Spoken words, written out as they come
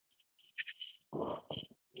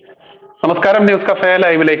നമസ്കാരം, news cafe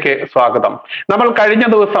ലൈവിലേക്ക് സ്വാഗതം. നമ്മൾ കഴിഞ്ഞ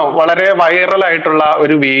ദിവസം വളരെ വൈറൽ ആയിട്ടുള്ള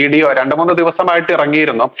ഒരു വീഡിയോ 2-3 ദിവസമായിട്ട്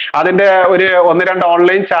ഇറങ്ങിയിരുന്നു. അതിന്റെ ഒന്ന് രണ്ട്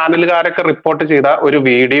ഓൺലൈൻ ചാനലുകാരൊക്കെ റിപ്പോർട്ട് ചെയ്ത ഒരു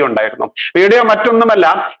വീഡിയോ ഉണ്ടായിരുന്നു. വീഡിയോ മറ്റൊന്നുമല്ല,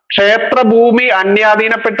 ക്ഷേത്രഭൂമി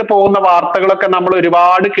അന്യാധീനപ്പെട്ടു പോകുന്ന വാർത്തകളൊക്കെ നമ്മൾ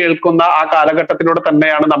ഒരുപാട് കേൾക്കുന്ന ആ കാലഘട്ടത്തിലൂടെ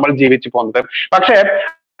തന്നെയാണ് നമ്മൾ ജീവിച്ചു പോകുന്നത്. പക്ഷേ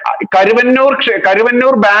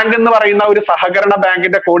കരുവന്നൂർ ബാങ്ക് എന്ന് പറയുന്ന ഒരു സഹകരണ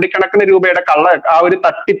ബാങ്കിന്റെ കോടിക്കണക്കിന് രൂപയുടെ ആ ഒരു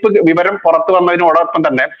തട്ടിപ്പ് വിവരം പുറത്തു വന്നതിനോടൊപ്പം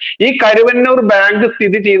തന്നെ ഈ കരുവന്നൂർ ബാങ്ക്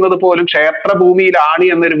സ്ഥിതി ചെയ്യുന്നത് പോലും ക്ഷേത്രഭൂമിയിലാണ്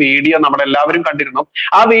എന്നൊരു വീഡിയോ നമ്മളെല്ലാവരും കണ്ടിരുന്നു.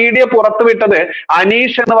 ആ വീഡിയോ പുറത്തുവിട്ടത്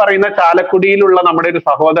അനീഷ് എന്ന് പറയുന്ന ചാലക്കുടിയിലുള്ള നമ്മുടെ ഒരു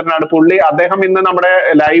സഹോദരനാണ്. അദ്ദേഹം ഇന്ന് നമ്മുടെ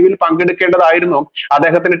ലൈവിൽ പങ്കെടുക്കേണ്ടതായിരുന്നു.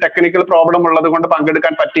 അദ്ദേഹത്തിന് ടെക്നിക്കൽ പ്രോബ്ലം ഉള്ളത് കൊണ്ട്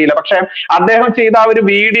പങ്കെടുക്കാൻ പറ്റിയില്ല. പക്ഷെ അദ്ദേഹം ചെയ്ത ആ ഒരു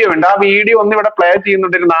വീഡിയോ ഉണ്ട്. ആ വീഡിയോ ഒന്ന് ഇവിടെ പ്ലേ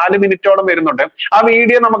ചെയ്യുന്നുണ്ട്. 4 മിനിറ്റോളം വരുന്നുണ്ട്. ആ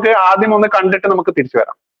വീഡിയോ നമുക്ക് ആദ്യം ഒന്ന് കണ്ടിട്ട് നമുക്ക് തിരിച്ചു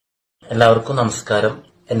വരാം. എല്ലാവർക്കും നമസ്കാരം.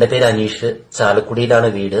 എന്റെ പേര് അനീഷ്. ചാലക്കുടിയിലാണ്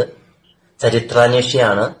വീട്.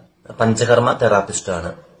 ചരിത്രാന്വേഷിയാണ്. പഞ്ചകർമ്മ തെറാപ്പിസ്റ്റ്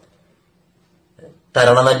ആണ്.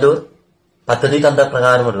 തരണനല്ലൂർ പദ്ധതി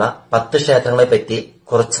തന്ത്രപ്രകാരമുള്ള 10 ക്ഷേത്രങ്ങളെ പറ്റി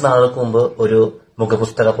കുറച്ചു നാളുകൾക്ക് മുമ്പ് ഒരു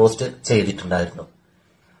മുഖപുസ്തക പോസ്റ്റ് ചെയ്തിട്ടുണ്ടായിരുന്നു.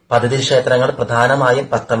 പദ്ധതി ക്ഷേത്രങ്ങൾ പ്രധാനമായും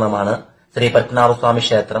 10 ശ്രീ പത്മനാഭസ്വാമി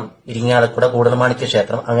ക്ഷേത്രം, ഇരിങ്ങാലക്കുട കൂടൽമാണിക്യ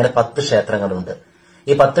ക്ഷേത്രം, അങ്ങനെ 10 ക്ഷേത്രങ്ങളുണ്ട്.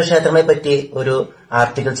 ഈ 10 ക്ഷേത്രങ്ങളെ പറ്റി ഒരു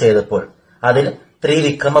ആർട്ടിക്കിൾ ചെയ്തപ്പോൾ അതിൽ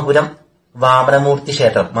ത്രിവിക്രമപുരം വാമനമൂർത്തി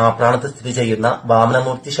ക്ഷേത്രം, മാപ്രാണത്ത് സ്ഥിതി ചെയ്യുന്ന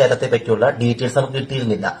വാമനമൂർത്തി ക്ഷേത്രത്തെ പറ്റിയുള്ള ഡീറ്റെയിൽസ് നമുക്ക്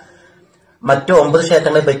കിട്ടിയിരുന്നില്ല. മറ്റു 9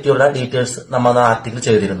 ക്ഷേത്രങ്ങളെ പറ്റിയുള്ള ഡീറ്റെയിൽസ് നമ്മൾ ആർട്ടിക്കിൾ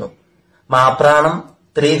ചെയ്തിരുന്നു. മാപ്രാണം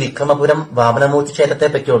ത്രിവിക്രമപുരം വാമനമൂർത്തി ക്ഷേത്രത്തെ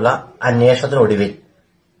പറ്റിയുള്ള അന്വേഷണത്തിനൊടുവിൽ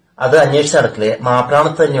അത് അന്വേഷിച്ച് നടക്കില്ലേ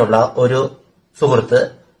മാപ്രാണത്ത് തന്നെയുള്ള ഒരു സുഹൃത്ത്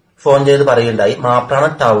ഫോൺ ചെയ്ത് പറയുകയുണ്ടായി,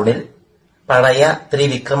 മാപ്രാണം ടൗണിൽ പഴയ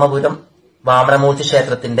ത്രിവിക്രമപുരം വാമനമൂർത്തി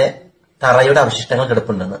ക്ഷേത്രത്തിന്റെ തറയുടെ അവശിഷ്ടങ്ങൾ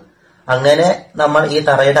കിടപ്പുണ്ടെന്ന്. അങ്ങനെ നമ്മൾ ഈ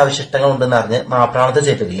തറയുടെ അവശിഷ്ടങ്ങൾ ഉണ്ടെന്ന് അറിഞ്ഞ് മാപ്രാണത്ത്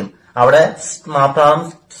ചെല്ലുകയും അവിടെ മാപ്രാണം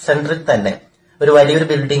സെന്ററിൽ തന്നെ ഒരു വലിയൊരു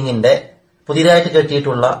ബിൽഡിങ്ങിന്റെ പുതിയതായിട്ട്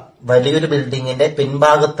കെട്ടിയിട്ടുള്ള വലിയൊരു ബിൽഡിങ്ങിന്റെ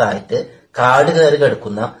പിൻഭാഗത്തായിട്ട് കാട് കയറി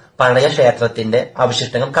കിടക്കുന്ന പഴയ ക്ഷേത്രത്തിന്റെ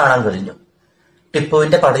അവശിഷ്ടങ്ങൾ കാണാൻ കഴിഞ്ഞു.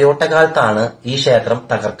 ടിപ്പുവിന്റെ പടയോട്ടകാലത്താണ് ഈ ക്ഷേത്രം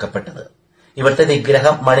തകർക്കപ്പെട്ടത്. ഇവിടുത്തെ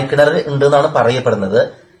വിഗ്രഹം മണിക്കിണറിൽ ഉണ്ടെന്നാണ് പറയപ്പെടുന്നത്.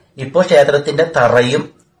 ഇപ്പോൾ ക്ഷേത്രത്തിന്റെ തറയും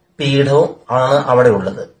പീഠവും ആണ് അവിടെ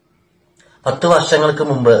ഉള്ളത്. 10 വർഷങ്ങൾക്ക്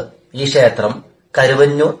മുമ്പ് ഈ ക്ഷേത്രം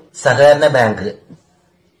കരുവന്നൂർ സഹകരണ ബാങ്ക്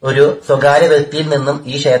ഒരു സ്വകാര്യ വ്യക്തിയിൽ നിന്നും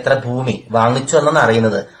ഈ ക്ഷേത്ര ഭൂമി വാങ്ങിച്ചു എന്നാണ്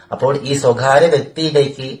അറിയുന്നത്. അപ്പോൾ ഈ സ്വകാര്യ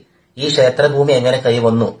വ്യക്തിയിലേക്ക് ഈ ക്ഷേത്രഭൂമി എങ്ങനെ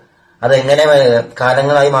കൈവന്നു, അതെങ്ങനെ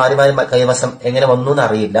കാലങ്ങളായി മാറി മാറി കൈവശം എങ്ങനെ വന്നു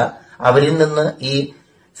എന്നറിയില്ല. അവരിൽ നിന്ന് ഈ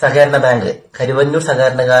സഹകരണ ബാങ്ക്, കരുവന്നൂർ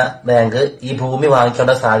സഹകരണ ബാങ്ക് ഈ ഭൂമി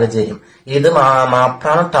വാങ്ങിക്കേണ്ട സാഹചര്യം, ഇത്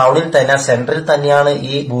മാപ്രാണം ടൗണിൽ തന്നെ സെൻട്രൽ തന്നെയാണ്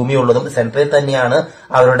ഈ ഭൂമി ഉള്ളതും സെൻട്രൽ തന്നെയാണ്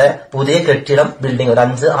അവരുടെ പുതിയ കെട്ടിടം ബിൽഡിംഗ് ഒരു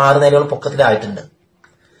 5-6 നിലയോളം പൊക്കത്തിലായിട്ടുണ്ട്.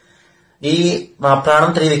 ഈ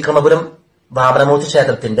മാപ്രാണം ത്രിവിക്രമപുരം വാമനമൂർത്തി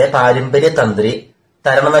ക്ഷേത്രത്തിന്റെ പാരമ്പര്യ തന്ത്രി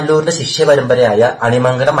തരണനല്ലൂരിന്റെ ശിഷ്യ പരമ്പരയായ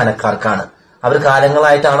അണിമംഗലം മനക്കാർക്കാണ്. അവർ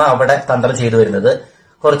കാലങ്ങളായിട്ടാണ് അവിടെ തന്ത്രം ചെയ്തു വരുന്നത്.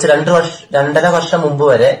 കുറച്ച് 2.5 വർഷം മുമ്പ്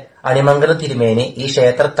വരെ അണിമംഗലം തിരുമേനി ഈ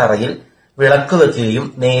ക്ഷേത്രത്തറയിൽ വിളക്ക് വെക്കുകയും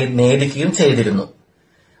നേദിക്കുകയും ചെയ്തിരുന്നു.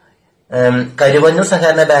 കരുവന്നൂർ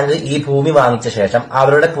സഹകരണ ബാങ്ക് ഈ ഭൂമി വാങ്ങിച്ച ശേഷം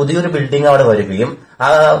അവരുടെ പുതിയൊരു ബിൽഡിംഗ് അവിടെ വരികയും ആ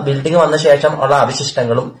ബിൽഡിംഗ് വന്ന ശേഷം ഉള്ള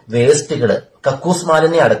അവശിഷ്ടങ്ങളും വേസ്റ്റുകള് കക്കൂസ്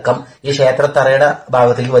മാലിന്യം അടക്കം ഈ ക്ഷേത്രത്തറയുടെ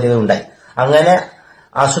ഭാഗത്തേക്ക് വരികയുണ്ടായി. അങ്ങനെ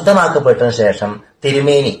അശുദ്ധമാക്കപ്പെട്ടതിനു ശേഷം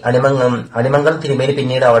തിരുമേനി അണിമംഗലം തിരുമേനി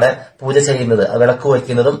പിന്നീട് അവിടെ പൂജ ചെയ്യുന്നത്, വിളക്ക്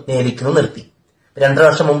വയ്ക്കുന്നതും നേദിക്കുന്നതും നിർത്തി. 2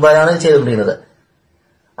 വർഷം മുമ്പാണ് ചെയ്തുകൊണ്ടിരുന്നത്.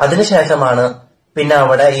 അതിനുശേഷമാണ് പിന്നെ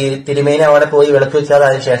അവിടെ ഈ തിരുമേനി അവിടെ പോയി വിളക്ക്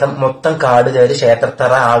വെക്കാതായതിനു ശേഷം മൊത്തം കാട് കയറി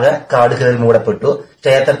ക്ഷേത്രത്തറ ആകെ കാട് കയറി മൂടപ്പെട്ടു.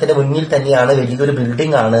 ക്ഷേത്രത്തിന്റെ മുന്നിൽ തന്നെയാണ് വലിയൊരു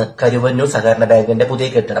ബിൽഡിംഗ് ആണ് കരുവന്നൂർ സഹകരണ ബാങ്കിന്റെ പുതിയ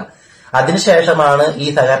കെട്ടിടം. അതിനുശേഷമാണ് ഈ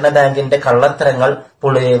സഹകരണ ബാങ്കിന്റെ കള്ളത്തരങ്ങൾ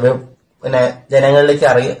ജനങ്ങളിലേക്ക്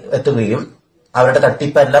എത്തുകയും അവരുടെ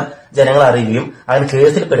തട്ടിപ്പെല്ലാം ജനങ്ങൾ അറിയുകയും അതിന്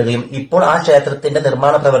കേസിൽപ്പെടുകയും ഇപ്പോൾ ആ ക്ഷേത്രത്തിന്റെ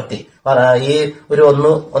നിർമ്മാണ പ്രവൃത്തി ഈ ഒരു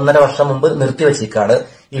 1-1.5 വർഷം മുമ്പ് നിർത്തിവെച്ചിരിക്കുകയാണ്.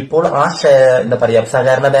 ഇപ്പോൾ ആ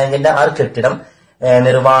സഹകരണ ബാങ്കിന്റെ ആ കെട്ടിടം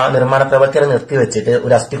നിർമ്മാണ പ്രവർത്തനം നിർത്തിവെച്ചിട്ട്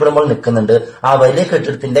ഒരു അസ്ഥികുടമ്പോൾ നിൽക്കുന്നുണ്ട്. ആ വലിയ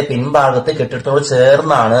കെട്ടിടത്തിന്റെ പിൻഭാഗത്ത് കെട്ടിടത്തോട്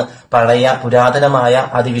ചേർന്നാണ് പഴയ പുരാതനമായ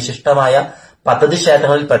അതിവിശിഷ്ടമായ പദ്ധതി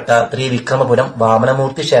ക്ഷേത്രങ്ങളിൽപ്പെട്ട ത്രിവിക്രമപുരം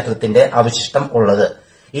വാമനമൂർത്തി ക്ഷേത്രത്തിന്റെ അവശിഷ്ടം ഉള്ളത്.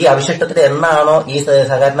 ഈ അവശിഷ്ടത്തിൽ എന്നാണോ ഈ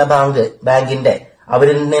സഹകരണ ബാങ്കിന്റെ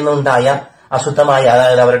അവരിൽ നിന്നുണ്ടായ അശുദ്ധമായ,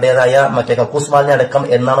 അതായത് അവരുടേതായ മറ്റേ കക്കൂസ് മാലിന്യം അടക്കം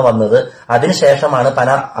എന്നാണ് വന്നത്, അതിനുശേഷമാണ് പല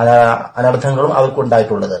അനർത്ഥങ്ങളും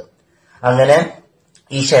അവർക്കുണ്ടായിട്ടുള്ളത്. അങ്ങനെ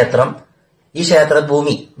ഈ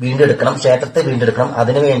ക്ഷേത്രഭൂമി വീണ്ടെടുക്കണം, ക്ഷേത്രത്തെ വീണ്ടെടുക്കണം.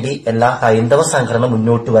 അതിനുവേണ്ടി എല്ലാ ഹൈന്ദവ സംഘടനകളും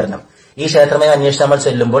മുന്നോട്ട് വരണം. ഈ ക്ഷേത്രമായി അന്വേഷിച്ച് നമ്മൾ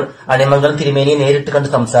ചെല്ലുമ്പോൾ അണിമംഗലം തിരുമേനിയെ നേരിട്ട് കണ്ട്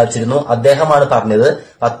സംസാരിച്ചിരുന്നു. അദ്ദേഹമാണ് പറഞ്ഞത്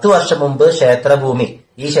 10 വർഷം മുമ്പ്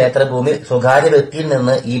ഈ ക്ഷേത്രഭൂമി സ്വകാര്യ വ്യക്തിയിൽ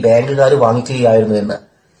നിന്ന് ഈ ബാങ്കുകാർ വാങ്ങിക്കുകയായിരുന്നു എന്ന്.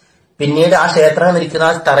 പിന്നീട് ആ ക്ഷേത്രം ഇരിക്കുന്ന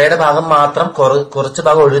ആ തറയുടെ ഭാഗം മാത്രം കുറച്ച്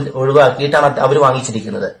ഭാഗം ഒഴിവാക്കിയിട്ടാണ് അവർ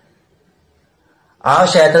വാങ്ങിച്ചിരിക്കുന്നത്. ആ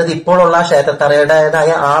ക്ഷേത്രത്തിൽ ഇപ്പോഴുള്ള ക്ഷേത്രത്തറയുടേതായ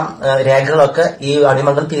ആ രേഖകളൊക്കെ ഈ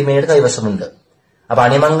അണിമംഗലം തിരുമേനിയുടെ കൈവശമുണ്ട്. അപ്പൊ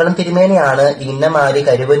അണിമംഗലം തിരുമേനിയാണ് ഇന്നമാരി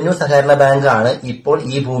കരുവന്നൂർ സഹകരണ ബാങ്കാണ് ഇപ്പോൾ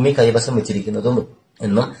ഈ ഭൂമി കൈവശം വെച്ചിരിക്കുന്നതും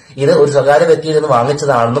എന്നും ഇത് ഒരു സ്വകാര്യ വ്യക്തിയിൽ നിന്ന്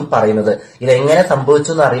വാങ്ങിച്ചതാണെന്നും പറയുന്നത്. ഇതെങ്ങനെ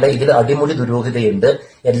സംഭവിച്ചു എന്നറിയില്ല. ഇതിൽ അടിമുടി ദുരൂഹതയുണ്ട്.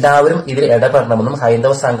 എല്ലാവരും ഇതിൽ ഇടപെടണമെന്നും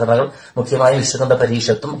ഹൈന്ദവ സംഘടനകൾ, മുഖ്യമായും വിശ്വകന്ത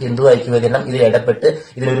പരീക്ഷത്തും ഹിന്ദു ഐക്യവേദിയെല്ലാം ഇതിൽ ഇടപെട്ട്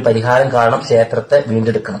ഇതിനൊരു പരിഹാരം കാണണം, ക്ഷേത്രത്തെ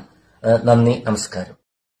വീണ്ടെടുക്കണം. നന്ദി, നമസ്കാരം.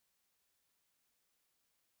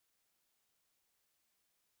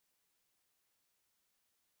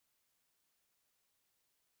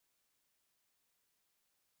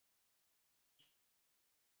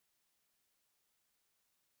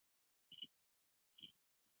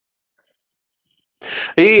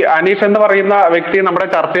 ഈ അനീഷ് എന്ന് പറയുന്ന വ്യക്തി നമ്മുടെ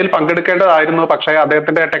ചർച്ചയിൽ പങ്കെടുക്കേണ്ടതായിരുന്നു, പക്ഷേ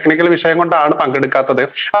അദ്ദേഹത്തിന്റെ ടെക്നിക്കൽ വിഷയം കൊണ്ടാണ് പങ്കെടുക്കാത്തത്.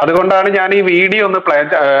 അതുകൊണ്ടാണ് ഞാൻ ഈ വീഡിയോ ഒന്ന്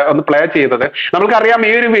പ്ലേ ചെയ്തത്. നമുക്കറിയാം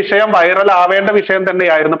ഈ ഒരു വിഷയം വൈറൽ ആവേണ്ട വിഷയം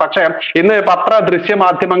തന്നെയായിരുന്നു. പക്ഷേ ഇന്ന് ദൃശ്യ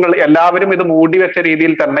മാധ്യമങ്ങൾ എല്ലാവരും ഇത് മൂടിവെച്ച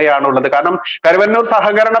രീതിയിൽ തന്നെയാണുള്ളത്. കാരണം കരുവന്നൂർ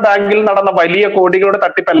സഹകരണ ബാങ്കിൽ നടന്ന വലിയ കോടികളുടെ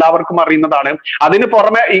തട്ടിപ്പ് എല്ലാവർക്കും അറിയുന്നതാണ്. അതിന്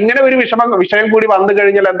പുറമെ ഇങ്ങനെ ഒരു വിഷയം കൂടി വന്നു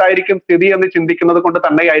കഴിഞ്ഞാൽ എന്തായിരിക്കും സ്ഥിതി എന്ന് ചിന്തിക്കുന്നത് കൊണ്ട്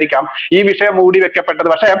തന്നെയായിരിക്കാം ഈ വിഷയം മൂടിവെക്കപ്പെട്ടത്.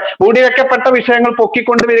 പക്ഷേ മൂടിവെക്കപ്പെട്ട വിഷയങ്ങൾ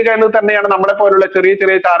പൊക്കിക്കൊണ്ടുവരിക എന്നത് തന്നെയാണ് നമ്മളെ പോലുള്ള ചെറിയ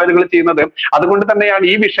ചെറിയ ചാനലുകൾ ചെയ്യുന്നത്. അതുകൊണ്ട് തന്നെയാണ്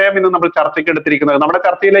ഈ വിഷയം ഇന്ന് നമ്മൾ ചർച്ചയ്ക്ക് എടുത്തിരിക്കുന്നത്. നമ്മുടെ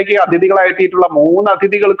ചർച്ചയിലേക്ക് അതിഥികളായെത്തിയിട്ടുള്ള 3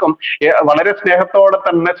 അതിഥികൾക്കും വളരെ സ്നേഹത്തോടെ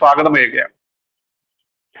തന്നെ സ്വാഗതം ചെയ്യുകയാണ്.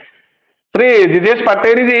 ശ്രീ ജിജേഷ്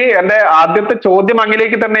പട്ടേരിജി, എന്റെ ആദ്യത്തെ ചോദ്യം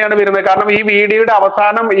അങ്ങിലേക്ക് തന്നെയാണ് വരുന്നത്. കാരണം ഈ വീഡിയോയുടെ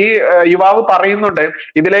അവസാനം ഈ യുവാവ് പറയുന്നുണ്ട്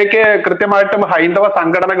ഇതിലേക്ക് കൃത്യമായിട്ടും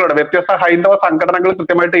വ്യത്യസ്ത ഹൈന്ദവ സംഘടനകൾ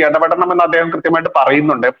കൃത്യമായിട്ട് ഇടപെടണമെന്ന് അദ്ദേഹം കൃത്യമായിട്ട്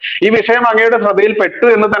പറയുന്നുണ്ട്. ഈ വിഷയം അങ്ങയുടെ ശ്രദ്ധയിൽ പെട്ടു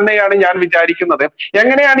എന്ന് തന്നെയാണ് ഞാൻ വിചാരിക്കുന്നത്.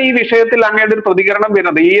 എങ്ങനെയാണ് ഈ വിഷയത്തിൽ അങ്ങയുടെ ഒരു പ്രതികരണം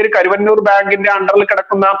വരുന്നത്? ഈ ഒരു കരുവന്നൂർ ബാങ്കിന്റെ അണ്ടറിൽ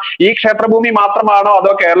കിടക്കുന്ന ഈ ക്ഷേത്രഭൂമി മാത്രമാണോ,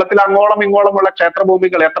 അതോ കേരളത്തിൽ അങ്ങോളം ഇങ്ങോളമുള്ള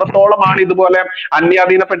ക്ഷേത്രഭൂമികൾ എത്രത്തോളമാണ് ഇതുപോലെ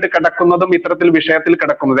അന്യാധീനപ്പെട്ട് കിടക്കുന്നതും ഇത്തരത്തിൽ വിഷയത്തിൽ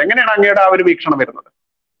കിടക്കുന്നത്? എങ്ങനെയാണ് അങ്ങയുടെ ആ ഒരു വീക്ഷണം വരുന്നത്?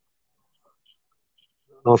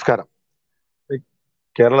 നമസ്കാരം.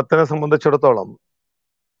 കേരളത്തിനെ സംബന്ധിച്ചിടത്തോളം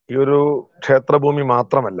ഈ ഒരു ക്ഷേത്രഭൂമി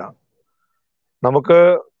മാത്രമല്ല, നമുക്ക്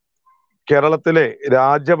കേരളത്തിലെ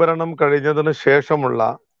രാജഭരണം കഴിഞ്ഞതിന് ശേഷമുള്ള,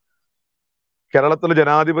 കേരളത്തിൽ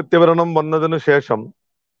ജനാധിപത്യ ഭരണം വന്നതിന് ശേഷം,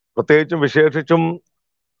 പ്രത്യേകിച്ചും വിശേഷിച്ചും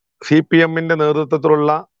CPM-ന്റെ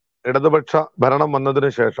നേതൃത്വത്തിലുള്ള ഇടതുപക്ഷ ഭരണം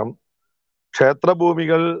വന്നതിന് ശേഷം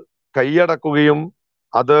ക്ഷേത്രഭൂമികൾ കൈയടക്കുകയും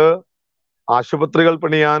അത് ആശുപത്രികൾ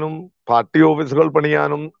പണിയാനും പാർട്ടി ഓഫീസുകൾ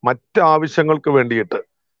പണിയാനും മറ്റ് ആവശ്യങ്ങൾക്ക് വേണ്ടിയിട്ട്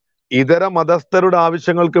ഇതര മതസ്ഥരുടെ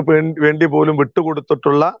ആവശ്യങ്ങൾക്ക് വേണ്ടി പോലും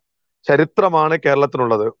വിട്ടുകൊടുത്തിട്ടുള്ള ചരിത്രമാണ്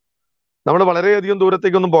കേരളത്തിനുള്ളത്. നമ്മൾ വളരെയധികം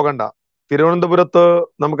ദൂരത്തേക്കൊന്നും പോകണ്ട. തിരുവനന്തപുരത്ത്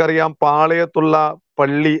നമുക്കറിയാം പാളയത്തുള്ള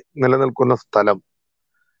പള്ളി നിലനിൽക്കുന്ന സ്ഥലം,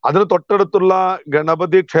 അതിന് തൊട്ടടുത്തുള്ള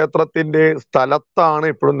ഗണപതി ക്ഷേത്രത്തിന്റെ സ്ഥലത്താണ്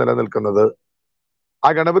ഇപ്പോഴും നിലനിൽക്കുന്നത്.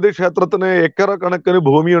 ആ ഗണപതി ക്ഷേത്രത്തിന് ഏക്കർ കണക്കിന്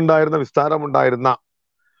ഭൂമി ഉണ്ടായിരുന്ന, വിസ്താരമുണ്ടായിരുന്ന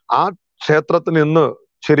ആ ക്ഷേത്രത്തിന് ഇന്ന്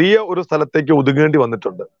ചെറിയ ഒരു സ്ഥലത്തേക്ക് ഒതുങ്ങേണ്ടി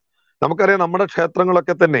വന്നിട്ടുണ്ട്. നമുക്കറിയാം നമ്മുടെ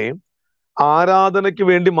ക്ഷേത്രങ്ങളൊക്കെ തന്നെ ആരാധനയ്ക്ക്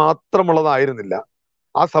വേണ്ടി മാത്രമുള്ളതായിരുന്നില്ല.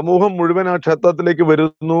 ആ സമൂഹം മുഴുവൻ ആ ക്ഷേത്രത്തിലേക്ക്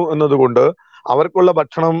വരുന്നു എന്നതുകൊണ്ട് അവർക്കുള്ള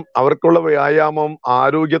ഭക്ഷണം, അവർക്കുള്ള വ്യായാമം,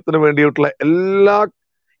 ആരോഗ്യത്തിന് വേണ്ടിയിട്ടുള്ള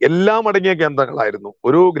എല്ലാം അടങ്ങിയ കേന്ദ്രങ്ങളായിരുന്നു.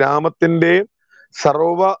 ഒരു ഗ്രാമത്തിന്റെ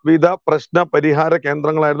സർവ്വവിധ പ്രശ്ന പരിഹാര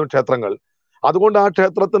കേന്ദ്രങ്ങളായിരുന്നു ക്ഷേത്രങ്ങൾ. അതുകൊണ്ട് ആ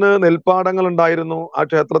ക്ഷേത്രത്തിന് നെൽപ്പാടങ്ങൾ ഉണ്ടായിരുന്നു. ആ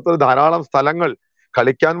ക്ഷേത്രത്തിന് ധാരാളം സ്ഥലങ്ങൾ,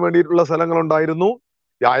 കളിക്കാൻ വേണ്ടിയിട്ടുള്ള സ്ഥലങ്ങൾ ഉണ്ടായിരുന്നു,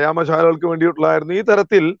 വ്യായാമശാലകൾക്ക് വേണ്ടിയിട്ടുള്ളതായിരുന്നു. ഈ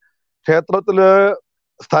തരത്തിൽ ക്ഷേത്രത്തില്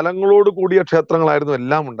സ്ഥലങ്ങളോട് കൂടിയ ക്ഷേത്രങ്ങളായിരുന്നു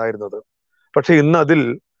എല്ലാം ഉണ്ടായിരുന്നത്. പക്ഷെ ഇന്ന് അതിൽ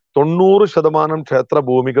 90% ക്ഷേത്ര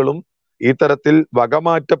ഭൂമികളും ഈ തരത്തിൽ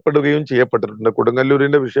വകമാറ്റപ്പെടുകയും ചെയ്യപ്പെട്ടിട്ടുണ്ട്.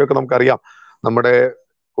 കൊടുങ്ങല്ലൂരിന്റെ വിഷയമൊക്കെ നമുക്കറിയാം. നമ്മുടെ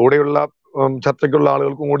കൂടെയുള്ള ചർച്ചയ്ക്കുള്ള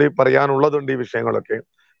ആളുകൾക്കും കൂടി പറയാനുള്ളതുണ്ട് ഈ വിഷയങ്ങളൊക്കെ.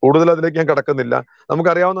 കൂടുതൽ അതിലേക്ക് ഞാൻ കടക്കുന്നില്ല.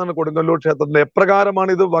 നമുക്കറിയാവുന്നതാണ് കൊടുങ്ങല്ലൂർ ക്ഷേത്രത്തിന്റെ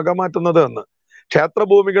എപ്രകാരമാണ് ഇത് വകമാറ്റുന്നത് എന്ന്.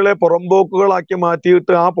 ക്ഷേത്രഭൂമികളെ പുറമ്പോക്കുകളാക്കി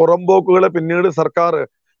മാറ്റിയിട്ട് ആ പുറമ്പോക്കുകളെ പിന്നീട് സർക്കാർ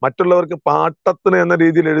മറ്റുള്ളവർക്ക് പാട്ടത്തിന് എന്ന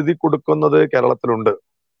രീതിയിൽ എഴുതി കൊടുക്കുന്നത് കേരളത്തിലുണ്ട്.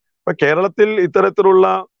 അപ്പൊ കേരളത്തിൽ ഇത്തരത്തിലുള്ള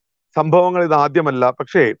സംഭവങ്ങൾ ഇതാദ്യമല്ല.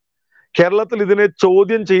 പക്ഷേ കേരളത്തിൽ ഇതിനെ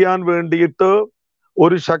ചോദ്യം ചെയ്യാൻ വേണ്ടിയിട്ട്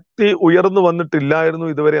ഒരു ശക്തി ഉയർന്നു വന്നിട്ടില്ലായിരുന്നു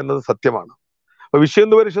ഇതുവരെ എന്നത് സത്യമാണ്. അപ്പൊ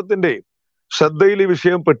വിശ്വഹിന്ദു പരിഷത്തിന്റെ ശ്രദ്ധയിൽ ഈ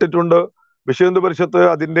വിഷയം പെട്ടിട്ടുണ്ട്. വിശ്വഹിന്ദു പരിഷത്ത്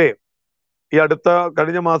അതിന്റെ ഈ അടുത്ത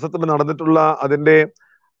കഴിഞ്ഞ മാസത്തിൽ നടന്നിട്ടുള്ള അതിന്റെ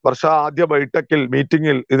ആദ്യ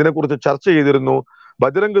മീറ്റിംഗിൽ ഇതിനെക്കുറിച്ച് ചർച്ച ചെയ്തിരുന്നു.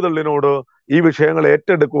 ബജ്രംഗ് ദളിനോട് ഈ വിഷയങ്ങൾ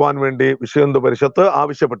ഏറ്റെടുക്കുവാൻ വേണ്ടി വിശ്വഹിന്ദു പരിഷത്ത്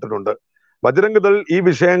ആവശ്യപ്പെട്ടിട്ടുണ്ട്. ബജ്രംഗ് ദൾ ഈ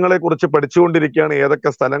വിഷയങ്ങളെ കുറിച്ച് പഠിച്ചുകൊണ്ടിരിക്കുകയാണ്. ഏതൊക്കെ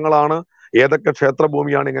സ്ഥലങ്ങളാണ്, ഏതൊക്കെ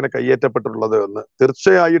ക്ഷേത്രഭൂമിയാണ് ഇങ്ങനെ കയ്യേറ്റപ്പെട്ടിട്ടുള്ളത് എന്ന്.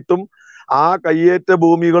 തീർച്ചയായിട്ടും ആ കയ്യേറ്റ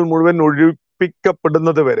ഭൂമികൾ മുഴുവൻ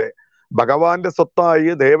ഒഴിപ്പിക്കപ്പെടുന്നത് വരെ, ഭഗവാന്റെ സ്വത്തായി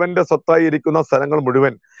ദേവന്റെ സ്വത്തായി ഇരിക്കുന്ന സ്ഥലങ്ങൾ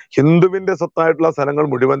മുഴുവൻ, ഹിന്ദുവിന്റെ സ്വത്തായിട്ടുള്ള സ്ഥലങ്ങൾ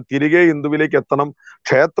മുഴുവൻ തിരികെ ഹിന്ദുവിലേക്ക് എത്തണം,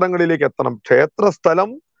 ക്ഷേത്രങ്ങളിലേക്ക് എത്തണം. ക്ഷേത്രസ്ഥലം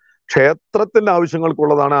ക്ഷേത്രത്തിന്റെ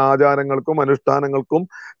ആവശ്യങ്ങൾക്കുള്ളതാണ്, ആചാരങ്ങൾക്കും അനുഷ്ഠാനങ്ങൾക്കും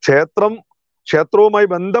ക്ഷേത്രവുമായി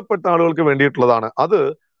ബന്ധപ്പെട്ട ആളുകൾക്ക് വേണ്ടിയിട്ടുള്ളതാണ്. അത്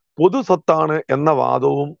പൊതു സ്വത്താണ് എന്ന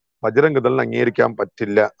വാദവും ബജ്രംഗ് അംഗീകരിക്കാൻ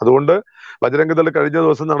പറ്റില്ല. അതുകൊണ്ട് ബജ്രംഗ് കഴിഞ്ഞ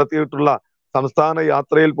ദിവസം നടത്തിയിട്ടുള്ള സംസ്ഥാന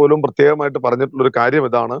യാത്രയിൽ പോലും പ്രത്യേകമായിട്ട് പറഞ്ഞിട്ടുള്ള ഒരു കാര്യം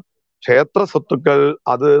ഇതാണ്: ക്ഷേത്ര സ്വത്തുക്കൾ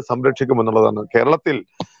അത് സംരക്ഷിക്കുമെന്നുള്ളതാണ്. കേരളത്തിൽ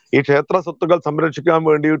ഈ ക്ഷേത്ര സ്വത്തുക്കൾ സംരക്ഷിക്കാൻ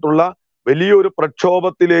വേണ്ടിയിട്ടുള്ള വലിയൊരു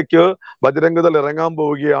പ്രക്ഷോഭത്തിലേക്ക് ബജ്രംഗ് ഇറങ്ങാൻ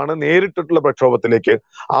പോവുകയാണ്, നേരിട്ടിട്ടുള്ള പ്രക്ഷോഭത്തിലേക്ക്.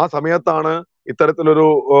 ആ സമയത്താണ് ഇത്തരത്തിലൊരു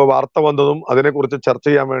വാർത്ത വന്നതും അതിനെക്കുറിച്ച് ചർച്ച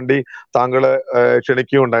ചെയ്യാൻ വേണ്ടി താങ്കളെ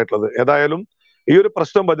ക്ഷണിക്കുകയുണ്ടായിട്ടുള്ളത്. ഏതായാലും ഈ ഒരു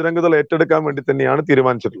പ്രശ്നം ബജ്രംഗ് ഏറ്റെടുക്കാൻ വേണ്ടി തന്നെയാണ്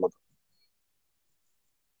തീരുമാനിച്ചിട്ടുള്ളത്.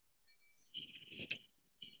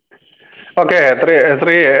 ഓക്കെ,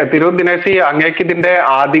 ശ്രീ തിരൂർ ദിനേശ്, അങ്ങേക്ക് ഇതിന്റെ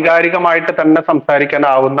ആധികാരികമായിട്ട് തന്നെ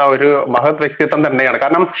സംസാരിക്കാനാവുന്ന ഒരു മഹത് വ്യക്തിത്വം തന്നെയാണ്.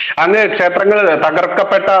 കാരണം അങ്ങ് ക്ഷേത്രങ്ങൾ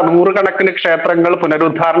തകർക്കപ്പെട്ട നൂറുകണക്കിന് ക്ഷേത്രങ്ങൾ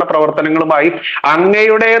പുനരുദ്ധാരണ പ്രവർത്തനങ്ങളുമായി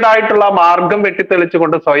അങ്ങയുടേതായിട്ടുള്ള മാർഗം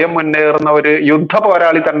വെട്ടിത്തെളിച്ചുകൊണ്ട് സ്വയം മുന്നേറുന്ന ഒരു യുദ്ധ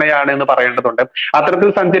പോരാളി തന്നെയാണ് എന്ന് പറയേണ്ടതുണ്ട്. അത്തരത്തിൽ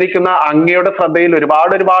സഞ്ചരിക്കുന്ന അങ്ങയുടെ ശ്രദ്ധയിൽ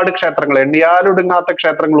ഒരുപാട് ക്ഷേത്രങ്ങൾ, എണ്ണിയാലൊടുങ്ങാത്ത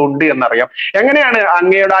ക്ഷേത്രങ്ങൾ ഉണ്ട് എന്നറിയാം. എങ്ങനെയാണ്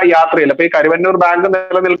അങ്ങയുടെ ആ യാത്രയിൽ, അപ്പൊ ഈ കരുവന്നൂർ ബാങ്ക്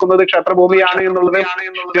നിലനിൽക്കുന്നത് ക്ഷേത്രഭൂമിയാണ് എന്നുള്ളത്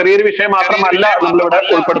ചെറിയൊരു വിഷയം മാത്രമല്ല നമ്മളിവിടെ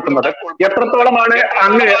ഉൾപ്പെടുത്തുന്നത്. എത്രത്തോളമാണ്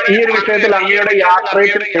അങ്ങ് ഈ ഒരു വിഷയത്തിൽ അങ്ങയുടെ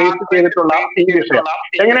യാത്രയിൽ ഫേസ് ചെയ്തിട്ടുള്ള ഈ വിഷയം,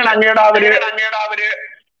 എങ്ങനെയാണ് അങ്ങയുടെ ആ ഒരു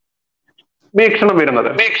വീക്ഷണം വരുന്നത്?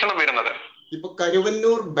 ഇപ്പൊ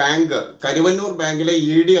കരുവന്നൂർ ബാങ്കിലെ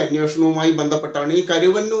ED അന്വേഷണവുമായി ബന്ധപ്പെട്ടാണ് ഈ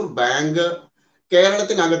കരുവന്നൂർ ബാങ്ക്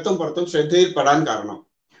കേരളത്തിനകത്തും പുറത്തും ശ്രദ്ധയിൽപ്പെടാൻ കാരണം.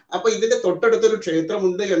 അപ്പൊ ഇതിന്റെ തൊട്ടടുത്തൊരു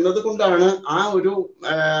ക്ഷേത്രമുണ്ട് എന്നത് കൊണ്ടാണ് ആ ഒരു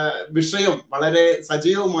വിഷയം വളരെ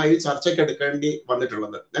സജീവമായി ചർച്ചയ്ക്കെടുക്കേണ്ടി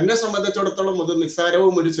വന്നിട്ടുള്ളത്. എന്നെ സംബന്ധിച്ചിടത്തോളം അത്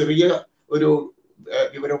നിസ്സാരവും ഒരു ചെറിയ ഒരു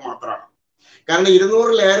വിവരവും മാത്രമാണ്. കാരണം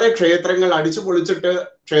 200-ലേറെ ക്ഷേത്രങ്ങൾ അടിച്ചു പൊളിച്ചിട്ട്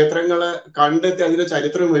ക്ഷേത്രങ്ങള് കണ്ടെത്തി അതിന്റെ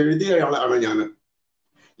ചരിത്രം എഴുതിയ ആളാണ് ഞാൻ.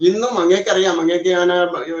 ഇന്നും അങ്ങേക്കറിയാം, അങ്ങേക്ക് ഞാൻ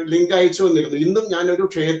ലിങ്ക് അയച്ചു വന്നിരുന്നു. ഇന്നും ഞാനൊരു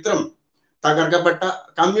ക്ഷേത്രം തകർക്കപ്പെട്ട,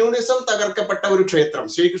 കമ്മ്യൂണിസം തകർക്കപ്പെട്ട ഒരു ക്ഷേത്രം,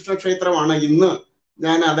 ശ്രീകൃഷ്ണ ക്ഷേത്രമാണ് ഇന്ന്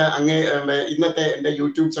ഞാൻ അത് ഇന്നത്തെ എൻ്റെ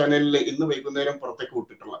യൂട്യൂബ് ചാനലിൽ ഇന്ന് വൈകുന്നേരം പുറത്തേക്ക്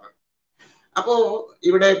വിട്ടിട്ടുള്ളത്. അപ്പോ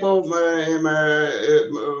ഇവിടെ ഇപ്പോ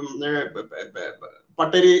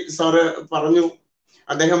പട്ടേരി സാറ് പറഞ്ഞു,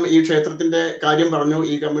 അദ്ദേഹം ഈ ക്ഷേത്രത്തിന്റെ കാര്യം പറഞ്ഞു,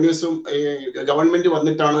 ഈ കമ്മ്യൂണിസം ഗവൺമെന്റ്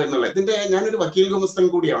വന്നിട്ടാണ് എന്നുള്ളത്. ഇതിന്റെ ഞാനൊരു വക്കീൽ ഗുമസ്തൻ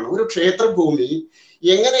കൂടിയാണ്. ഒരു ക്ഷേത്രഭൂമി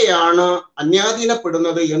എങ്ങനെയാണ്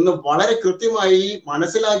അന്യാധീനപ്പെടുന്നത് എന്ന് വളരെ കൃത്യമായി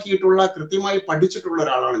മനസ്സിലാക്കിയിട്ടുള്ള, കൃത്യമായി പഠിച്ചിട്ടുള്ള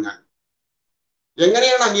ഒരാളാണ് ഞാൻ.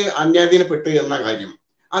 എങ്ങനെയാണ് അന്യാധീനപ്പെട്ടു എന്ന കാര്യം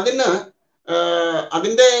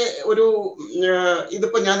അതിന്റെ ഒരു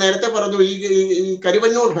ഇതിപ്പോ ഞാൻ നേരത്തെ പറഞ്ഞു, ഈ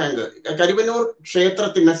കരുവന്നൂർ ബാങ്ക്, കരുവന്നൂർ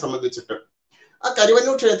ക്ഷേത്രത്തിനെ സംബന്ധിച്ചിട്ട്, ആ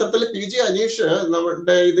കരുവന്നൂർ ക്ഷേത്രത്തിൽ PG അനീഷ്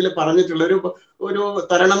നമ്മുടെ ഇതിൽ പറഞ്ഞിട്ടുള്ള ഒരു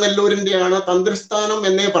തരണനെല്ലൂരിന്റെയാണ് തന്ത്രിസ്ഥാനം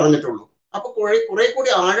എന്നേ പറഞ്ഞിട്ടുള്ളൂ. അപ്പൊ കുറെ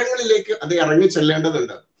കൂടി ആഴങ്ങളിലേക്ക് അത് ഇറങ്ങി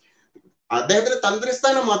ചെല്ലേണ്ടതുണ്ട്. അദ്ദേഹത്തിന്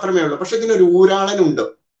തന്ത്രിസ്ഥാനം മാത്രമേ ഉള്ളൂ, പക്ഷെ ഇതിനൊരു ഊരാളനുണ്ട്,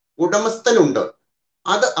 ഉടമസ്ഥനുണ്ട്.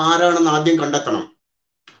 അത് ആരാണെന്ന് ആദ്യം കണ്ടെത്തണം.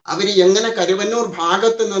 അവര് എങ്ങനെ കരുവന്നൂർ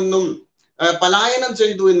ഭാഗത്ത് നിന്നും പലായനം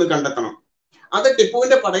ചെയ്തു എന്ന് കണ്ടെത്തണം. അത്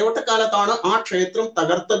ടിപ്പുവിന്റെ പടയോട്ടക്കാലത്താണ് ആ ക്ഷേത്രം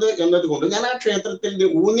തകർത്തത് എന്നതുകൊണ്ട് ഞാൻ ആ ക്ഷേത്രത്തിൽ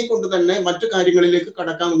ഊന്നിക്കൊണ്ട് തന്നെ മറ്റു കാര്യങ്ങളിലേക്ക്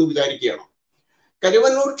കടക്കാമെന്ന് വിചാരിക്കുകയാണ്.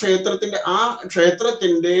 കരുവന്നൂർ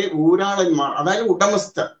ക്ഷേത്രത്തിന്റെ ഊരാളന്മാർ, അതായത്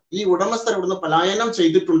ഉടമസ്ഥർ, ഈ ഉടമസ്ഥർ ഇവിടുന്ന് പലായനം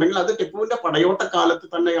ചെയ്തിട്ടുണ്ടെങ്കിൽ അത് ടിപ്പുവിന്റെ പടയോട്ടക്കാലത്ത്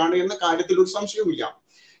തന്നെയാണ് എന്ന കാര്യത്തിൽ ഒരു സംശയവുമില്ല.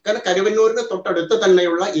 കാരണം കരുവന്നൂരിന് തൊട്ടടുത്ത്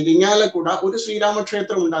തന്നെയുള്ള ഇരിങ്ങാലക്കുട ഒരു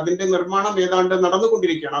ശ്രീരാമക്ഷേത്രമുണ്ട്. അതിന്റെ നിർമ്മാണം ഏതാണ്ട്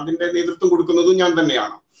നടന്നുകൊണ്ടിരിക്കുകയാണ്. അതിന്റെ നേതൃത്വം കൊടുക്കുന്നതും ഞാൻ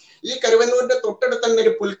തന്നെയാണ്. ഈ കരുവന്നൂരിന്റെ തൊട്ടടുത്ത് തന്നെ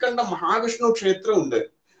ഒരു പുൽക്കണ്ട മഹാവിഷ്ണു ക്ഷേത്രമുണ്ട്.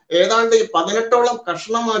 ഏതാണ്ട് 18ഓളം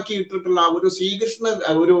കഷ്ണമാക്കിയിട്ടിട്ടുള്ള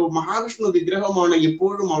ഒരു മഹാവിഷ്ണു വിഗ്രഹമാണ്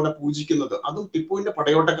ഇപ്പോഴും അവിടെ പൂജിക്കുന്നത്. അതും ടിപ്പുവിന്റെ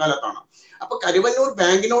പടയോട്ടക്കാലത്താണ്. അപ്പൊ കരുവന്നൂർ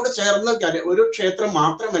ബാങ്കിനോട് ചേർന്ന് ഒരു ക്ഷേത്രം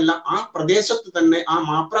മാത്രമല്ല, ആ പ്രദേശത്ത് തന്നെ, ആ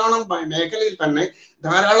മാപ്രാണം മേഖലയിൽ തന്നെ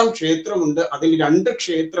ധാരാളം ക്ഷേത്രമുണ്ട്. അതിൽ 2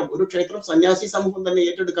 ക്ഷേത്രം, ഒരു ക്ഷേത്രം സന്യാസി സമൂഹം തന്നെ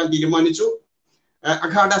ഏറ്റെടുക്കാൻ തീരുമാനിച്ചു,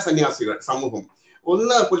 അഖാഡ സന്യാസികൾ സമൂഹം.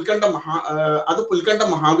 ഒന്ന് പുൽക്കണ്ട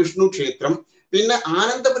മഹാവിഷ്ണു ക്ഷേത്രം, പിന്നെ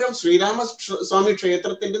ആനന്ദപുരം ശ്രീരാമസ്വാമി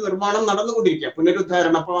ക്ഷേത്രത്തിന്റെ നിർമ്മാണം നടന്നുകൊണ്ടിരിക്കുക,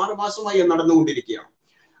 പുനരുദ്ധാരണം. അപ്പൊ 6 മാസമായി നടന്നുകൊണ്ടിരിക്കുകയാണ്.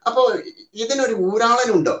 അപ്പോ ഇതിനൊരു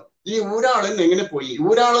ഊരാളനുണ്ട്. ഈ ഊരാളൻ എങ്ങനെ പോയി?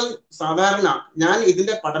 ഊരാളൻ സാധാരണ ഞാൻ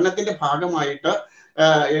ഇതിന്റെ പഠനത്തിന്റെ ഭാഗമായിട്ട്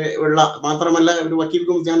മാത്രമല്ല ഒരു വക്കീൽ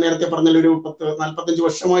ഗുമസ്, ഞാൻ നേരത്തെ പറഞ്ഞ ഒരു 45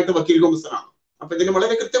 വർഷമായിട്ട് വക്കീൽ ഗുമസ്തനാണ്. അപ്പൊ ഇതിന്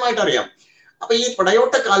വളരെ കൃത്യമായിട്ട് അറിയാം. അപ്പൊ ഈ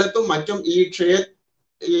പടയോട്ടക്കാലത്തും മറ്റും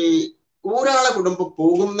ഈ ഊരാള കുടുംബം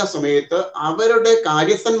പോകുന്ന സമയത്ത് അവരുടെ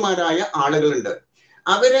കാര്യസ്ഥന്മാരായ ആളുകളുണ്ട്.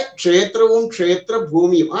 അവരെ ക്ഷേത്രവും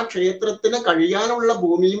ക്ഷേത്രഭൂമിയും ആ ക്ഷേത്രത്തിന് കഴിയാനുള്ള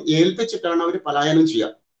ഭൂമിയും ഏൽപ്പിച്ചിട്ടാണ് അവർ പലായനം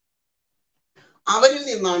ചെയ്യുക. അവരിൽ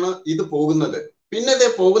നിന്നാണ് ഇത് പോകുന്നത്. പിന്നെ ഇത്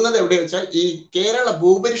പോകുന്നത് എവിടെയെന്ന് വെച്ചാൽ ഈ കേരള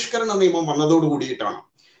ഭൂപരിഷ്കരണ നിയമം വന്നതോട് കൂടിയിട്ടാണ്.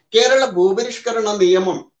 കേരള ഭൂപരിഷ്കരണ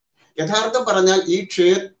നിയമം യഥാർത്ഥം പറഞ്ഞാൽ ഈ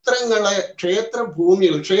ക്ഷേത്രങ്ങളെ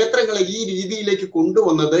ഈ രീതിയിലേക്ക്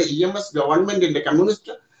കൊണ്ടുവന്നത് EMS ഗവൺമെന്റിന്റെ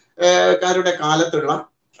കമ്മ്യൂണിസ്റ്റ് കാരുടെ കാലത്തുള്ള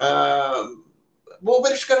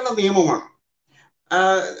ഭൂപരിഷ്കരണ നിയമമാണ്.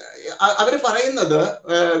 അവര് പറയുന്നത്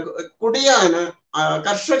കുടിയാന്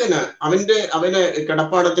കർഷകന് അവന്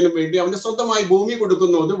കിടപ്പാടത്തിനും വേണ്ടി അവന് സ്വന്തമായി ഭൂമി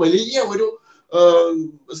കൊടുക്കുന്നത് വലിയ ഒരു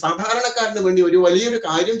സാധാരണക്കാരന് വേണ്ടി ഒരു വലിയൊരു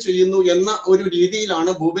കാര്യം ചെയ്യുന്നു എന്ന ഒരു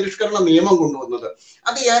രീതിയിലാണ് ഭൂപരിഷ്കരണ നിയമം കൊണ്ടുവന്നത്.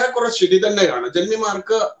 അത് ഏറെക്കുറെ ശരി തന്നെയാണ്.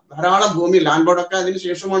 ജന്മിമാർക്ക് ധാരാളം ഭൂമി ലാൻഡ് ബോർഡൊക്കെ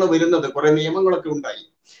അതിനുശേഷമാണ് വരുന്നത്, കുറെ നിയമങ്ങളൊക്കെ ഉണ്ടായി.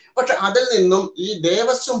 പക്ഷെ അതിൽ നിന്നും ഈ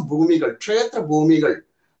ദേവസ്വം ഭൂമികൾ, ക്ഷേത്രഭൂമികൾ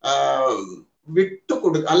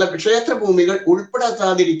ക്ഷേത്രഭൂമികൾ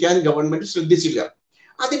ഉൾപ്പെടാതിരിക്കാൻ ഗവൺമെന്റ് ശ്രദ്ധിച്ചില്ല.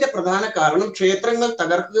 അതിന്റെ പ്രധാന കാരണം ക്ഷേത്രങ്ങൾ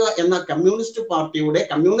തകർക്കുക എന്ന കമ്മ്യൂണിസ്റ്റ് പാർട്ടിയുടെ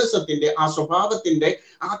കമ്മ്യൂണിസത്തിന്റെ ആ സ്വഭാവത്തിന്റെ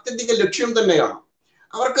ആത്യന്തിക ലക്ഷ്യം തന്നെയാണ്.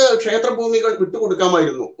 അവർക്ക് ക്ഷേത്രഭൂമികൾ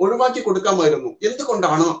വിട്ടുകൊടുക്കാമായിരുന്നു, ഒഴിവാക്കി കൊടുക്കാമായിരുന്നു.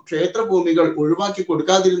 എന്തുകൊണ്ടാണ് ക്ഷേത്രഭൂമികൾ ഒഴിവാക്കി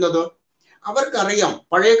കൊടുക്കാതിരുന്നത്? അവർക്കറിയാം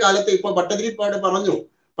പഴയ കാലത്ത്, ഇപ്പൊ ഭട്ടതിരിപ്പാട് പറഞ്ഞു,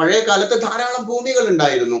 പഴയ കാലത്ത് ധാരാളം ഭൂമികൾ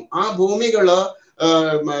ഉണ്ടായിരുന്നു. ആ ഭൂമികള്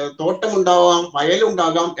തോട്ടമുണ്ടാവാം,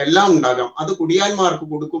 വയലുണ്ടാകാം, എല്ലാം ഉണ്ടാകാം. അത് കുടിയാന്മാർക്ക്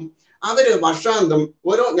കൊടുക്കും. അവര് വർഷാന്തം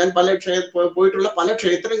ഞാൻ പോയിട്ടുള്ള പല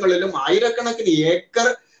ക്ഷേത്രങ്ങളിലും ആയിരക്കണക്കിന്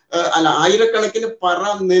പറ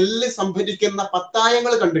നെല്ല് സംഭരിക്കുന്ന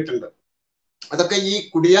പത്തായങ്ങൾ കണ്ടിട്ടുണ്ട്. അതൊക്കെ ഈ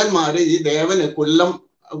കുടിയാന്മാര് ഈ ദേവന് കൊല്ലം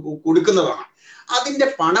കൊടുക്കുന്നതാണ്. അതിന്റെ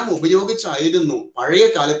പണം ഉപയോഗിച്ചായിരുന്നു പഴയ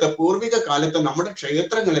കാലത്ത്, പൂർവിക കാലത്ത് നമ്മുടെ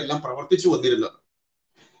ക്ഷേത്രങ്ങളെല്ലാം പ്രവർത്തിച്ചു വന്നിരുന്നത്.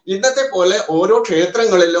 ഇന്നത്തെ പോലെ ഓരോ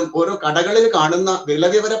ക്ഷേത്രങ്ങളിലും ഓരോ കടകളിൽ കാണുന്ന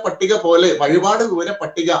വിലവിവര പട്ടിക പോലെ വഴിപാട് വിവര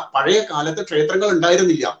പട്ടിക പഴയ കാലത്ത് ക്ഷേത്രങ്ങൾ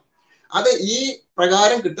ഉണ്ടായിരുന്നില്ല. അത് ഈ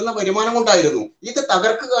പ്രകാരം കിട്ടുന്ന വരുമാനം കൊണ്ടായിരുന്നു. ഇത്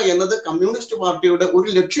തകർക്കുക എന്നത് കമ്മ്യൂണിസ്റ്റ് പാർട്ടിയുടെ ഒരു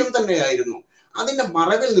ലക്ഷ്യം തന്നെയായിരുന്നു. അതിന്റെ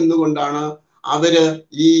മറവിൽ നിന്നുകൊണ്ടാണ് അവര്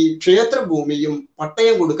ഈ ക്ഷേത്രഭൂമിയും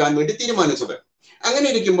പട്ടയം കൊടുക്കാൻ വേണ്ടി തീരുമാനിച്ചത്. അങ്ങനെ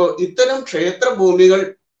ഇരിക്കുമ്പോൾ ഇത്തരം ക്ഷേത്രഭൂമികൾ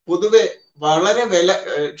പൊതുവെ വളരെ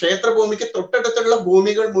ക്ഷേത്രഭൂമിക്ക് തൊട്ടടുത്തുള്ള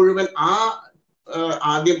ഭൂമികൾ മുഴുവൻ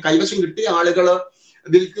ആദ്യം കൈവശം കിട്ടിയ ആളുകള്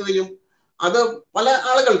വിൽക്കുകയും അത് പല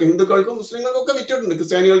ആളുകൾക്ക്, ഹിന്ദുക്കൾക്കും മുസ്ലിങ്ങൾക്കും ഒക്കെ വിറ്റിട്ടുണ്ട്,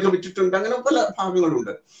 ക്രിസ്ത്യാനികൾക്ക് വിറ്റിട്ടുണ്ട്, അങ്ങനെ പല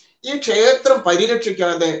ഭാഗങ്ങളുണ്ട്. ഈ ക്ഷേത്രം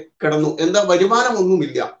പരിരക്ഷിക്കാതെ കിടന്നു.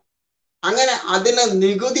 വരുമാനമൊന്നുമില്ല. അങ്ങനെ അതിനെ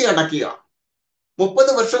നികുതി അടയ്ക്കുക.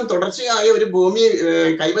 30 വർഷം തുടർച്ചയായ ഒരു ഭൂമി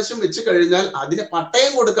കൈവശം വെച്ച് കഴിഞ്ഞാൽ അതിന്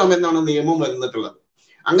പട്ടയം കൊടുക്കാമെന്നാണ് നിയമം വന്നിട്ടുള്ളത്.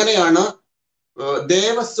 അങ്ങനെയാണ്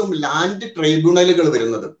ദേവസ്വം ലാൻഡ് ട്രൈബ്യൂണലുകൾ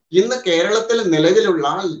വരുന്നത്. ഇന്ന് കേരളത്തിൽ നിലവിലുള്ള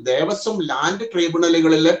ദേവസ്വം ലാൻഡ്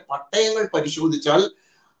ട്രൈബ്യൂണലുകളിലെ പട്ടയങ്ങൾ പരിശോധിച്ചാൽ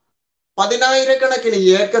 10,000-കണക്കിന്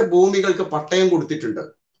ഏക്കർ ഭൂമികൾക്ക് പട്ടയം കൊടുത്തിട്ടുണ്ട്.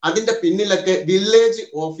 അതിന്റെ പിന്നിലൊക്കെ വില്ലേജ്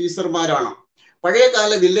ഓഫീസർമാരാണ്.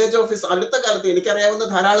 പഴയകാല വില്ലേജ് ഓഫീസർ, അടുത്ത കാലത്ത് എനിക്കറിയാവുന്ന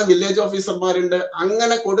ധാരാളം വില്ലേജ് ഓഫീസർമാരുണ്ട്.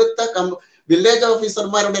 അങ്ങനെ കൊടുത്ത വില്ലേജ്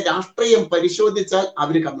ഓഫീസർമാരുടെ രാഷ്ട്രീയം പരിശോധിച്ചാൽ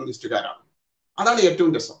അവര് കമ്മ്യൂണിസ്റ്റുകാരാണ്. അതാണ്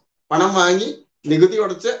ഏറ്റവും രസം. പണം വാങ്ങി നികുതി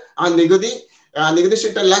അടച്ച് ആ നികുതി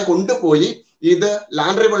ഷീറ്റെല്ലാം കൊണ്ടുപോയി ഇത്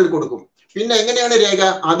ലാൻഡ് ട്രൈബ്യൂണലിൽ കൊടുക്കും. പിന്നെ എങ്ങനെയാണ് രേഖ?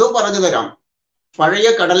 അതും പറഞ്ഞു തരാം. പഴയ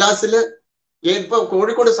കടലാസില് ഇപ്പൊ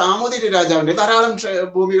കോഴിക്കോട് സാമൂതിരി രാജാവിന്റെ ധാരാളം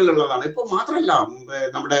ഭൂമികൾ ഉള്ളതാണ്. ഇപ്പൊ മാത്രമല്ല,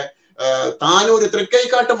 നമ്മുടെ താനൂര്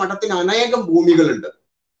തൃക്കൈക്കാട്ട് മഠത്തിന് അനേകം ഭൂമികളുണ്ട്.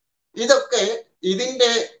 ഇതൊക്കെ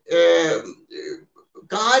ഇതിന്റെ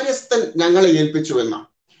കാര്യസ്ഥൻ ഞങ്ങളെ ഏൽപ്പിച്ചു എന്നാണ്.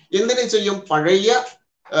 എന്തിനു ചെയ്യും? പഴയ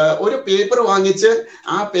ഒരു പേപ്പർ വാങ്ങിച്ച്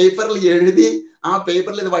ആ പേപ്പറിൽ എഴുതി, ആ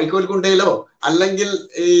പേപ്പറിൽ ഇത് വൈക്കോൽ കുണ്ടയിലോ അല്ലെങ്കിൽ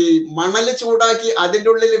ഈ മണല് ചൂടാക്കി അതിൻ്റെ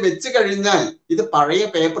ഉള്ളിൽ വെച്ച് കഴിഞ്ഞാൽ ഇത് പഴയ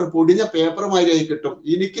പേപ്പർ, പൊടിഞ്ഞ പേപ്പറുമായി കിട്ടും.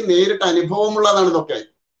 എനിക്ക് നേരിട്ട് അനുഭവമുള്ളതാണ് ഇതൊക്കെ.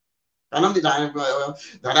 കാരണം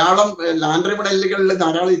ധാരാളം ലാൻഡ് ട്രൈബ്യൂണലുകളിൽ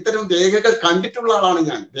ധാരാളം ഇത്തരം രേഖകൾ കണ്ടിട്ടുള്ള ആളാണ്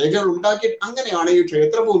ഞാൻ. രേഖകൾ ഉണ്ടാക്കി അങ്ങനെയാണ് ഈ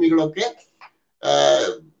ക്ഷേത്രഭൂമികളൊക്കെ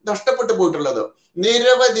നഷ്ടപ്പെട്ടു പോയിട്ടുള്ളത്.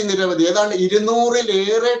 നിരവധി ഏതാണ്ട്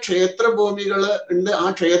 200-ലേറെ ക്ഷേത്രഭൂമികൾ ഉണ്ട്. ആ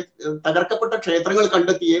തകർക്കപ്പെട്ട ക്ഷേത്രങ്ങൾ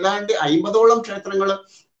കണ്ടെത്തി. ഏതാണ്ട് 50ഓളം ക്ഷേത്രങ്ങൾ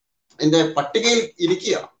എന്റെ പട്ടികയിൽ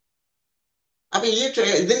ഇരിക്കുക. അപ്പൊ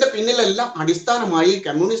ഇതിന്റെ പിന്നിലെല്ലാം അടിസ്ഥാനമായി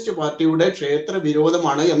കമ്മ്യൂണിസ്റ്റ് പാർട്ടിയുടെ ക്ഷേത്ര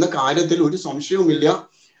വിരോധമാണ് എന്ന കാര്യത്തിൽ ഒരു സംശയവുമില്ല.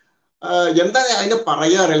 എന്താ അതിന്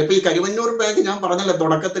പറയാറില്ല. ഇപ്പൊ ഈ കരുവന്നൂർ ബാങ്ക് ഞാൻ പറഞ്ഞല്ലോ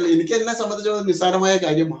തുടക്കത്തിൽ, എനിക്ക് എന്നെ സംബന്ധിച്ച നിസ്സാരമായ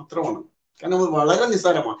കാര്യം മാത്രമാണ്. കാരണം വളരെ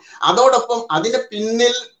നിസ്സാരമാണ്. അതോടൊപ്പം അതിന്റെ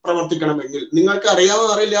പിന്നിൽ പ്രവർത്തിക്കണമെങ്കിൽ നിങ്ങൾക്ക്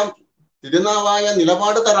അറിയാമെന്ന് അറിയില്ല, തിരുനാവായ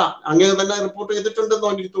നിലപാട് തറ, അങ്ങനെ തന്നെ റിപ്പോർട്ട് ചെയ്തിട്ടുണ്ടെന്ന്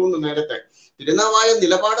എനിക്ക് തോന്നുന്നു നേരത്തെ. തിരുനാവായ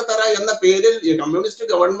നിലപാട് തറ എന്ന പേരിൽ കമ്മ്യൂണിസ്റ്റ്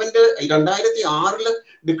ഗവൺമെന്റ് 2006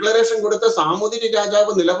 ഡിക്ലറേഷൻ കൊടുത്ത സാമൂതിരി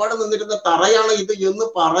രാജാവ് നിലപാട് നിന്നിരുന്ന തറയാണ് ഇത് എന്ന്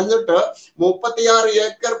പറഞ്ഞിട്ട് 36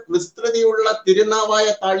 ഏക്കർ വിസ്തൃതിയുള്ള തിരുനാവായ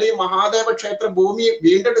തളി മഹാദേവ ക്ഷേത്ര ഭൂമി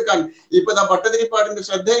വീണ്ടെടുക്കാൻ ഇപ്പൊ ഭട്ടതിരിപ്പാടിന്റെ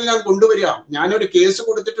ശ്രദ്ധയിൽ ഞാൻ കൊണ്ടുവരിക. ഞാനൊരു കേസ്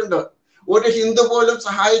കൊടുത്തിട്ടുണ്ട്. ഒരു ഹിന്ദു പോലും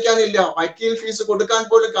സഹായിക്കാനില്ല, വക്കീൽ ഫീസ് കൊടുക്കാൻ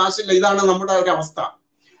പോലും കാശില്ല. ഇതാണ് നമ്മുടെ ഒരു അവസ്ഥ.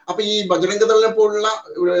 അപ്പൊ ഈ ബജരംഗദളിനെ പോലുള്ള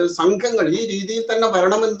സംഘങ്ങൾ ഈ രീതിയിൽ തന്നെ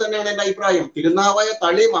വരണമെന്ന് തന്നെയാണ് എന്റെ അഭിപ്രായം. തിരുനാവായ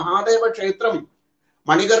തളി മഹാദേവ ക്ഷേത്രം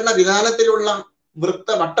മണികർണ വിധാനത്തിലുള്ള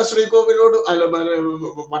വട്ടശ്രീകോവിലോട്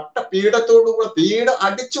വട്ടപീഠത്തോടുകൂടെ പീഠ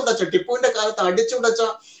അടിച്ചുടച്ച, ടിപ്പുവിന്റെ കാലത്ത് അടിച്ചുടച്ച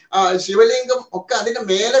ശിവലിംഗം ഒക്കെ അതിന്റെ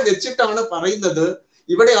മേലെ വെച്ചിട്ടാണ് പറയുന്നത്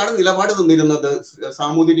ഇവിടെയാണ് നിലപാട് നിന്നിരുന്നത്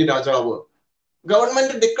സാമൂതിരി രാജാവ്.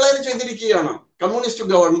 ഗവൺമെന്റ് ഡിക്ലെയർ ചെയ്തിരിക്കുകയാണ്, കമ്മ്യൂണിസ്റ്റ്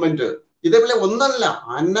ഗവൺമെന്റ്. ഇതേപോലെ ഒന്നല്ല,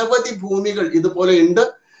 അനവധി ഭൂമികൾ ഇതുപോലെ ഉണ്ട്.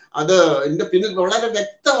 അത് ഇതിന്റെ പിന്നിൽ വളരെ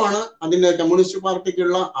വ്യക്തമാണ്. അതിന് കമ്മ്യൂണിസ്റ്റ്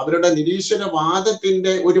പാർട്ടിക്കുള്ള അവരുടെ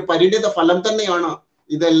നിരീശ്വരവാദത്തിന്റെ ഒരു പരിണിത ഫലം തന്നെയാണ്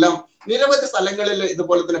ഇതെല്ലാം. നിരവധി സ്ഥലങ്ങളിൽ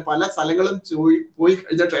ഇതുപോലെ തന്നെ പല സ്ഥലങ്ങളും പോയി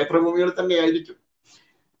കഴിഞ്ഞ ക്ഷേത്രഭൂമികൾ തന്നെയായിരിക്കും.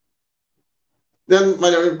 ഞാൻ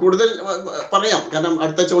കൂടുതൽ പറയാം, കാരണം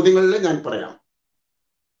അടുത്ത ചോദ്യങ്ങളിൽ ഞാൻ പറയാം.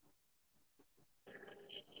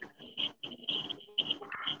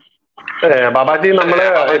 ബാബാജി, നമ്മള്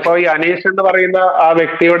ഇപ്പൊ ഈ അനീഷ് എന്ന് പറയുന്ന ആ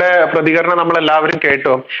വ്യക്തിയുടെ പ്രതികരണം നമ്മൾ എല്ലാവരും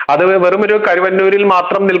കേട്ടു. അത് വെറും ഒരു കരുവന്നൂരിൽ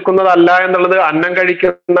മാത്രം നിൽക്കുന്നതല്ല എന്നുള്ളത് അന്നം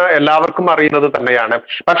കഴിക്കുന്ന എല്ലാവർക്കും അറിയുന്നത് തന്നെയാണ്.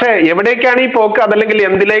 പക്ഷെ എവിടേക്കാണ് ഈ പോക്ക്, അതല്ലെങ്കിൽ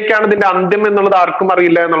എന്തിലേക്കാണ് ഇതിന്റെ അന്ത്യം എന്നുള്ളത് ആർക്കും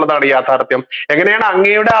അറിയില്ല എന്നുള്ളതാണ് യാഥാർത്ഥ്യം. എങ്ങനെയാണ്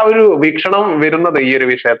അങ്ങയുടെ ആ ഒരു വീക്ഷണം വരുന്നത് ഈ ഒരു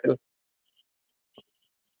വിഷയത്തിൽ?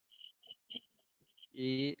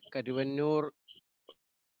 ഈ കരുവന്നൂർ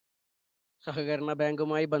സഹകരണ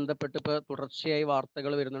ബാങ്കുമായി ബന്ധപ്പെട്ട് ഇപ്പോൾ തുടർച്ചയായി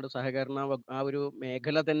വാർത്തകൾ വരുന്നുണ്ട്. ആ ഒരു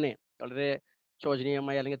മേഖല തന്നെ വളരെ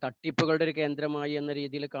ശോചനീയമായി അല്ലെങ്കിൽ തട്ടിപ്പുകളുടെ ഒരു കേന്ദ്രമായി എന്ന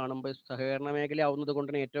രീതിയിൽ കാണുമ്പോൾ സഹകരണ മേഖല ആവുന്നത് കൊണ്ട്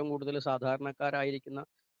തന്നെ ഏറ്റവും കൂടുതൽ സാധാരണക്കാരായിരിക്കുന്ന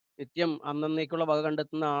നിത്യം അന്നേക്കുള്ള വക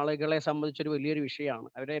കണ്ടെത്തുന്ന ആളുകളെ സംബന്ധിച്ചൊരു വലിയൊരു വിഷയമാണ്.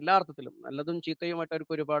 അവരെ എല്ലാ അർത്ഥത്തിലും നല്ലതും ചീത്തയുമായിട്ട്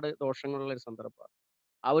അവർക്ക് ഒരുപാട് ദോഷങ്ങളുള്ള ഒരു സന്ദർഭമാണ്.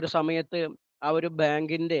 ആ ഒരു സമയത്ത് ആ ഒരു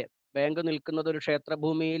ബാങ്ക് നിൽക്കുന്നത് ഒരു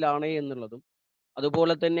ക്ഷേത്രഭൂമിയിലാണ് എന്നുള്ളതും,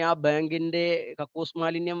 അതുപോലെ തന്നെ ആ ബാങ്കിന്റെ കക്കൂസ്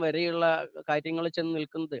മാലിന്യം വരെയുള്ള കാര്യങ്ങൾ ചെന്ന്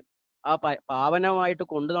നിൽക്കുന്നത് ആ പാവനമായിട്ട്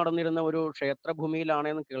കൊണ്ടു നടന്നിരുന്ന ഒരു ക്ഷേത്രഭൂമിയിലാണ്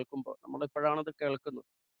എന്ന് കേൾക്കുമ്പോൾ, നമ്മളിപ്പോഴാണത് കേൾക്കുന്നത്,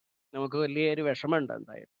 നമുക്ക് വലിയൊരു വിഷമമുണ്ട്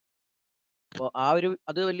എന്തായാലും. അപ്പോൾ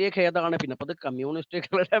അത് വലിയ ഖേദമാണ്. പിന്നെ അപ്പോൾ അത്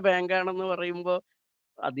കമ്മ്യൂണിസ്റ്റുകളുടെ ബാങ്കാണെന്ന് പറയുമ്പോൾ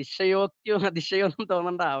അതിശയമൊന്നും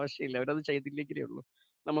തോന്നേണ്ട ആവശ്യമില്ല. അവരത് ചെയ്തില്ലെങ്കിലേ ഉള്ളൂ.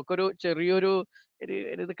 നമുക്കൊരു ചെറിയൊരു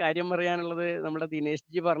ഇത് കാര്യം പറയാനുള്ളത്, നമ്മുടെ ദിനേശ്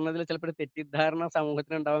ജി പറഞ്ഞതിൽ ചിലപ്പോൾ ഒരു തെറ്റിദ്ധാരണ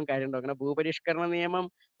സമൂഹത്തിനുണ്ടാവാൻ കാര്യമുണ്ടോ. അങ്ങനെ ഭൂപരിഷ്കരണ നിയമം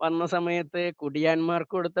വന്ന സമയത്ത്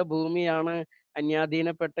കുടിയാന്മാർക്ക് കൊടുത്ത ഭൂമിയാണ്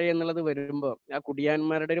അന്യാധീനപ്പെട്ട എന്നുള്ളത് വരുമ്പോൾ ആ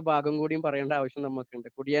കുടിയാന്മാരുടെ ഒരു ഭാഗം കൂടിയും പറയേണ്ട ആവശ്യം നമുക്കുണ്ട്.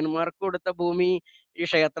 കുടിയാന്മാർക്ക് കൊടുത്ത ഭൂമി ഈ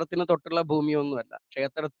ക്ഷേത്രത്തിന് തൊട്ടുള്ള ഭൂമിയൊന്നുമല്ല.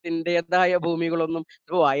 ക്ഷേത്രത്തിൻ്റെതായ ഭൂമികളൊന്നും,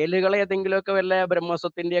 ഇപ്പോൾ വയലുകൾ ഏതെങ്കിലുമൊക്കെ വല്ല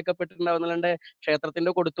ബ്രഹ്മസ്വത്തിൻ്റെയൊക്കെ പെട്ടിട്ടുണ്ടാവുന്നല്ലാണ്ട്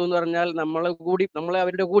ക്ഷേത്രത്തിന്റെ കൊടുത്തു എന്ന് പറഞ്ഞാൽ നമ്മൾ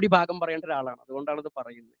അവരുടെ കൂടി ഭാഗം പറയേണ്ട ഒരാളാണ്. അതുകൊണ്ടാണ് ഇത്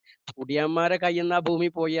പറയുന്നത്. കുടിയാന്മാരെ കയ്യിൽ നിന്ന് ആ ഭൂമി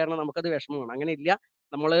പോയി കാരണം നമുക്കത് വിഷമമാണ്. അങ്ങനെ ഇല്ല.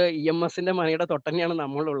 നമ്മൾ EMSന്റെ മനയുടെ തൊട്ടന്നെയാണ്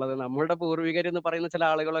നമ്മളുള്ളത്. നമ്മളുടെ പൂർവികർ എന്ന് പറയുന്ന ചില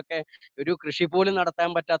ആളുകളൊക്കെ ഒരു കൃഷി പോലും നടത്താൻ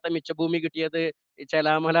പറ്റാത്ത മിച്ചഭൂമി കിട്ടിയത് ഈ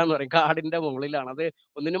ചെലാമല എന്ന് പറയും, കാടിന്റെ മുകളിലാണ്. അത്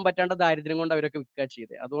ഒന്നിനും പറ്റാണ്ട ദാരിദ്ര്യം കൊണ്ട് അവരൊക്കെ വിൽക്കുക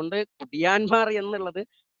ചെയ്തത്. അതുകൊണ്ട് കുടിയാന്മാർ എന്നുള്ളത്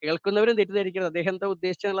കേൾക്കുന്നവരും തെറ്റിദ്ധരിക്കരുത്. അദ്ദേഹം എന്താ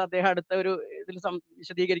ഉദ്ദേശിച്ചെന്നുള്ള അദ്ദേഹം അടുത്ത ഒരു ഇതിൽ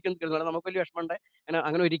വിശദീകരിക്കും. നമുക്ക് വലിയ വിഷമമുണ്ട്.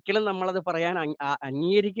 അങ്ങനെ ഒരിക്കലും നമ്മളത് പറയാൻ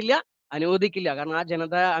അംഗീകരിക്കില്ല, അനുവദിക്കില്ല. കാരണം ആ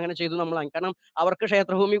ജനത അങ്ങനെ ചെയ്തു കാരണം അവർക്ക്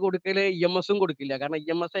ക്ഷേത്രഭൂമി കൊടുക്കൽ EMSഉം കൊടുക്കില്ല. കാരണം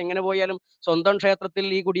EMS എങ്ങനെ പോയാലും സ്വന്തം ക്ഷേത്രത്തിൽ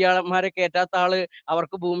ഈ കുടിയാന്മാരെ കയറ്റാത്ത ആള്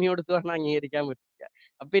അവർക്ക് ഭൂമി കൊടുത്ത് പറഞ്ഞാൽ അംഗീകരിക്കാൻ പറ്റില്ല.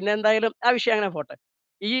 പിന്നെ എന്തായാലും ആ വിഷയം അങ്ങനെ പോട്ടെ.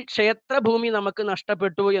 ഈ ക്ഷേത്രഭൂമി നമുക്ക്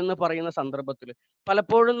നഷ്ടപ്പെട്ടു എന്ന് പറയുന്ന സന്ദർഭത്തിൽ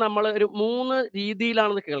പലപ്പോഴും നമ്മൾ ഒരു 3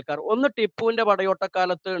 രീതിയിലാണെന്ന് കേൾക്കാറ്. ഒന്ന്, ടിപ്പുവിന്റെ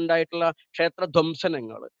പടയോട്ടക്കാലത്ത് ഉണ്ടായിട്ടുള്ള ക്ഷേത്ര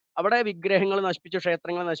ധ്വംസനങ്ങൾ. അവിടെ വിഗ്രഹങ്ങൾ നശിപ്പിച്ചു,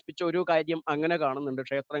 ക്ഷേത്രങ്ങൾ നശിപ്പിച്ച ഒരു കാര്യം അങ്ങനെ കാണുന്നുണ്ട്.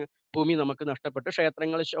 ഭൂമി നമുക്ക് നഷ്ടപ്പെട്ട്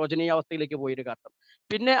ക്ഷേത്രങ്ങൾ ശോചനീയാവസ്ഥയിലേക്ക് പോയൊരു ഘട്ടം.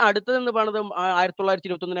 പിന്നെ അടുത്തതെന്ന് പറയുന്നത്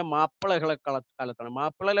 1921 മാപ്പിള കാലത്താണ്.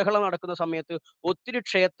 മാപ്പിള ലഹള നടക്കുന്ന സമയത്ത് ഒത്തിരി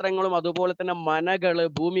ക്ഷേത്രങ്ങളും അതുപോലെ തന്നെ മനകള്,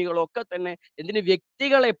 ഭൂമികളൊക്കെ തന്നെ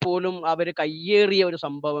വ്യക്തികളെ പോലും അവർ കയ്യേറിയ ഒരു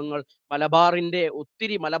സംഭവങ്ങൾ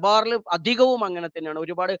മലബാറിൽ അധികവും അങ്ങനെ തന്നെയാണ്.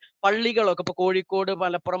 ഒരുപാട് പള്ളികളൊക്കെ ഇപ്പൊ കോഴിക്കോട്,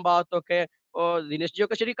 മലപ്പുറം ഭാഗത്തൊക്കെ ദിനേശ്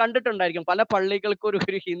ജിയൊക്കെ ശരി കണ്ടിട്ടുണ്ടായിരിക്കും. പല പള്ളികൾക്കും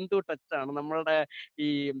ഒരു ഹിന്ദു ടച്ചാണ്. നമ്മളുടെ ഈ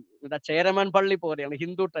ചേരമാൻ പള്ളി പോലെയാണ്,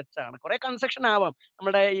 ഹിന്ദു ടച്ചാണ്. കുറെ കൺസ്ട്രക്ഷൻ ആവാം,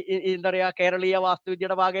 നമ്മുടെ എന്താ പറയാ കേരളീയ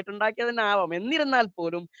വാസ്തുവിദ്യയുടെ ഭാഗമായിട്ട് ഉണ്ടാക്കിയത് തന്നെ ആവാം. എന്നിരുന്നാൽ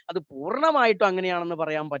പോലും അത് പൂർണ്ണമായിട്ടും അങ്ങനെയാണെന്ന്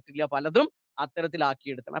പറയാൻ പറ്റില്ല. പലതും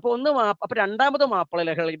അത്തരത്തിലാക്കിയെടുക്കണം. അപ്പൊ രണ്ടാമത് മാപ്പിള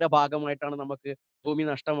ലഹളയുടെ ഭാഗമായിട്ടാണ് നമുക്ക് ഭൂമി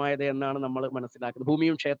നഷ്ടമായത് എന്നാണ് നമ്മൾ മനസ്സിലാക്കുന്നത്.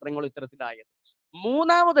 ഭൂമിയും ക്ഷേത്രങ്ങളും ഇത്തരത്തിലായത്.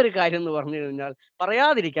 മൂന്നാമതൊരു കാര്യം എന്ന് പറഞ്ഞു കഴിഞ്ഞാൽ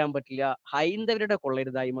പറയാതിരിക്കാൻ പറ്റില്ല, ഹൈന്ദവരുടെ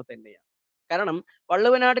കൊള്ളരുതായ്മ തന്നെയാണ്. കാരണം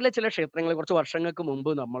വള്ളുവനാട്ടിലെ ചില ക്ഷേത്രങ്ങൾ കുറച്ച് വർഷങ്ങൾക്ക് മുമ്പ്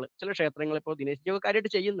ചില ക്ഷേത്രങ്ങൾ ഇപ്പോൾ ദിനേശ് ജി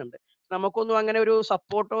കാര്യമായിട്ട് ചെയ്യുന്നുണ്ട്. നമുക്കൊന്നും അങ്ങനെ ഒരു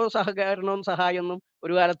സപ്പോർട്ടോ സഹകരണവും സഹായമൊന്നും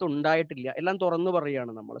ഒരു കാലത്ത് ഉണ്ടായിട്ടില്ല. എല്ലാം തുറന്നു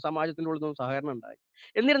പറയുകയാണ് നമ്മൾ. സമാജത്തിൻ്റെ ഉള്ളിൽ നിന്നും സഹകരണം ഉണ്ടായി.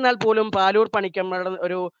 എന്നിരുന്നാൽ പോലും പാലൂർ പണിക്കന്മാരുടെ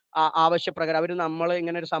ഒരു ആവശ്യപ്രകാരം അവർ നമ്മൾ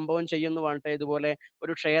ഇങ്ങനെ ഒരു സംഭവം ചെയ്യുന്നു പറഞ്ഞിട്ട് ഇതുപോലെ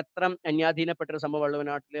ഒരു ക്ഷേത്രം അന്യാധീനപ്പെട്ട ഒരു സംഭവം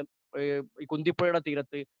വള്ളുവനാട്ടില് ഈ കുന്തിപ്പുഴയുടെ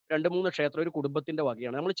തീരത്ത് 2, 3 ക്ഷേത്രം ഒരു കുടുംബത്തിന്റെ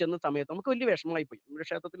വകയാണ്. നമ്മൾ ചെന്ന സമയത്ത് നമുക്ക് വലിയ വിഷമമായി പോയി. നമ്മുടെ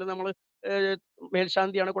ക്ഷേത്രത്തിൽ നമ്മൾ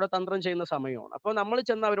മേൽശാന്തിയാണ് കൂടെ തന്ത്രം ചെയ്യുന്ന സമയമാണ്. അപ്പോൾ നമ്മൾ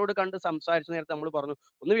ചെന്ന് അവരോട് കണ്ട് സംസാരിച്ച നേരത്തെ നമ്മൾ പറഞ്ഞു,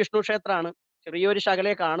 ഒന്ന് വിഷ്ണു ക്ഷേത്രമാണ്, ചെറിയൊരു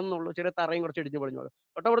ശകലേ കാണുന്നുള്ളൂ, ചെറിയ തറയും കുറച്ച് ഇടിഞ്ഞു പൊളിഞ്ഞു.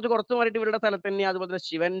 തൊട്ടപ്പുറത്ത് കുറച്ച് മാറിയിട്ട് ഇവരുടെ സ്ഥലത്ത് തന്നെ അതുപോലെ തന്നെ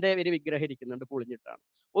ശിവന്റെ ഒരു വിഗ്രഹം ഇരിക്കുന്നുണ്ട് പൊളിഞ്ഞിട്ടാണ്.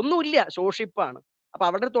 ഒന്നുമില്ല, ശോഷിപ്പാണ്. അപ്പൊ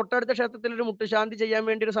അവിടെ തൊട്ടടുത്ത ക്ഷേത്രത്തിൽ ഒരു മുട്ടുശാന്തി ചെയ്യാൻ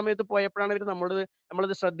വേണ്ടി ഒരു സമയത്ത് പോയപ്പോഴാണ് ഇവർ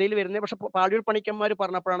നമ്മളത് ശ്രദ്ധയിൽ വരുന്നത്. പക്ഷെ പാഴൂർ പണിക്കന്മാർ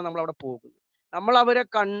പറഞ്ഞപ്പോഴാണ് നമ്മൾ അവിടെ പോകുന്നത്. നമ്മൾ അവരെ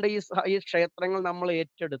കണ്ട് ഈ ക്ഷേത്രങ്ങൾ നമ്മൾ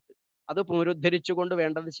ഏറ്റെടുത്ത് അത് പുനരുദ്ധരിച്ചുകൊണ്ട്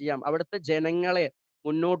വേണ്ടത് ചെയ്യാം. അവിടുത്തെ ജനങ്ങളെ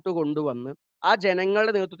മുന്നോട്ട് കൊണ്ടുവന്ന് ആ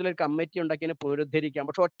ജനങ്ങളുടെ നേതൃത്വത്തിൽ ഒരു കമ്മിറ്റി ഉണ്ടാക്കി അതിനെ പുനരുദ്ധരിക്കാം.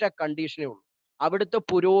 പക്ഷെ ഒറ്റ കണ്ടീഷനേ ഉള്ളൂ, അവിടുത്തെ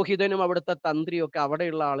പുരോഹിതനും അവിടുത്തെ തന്ത്രിയും ഒക്കെ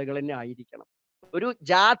അവിടെയുള്ള ആളുകൾ തന്നെ ആയിരിക്കണം. ഒരു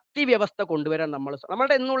ജാതി വ്യവസ്ഥ കൊണ്ടുവരാൻ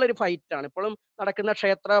നമ്മളുടെ എന്നുള്ള ഒരു ഫൈറ്റാണ് ഇപ്പോഴും നടക്കുന്ന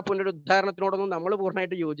ക്ഷേത്ര പുനരുദ്ധാരണത്തിനോടൊന്നും നമ്മൾ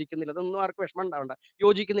പൂർണ്ണമായിട്ട് യോജിക്കുന്നില്ല. അതൊന്നും ആർക്കും വിഷമം ഉണ്ടാവണ്ട,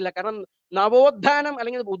 യോജിക്കുന്നില്ല. കാരണം നവോത്ഥാനം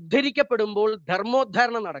അല്ലെങ്കിൽ ഉദ്ധരിക്കപ്പെടുമ്പോൾ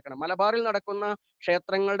ധർമ്മോദ്ധാരണം നടക്കണം. മലബാറിൽ നടക്കുന്ന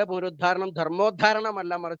ക്ഷേത്രങ്ങളുടെ പുനരുദ്ധാരണം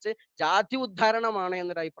ധർമ്മോദ്ധാരണമല്ല, മറിച്ച് ജാതി ഉദ്ധാരണമാണ്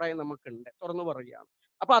എന്നൊരു അഭിപ്രായം നമുക്കുണ്ട്, തുറന്നു പറയുകയാണ്.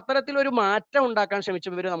 അപ്പൊ അത്തരത്തിലൊരു മാറ്റം ഉണ്ടാക്കാൻ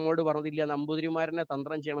ശ്രമിച്ചവര് നമ്മളോട് പറഞ്ഞില്ല, നമ്പൂതിരിമാരനെ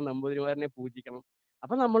തന്ത്രം ചെയ്യണം, നമ്പൂതിരിമാരനെ പൂജിക്കണം.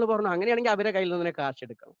 അപ്പൊ നമ്മൾ പറഞ്ഞു അങ്ങനെയാണെങ്കിൽ അവരെ കയ്യിൽ നിന്ന്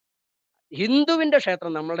കാശെടുക്കണം. ഹിന്ദുവിന്റെ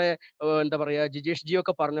ക്ഷേത്രം നമ്മുടെ എന്താ പറയാ ജിജേഷ്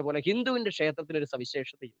ജിയൊക്കെ പറഞ്ഞ പോലെ ഹിന്ദുവിന്റെ ക്ഷേത്രത്തിന് ഒരു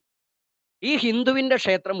സവിശേഷതയുണ്ട്. ഈ ഹിന്ദുവിന്റെ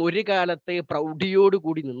ക്ഷേത്രം ഒരു കാലത്ത്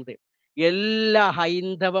പ്രൗഢിയോടുകൂടി നിന്നത് എല്ലാ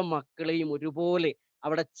ഹൈന്ദവ മക്കളെയും ഒരുപോലെ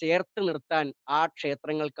അവിടെ ചേർത്ത് നിർത്താൻ ആ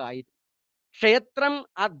ക്ഷേത്രങ്ങൾക്കായിരുന്നു. ക്ഷേത്രം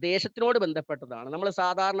ആ ദേശത്തിനോട് ബന്ധപ്പെട്ടതാണ്. നമ്മൾ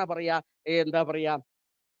സാധാരണ പറയാ എന്താ പറയാ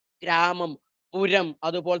ഗ്രാമം, പുരം,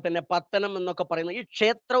 അതുപോലെ തന്നെ പത്തനം എന്നൊക്കെ പറയുന്ന ഈ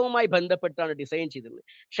ക്ഷേത്രവുമായി ബന്ധപ്പെട്ടാണ് ഡിസൈൻ ചെയ്തിരുന്നത്.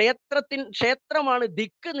 ക്ഷേത്രമാണ്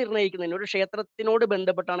ദിക്ക് നിർണ്ണയിക്കുന്നതിന്. ഒരു ക്ഷേത്രത്തിനോട്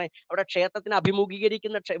ബന്ധപ്പെട്ടാണ് അവിടെ ക്ഷേത്രത്തിനെ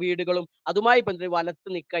അഭിമുഖീകരിക്കുന്ന വീടുകളും അതുമായി ബന്ധപ്പെട്ട് വലത്ത്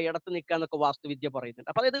നിൽക്കുക, ഇടത്ത് നിൽക്കുക എന്നൊക്കെ വാസ്തുവിദ്യ പറയുന്നുണ്ട്.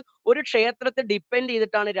 അപ്പൊ അതായത് ഒരു ക്ഷേത്രത്തെ ഡിപ്പെൻഡ്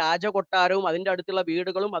ചെയ്തിട്ടാണ് രാജകൊട്ടാരവും അതിന്റെ അടുത്തുള്ള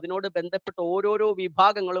വീടുകളും അതിനോട് ബന്ധപ്പെട്ട ഓരോരോ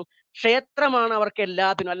വിഭാഗങ്ങളും. ക്ഷേത്രമാണ് അവർക്ക്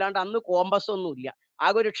എല്ലാത്തിനും, അല്ലാണ്ട് അന്ന് കോമ്പസ് ഒന്നും ഇല്ല.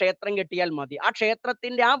 ആകെ ഒരു ക്ഷേത്രം കെട്ടിയാൽ മതി. ആ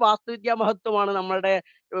ക്ഷേത്രത്തിന്റെ ആ വാസ്തുവിദ്യാ മഹത്വമാണ് നമ്മളുടെ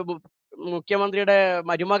മുഖ്യമന്ത്രിയുടെ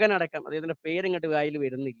മരുമകനടക്കം, അദ്ദേഹത്തിന്റെ പേരിങ്ങോട്ട് വായിൽ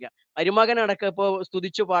വരുന്നില്ല, മരുമകനടക്കം ഇപ്പോ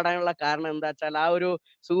സ്തുതിച്ചു പാടാനുള്ള കാരണം എന്താ വെച്ചാൽ ആ ഒരു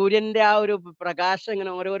സൂര്യന്റെ ആ ഒരു പ്രകാശം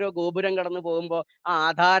ഇങ്ങനെ ഓരോരോ ഗോപുരം കടന്നു പോകുമ്പോൾ ആ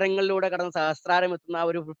ആധാരങ്ങളിലൂടെ കടന്ന് സഹസ്രാരം എത്തുന്ന ആ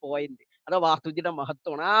ഒരു പോയിന്റ്, അത് വാസ്തുവിദ്യയുടെ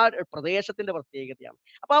മഹത്വമാണ്, ആ പ്രദേശത്തിന്റെ പ്രത്യേകതയാണ്.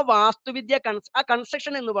 അപ്പൊ ആ വാസ്തുവിദ്യ ആ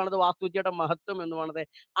കൺസ്ട്രക്ഷൻ എന്ന് പറയുന്നത് വാസ്തുവിദ്യയുടെ മഹത്വം എന്ന് പറയുന്നത്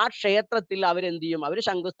ആ ക്ഷേത്രത്തിൽ അവരെന്ത് ചെയ്യും, അവർ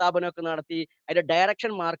ശംഖുസ്ഥാപനമൊക്കെ നടത്തി അതിന്റെ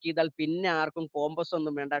ഡയറക്ഷൻ മാർക്ക് ചെയ്താൽ പിന്നെ ആർക്കും കോമ്പസ്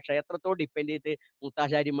ഒന്നും വേണ്ട, ക്ഷേത്രത്തോട് ഡിപ്പെൻഡ് ചെയ്ത്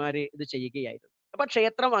മുത്താശാരിമാര് ഇത് ചെയ്യുകയായിരുന്നു. അപ്പൊ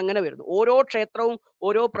ക്ഷേത്രം അങ്ങനെ വരുന്നു. ഓരോ ക്ഷേത്രവും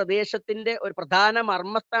ഓരോ പ്രദേശത്തിന്റെ ഒരു പ്രധാന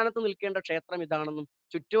മർമ്മസ്ഥാനത്ത് നിൽക്കേണ്ട ക്ഷേത്രം ഇതാണെന്നും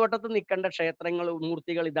ചുറ്റുവട്ടത്ത് നിൽക്കേണ്ട ക്ഷേത്രങ്ങൾ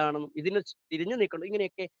മൂർത്തികൾ ഇതാണെന്നും ഇതിന് തിരിഞ്ഞു നിൽക്കണം,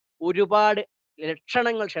 ഇങ്ങനെയൊക്കെ ഒരുപാട്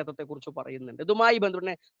ലക്ഷണങ്ങൾ ക്ഷേത്രത്തെ കുറിച്ച് പറയുന്നുണ്ട്. ഇതുമായി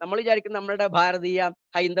ബന്ധപ്പെട്ട് നമ്മൾ വിചാരിക്കും നമ്മളുടെ ഭാരതീയ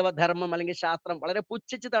ഹൈന്ദവ ധർമ്മം അല്ലെങ്കിൽ ശാസ്ത്രം വളരെ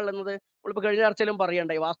പുച്ഛിച്ച് തള്ളുന്നത്. നമ്മളിപ്പോ കഴിഞ്ഞ ചർച്ചയിലും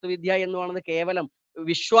പറയണ്ടായി, വാസ്തുവിദ്യ എന്ന് പറയുന്നത് കേവലം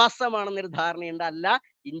വിശ്വാസമാണെന്നൊരു ധാരണയുണ്ട്. അല്ല,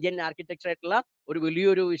 ഇന്ത്യൻ ആർക്കിടെക്ചർ ആയിട്ടുള്ള ഒരു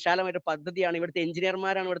വലിയൊരു വിശാലമായിട്ട് പദ്ധതിയാണ്. ഇവിടുത്തെ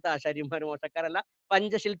എഞ്ചിനീയർമാരാണ് ഇവിടുത്തെ ആശാര്യന്മാർ, മോശക്കാരല്ല,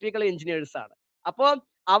 പഞ്ചശില്പികൾ എഞ്ചിനീയേഴ്സ് ആണ്. അപ്പോ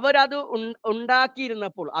അവരത്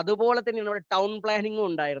ഉണ്ടാക്കിയിരുന്നപ്പോൾ അതുപോലെ തന്നെയാണ് ഇവിടെ ടൗൺ പ്ലാനിങ്ങും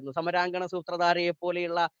ഉണ്ടായിരുന്നു. സമരാങ്കണ സൂത്രധാരയെ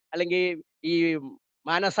പോലെയുള്ള അല്ലെങ്കിൽ ഈ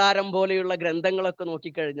മാനസാരം പോലെയുള്ള ഗ്രന്ഥങ്ങളൊക്കെ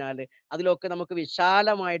നോക്കിക്കഴിഞ്ഞാൽ അതിലൊക്കെ നമുക്ക്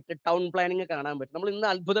വിശാലമായിട്ട് ടൗൺ പ്ലാനിങ് കാണാൻ പറ്റും. നമ്മൾ ഇന്ന്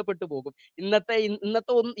അത്ഭുതപ്പെട്ടു പോകും.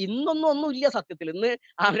 ഇന്നൊന്നും ഒന്നുമില്ല സത്യത്തിൽ. ഇന്ന്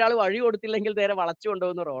ഒരാൾ വഴി കൊടുത്തില്ലെങ്കിൽ നേരെ വളച്ചു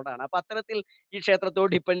കൊണ്ടുപോകുന്ന റോഡാണ്. അപ്പൊ അത്തരത്തിൽ ഈ ക്ഷേത്രത്തോട്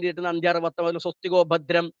ഡിപ്പെൻഡ് ചെയ്തിട്ട് നന്ദ്യാർവത്തം,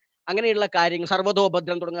 സ്വസ്തികോഭദ്രം, അങ്ങനെയുള്ള കാര്യങ്ങൾ,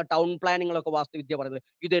 സർവ്വതോഭദ്രം തുടങ്ങിയ ടൗൺ പ്ലാനിങ്ങളൊക്കെ വാസ്തുവിദ്യ പറയുന്നത്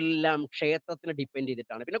ഇതെല്ലാം ക്ഷേത്രത്തിനെ ഡിപ്പെൻഡ്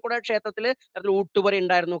ചെയ്തിട്ടാണ്. പിന്നെ കൂടെ ക്ഷേത്രത്തിൽ ഊട്ടുപുര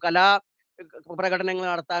ഉണ്ടായിരുന്നു, പ്രകടനങ്ങൾ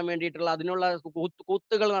നടത്താൻ വേണ്ടിയിട്ടുള്ള അതിനുള്ള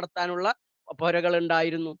കൂത്തുകൾ നടത്താനുള്ള പുരകൾ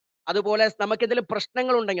ഉണ്ടായിരുന്നു. അതുപോലെ നമുക്കിതിൽ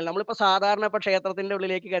പ്രശ്നങ്ങൾ ഉണ്ടെങ്കിൽ നമ്മളിപ്പോ സാധാരണ ഇപ്പൊ ക്ഷേത്രത്തിന്റെ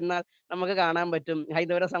ഉള്ളിലേക്ക് ചെന്നാൽ നമുക്ക് കാണാൻ പറ്റും,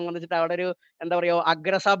 ഹൈന്ദവരെ സംബന്ധിച്ചിട്ട് അവിടെ ഒരു എന്താ പറയുക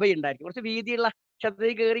അഗ്രസഭ ഉണ്ടായിരിക്കും, കുറച്ച് വീതിയുള്ള.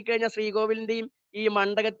 ക്ഷേത്രത്തിൽ കയറി കഴിഞ്ഞാൽ ശ്രീകോവിലിന്റെയും ഈ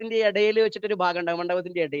മണ്ഡപത്തിന്റെ ഇടയിൽ വെച്ചിട്ടൊരു ഭാഗം ഉണ്ടാകും,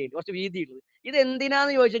 മണ്ഡപത്തിന്റെ ഇടയിൽ കുറച്ച് വീതിയുള്ളത്. ഇത്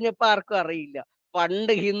എന്തിനാന്ന് ചോദിച്ചു കഴിഞ്ഞാൽ ഇപ്പൊ ആർക്കും അറിയില്ല.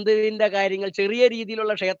 പണ്ട് ഹിന്ദുവിന്റെ കാര്യങ്ങൾ ചെറിയ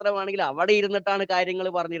രീതിയിലുള്ള ക്ഷേത്രമാണെങ്കിൽ അവിടെ ഇരുന്നിട്ടാണ് കാര്യങ്ങൾ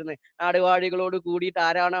പറഞ്ഞിരുന്നത്. നാടുവാഴികളോട് കൂടിയിട്ട്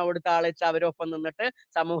ആരാണ് അവിടുത്തെ ആളെച്ച് അവരൊപ്പം നിന്നിട്ട്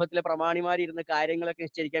സമൂഹത്തിലെ പ്രമാണിമാരിരുന്ന് കാര്യങ്ങളൊക്കെ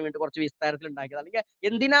നിശ്ചയിക്കാൻ വേണ്ടി കുറച്ച് വിസ്താരത്തിൽ ഉണ്ടാക്കിയത്. അല്ലെങ്കിൽ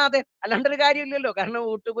എന്തിനാതെ, അല്ലാണ്ടൊരു കാര്യമില്ലല്ലോ. കാരണം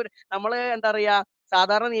നമ്മള് എന്താ പറയാ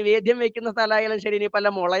സാധാരണ നിവേദ്യം വെക്കുന്ന സ്ഥലമായാലും ശരി, ഇനിയിപ്പോ അല്ല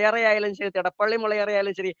മുളയറയായാലും ശരി, തിടപ്പള്ളി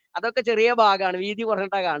മുളയറയായാലും ശരി, അതൊക്കെ ചെറിയ ഭാഗമാണ്, വീതി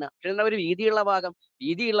കുറഞ്ഞിട്ടാ കാണുക. പക്ഷെ എന്താ ഒരു വീതിയുള്ള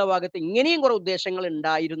ഭാഗത്ത് ഇങ്ങനെയും കുറെ ഉദ്ദേശങ്ങൾ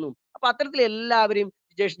ഉണ്ടായിരുന്നു. അപ്പൊ അത്തരത്തിൽ എല്ലാവരും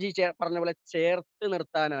ജിജേഷ് ജി പറഞ്ഞ പോലെ ചേർത്ത്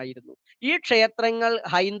നിർത്താനായിരുന്നു. ഈ ക്ഷേത്രങ്ങൾ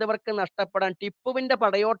ഹൈന്ദവർക്ക് നഷ്ടപ്പെടാൻ ടിപ്പുവിന്റെ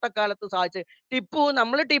പടയോട്ടക്കാലത്ത് സാധിച്ച്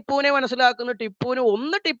നമ്മൾ ടിപ്പുവിനെ മനസ്സിലാക്കുന്നു.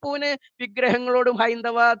 ടിപ്പുവിന് വിഗ്രഹങ്ങളോടും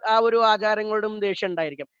ഹൈന്ദവ ആ ഒരു ആചാരങ്ങളോടും ദേഷ്യം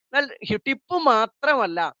ഉണ്ടായിരിക്കും. എന്നാൽ ടിപ്പു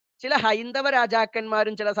മാത്രമല്ല, ചില ഹൈന്ദവ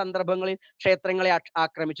രാജാക്കന്മാരും ചില സന്ദർഭങ്ങളിൽ ക്ഷേത്രങ്ങളെ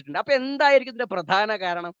ആക്രമിച്ചിട്ടുണ്ട്. അപ്പൊ എന്തായിരിക്കും ഇതിന്റെ പ്രധാന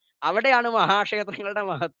കാരണം? അവിടെയാണ് മഹാക്ഷേത്രങ്ങളുടെ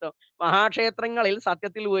മഹത്വം. മഹാക്ഷേത്രങ്ങളിൽ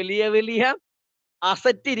സത്യത്തിൽ വലിയ വലിയ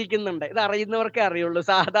അസറ്റ് ഇരിക്കുന്നുണ്ട്. ഇത് അറിയുന്നവർക്കേ അറിയുള്ളൂ.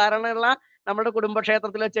 സാധാരണയുള്ള നമ്മുടെ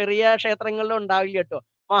കുടുംബക്ഷേത്രത്തിലോ ചെറിയ ക്ഷേത്രങ്ങളിലോ ഉണ്ടാവില്ല കേട്ടോ.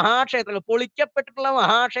 പൊളിക്കപ്പെട്ടിട്ടുള്ള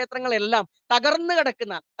മഹാക്ഷേത്രങ്ങളെല്ലാം തകർന്നു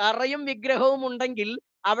കിടക്കുന്ന തറയും വിഗ്രഹവും ഉണ്ടെങ്കിൽ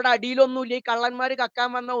അവിടെ അടിയിലൊന്നുമില്ല. ഈ കള്ളന്മാര് കക്കാൻ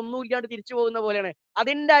വന്ന ഒന്നുമില്ലാണ്ട് തിരിച്ചു പോകുന്ന പോലെയാണ്.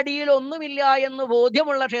 അതിന്റെ അടിയിൽ ഒന്നുമില്ല എന്ന്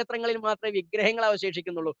ബോധ്യമുള്ള ക്ഷേത്രങ്ങളിൽ മാത്രമേ വിഗ്രഹങ്ങൾ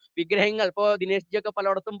അവശേഷിക്കുന്നുള്ളൂ. വിഗ്രഹങ്ങൾ ഇപ്പോ ദിനേശ് ജി ഒക്കെ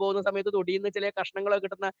പലയിടത്തും പോകുന്ന സമയത്ത് തൊടിയുന്ന ചില കഷ്ണങ്ങളൊക്കെ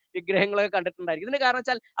കിട്ടുന്ന വിഗ്രഹങ്ങളൊക്കെ കണ്ടിട്ടുണ്ടായിരിക്കും. ഇതിന് കാരണം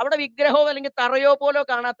വെച്ചാൽ അവിടെ വിഗ്രഹമോ അല്ലെങ്കിൽ തറയോ പോലോ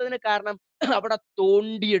കാണാത്തതിന് കാരണം അവിടെ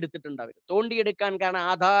തോണ്ടിയെടുത്തിട്ടുണ്ട്. തോണ്ടിയെടുക്കാൻ കാരണം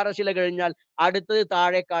ആധാരശില കഴിഞ്ഞാൽ അടുത്തത്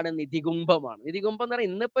താഴേക്കാണ് നിധികുംഭമാണ്. നിധികുംഭം എന്ന് പറഞ്ഞാൽ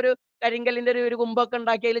ഇന്നിപ്പോ ഒരു കരിങ്കല്ലിന്റെ ഒരു കുംഭമൊക്കെ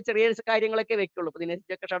ഉണ്ടാക്കി അതിൽ ചെറിയ കാര്യങ്ങളൊക്കെ വെക്കുള്ളൂ. ഇപ്പൊ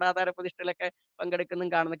ദിനേശൊക്കെ ഷടാധാര പ്രതിഷ്ഠയിലൊക്കെ പങ്കെടുക്കുന്നതും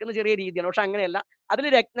കാണുന്നതൊക്കെ ചെറിയ രീതിയാണ്. പക്ഷെ അങ്ങനെയല്ല. അതിൽ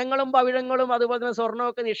രത്നങ്ങളും പവിഴങ്ങളും അതുപോലെ തന്നെ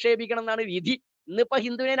സ്വർണ്ണമൊക്കെ നിക്ഷേപിക്കണം എന്നാണ് വിധി. ഇന്നിപ്പോ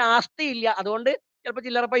ഹിന്ദുവിന് ആസ്തിയില്ല. അതുകൊണ്ട് ചിലപ്പോൾ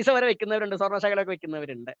ചില്ലറ പൈസ വരെ വെക്കുന്നവരുണ്ട്, സ്വർണ്ണശകലമൊക്കെ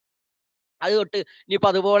വെക്കുന്നവരുണ്ട്. അത് തൊട്ട് ഇനിയിപ്പോ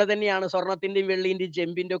അതുപോലെ തന്നെയാണ് സ്വർണത്തിന്റെയും വെള്ളിന്റെയും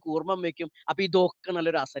ചെമ്പിന്റെ ഒക്കെ കൂർമ്മം വെക്കും. അപ്പൊ ഇതൊക്കെ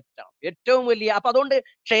നല്ലൊരു അസറ്റാണ്. ഏറ്റവും വലിയ അപ്പൊ അതുകൊണ്ട്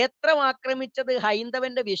ക്ഷേത്രം ആക്രമിച്ചത്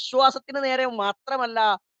ഹൈന്ദവന്റെ വിശ്വാസത്തിന് നേരെ മാത്രമല്ല,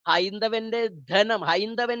 ഹൈന്ദവന്റെ ധനം,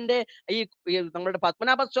 ഹൈന്ദവന്റെ ഈ നമ്മുടെ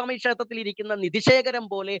പത്മനാഭസ്വാമി ക്ഷേത്രത്തിൽ ഇരിക്കുന്ന നിധിശേഖരം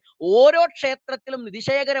പോലെ ഓരോ ക്ഷേത്രത്തിലും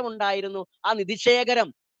നിധിശേഖരം ഉണ്ടായിരുന്നു. ആ നിധിശേഖരം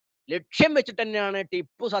ലക്ഷ്യം വെച്ചിട്ട് തന്നെയാണ്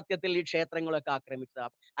ടിപ്പു സത്യത്തിൽ ഈ ക്ഷേത്രങ്ങളൊക്കെ ആക്രമിച്ചത്.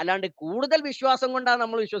 അല്ലാണ്ട് കൂടുതൽ വിശ്വാസം കൊണ്ടാണ്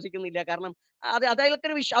നമ്മൾ വിശ്വസിക്കുന്നില്ല. കാരണം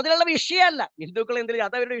അതിലുള്ള വിഷയമല്ല. ഹിന്ദുക്കൾ എന്തെങ്കിലും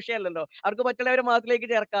അതവരുടെ വിഷയമല്ലല്ലോ. അവർക്ക് പറ്റുന്നവരെ മതത്തിലേക്ക്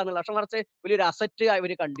ചേർക്കാന്നുള്ള. പക്ഷെ മറിച്ച് വലിയൊരു അസറ്റ്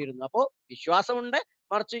അവർ കണ്ടിരുന്നു. അപ്പോ വിശ്വാസമുണ്ട്,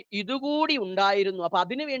 മറിച്ച് ഇതുകൂടി ഉണ്ടായിരുന്നു. അപ്പൊ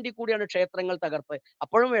അതിനു വേണ്ടി കൂടിയാണ് ക്ഷേത്രങ്ങൾ തകർത്ത്.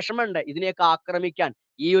 അപ്പോഴും വിഷമമുണ്ട്. ഇതിനെയൊക്കെ ആക്രമിക്കാൻ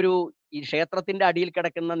ഈ ക്ഷേത്രത്തിന്റെ അടിയിൽ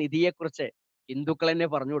കിടക്കുന്ന നിധിയെക്കുറിച്ച് ഹിന്ദുക്കൾ തന്നെ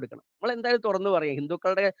പറഞ്ഞു കൊടുക്കണം. നമ്മൾ എന്തായാലും തുറന്നു പറയാം,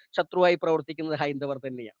 ഹിന്ദുക്കളുടെ ശത്രുവായി പ്രവർത്തിക്കുന്നത് ഹൈന്ദവർ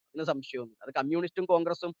തന്നെയാണ്. അതിന് സംശയമൊന്നും. അത് കമ്മ്യൂണിസ്റ്റും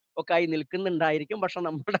കോൺഗ്രസും ഒക്കെ ആയി നിൽക്കുന്നുണ്ടായിരിക്കും. പക്ഷെ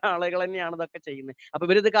നമ്മുടെ ആളുകൾ തന്നെയാണ് ഇതൊക്കെ ചെയ്യുന്നത്. അപ്പൊ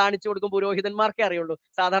ഇവരിത് കാണിച്ചു കൊടുക്കും പുരോഹിതന്മാർക്കേ അറിയുള്ളൂ.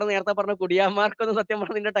 സാധാരണ നേരത്തെ പറഞ്ഞ കുടിയാന്മാർക്കൊന്നും സത്യം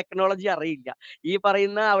പറഞ്ഞ ഇതിന്റെ ടെക്നോളജി അറിയില്ല. ഈ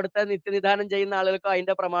പറയുന്ന അവിടുത്തെ നിത്യനിദാനം ചെയ്യുന്ന ആളുകൾക്ക്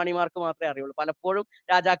അതിന്റെ പ്രമാണിമാർക്ക് മാത്രമേ അറിയുള്ളൂ. പലപ്പോഴും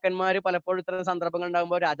പലപ്പോഴും ഇത്തരം സന്ദർഭങ്ങൾ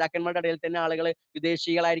ഉണ്ടാകുമ്പോൾ രാജാക്കന്മാരുടെ ഇടയിൽ തന്നെ ആളുകൾ,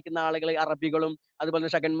 വിദേശികളായിരിക്കുന്ന ആളുകൾ, അറബികളും അതുപോലെ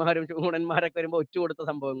ശകന്മാരും ചൂടന്മാരൊക്കെ വരുമ്പോൾ ഒറ്റ കൊടുത്ത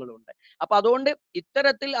സംഭവങ്ങളും ഉണ്ട്. അപ്പൊ അതുകൊണ്ട്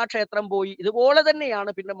ഇത്തരത്തിൽ ആ ക്ഷേത്രം പോയി. ഇതുപോലെ തന്നെയാണ്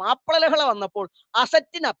പിന്നെ മാപ്പിള ലഹള വന്നപ്പോൾ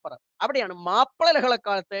അസറ്റിനപ്പുറം, അവിടെയാണ് മാപ്പിള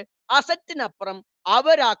ലഹളക്കാലത്ത് അസറ്റിനപ്പുറം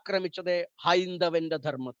അവരാക്രമിച്ചത് ഹൈന്ദവന്റെ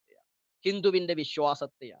ധർമ്മത്തെയാണ്, ഹിന്ദുവിന്റെ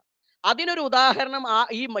വിശ്വാസത്തെയാണ്. അതിനൊരു ഉദാഹരണം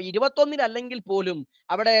ഈ 21 അല്ലെങ്കിൽ പോലും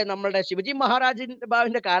അവിടെ നമ്മളുടെ ശിവജി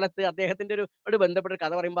മഹാരാജിന്റെ കാലത്ത് അദ്ദേഹത്തിന്റെ ഒരു ബന്ധപ്പെട്ട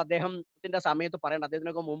കഥ പറയുമ്പോൾ അദ്ദേഹത്തിന്റെ സമയത്ത് പറയേണ്ട,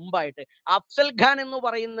 അദ്ദേഹത്തിനൊക്കെ മുമ്പായിട്ട് അഫ്സൽ ഖാൻ എന്ന്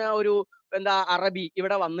പറയുന്ന ഒരു അറബി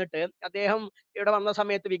ഇവിടെ വന്നിട്ട്, അദ്ദേഹം ഇവിടെ വന്ന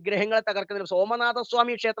സമയത്ത് വിഗ്രഹങ്ങളെ തകർക്കുന്നതിന്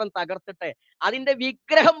സോമനാഥസ്വാമി ക്ഷേത്രം തകർത്തിട്ട് അതിന്റെ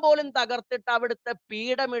വിഗ്രഹം പോലും തകർത്തിട്ട് അവിടുത്തെ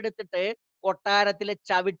പീഠമെടുത്തിട്ട് കൊട്ടാരത്തിലെ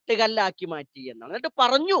ചവിട്ടുകല്ലാക്കി മാറ്റി എന്നാണ്. എന്നിട്ട്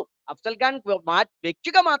പറഞ്ഞു, അഫ്സൽ ഖാൻ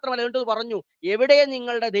വെക്കുക മാത്രമല്ല, എന്നിട്ട് പറഞ്ഞു, എവിടെ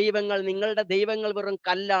നിങ്ങളുടെ ദൈവങ്ങൾ വെറും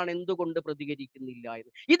കല്ലാണ്, എന്തുകൊണ്ട് പ്രതികരിക്കുന്നില്ല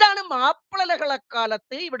എന്ന്. ഇതാണ് മാപ്പിള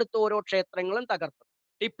ലഹളക്കാലത്ത് ഇവിടുത്തെ ഓരോ ക്ഷേത്രങ്ങളും തകർത്തത്.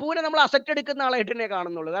 ടിപ്പുവിനെ നമ്മൾ അസറ്റ് എടുക്കുന്ന ആളായിട്ട് തന്നെ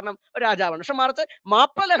കാണുന്നുള്ളൂ, കാരണം ഒരു രാജാവാണ്. പക്ഷെ മറിച്ച്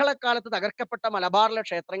മാപ്പിള ലഹളക്കാലത്ത് തകർക്കപ്പെട്ട മലബാറിലെ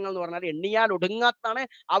ക്ഷേത്രങ്ങൾ എന്ന് പറഞ്ഞാൽ എണ്ണിയാൽ ഒടുങ്ങാത്താണ്.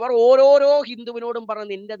 അവർ ഓരോരോ ഹിന്ദുവിനോടും പറഞ്ഞ്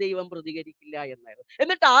നിന്റെ ദൈവം പ്രതികരിക്കില്ല എന്നായിരുന്നു.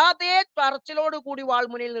 എന്നിട്ട് അതേ പറച്ചിലോട് കൂടി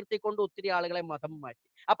വാൾമുനയിൽ നിർത്തിക്കൊണ്ട് ഒത്തിരി ആളുകളെ മതം മാറ്റി.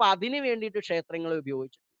 അപ്പൊ അതിനു വേണ്ടിയിട്ട് ക്ഷേത്രങ്ങൾ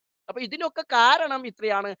ഉപയോഗിച്ചു. അപ്പൊ ഇതിനൊക്കെ കാരണം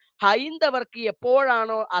ഇത്രയാണ്. ഹൈന്ദവർക്ക്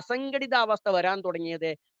എപ്പോഴാണോ അസംഘടിത അവസ്ഥ വരാൻ തുടങ്ങിയത്,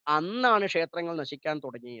 അന്നാണ് ക്ഷേത്രങ്ങൾ നശിക്കാൻ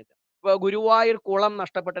തുടങ്ങിയത്. ഇപ്പൊ ഗുരുവായൂർ കുളം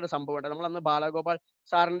നഷ്ടപ്പെട്ട ഒരു സംഭവമുണ്ട്. നമ്മൾ അന്ന് ബാലഗോപാൽ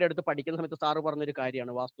സാറിന്റെ അടുത്ത് പഠിക്കുന്ന സമയത്ത് സാറ് പറഞ്ഞൊരു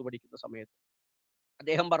കാര്യമാണ്, വാസ്തു പഠിക്കുന്ന സമയത്ത്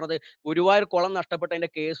അദ്ദേഹം പറഞ്ഞത്, ഗുരുവായൂർ കുളം നഷ്ടപ്പെട്ടതിന്റെ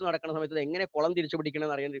കേസ് നടക്കുന്ന സമയത്ത് എങ്ങനെ കുളം തിരിച്ചു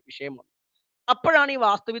പിടിക്കണമെന്ന് അറിയുന്ന ഒരു വിഷയം വന്നു. അപ്പോഴാണ് ഈ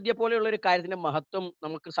വാസ്തുവിദ്യ പോലെയുള്ള ഒരു കാര്യത്തിന്റെ മഹത്വം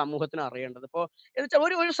നമുക്ക് സമൂഹത്തിന് അറിയേണ്ടത്. ഇപ്പോ എന്ന്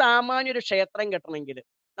വെച്ചാൽ ഒരു സാമാന്യ ഒരു ക്ഷേത്രം കെട്ടണമെങ്കിൽ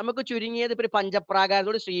നമുക്ക് ചുരുങ്ങിയത് ഇപ്പൊ ഒരു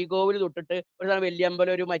പഞ്ചപ്രാകാരത്തോട് ശ്രീകോവിൽ തൊട്ടിട്ട് ഒരു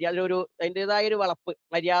വലിയമ്പലം, ഒരു മര്യാദ, അതിൻ്റെതായ ഒരു വളപ്പ്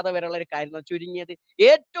മര്യാദ വരെയുള്ള ഒരു കാര്യം ചുരുങ്ങിയത്,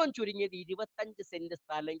 ഏറ്റവും ചുരുങ്ങിയത് 25 സെന്റ്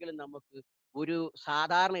സ്ഥലമെങ്കിലും നമുക്ക് ഒരു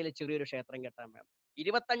സാധാരണ ചെറിയൊരു ക്ഷേത്രം കെട്ടാൻ വേണം.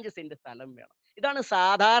 25 സെന്റ് സ്ഥലം വേണം. ഇതാണ്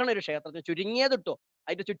സാധാരണ ഒരു ക്ഷേത്രത്തിന് ചുരുങ്ങിയത് ട്ടോ.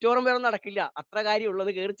 അതിന്റെ ചുറ്റോറും വേറെ നടക്കില്ല. അത്ര കാര്യമുള്ളത്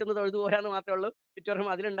കയറി ചെന്ന് തൊഴുതു പോരാന്ന് മാത്രമേ ഉള്ളൂ. ചുറ്റോറും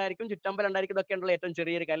അതിലുണ്ടായിരിക്കും, ചുറ്റമ്പലം ഉണ്ടായിരിക്കും. ഇതൊക്കെ ഉള്ള ഏറ്റവും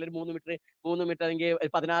ചെറിയൊരു കാര്യം, ഒരു 3 മീറ്റർ അല്ലെങ്കിൽ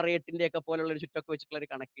 16-8 ഒക്കെ പോലുള്ള ഒരു ചുറ്റൊക്കെ വെച്ചിട്ടുള്ള ഒരു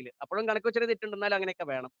കണക്കിൽ. അപ്പോഴും കണക്ക് ചെറിയ തെറ്റുണ്ടെന്നാലും അങ്ങനെയൊക്കെ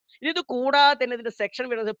വേണം. ഇനി ഇത് കൂടാതെ തന്നെ ഇതിന്റെ സെക്ഷൻ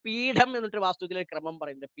വരുന്നത് പീഠം എന്നിട്ട് വാസ്തുവിദ്യയിലെ ക്രമം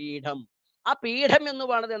പറയുന്നത്. പീഠം ആ പീഠം എന്ന്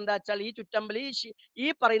പറയുന്നത് എന്താ വെച്ചാൽ ഈ ചുറ്റമ്പലി ഈ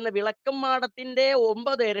പറയുന്ന വിളക്കമാടത്തിന്റെ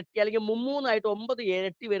 9 ഇരട്ടി അല്ലെങ്കിൽ 3 9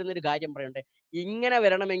 ഇരട്ടി വരുന്ന ഒരു കാര്യം പറയണ്ടേ. ഇങ്ങനെ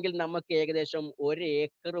വരണമെങ്കിൽ നമുക്ക് ഏകദേശം 1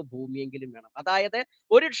 ഏക്കർ ഭൂമിയെങ്കിലും വേണം. അതായത്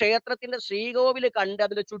ഒരു ക്ഷേത്രത്തിന്റെ ശ്രീകോവിൽ കണ്ട്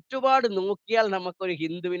അതിന്റെ ചുറ്റുപാട് നോക്കിയാൽ നമുക്കൊരു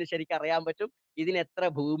ഹിന്ദുവിന് ശരിക്കും അറിയാൻ പറ്റും ഇതിന് എത്ര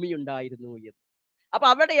ഭൂമി ഉണ്ടായിരുന്നു എന്ന്. അപ്പൊ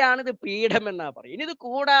അവിടെയാണ് ഇത് പീഠം എന്നാ പറയും. ഇനി ഇത്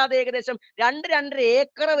കൂടാതെ ഏകദേശം 2-2.5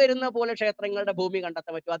 ഏക്കർ വരുന്ന പോലെ ക്ഷേത്രങ്ങളുടെ ഭൂമി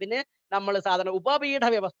കണ്ടെത്താൻ പറ്റും. അതിന് നമ്മൾ സാധാരണ ഉപപീഠ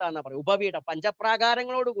വ്യവസ്ഥ എന്നാ പറയും. ഉപപീഠം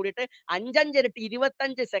പഞ്ചപ്രാകാരങ്ങളോട് കൂടിയിട്ട് 5-5 ഇരട്ടി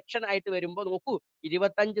 25 സെക്ഷൻ ആയിട്ട് വരുമ്പോൾ നോക്കൂ,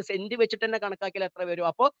 25 സെന്റ് വെച്ചിട്ട് തന്നെ കണക്കാക്കിയാൽ എത്ര വരും?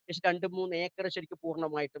 അപ്പോ 2-3 ഏക്കർ ശരിക്കും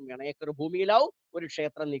പൂർണ്ണമായിട്ടും വേണം. ഏക്കർ ഭൂമിയിലാവും ഒരു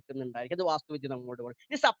ക്ഷേത്രം നിൽക്കുന്നുണ്ടായിരിക്കും. ഇത് വാസ്തുവിദ്യ നമ്മോട് പറയും.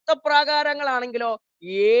 ഈ സപ്തപ്രാകാരങ്ങളാണെങ്കിലോ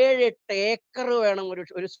 7-8 ഏക്കർ വേണം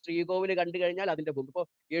ഒരു ശ്രീകോവിൽ കണ്ടു കഴിഞ്ഞാൽ അതിന്റെ ഭൂമി. ഇപ്പൊ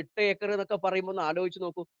 8 ഏക്കർ എന്നൊക്കെ പറയുമ്പോൾ ഒന്ന് ആലോചിച്ച്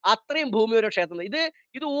നോക്കൂ, അത്രയും ഭൂമി ഒരു ക്ഷേത്രം.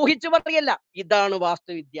 ഇത് ഊഹിച്ചു പറയല്ല, ഇതാണ്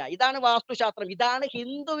വാസ്തുവിദ്യ, ഇതാണ് വാസ്തുശാസ്ത്രം, ഇതാണ്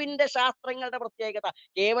ഹിന്ദുവിന്റെ ശാസ്ത്രങ്ങളുടെ പ്രത്യേകത.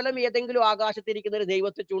 കേവലം ഏതെങ്കിലും ആകാശത്തിരിക്കുന്ന ഒരു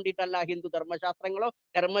ദൈവത്തെ ചൂണ്ടിയിട്ടല്ല ഹിന്ദു ധർമ്മശാസ്ത്രങ്ങളോ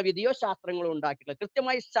ധർമ്മവിധിയോ ശാസ്ത്രങ്ങളോ ഉണ്ടാക്കിയിട്ടുള്ളത്.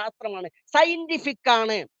 കൃത്യമായി ശാസ്ത്രമാണ്, സയന്റിഫിക്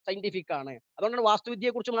ആണ്. അതുകൊണ്ടാണ്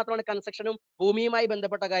വാസ്തുവിദ്യയെ കുറിച്ച് മാത്രമാണ് കൺസ്ട്രക്ഷനും ഭൂമിയുമായി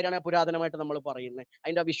ബന്ധപ്പെട്ട കാര്യമാണ് പുരാതനമായിട്ട് നമ്മൾ പറയുന്നത്.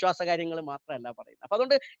 അതിന്റെ വിശ്വാസ കാര്യങ്ങൾ മാത്രമല്ല പറയുന്നത്. അപ്പൊ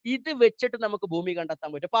അതുകൊണ്ട് ഇത് വെച്ചിട്ട് നമുക്ക് ഭൂമി കണ്ടെത്താൻ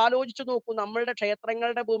പറ്റും. അപ്പൊ ആലോചിച്ച് നോക്കൂ, നമ്മളുടെ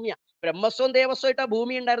ക്ഷേത്രങ്ങളുടെ ഭൂമിയാ. ബ്രഹ്മസ്വം ദേവസ്വമായിട്ട് ആ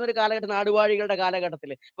ഭൂമി ഉണ്ടായിരുന്ന ഒരു കാലഘട്ടം, നാടുവാഴികളുടെ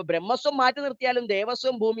കാലഘട്ടത്തിൽ. ഇപ്പൊ ബ്രഹ്മസ്വം മാറ്റി നിർത്തിയാലും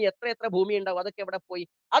ദേവസ്വം ഭൂമി എത്ര ഭൂമി ഉണ്ടാവും, അതൊക്കെ എവിടെ പോയി?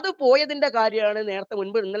 അത് പോയതിന്റെ കാര്യമാണ് നേരത്തെ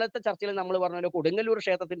മുൻപ് ഇന്നലത്തെ ചർച്ചയിൽ നമ്മൾ പറഞ്ഞ കൊടുങ്ങല്ലൂർ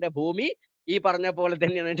ക്ഷേത്രത്തിന്റെ ഭൂമി ഈ പറഞ്ഞ പോലെ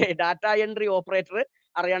തന്നെയാണ്. ഡാറ്റ എൻട്രി ഓപ്പറേറ്റർ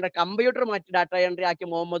അറിയാണ്ട് കമ്പ്യൂട്ടർ മാറ്റി ഡാറ്റ എൻട്രി ആക്കി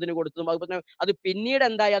മുഹമ്മദിന് കൊടുത്തു. അതുപോലെ അത് പിന്നീട്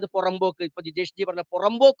എന്തായി, അത് പുറമ്പോക്ക്, ഇപ്പൊ ജിജേഷ് ജി പറഞ്ഞ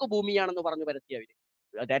പുറമ്പോക്ക് ഭൂമിയാണെന്ന് പറഞ്ഞു വരുത്തി അവര്.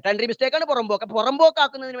 Data entry മിസ്റ്റേക്കാണ് പുറമ്പോക്ക്. അപ്പൊ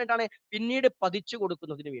പുറമ്പോക്കാക്കുന്നതിന് വേണ്ടിയാണ് പിന്നീട് പതിച്ചു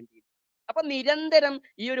കൊടുക്കുന്നതിന് വേണ്ടി. അപ്പൊ നിരന്തരം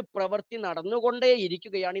ഈ ഒരു പ്രവൃത്തി നടന്നുകൊണ്ടേ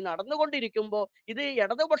ഇരിക്കുകയാണ്. ഈ നടന്നുകൊണ്ടിരിക്കുമ്പോൾ ഇത്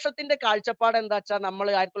ഇടതുപക്ഷത്തിന്റെ കാഴ്ചപ്പാട് എന്താ വെച്ചാൽ, നമ്മൾ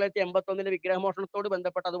 1981 വിഗ്രഹമോഷണത്തോട്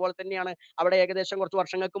ബന്ധപ്പെട്ട് അതുപോലെ തന്നെയാണ് അവിടെ ഏകദേശം കുറച്ച്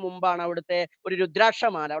വർഷങ്ങൾക്ക് മുമ്പാണ് അവിടുത്തെ ഒരു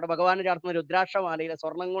രുദ്രാക്ഷമാല, അവിടെ ഭഗവാന് ചാർത്തുന്ന രുദ്രാക്ഷമാലയിലെ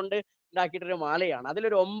സ്വർണം കൊണ്ട് ഉണ്ടാക്കിയിട്ടൊരു മാലയാണ്.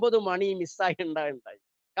 അതിലൊരു 9 മണി മിസ്സായി ഉണ്ടായി.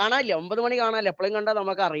 കാണാനില്ല, 9 മണി കാണാനില്ല, എപ്പോഴും കണ്ടാൽ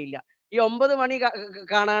നമുക്ക് അറിയില്ല. ഈ 9 മണി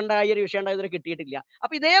കാണാണ്ടായ ഒരു വിഷയം ഉണ്ടായതൊരു കിട്ടിയിട്ടില്ല.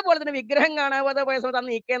 അപ്പൊ ഇതേപോലെ തന്നെ വിഗ്രഹം കാണാതെ പോയ സമയത്ത്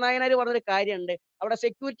അന്ന് ഇ.കെ. നായനാർ പറഞ്ഞൊരു കാര്യമുണ്ട്, അവിടെ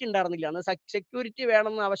സെക്യൂരിറ്റി ഉണ്ടായിരുന്നില്ല. അന്ന് സെക്യൂരിറ്റി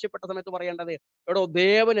വേണമെന്ന് ആവശ്യപ്പെട്ട സമയത്ത് പറയേണ്ടത്, എടോ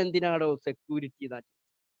ദേവൻ എന്തിനാടോ സെക്യൂരിറ്റി?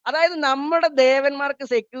 അതായത് നമ്മുടെ ദേവന്മാർക്ക്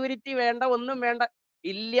സെക്യൂരിറ്റി വേണ്ട, ഒന്നും വേണ്ട.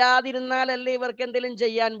 ഇല്ലാതിരുന്നാലല്ലേ ഇവർക്ക് എന്തെങ്കിലും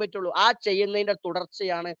ചെയ്യാൻ പറ്റുള്ളൂ. ആ ചെയ്യുന്നതിന്റെ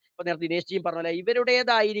തുടർച്ചയാണ് ഇപ്പൊ നേരത്തെ ദിനേശ് ജിയും പറഞ്ഞ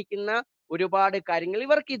ഇവരുടേതായിരിക്കുന്ന ഒരുപാട് കാര്യങ്ങൾ.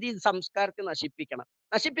 ഇവർക്ക് ഇത് ഈ സംസ്കാരത്തെ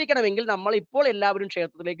നശിപ്പിക്കണമെങ്കിൽ നമ്മൾ ഇപ്പോൾ എല്ലാവരും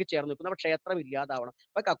ക്ഷേത്രത്തിലേക്ക് ചേർന്ന് നിൽക്കുന്നു. അപ്പൊ ക്ഷേത്രം ഇല്ലാതാവണം.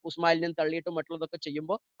 അപ്പൊ കക്കൂസ് മാലിന്യം തള്ളിയിട്ടും മറ്റുള്ളതൊക്കെ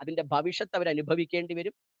ചെയ്യുമ്പോൾ അതിന്റെ ഭവിഷ്യത്ത് അവർ അനുഭവിക്കേണ്ടി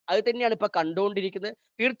വരും. അത് തന്നെയാണ് ഇപ്പൊ കണ്ടുകൊണ്ടിരിക്കുന്നത്.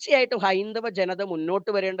 തീർച്ചയായിട്ടും ഹൈന്ദവ ജനത മുന്നോട്ട്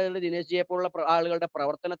വരേണ്ടതുണ്ട്. ദിനേശ് ജിയെ പോലുള്ള ആളുകളുടെ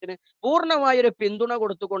പ്രവർത്തനത്തിന് പൂർണ്ണമായ ഒരു പിന്തുണ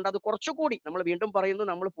കൊടുത്തുകൊണ്ട് അത് കുറച്ചുകൂടി, നമ്മൾ വീണ്ടും പറയുന്നു,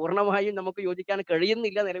 നമ്മൾ പൂർണ്ണമായും നമുക്ക് യോജിക്കാൻ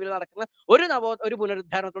കഴിയുന്നില്ല. നിലവിൽ നടക്കുന്ന ഒരു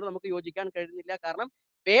പുനരുദ്ധാരണത്തോട് നമുക്ക് യോജിക്കാൻ കഴിയുന്നില്ല. കാരണം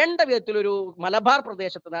വേണ്ട വിധത്തിലൊരു മലബാർ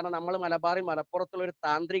പ്രദേശത്ത്, കാരണം നമ്മൾ മലബാറിൽ മലപ്പുറത്തുള്ള ഒരു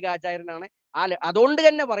താന്ത്രികാചാര്യനാണ്. അതുകൊണ്ട്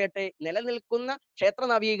തന്നെ പറയട്ടെ, നിലനിൽക്കുന്ന ക്ഷേത്ര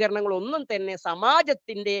നവീകരണങ്ങൾ ഒന്നും തന്നെ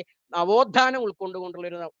സമാജത്തിന്റെ നവോത്ഥാനം ഉൾക്കൊണ്ടുകൊണ്ടുള്ള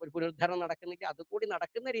ഒരു പുനരുദ്ധാരണം നടക്കുന്നില്ല. അതുകൂടി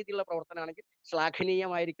നടക്കുന്ന രീതിയിലുള്ള പ്രവർത്തനമാണെങ്കിൽ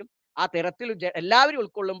ശ്ലാഘനീയമായിരിക്കും. ആ തരത്തിൽ എല്ലാവരും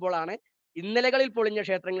ഉൾക്കൊള്ളുമ്പോഴാണ് ഇന്നലകളിൽ പൊളിഞ്ഞ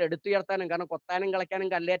ക്ഷേത്രങ്ങൾ എടുത്തുയർത്താനും, കാരണം കൊത്താനും കളയ്ക്കാനും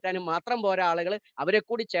കല്ലേറ്റാനും മാത്രം പോരാ ആളുകൾ, അവരെ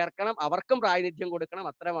കൂടി ചേർക്കണം, അവർക്കും പ്രാതിനിധ്യം കൊടുക്കണം.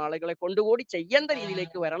 അത്തരം ആളുകളെ കൊണ്ടുകൂടി ചെയ്യേണ്ട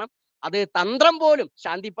രീതിയിലേക്ക് വരണം. അത് തന്ത്രം പോലും,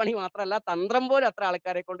 ശാന്തിപ്പണി മാത്രമല്ല, തന്ത്രം പോലും അത്ര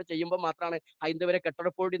ആൾക്കാരെ കൊണ്ട് ചെയ്യുമ്പോൾ മാത്രമാണ് ഹൈന്ദവരെ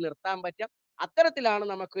കെട്ടടപ്പോടി നിർത്താൻ പറ്റുക. അത്തരത്തിലാണ്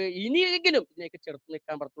നമുക്ക് ഇനിയെങ്കിലും ഇതിലേക്ക് ചെറുത്ത്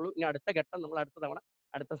നിൽക്കാൻ പറ്റുള്ളൂ. ഇനി അടുത്ത ഘട്ടം നമ്മൾ അടുത്ത തവണ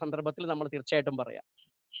അടുത്ത സന്ദർഭത്തിൽ നമ്മൾ തീർച്ചയായിട്ടും പറയാം.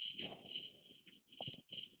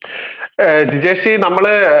 ജിജേഷ്,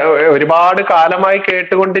 നമ്മള് ഒരുപാട് കാലമായി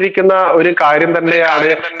കേട്ടുകൊണ്ടിരിക്കുന്ന ഒരു കാര്യം തന്നെയാണ്,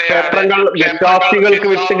 ക്ഷേത്രങ്ങൾ വിശ്വാസികൾക്ക്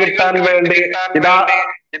വിട്ടുകിട്ടാൻ വേണ്ടി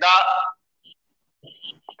ഇതാ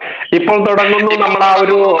ഇപ്പോൾ തുടങ്ങുന്നു നമ്മൾ ആ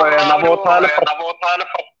ഒരു നവോത്ഥാന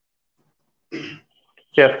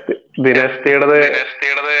ദിനേശ്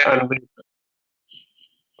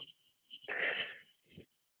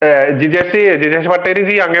ജിജേഷ് പട്ടേരി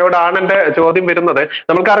ജി, അങ്ങയോടാണ് എന്റെ ചോദ്യം വരുന്നത്.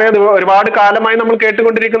 നമുക്കറിയാം, ഒരുപാട് കാലമായി നമ്മൾ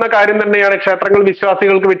കേട്ടുകൊണ്ടിരിക്കുന്ന കാര്യം തന്നെയാണ്, ക്ഷേത്രങ്ങൾ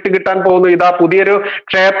വിശ്വാസികൾക്ക് വിട്ടുകിട്ടാൻ പോകുന്നു. ഇതാ പുതിയൊരു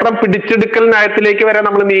ക്ഷേത്രം പിടിച്ചെടുക്കൽ നയത്തിലേക്ക് വരെ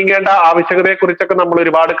നമ്മൾ നീങ്ങേണ്ട ആവശ്യകതയെ കുറിച്ചൊക്കെ നമ്മൾ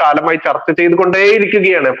ഒരുപാട് കാലമായി ചർച്ച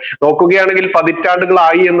ചെയ്തുകൊണ്ടേയിരിക്കുകയാണ്. നോക്കുകയാണെങ്കിൽ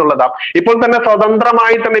പതിറ്റാണ്ടുകളായി എന്നുള്ളതാ. ഇപ്പോൾ തന്നെ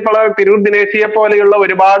സ്വതന്ത്രമായി തന്നെ ഇപ്പോൾ തിരൂർ ദിനേശിയെ പോലെയുള്ള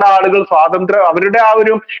ഒരുപാട് ആളുകൾ അവരുടെ ആ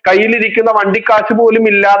ഒരു കയ്യിലിരിക്കുന്ന വണ്ടിക്കാശ് പോലും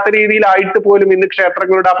ഇല്ലാത്ത രീതിയിലായിട്ട് പോലും ഇന്ന്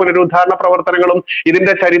ക്ഷേത്രങ്ങളുടെ ആ പുനരുദ്ധാരണ പ്രവർത്തനങ്ങളും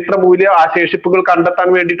ഇതിന്റെ ചരിത്ര മൂല്യ ശേഷിപ്പുകൾ കണ്ടെത്താൻ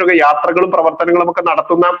വേണ്ടിയിട്ടൊക്കെ യാത്രകളും പ്രവർത്തനങ്ങളും ഒക്കെ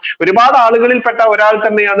നടത്തുന്ന ഒരുപാട് ആളുകളിൽപ്പെട്ട ഒരാൾ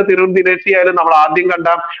തന്നെയാണ് തിരൂർ ദിനേശി ആയാലും നമ്മൾ ആദ്യം കണ്ട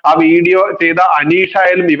ആ വീഡിയോ ചെയ്ത അനീഷ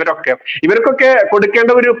ആയാലും ഇവർക്കൊക്കെ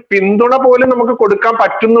കൊടുക്കേണ്ട ഒരു പിന്തുണ പോലും നമുക്ക് കൊടുക്കാൻ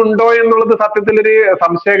പറ്റുന്നുണ്ടോ എന്നുള്ളത് സത്യത്തിൽ ഒരു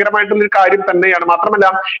സംശയകരമായിട്ടുള്ള ഒരു കാര്യം തന്നെയാണ്. മാത്രമല്ല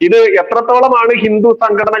ഇത് എത്രത്തോളമാണ് ഹിന്ദു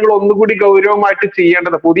സംഘടനകൾ ഒന്നുകൂടി ഗൗരവമായിട്ട്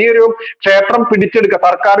ചെയ്യേണ്ടത്. പുതിയൊരു ക്ഷേത്രം പിടിച്ചെടുക്കുക,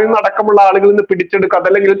 സർക്കാരിൽ നിന്ന് അടക്കമുള്ള ആളുകളിൽ നിന്ന് പിടിച്ചെടുക്കുക,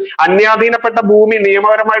 അതല്ലെങ്കിൽ അന്യാധീനപ്പെട്ട ഭൂമി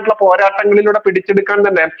നിയമപരമായിട്ടുള്ള പോരാട്ടങ്ങളിലൂടെ പിടിച്ചെടുക്കാൻ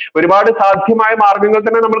തന്നെ ഒരുപാട് സാധ്യമായ മാർഗങ്ങൾ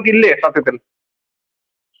തന്നെ നമ്മൾക്കില്ലേ സത്യത്തിൽ?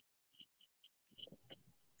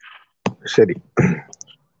 ശരി,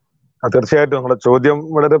 തീർച്ചയായിട്ടും നമ്മുടെ ചോദ്യം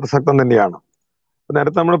വളരെ പ്രസക്തം തന്നെയാണ്.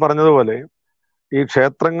 നേരത്തെ നമ്മൾ പറഞ്ഞതുപോലെ ഈ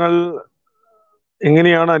ക്ഷേത്രങ്ങൾ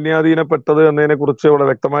എങ്ങനെയാണ് അന്യാധീനപ്പെട്ടത് എന്നതിനെ കുറിച്ച് ഇവിടെ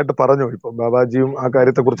വ്യക്തമായിട്ട് പറഞ്ഞു. ഇപ്പം ബാബാജിയും ആ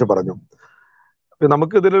കാര്യത്തെ കുറിച്ച് പറഞ്ഞു.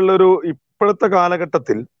 നമുക്ക് ഇതിലുള്ളൊരു ഇപ്പോഴത്തെ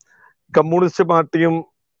കാലഘട്ടത്തിൽ കമ്മ്യൂണിസ്റ്റ് പാർട്ടിയും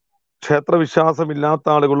ക്ഷേത്രവിശ്വാസമില്ലാത്ത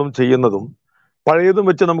ആളുകളും ചെയ്യുന്നതും പഴയതും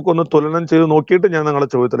വെച്ച് നമുക്കൊന്ന് തുലനം ചെയ്ത് നോക്കിയിട്ട് ഞാൻ നിങ്ങളുടെ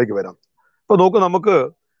ചോദ്യത്തിലേക്ക് വരാം. അപ്പൊ നോക്കൂ, നമുക്ക്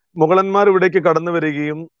മുഗളന്മാർ ഇവിടേക്ക് കടന്നു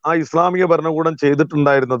വരികയും ആ ഇസ്ലാമിക ഭരണകൂടം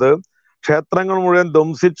ചെയ്തിട്ടുണ്ടായിരുന്നത് ക്ഷേത്രങ്ങൾ മുഴുവൻ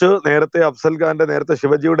ധ്വംസിച്ച്, നേരത്തെ അഫ്സൽ ഖാന്റെ നേരത്തെ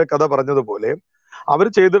ശിവജിയുടെ കഥ പറഞ്ഞതുപോലെ അവർ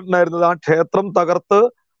ചെയ്തിട്ടുണ്ടായിരുന്നത് ആ ക്ഷേത്രം തകർത്ത്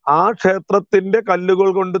ആ ക്ഷേത്രത്തിന്റെ കല്ലുകൾ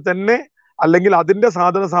കൊണ്ട് തന്നെ അല്ലെങ്കിൽ അതിന്റെ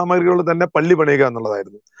സാധന സാമഗ്രികൾ തന്നെ പള്ളി പണിയുക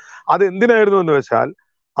എന്നുള്ളതായിരുന്നു. അത് എന്തിനായിരുന്നു എന്ന് വെച്ചാൽ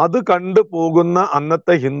അത് കണ്ടു പോകുന്ന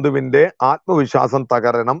അന്നത്തെ ഹിന്ദുവിന്റെ ആത്മവിശ്വാസം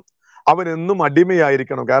തകരണം, അവൻ എന്നും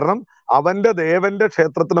അടിമയായിരിക്കണം. കാരണം അവന്റെ ദേവന്റെ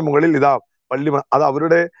ക്ഷേത്രത്തിന് മുകളിൽ ഇതാ പള്ളി, അത്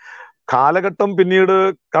അവരുടെ കാലഘട്ടം പിന്നീട്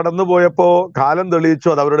കടന്നുപോയപ്പോ കാലം തെളിയിച്ചു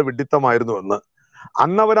അത് അവരുടെ വിഡ്ഢിത്തമായിരുന്നു എന്ന്.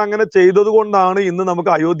 അന്ന് അവരങ്ങനെ ചെയ്തത് കൊണ്ടാണ് ഇന്ന്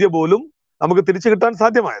നമുക്ക് അയോധ്യ പോലും നമുക്ക് തിരിച്ചു കിട്ടാൻ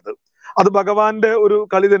സാധ്യമായത്. അത് ഭഗവാന്റെ ഒരു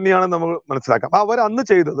കളി തന്നെയാണ് നമ്മൾ മനസ്സിലാക്കാം. അവർ അന്ന്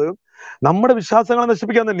ചെയ്തത് നമ്മുടെ വിശ്വാസങ്ങളെ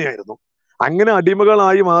നശിപ്പിക്കാൻ തന്നെയായിരുന്നു. അങ്ങനെ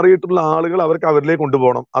അടിമകളായി മാറിയിട്ടുള്ള ആളുകൾ അവർക്ക് അവരിലേക്ക്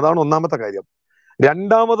കൊണ്ടുപോകണം. അതാണ് ഒന്നാമത്തെ കാര്യം.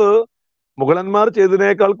 രണ്ടാമത്, മുഗളന്മാർ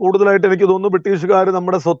ചെയ്തതിനേക്കാൾ കൂടുതലായിട്ട് എനിക്ക് തോന്നുന്നു ബ്രിട്ടീഷുകാർ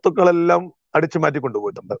നമ്മുടെ സ്വത്തുക്കളെല്ലാം അടിച്ചു മാറ്റി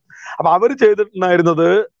കൊണ്ടുപോയിട്ടുണ്ട്. അപ്പൊ അവർ ചെയ്തിട്ടുണ്ടായിരുന്നത്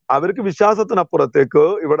അവർക്ക് വിശ്വാസത്തിനപ്പുറത്തേക്ക്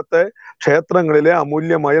ഇവിടുത്തെ ക്ഷേത്രങ്ങളിലെ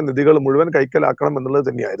അമൂല്യമായ നിധികൾ മുഴുവൻ കൈക്കലാക്കണം എന്നുള്ളത്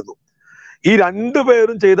തന്നെയായിരുന്നു. ഈ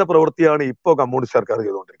രണ്ടുപേരും ചെയ്ത പ്രവൃത്തിയാണ് ഇപ്പോൾ കമ്മ്യൂണിസ്റ്റ് സർക്കാർ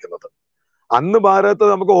ചെയ്തുകൊണ്ടിരിക്കുന്നത്. അന്ന് ഭാരതത്തിൽ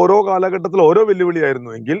നമുക്ക് ഓരോ കാലഘട്ടത്തിൽ ഓരോ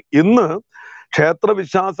വെല്ലുവിളിയായിരുന്നുവെങ്കിൽ ഇന്ന് ക്ഷേത്ര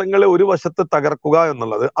വിശ്വാസങ്ങളെ ഒരു വശത്ത് തകർക്കുക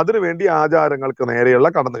എന്നുള്ളത്, അതിനുവേണ്ടി ആചാരങ്ങൾക്ക് നേരെയുള്ള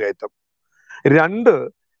കടന്നുകയറ്റം. രണ്ട്,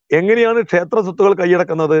 എങ്ങനെയാണ് ക്ഷേത്ര സ്വത്തുകൾ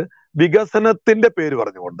കൈയടക്കുന്നത്? വികസനത്തിന്റെ പേര്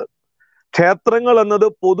പറഞ്ഞുകൊണ്ട്. ക്ഷേത്രങ്ങൾ എന്നത്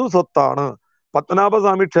പൊതു സ്വത്താണ്.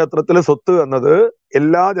 പത്മനാഭസ്വാമി ക്ഷേത്രത്തിലെ സ്വത്ത് എന്നത്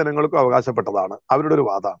എല്ലാ ജനങ്ങൾക്കും അവകാശപ്പെട്ടതാണ്, അവരുടെ ഒരു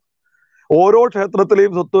വാദമാണ്. ഓരോ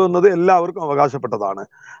ക്ഷേത്രത്തിലെയും സ്വത്ത് എന്നത് എല്ലാവർക്കും അവകാശപ്പെട്ടതാണ്.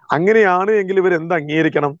 അങ്ങനെയാണ് എങ്കിൽ ഇവർ എന്ത്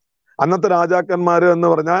അംഗീകരിക്കണം? അന്നത്തെ രാജാക്കന്മാര് എന്ന്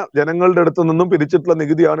പറഞ്ഞാൽ ജനങ്ങളുടെ അടുത്ത് നിന്നും പിരിച്ചിട്ടുള്ള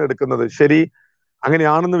നികുതിയാണ് എടുക്കുന്നത്. ശരി,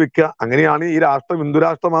 അങ്ങനെയാണെന്ന് വെക്കുക. അങ്ങനെയാണ് ഈ രാഷ്ട്രം ഹിന്ദു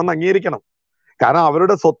രാഷ്ട്രമാണെന്ന് അംഗീകരിക്കണം. കാരണം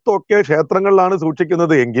അവരുടെ സ്വത്തൊക്കെ ക്ഷേത്രങ്ങളിലാണ്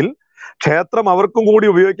സൂക്ഷിക്കുന്നത് എങ്കിൽ ക്ഷേത്രം അവർക്കും കൂടി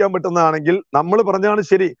ഉപയോഗിക്കാൻ പറ്റുന്നതാണെങ്കിൽ നമ്മൾ പറഞ്ഞാണ്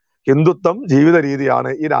ശരി, ഹിന്ദുത്വം ജീവിത രീതിയാണ്,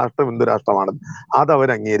 ഈ രാഷ്ട്രം ഹിന്ദു രാഷ്ട്രമാണ്. അത് അവർ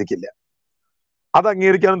അംഗീകരിക്കില്ല, അത്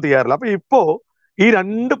അംഗീകരിക്കാനും തയ്യാറില്ല. അപ്പൊ ഇപ്പോ ഈ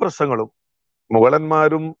രണ്ട് പ്രശ്നങ്ങളും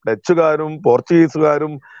മുഗളന്മാരും ഡച്ചുകാരും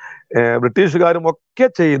പോർച്ചുഗീസുകാരും ബ്രിട്ടീഷുകാരും ഒക്കെ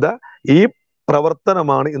ചെയ്ത ഈ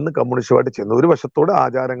പ്രവർത്തനമാണ് ഇന്ന് കമ്മ്യൂണിസ്റ്റ് പാർട്ടി ചെയ്യുന്നത്. ഒരു വശത്തോടെ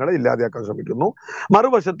ആചാരങ്ങളെ ഇല്ലാതെയാക്കാൻ ശ്രമിക്കുന്നു,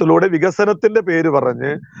 മറുവശത്തിലൂടെ വികസനത്തിന്റെ പേര്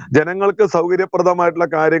പറഞ്ഞ് ജനങ്ങൾക്ക് സൗകര്യപ്രദമായിട്ടുള്ള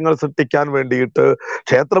കാര്യങ്ങൾ സൃഷ്ടിക്കാൻ വേണ്ടിയിട്ട്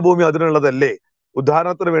ക്ഷേത്രഭൂമി അതിനുള്ളതല്ലേ,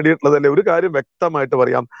 ഉദ്ധാരണത്തിന് വേണ്ടിയിട്ടുള്ളതല്ലേ? ഒരു കാര്യം വ്യക്തമായിട്ട്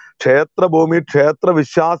പറയാം, ക്ഷേത്രഭൂമി ക്ഷേത്ര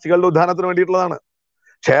വിശ്വാസികളുടെ ഉദ്ധാരണത്തിന് വേണ്ടിയിട്ടുള്ളതാണ്.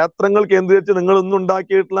 ക്ഷേത്രങ്ങൾ കേന്ദ്രീകരിച്ച് നിങ്ങൾ ഇന്ന്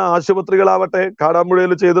ഉണ്ടാക്കിയിട്ടുള്ള ആശുപത്രികളാവട്ടെ,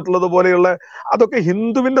 കാടാമ്പുഴയിൽ ചെയ്തിട്ടുള്ളത് പോലെയുള്ള അതൊക്കെ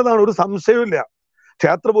ഹിന്ദുവിൻ്റെതാണ്, ഒരു സംശയമില്ല.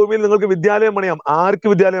 ക്ഷേത്രഭൂമിയിൽ നിങ്ങൾക്ക് വിദ്യാലയം പണിയാം. ആർക്ക്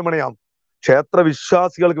വിദ്യാലയം പണിയാം? ക്ഷേത്ര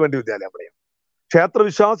വിശ്വാസികൾക്ക് വേണ്ടി വിദ്യാലയം പണിയാം. ക്ഷേത്ര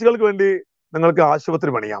വിശ്വാസികൾക്ക് വേണ്ടി നിങ്ങൾക്ക്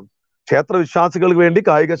ആശുപത്രി പണിയാം. ക്ഷേത്ര വിശ്വാസികൾക്ക് വേണ്ടി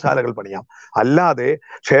കായികശാലകൾ പണിയാം. അല്ലാതെ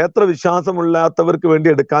ക്ഷേത്ര വിശ്വാസമില്ലാത്തവർക്ക് വേണ്ടി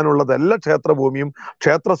എടുക്കാനുള്ളതല്ല ക്ഷേത്രഭൂമിയും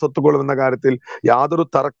ക്ഷേത്ര സ്വത്തുക്കളും എന്ന കാര്യത്തിൽ യാതൊരു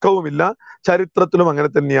തർക്കവുമില്ല. ചരിത്രത്തിലും അങ്ങനെ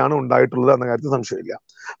തന്നെയാണ് ഉണ്ടായിട്ടുള്ളത് എന്ന കാര്യത്തിൽ സംശയമില്ല.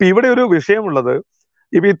 അപ്പൊ ഇവിടെ ഒരു വിഷയമുള്ളത്,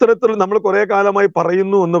 ഇപ്പൊ ഇത്തരത്തിൽ നമ്മൾ കുറെ കാലമായി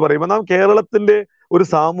പറയുന്നു എന്ന് പറയുമ്പോൾ നാം കേരളത്തിന്റെ ഒരു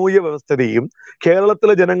സാമൂഹ്യ വ്യവസ്ഥിതിയും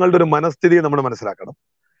കേരളത്തിലെ ജനങ്ങളുടെ ഒരു മനസ്ഥിതിയും നമ്മൾ മനസ്സിലാക്കണം.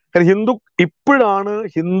 കാരണം ഇപ്പോഴാണ്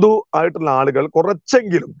ഹിന്ദു ആയിട്ടുള്ള ആളുകൾ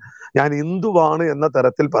കുറച്ചെങ്കിലും ഞാൻ ഹിന്ദുവാണ് എന്ന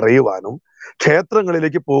തരത്തിൽ പറയുവാനും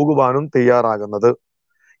ക്ഷേത്രങ്ങളിലേക്ക് പോകുവാനും തയ്യാറാകുന്നത്.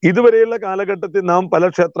 ഇതുവരെയുള്ള കാലഘട്ടത്തിൽ നാം പല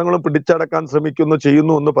ക്ഷേത്രങ്ങളും പിടിച്ചടക്കാൻ ശ്രമിക്കുന്നു,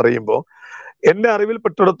 ചെയ്യുന്നു എന്ന് പറയുമ്പോൾ എന്റെ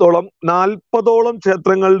അറിവിൽപ്പെട്ടിടത്തോളം 40ഓളം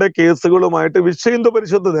ക്ഷേത്രങ്ങളുടെ കേസുകളുമായിട്ട് വിശ്വ ഹിന്ദു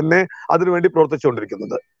പരിഷത്ത് തന്നെ അതിനുവേണ്ടി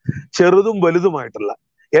പ്രവർത്തിച്ചുകൊണ്ടിരിക്കുന്നത്, ചെറുതും വലുതുമായിട്ടുള്ള.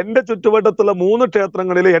 എന്റെ ചുറ്റുവട്ടത്തുള്ള 3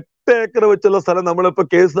 ക്ഷേത്രങ്ങളിലെ 8 ഏക്കർ വെച്ചുള്ള സ്ഥലം നമ്മളിപ്പോ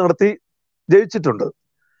കേസ് നടത്തി ജയിച്ചിട്ടുണ്ട്.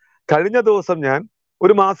 കഴിഞ്ഞ ദിവസം ഞാൻ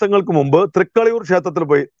ഒരു മാസങ്ങൾക്ക് മുമ്പ് തൃക്കളയൂർ ക്ഷേത്രത്തിൽ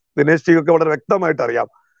പോയി. ദിനേശ് ജിയൊക്കെ വളരെ വ്യക്തമായിട്ട് അറിയാം,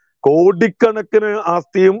 കോടിക്കണക്കിന്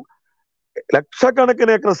ആസ്തിയും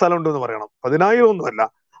ലക്ഷക്കണക്കിന് ഏക്കർ സ്ഥലം ഉണ്ടെന്ന് പറയണം, 10,000 ഒന്നുമല്ല,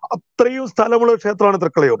 അത്രയും സ്ഥലമുള്ള ക്ഷേത്രമാണ്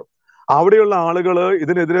തൃക്കളയൂർ. അവിടെയുള്ള ആളുകൾ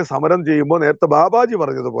ഇതിനെതിരെ സമരം ചെയ്യുമ്പോൾ നേരത്തെ ബാബാജി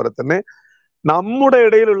പറഞ്ഞതുപോലെ തന്നെ നമ്മുടെ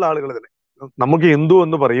ഇടയിലുള്ള ആളുകൾ തന്നെ, നമുക്ക് ഹിന്ദു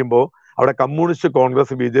എന്ന് പറയുമ്പോൾ അവിടെ കമ്മ്യൂണിസ്റ്റ്,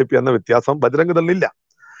 കോൺഗ്രസ്, BJP എന്ന വ്യത്യാസം ബജരംഗദളിനില്ല.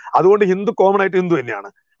 അതുകൊണ്ട് ഹിന്ദു കോമൺ ആയിട്ട് ഹിന്ദു തന്നെയാണ്.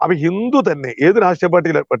 അപ്പൊ ഹിന്ദു തന്നെ ഏത് രാഷ്ട്രീയ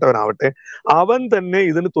പാർട്ടിയിൽപ്പെട്ടവനാവട്ടെ അവൻ തന്നെ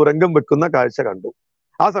ഇതിന് തുരങ്കം വെക്കുന്ന കാഴ്ച കണ്ടു.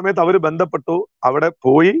 ആ സമയത്ത് അവർ ബന്ധപ്പെട്ടു, അവിടെ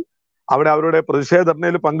പോയി, അവിടെ അവരുടെ പ്രതിഷേധ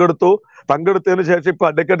ധർണയിൽ പങ്കെടുത്തതിന് ശേഷം ഇപ്പൊ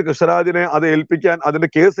അഡ്വക്കേറ്റ് കൃഷ്ണരാജിനെ അത് ഏൽപ്പിക്കാൻ, അതിന്റെ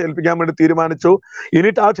കേസ് ഏൽപ്പിക്കാൻ വേണ്ടി തീരുമാനിച്ചു.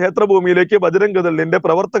 എന്നിട്ട് ആ ക്ഷേത്രഭൂമിയിലേക്ക് ബജരംഗദളിന്റെ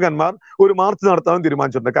പ്രവർത്തകന്മാർ ഒരു മാർച്ച് നടത്താൻ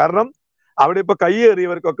തീരുമാനിച്ചിട്ടുണ്ട്. കാരണം അവിടെ ഇപ്പൊ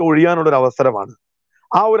കൈയേറിയവർക്കൊക്കെ ഒഴിയാനുള്ള ഒരു അവസരമാണ്.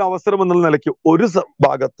 ആ ഒരു അവസരം എന്നുള്ള നിലയ്ക്ക് ഒരു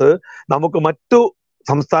ഭാഗത്ത് നമുക്ക് മറ്റു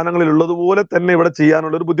സംസ്ഥാനങ്ങളിൽ ഉള്ളതുപോലെ തന്നെ ഇവിടെ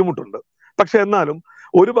ചെയ്യാനുള്ള ഒരു ബുദ്ധിമുട്ടുണ്ട്. പക്ഷെ എന്നാലും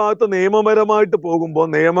ഒരു ഭാഗത്ത് നിയമപരമായിട്ട് പോകുമ്പോൾ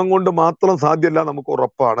നിയമം കൊണ്ട് മാത്രം സാധ്യമല്ല, നമുക്ക്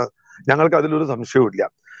ഉറപ്പാണ്. ഞങ്ങൾക്ക് അതിലൊരു സംശയവും.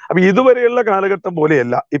 അപ്പൊ ഇതുവരെയുള്ള കാലഘട്ടം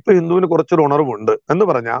പോലെയല്ല. ഇപ്പൊ ഹിന്ദുവിന് കുറച്ചൊരു ഉണർവുണ്ട് എന്ന്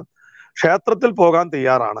പറഞ്ഞാൽ ക്ഷേത്രത്തിൽ പോകാൻ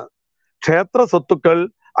തയ്യാറാണ്. ക്ഷേത്ര സ്വത്തുക്കൾ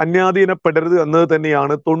അന്യാധീനപ്പെടരുത് എന്നത്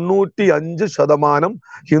തന്നെയാണ് 95%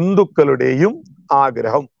 ഹിന്ദുക്കളുടെയും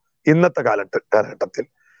ആഗ്രഹം. ഇന്നത്തെ കാലഘട്ടത്തിൽ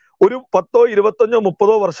ഒരു 10, 25,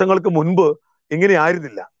 30 വർഷങ്ങൾക്ക് മുൻപ് ഇങ്ങനെ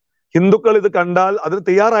ആയിരുന്നില്ല. ഹിന്ദുക്കൾ ഇത് കണ്ടാൽ അതിന്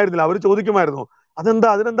തയ്യാറായിരുന്നില്ല. അവർ ചോദിക്കുമായിരുന്നു,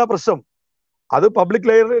 അതിനെന്താ പ്രശ്നം? അത് പബ്ലിക്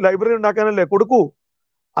ലൈബ്രറി ഉണ്ടാക്കാനല്ലേ, കൊടുക്കൂ.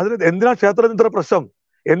 അതിന് എന്തിനാ ക്ഷേത്രത്തിന് ഇത്ര പ്രശ്നം?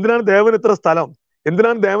 എന്തിനാണ് ദേവന് ഇത്ര സ്ഥലം?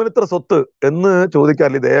 എന്തിനാണ് ദേവന് ഇത്ര സ്വത്ത് എന്ന്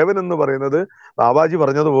ചോദിക്കാറില്ല. ദേവൻ എന്ന് പറയുന്നത് ബാബാജി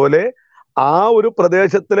പറഞ്ഞതുപോലെ ആ ഒരു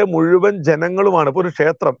പ്രദേശത്തിലെ മുഴുവൻ ജനങ്ങളുമാണ്. ഇപ്പൊ ഒരു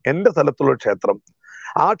ക്ഷേത്രം, എന്റെ സ്ഥലത്തുള്ള ക്ഷേത്രം,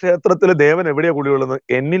 ആ ക്ഷേത്രത്തിലെ ദേവൻ എവിടെയാ കുടികൊള്ളുന്നത്?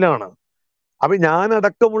 എന്നിലാണ്. അപ്പൊ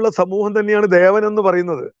ഞാനടക്കമുള്ള സമൂഹം തന്നെയാണ് ദേവൻ എന്ന്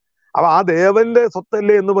പറയുന്നത്. അപ്പൊ ആ ദേവന്റെ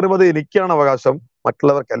സ്വത്തല്ലേ എന്ന് പറയുമ്പോൾ അത് എനിക്കാണ് അവകാശം,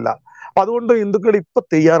 മറ്റുള്ളവർക്കല്ല. അപ്പൊ അതുകൊണ്ട് ഹിന്ദുക്കൾ ഇപ്പൊ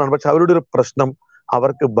തയ്യാറാണ്. പക്ഷെ അവരുടെ ഒരു പ്രശ്നം,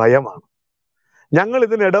 അവർക്ക് ഭയമാണ്. ഞങ്ങൾ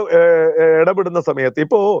ഇതിന് ഇടപെടുന്ന സമയത്ത്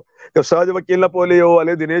ഇപ്പോ കൃഷ്ണരാജ് വക്കീലിനെ പോലെയോ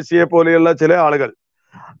അല്ലെങ്കിൽ ദിനേശിയെ പോലെയുള്ള ചില ആളുകൾ,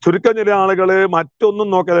 ചുരുക്കം ചില ആളുകള് മറ്റൊന്നും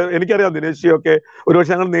നോക്കാതെ, എനിക്കറിയാം ദിനേശിയൊക്കെ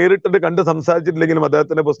ഒരുപക്ഷെ ഞങ്ങൾ നേരിട്ടിട്ട് കണ്ട് സംസാരിച്ചിട്ടില്ലെങ്കിലും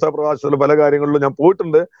അദ്ദേഹത്തിന്റെ പുസ്തക പ്രകാശനത്തിലും പല കാര്യങ്ങളിലും ഞാൻ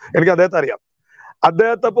പോയിട്ടുണ്ട്, എനിക്ക് അദ്ദേഹത്തെ അറിയാം.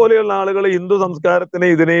 അദ്ദേഹത്തെ പോലെയുള്ള ആളുകൾ ഹിന്ദു സംസ്കാരത്തിനെ,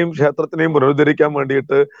 ഇതിനെയും ക്ഷേത്രത്തിനെയും പുനരുദ്ധരിക്കാൻ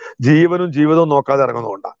വേണ്ടിയിട്ട് ജീവനും ജീവിതവും നോക്കാതെ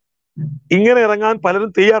ഇറങ്ങുന്നതുകൊണ്ടാണ്. ഇങ്ങനെ ഇറങ്ങാൻ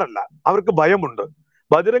പലരും തയ്യാറല്ല, അവർക്ക് ഭയമുണ്ട്.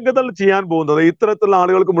 ബജരംഗദൾ ചെയ്യാൻ പോകുന്നത് ഇത്തരത്തിലുള്ള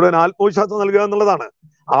ആളുകൾക്ക് മുഴുവൻ ആത്മവിശ്വാസം നൽകുക എന്നുള്ളതാണ്.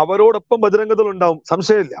 അവരോടൊപ്പം ബജരംഗദൾ ഉണ്ടാവും,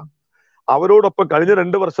 സംശയമില്ല. അവരോടൊപ്പം കഴിഞ്ഞ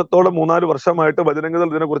 2 വർഷത്തോളം 3-4 വർഷമായിട്ട് ബജരംഗദൾ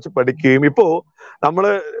ഇതിനെക്കുറിച്ച് പഠിക്കുകയും ഇപ്പോ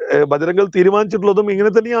നമ്മള് ബജരംഗദൾ തീരുമാനിച്ചിട്ടുള്ളതും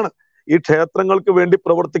ഇങ്ങനെ തന്നെയാണ്. ഈ ക്ഷേത്രങ്ങൾക്ക് വേണ്ടി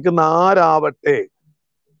പ്രവർത്തിക്കുന്ന ആരാവട്ടെ,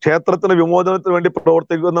 ക്ഷേത്രത്തിന് വിമോചനത്തിന് വേണ്ടി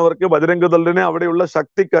പ്രവർത്തിക്കുന്നവർക്ക് ബജരംഗദളിനെ അവിടെയുള്ള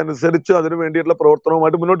ശക്തിക്കനുസരിച്ച് അതിനു വേണ്ടിയിട്ടുള്ള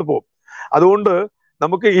പ്രവർത്തനവുമായിട്ട് മുന്നോട്ട് പോകും. അതുകൊണ്ട്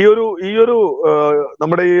നമുക്ക് ഈ ഒരു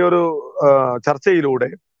നമ്മുടെ ഈ ഒരു ചർച്ചയിലൂടെ,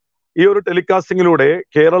 ഈ ഒരു ടെലികാസ്റ്റിങ്ങിലൂടെ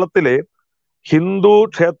കേരളത്തിലെ ഹിന്ദു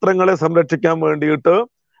ക്ഷേത്രങ്ങളെ സംരക്ഷിക്കാൻ വേണ്ടിയിട്ട്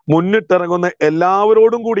മുന്നിട്ടിറങ്ങുന്ന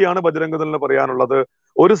എല്ലാവരോടും കൂടിയാണ് ബജരംഗദളിന് പറയാനുള്ളത്.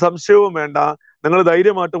 ഒരു സംശയവും വേണ്ട, നിങ്ങൾ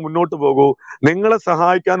ധൈര്യമായിട്ട് മുന്നോട്ട് പോകൂ. നിങ്ങളെ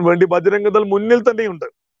സഹായിക്കാൻ വേണ്ടി ബജരംഗദൾ മുന്നിൽ തന്നെയുണ്ട്.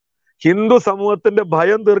 ഹിന്ദു സമൂഹത്തിന്റെ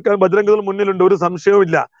ഭയം തീർക്കാൻ ബജരംഗദൾ മുന്നിലുണ്ട്, ഒരു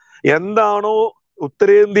സംശയവുമില്ല. എന്താണോ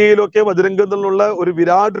ഉത്തരേന്ത്യയിലൊക്കെ ബജരംഗദളിനുള്ള ഒരു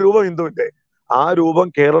വിരാട് രൂപം ഹിന്ദുവിന്റെ, ആ രൂപം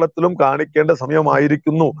കേരളത്തിലും കാണിക്കേണ്ട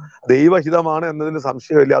സമയമായിരിക്കുന്നു. ദൈവഹിതമാണ് എന്നതിന്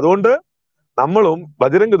സംശയമില്ല. അതുകൊണ്ട് നമ്മളും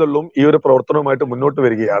ബജരംഗദളും ഈ ഒരു പ്രവർത്തനവുമായിട്ട് മുന്നോട്ട്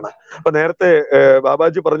വരികയാണ്. അപ്പൊ നേരത്തെ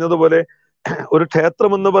ബാബാജി പറഞ്ഞതുപോലെ ഒരു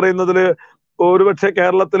ക്ഷേത്രം എന്ന് പറയുന്നതില് ഒരുപക്ഷെ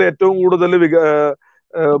കേരളത്തിലെ ഏറ്റവും കൂടുതൽ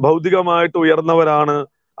ഭൗതികമായിട്ട് ഉയർന്നവരാണ്,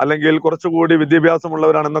 അല്ലെങ്കിൽ കുറച്ചുകൂടി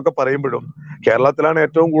വിദ്യാഭ്യാസമുള്ളവരാണ് എന്നൊക്കെ പറയുമ്പോഴും കേരളത്തിലാണ്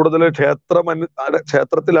ഏറ്റവും കൂടുതൽ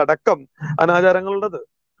ക്ഷേത്രത്തിലടക്കം അനാചാരങ്ങളുള്ളത്.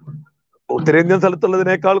 ഉത്തരേന്ത്യൻ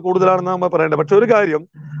സ്ഥലത്തുള്ളതിനേക്കാൾ കൂടുതലാണെന്ന് നമ്മൾ പറയേണ്ടത്. പക്ഷെ ഒരു കാര്യം,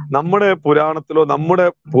 നമ്മുടെ പുരാണത്തിലോ നമ്മുടെ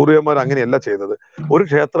പൂർവികന്മാർ അങ്ങനെയല്ല ചെയ്തത്. ഒരു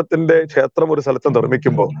ക്ഷേത്രം ഒരു സ്ഥലത്ത്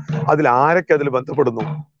നിർമ്മിക്കുമ്പോൾ അതിൽ ആരൊക്കെ അതിൽ ബന്ധപ്പെടുന്നു?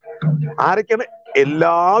 ആരൊക്കെയാണ്?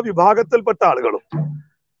 എല്ലാ വിഭാഗത്തിൽപ്പെട്ട ആളുകളും.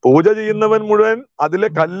 പൂജ ചെയ്യുന്നവൻ മുഴുവൻ, അതിലെ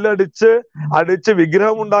അടിച്ച്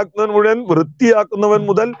വിഗ്രഹം ഉണ്ടാക്കുന്നവൻ മുഴുവൻ, വൃത്തിയാക്കുന്നവൻ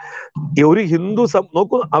മുതൽ ഒരു ഹിന്ദു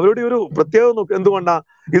നോക്കൂ, അവരുടെ ഒരു പ്രത്യേകത നോക്കൂ. എന്തുകൊണ്ടാ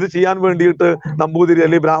ഇത് ചെയ്യാൻ വേണ്ടിയിട്ട് നമ്പൂതിരി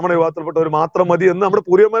അല്ലെങ്കിൽ ബ്രാഹ്മണ വിഭാഗത്തിൽപ്പെട്ടവർ മാത്രം മതി എന്ന് നമ്മുടെ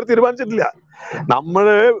പൂർവികന്മാർ തീരുമാനിച്ചിട്ടില്ല.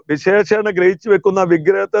 നമ്മള് വിശേഷണ ഗ്രഹിച്ചു വെക്കുന്ന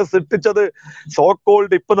വിഗ്രഹത്തെ സൃഷ്ടിച്ചത്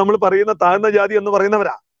സോക്കോൾഡ് ഇപ്പൊ നമ്മൾ പറയുന്ന താഴ്ന്ന ജാതി എന്ന്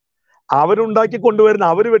പറയുന്നവരാ. അവരുണ്ടാക്കി കൊണ്ടുവരുന്ന,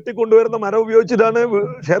 അവര് വെട്ടിക്കൊണ്ടുവരുന്ന മരം ഉപയോഗിച്ചിട്ടാണ്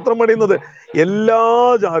ക്ഷേത്രം പണിയുന്നത്. എല്ലാ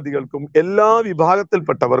ജാതികൾക്കും എല്ലാ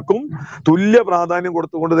വിഭാഗത്തിൽപ്പെട്ടവർക്കും തുല്യ പ്രാധാന്യം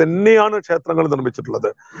കൊടുത്തുകൊണ്ട് തന്നെയാണ് ക്ഷേത്രങ്ങൾ നിർമ്മിച്ചിട്ടുള്ളത്.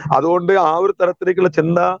 അതുകൊണ്ട് ആ ഒരു തരത്തിലേക്കുള്ള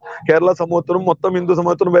ചിന്ത കേരള സമൂഹത്തിനും മൊത്തം ഹിന്ദു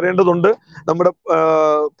സമൂഹത്തിനും വരേണ്ടതുണ്ട്. നമ്മുടെ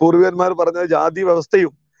പൂർവികന്മാർ പറഞ്ഞ ജാതി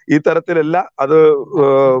വ്യവസ്ഥയും ഈ തരത്തിലല്ല. അത്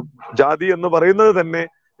ജാതി എന്ന് പറയുന്നത് തന്നെ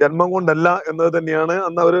ജന്മം കൊണ്ടല്ല എന്നത് തന്നെയാണ്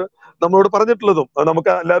അന്ന് അവര് നമ്മളോട് പറഞ്ഞിട്ടുള്ളതും. അത്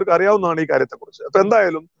നമുക്ക് എല്ലാവർക്കും അറിയാവുന്നതാണ് ഈ കാര്യത്തെക്കുറിച്ച്. അപ്പൊ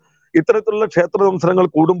എന്തായാലും ഇത്തരത്തിലുള്ള ക്ഷേത്ര സംസരങ്ങൾ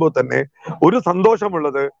കൂടുമ്പോൾ തന്നെ ഒരു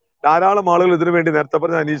സന്തോഷമുള്ളത്, ധാരാളം ആളുകൾ ഇതിനു വേണ്ടി, നേരത്തെ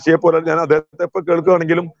പറഞ്ഞ അനീഷിയെ പോലെ ഞാൻ അദ്ദേഹത്തെ ഇപ്പൊ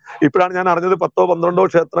കേൾക്കുകയാണെങ്കിലും ഇപ്പോഴാണ് ഞാൻ അറിഞ്ഞത് 10-12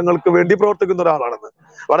 ക്ഷേത്രങ്ങൾക്ക് വേണ്ടി പ്രവർത്തിക്കുന്ന ഒരാളാണെന്ന്.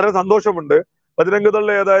 വളരെ സന്തോഷമുണ്ട്.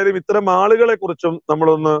 ബജരംഗദളിലെ ഏതായാലും ഇത്തരം ആളുകളെ കുറിച്ചും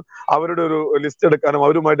നമ്മളൊന്ന് അവരുടെ ഒരു ലിസ്റ്റ് എടുക്കാനും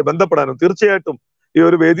അവരുമായിട്ട് ബന്ധപ്പെടാനും തീർച്ചയായിട്ടും ഈ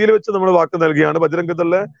ഒരു വേദിയിൽ വെച്ച് നമ്മൾ വാക്ക് നൽകിയാണ്.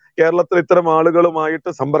 ബജരംഗദളിലെ കേരളത്തിൽ ഇത്തരം ആളുകളുമായിട്ട്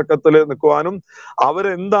സമ്പർക്കത്തിൽ നിൽക്കുവാനും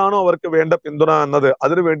അവരെന്താണോ അവർക്ക് വേണ്ട പിന്തുണ എന്നത്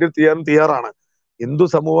അതിനു വേണ്ടി തയ്യാറാണ്. ഹിന്ദു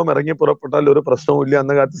സമൂഹം ഇറങ്ങി പുറപ്പെട്ടാൽ ഒരു പ്രശ്നവുമില്ല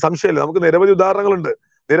എന്ന കാര്യത്തിൽ സംശയമില്ല. നമുക്ക് നിരവധി ഉദാഹരണങ്ങളുണ്ട്,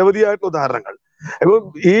 നിരവധിയായിട്ടുള്ള ഉദാഹരണങ്ങൾ. അപ്പൊ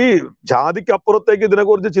ഈ ജാതിക്കപ്പുറത്തേക്ക്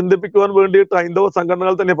ഇതിനെക്കുറിച്ച് ചിന്തിപ്പിക്കുവാൻ വേണ്ടിയിട്ട് ഹൈന്ദവ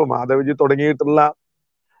സംഘടനകൾ തന്നെ ഇപ്പൊ മാധവജി തുടങ്ങിയിട്ടുള്ള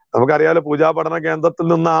നമുക്കറിയാലോ പൂജാ പഠന കേന്ദ്രത്തിൽ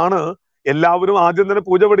നിന്നാണ് എല്ലാവരും ആദ്യം തന്നെ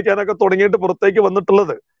പൂജ പഠിക്കാനൊക്കെ തുടങ്ങിയിട്ട് പുറത്തേക്ക്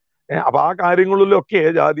വന്നിട്ടുള്ളത്. അപ്പൊ ആ കാര്യങ്ങളിലൊക്കെ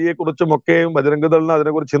ജാതിയെ കുറിച്ചും ഒക്കെയും ബജരംഗദളിന്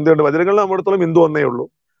അതിനെക്കുറിച്ച് ചിന്തയുണ്ട്. ബജരംഗദൾ നമ്മളിടത്തോളം ഹിന്ദു ഒന്നേ ഉള്ളൂ.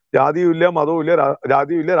 ജാതിയും ഇല്ല, മതവും ഇല്ല,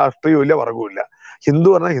 ജാതിയും ഇല്ല, രാഷ്ട്രീയവും ഇല്ല, വർഗവും ഇല്ല. ഹിന്ദു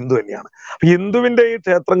പറഞ്ഞാൽ ഹിന്ദു തന്നെയാണ്. ഹിന്ദുവിന്റെ ഈ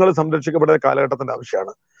ക്ഷേത്രങ്ങൾ സംരക്ഷിക്കപ്പെടുന്ന കാലഘട്ടത്തിന്റെ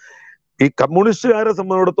ആവശ്യമാണ്. ഈ കമ്മ്യൂണിസ്റ്റുകാരെ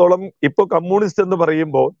സംബന്ധിച്ചിടത്തോളം ഇപ്പൊ കമ്മ്യൂണിസ്റ്റ് എന്ന്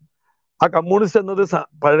പറയുമ്പോൾ ആ കമ്മ്യൂണിസ്റ്റ് എന്നത്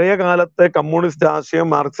പഴയ കാലത്തെ കമ്മ്യൂണിസ്റ്റ് ആശയം,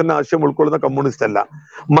 മാർക്സിന്റെ ആശയം ഉൾക്കൊള്ളുന്ന കമ്മ്യൂണിസ്റ്റ് അല്ല,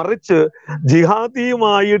 മറിച്ച്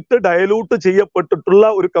ജിഹാദിയുമായിട്ട് ഡയലൂട്ട് ചെയ്യപ്പെട്ടിട്ടുള്ള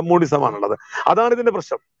ഒരു കമ്മ്യൂണിസമാണുള്ളത്. അതാണ് ഇതിന്റെ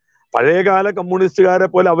പ്രശ്നം. പഴയകാല കമ്മ്യൂണിസ്റ്റുകാരെ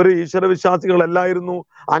പോലെ അവർ ഈശ്വര വിശ്വാസികളല്ലായിരുന്നു.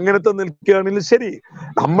 അങ്ങനത്തെ നിൽക്കുകയാണെങ്കിൽ ശരി,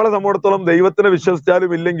 നമ്മളെ സംബന്ധിച്ചിടത്തോളം ദൈവത്തിനെ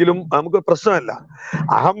വിശ്വസിച്ചാലും ഇല്ലെങ്കിലും നമുക്ക് പ്രശ്നമല്ല.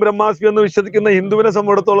 അഹം ബ്രഹ്മാസ്മി എന്ന് വിശ്വസിക്കുന്ന ഹിന്ദുവിനെ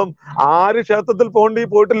സംബന്ധിച്ചിടത്തോളം ആര് ക്ഷേത്രത്തിൽ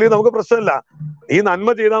പോയിട്ടില്ലെങ്കിൽ നമുക്ക് പ്രശ്നമില്ല. നീ നന്മ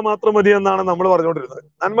ചെയ്താൽ മാത്രം മതി എന്നാണ് നമ്മൾ പറഞ്ഞുകൊണ്ടിരുന്നത്.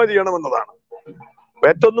 നന്മ ചെയ്യണമെന്നതാണ്,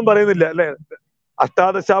 വേറ്റൊന്നും പറയുന്നില്ല അല്ലെ.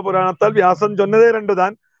 അഷ്ടാദശ പുരാണത്താൽ വ്യാസൻ ചൊന്നതേ രണ്ടു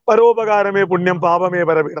താൻ, പരോപകാരമേ പുണ്യം പാപമേ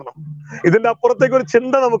പരപീഡനം. ഇതിന്റെ അപ്പുറത്തേക്ക് ഒരു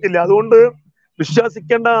ചിന്ത നമുക്കില്ല. അതുകൊണ്ട്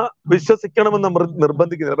വിശ്വസിക്കണമെന്ന്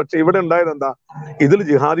നിർബന്ധിക്കുന്നില്ല. പക്ഷെ ഇവിടെ ഉണ്ടായത് എന്താ, ഇതിൽ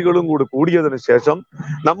ജിഹാദികളും കൂടിയതിനു ശേഷം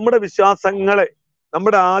നമ്മുടെ വിശ്വാസങ്ങളെ,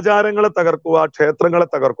 നമ്മുടെ ആചാരങ്ങളെ തകർക്കുക, ക്ഷേത്രങ്ങളെ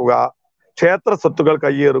തകർക്കുക, ക്ഷേത്ര സ്വത്തുകൾ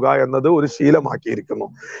കയ്യേറുക എന്നത് ഒരു ശീലമാക്കിയിരിക്കുന്നു.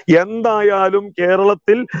 എന്തായാലും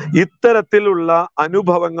കേരളത്തിൽ ഇത്തരത്തിലുള്ള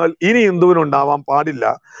അനുഭവങ്ങൾ ഇനി ഹിന്ദുവിനുണ്ടാവാൻ പാടില്ല.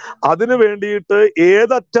 അതിനു വേണ്ടിയിട്ട്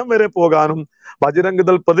ഏതറ്റം വരെ പോകാനും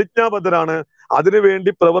ബജരംഗദൾ പ്രതിജ്ഞാബദ്ധരാണ്.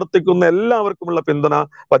 അതിനുവേണ്ടി പ്രവർത്തിക്കുന്ന എല്ലാവർക്കുമുള്ള പിന്തുണ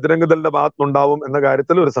ബജരംഗദളിന്റെ ഭാഗത്തുനിന്നുണ്ടാവും എന്ന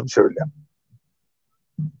കാര്യത്തിൽ ഒരു സംശയമില്ല.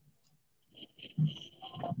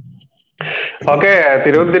 ഓക്കെ,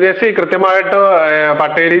 തിരൂർ ദിനേശ് കൃത്യമായിട്ട്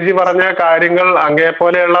പട്ടേലിജി പറഞ്ഞ കാര്യങ്ങൾ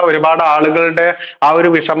അങ്ങേപ്പോലെയുള്ള ഒരുപാട് ആളുകളുടെ ആ ഒരു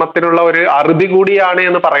വിഷമത്തിനുള്ള ഒരു അറുതി കൂടിയാണ്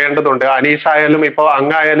എന്ന് പറയേണ്ടതുണ്ട്. അനീഷ് ആയാലും ഇപ്പൊ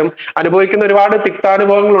അങ്ങായാലും അനുഭവിക്കുന്ന ഒരുപാട്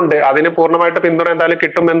തിക്താനുഭവങ്ങളുണ്ട്. അതിന് പൂർണ്ണമായിട്ട് പിന്തുണ എന്തായാലും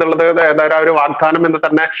കിട്ടും എന്നുള്ളത് എന്തായാലും ഒരു വാഗ്ദാനം എന്ന്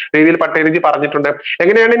തന്നെ രീതിയിൽ പട്ടേലിജി പറഞ്ഞിട്ടുണ്ട്.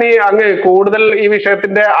 എങ്ങനെയാണ് ഇനി അങ്ങ് കൂടുതൽ ഈ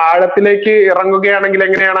വിഷയത്തിന്റെ ആഴത്തിലേക്ക് ഇറങ്ങുകയാണെങ്കിൽ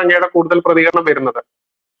എങ്ങനെയാണ് അങ്ങയുടെ കൂടുതൽ പ്രതികരണം വരുന്നത്?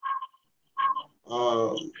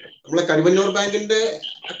 നമ്മളെ കരുവന്നൂർ ബാങ്കിന്റെ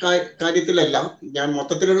കാര്യത്തിലല്ല, ഞാൻ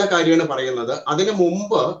മൊത്തത്തിലുള്ള കാര്യമാണ് പറയുന്നത്. അതിനു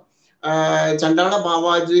മുമ്പ് ചണ്ടാള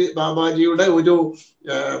ബാബാജിയുടെ ഒരു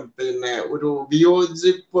ഒരു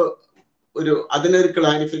വിയോജിപ്പ്, അതിനൊരു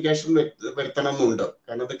ക്ലാരിഫിക്കേഷൻ വരുത്തണം എന്നുണ്ട്.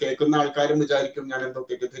 കാരണം അത് കേൾക്കുന്ന ആൾക്കാരും വിചാരിക്കും ഞാൻ എന്തോ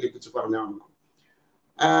തെറ്റിദ്ധരിപ്പിച്ച് പറഞ്ഞാണെന്ന്.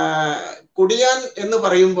 കുടിയാൻ എന്ന്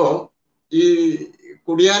പറയുമ്പോ ഈ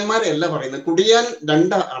കുടിയാന്മാരല്ല പറയുന്നത്. കുടിയാൻ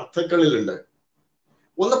രണ്ട് അർത്ഥങ്ങളിലുണ്ട്.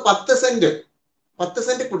 ഒന്ന് 10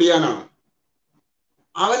 സെന്റ് കുടിയാനാണ്.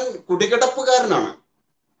 അവൻ കുടികിടപ്പുകാരനാണ്.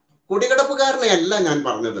 കുടികിടപ്പുകാരനെ അല്ല ഞാൻ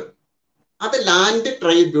പറഞ്ഞത്. അത് land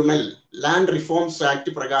tribunal, land reforms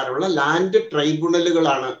act പ്രകാരമുള്ള ലാൻഡ്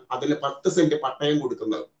ട്രൈബ്യൂണലുകളാണ് അതിന് 10 സെന്റ് പട്ടയം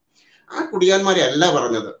കൊടുക്കുന്നത്. ആ കുടിയാന്മാരെ അല്ല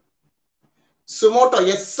പറഞ്ഞത്. സുമോട്ടോ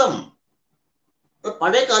SM,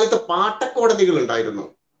 പഴയ കാലത്ത് പാട്ടക്കോടതികൾ ഉണ്ടായിരുന്നു.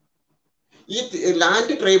 ഈ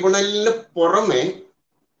ലാൻഡ് ട്രൈബ്യൂണലിന് പുറമെ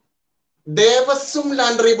ദേവസ്വം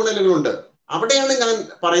ലാൻഡ് ട്രൈബ്യൂണലുകളുണ്ട്. അവിടെയാണ് ഞാൻ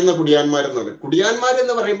പറയുന്ന കുടിയാന്മാരെന്നത്.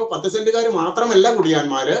 കുടിയാന്മാരെന്ന് പറയുമ്പോൾ 10 സെന്റുകാർ മാത്രമല്ല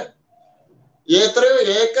കുടിയാന്മാര്. എത്രയോ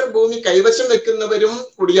ഏക്കർ ഭൂമി കൈവശം വെക്കുന്നവരും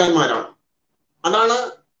കുടിയാന്മാരാണ്. അതാണ്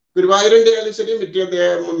ഗുരുവായൂരിന്റെ ആയാലും ശരി,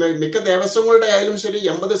 മിക്ക ദേവസ്വങ്ങളുടെ ആയാലും ശരി,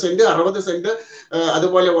 80 സെന്റ് 60 സെന്റ്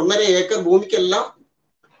അതുപോലെ 1.5 ഏക്കർ ഭൂമിക്കെല്ലാം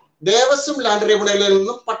ദേവസ്വം ലാൻഡ് ട്രൈബ്യൂണലിൽ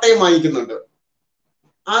നിന്നും പട്ടയം വാങ്ങിക്കുന്നുണ്ട്.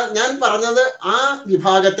 ഞാൻ പറഞ്ഞത് ആ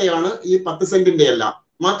വിഭാഗത്തെയാണ്, ഈ 10 സെന്റിന്റെ അല്ല.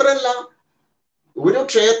 മാത്രമല്ല, ഒരു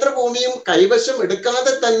ക്ഷേത്രഭൂമിയും കൈവശം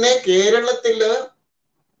എടുക്കാതെ തന്നെ കേരളത്തില്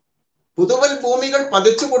പുതുവൽ ഭൂമികൾ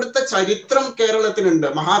പതിച്ചു കൊടുത്ത ചരിത്രം കേരളത്തിനുണ്ട്.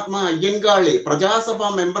 മഹാത്മാ അയ്യൻകാളി പ്രജാസഭാ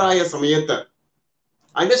മെമ്പറായ സമയത്ത്,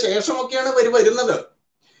 അതിന്റെ ശേഷമൊക്കെയാണ് വരുന്നത്.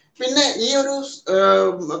 പിന്നെ ഈ ഒരു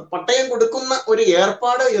പട്ടയം കൊടുക്കുന്ന ഒരു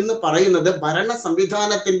ഏർപ്പാട് എന്ന് പറയുന്നത് ഭരണ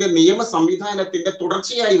സംവിധാനത്തിന്റെ, നിയമ സംവിധാനത്തിന്റെ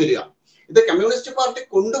തുടർച്ചയായി വരിക. ഇത് കമ്മ്യൂണിസ്റ്റ് പാർട്ടി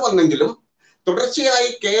കൊണ്ടുവന്നെങ്കിലും തുടർച്ചയായി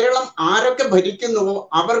കേരളം ആരൊക്കെ ഭരിക്കുന്നുവോ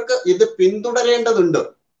അവർക്ക് ഇത് പിന്തുടരേണ്ടതുണ്ട്.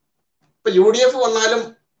 ഇപ്പൊ UDF വന്നാലും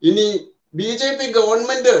ഇനി BJP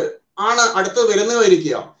ഗവൺമെന്റ് ആണ് അടുത്ത്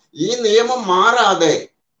വരുന്നതായിരിക്കുക. ഈ നിയമം മാറാതെ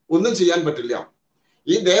ഒന്നും ചെയ്യാൻ പറ്റില്ല.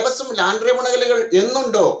 ഈ ദേവസ്വം ലാൻഡ് ട്രൈബ്യൂണലുകൾ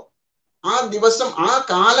എന്നുണ്ടോ ആ ദിവസം, ആ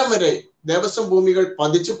കാലം വരെ ദേവസ്വം ഭൂമികൾ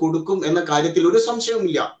പതിച്ചു കൊടുക്കും എന്ന കാര്യത്തിൽ ഒരു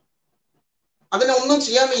സംശയവുമില്ല. അതിനൊന്നും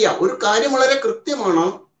ചെയ്യാൻ വയ്യ. ഒരു കാര്യം വളരെ കൃത്യമാണ്.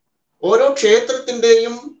 ഓരോ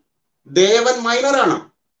ക്ഷേത്രത്തിന്റെയും ദേവൻ മൈനറാണ്.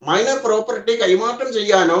 മൈനർ പ്രോപ്പർട്ടി കൈമാറ്റം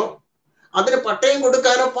ചെയ്യാനോ അതിന് പട്ടയം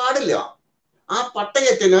കൊടുക്കാനോ പാടില്ല. ആ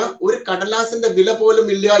പട്ടയത്തിന് ഒരു കടലാസിന്റെ വില പോലും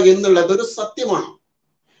ഇല്ല എന്നുള്ളത് ഒരു സത്യമാണ്.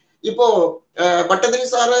 ഇപ്പോ ഭട്ടതിരി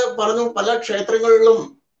സാറ് പറഞ്ഞു പല ക്ഷേത്രങ്ങളിലും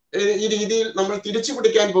ഈ രീതിയിൽ നമ്മൾ തിരിച്ചു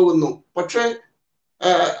പിടിക്കാൻ പോകുന്നു. പക്ഷെ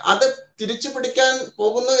അത് തിരിച്ചു പിടിക്കാൻ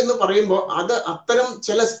പോകുന്നു എന്ന് പറയുമ്പോൾ അത് അത്തരം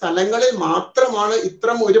ചില സ്ഥലങ്ങളിൽ മാത്രമാണ്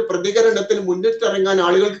ഇത്തരം ഒരു പ്രതികരണത്തിന് മുന്നിട്ടിറങ്ങാൻ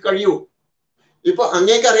ആളുകൾക്ക് കഴിയൂ. ഇപ്പൊ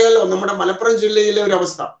അങ്ങേക്ക് അറിയാലോ നമ്മുടെ മലപ്പുറം ജില്ലയിലെ ഒരു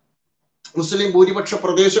അവസ്ഥ. മുസ്ലിം ഭൂരിപക്ഷ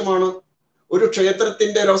പ്രദേശമാണ്. ഒരു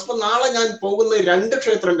ക്ഷേത്രത്തിന്റെ ഒരു അവസ്ഥ. നാളെ ഞാൻ പോകുന്ന 2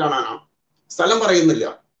 ക്ഷേത്രം കാണാനാണ്. സ്ഥലം പറയുന്നില്ല.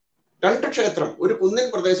 2 ക്ഷേത്രം ഒരു കുന്നിൻ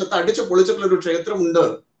പ്രദേശത്ത് അടിച്ചു പൊളിച്ചിട്ടുള്ള ഒരു ക്ഷേത്രം ഉണ്ട്.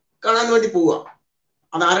 കാണാൻ വേണ്ടി പോവുക.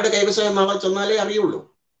 അത് ആരുടെ കൈവശം നാളെ ചെന്നാലേ അറിയുള്ളൂ.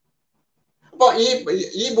 അപ്പൊ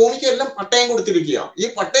ഈ ഭൂമിക്ക് എല്ലാം പട്ടയം കൊടുത്തിരിക്കുക. ഈ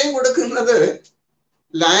പട്ടയം കൊടുക്കുന്നത്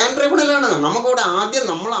ലാൻഡ് ട്രിബ്യൂണലാണ്. നമുക്കവിടെ ആദ്യം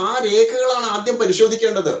നമ്മൾ ആ രേഖകളാണ് ആദ്യം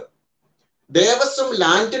പരിശോധിക്കേണ്ടത്. ദേവസ്വം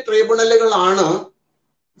ലാൻഡ് ട്രിബ്യൂണലുകളാണ്,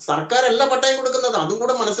 സർക്കാരല്ല പട്ടയം കൊടുക്കുന്നത്. അതും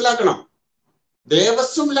കൂടെ മനസ്സിലാക്കണം.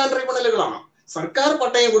 ദേവസ്വം ലാൻഡ് ട്രിബ്യൂണലുകളാണ്. സർക്കാർ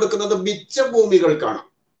പട്ടയം കൊടുക്കുന്നത് മിച്ച ഭൂമികൾക്കാണ്.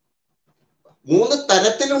 3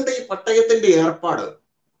 തരത്തിലുണ്ട് ഈ പട്ടയത്തിന്റെ ഏർപ്പാട്.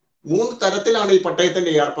 3 തരത്തിലാണ് ഈ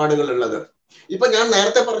പട്ടയത്തിന്റെ ഏർപ്പാടുകൾ ഉള്ളത്. ഇപ്പൊ ഞാൻ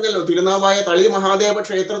നേരത്തെ പറഞ്ഞല്ലോ, തിരുനാവായ തളി മഹാദേവ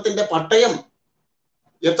ക്ഷേത്രത്തിന്റെ പട്ടയം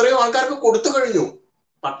എത്രയോ ആൾക്കാർക്ക് കൊടുത്തു കഴിഞ്ഞു.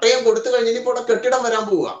 പട്ടയം കൊടുത്തു കഴിഞ്ഞ് ഇനിയിപ്പോ ഇവിടെ കെട്ടിടം വരാൻ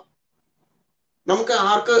പോവുക. നമുക്ക്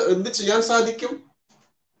ആർക്ക് എന്ത് ചെയ്യാൻ സാധിക്കും?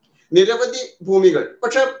 നിരവധി ഭൂമികൾ.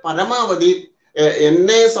 പക്ഷെ പരമാവധി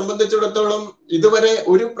എന്നെ സംബന്ധിച്ചിടത്തോളം ഇതുവരെ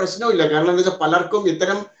ഒരു പ്രശ്നമില്ല. കാരണം എന്താ വെച്ചാൽ പലർക്കും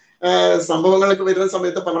ഇത്തരം സംഭവങ്ങളൊക്കെ വരുന്ന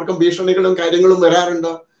സമയത്ത് പലർക്കും ഭീഷണികളും കാര്യങ്ങളും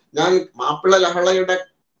വരാറുണ്ട്. ഞാൻ മാപ്പിള ലഹളയുടെ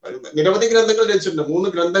നിരവധി ഗ്രന്ഥങ്ങൾ രചിച്ചിട്ടുണ്ട്.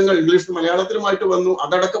 3 ഗ്രന്ഥങ്ങൾ ഇംഗ്ലീഷിലും മലയാളത്തിലുമായിട്ട് വന്നു.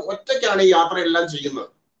 അതടക്കം ഒറ്റയ്ക്കാണ് ഈ യാത്രയെല്ലാം ചെയ്യുന്നത്.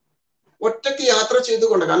 ഒറ്റയ്ക്ക് യാത്ര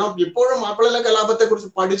ചെയ്തുകൊണ്ട്. കാരണം ഇപ്പോഴും മാപ്പിള കലാപത്തെ കുറിച്ച്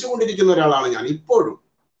പഠിച്ചുകൊണ്ടിരിക്കുന്ന ഒരാളാണ് ഞാൻ ഇപ്പോഴും.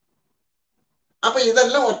 അപ്പൊ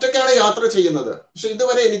ഇതെല്ലാം ഒറ്റയ്ക്കാണ് യാത്ര ചെയ്യുന്നത്. പക്ഷെ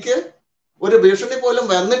ഇതുവരെ എനിക്ക് ഒരു ഭീഷണി പോലും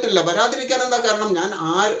വന്നിട്ടില്ല. വരാതിരിക്കാൻ എന്താ കാരണം? ഞാൻ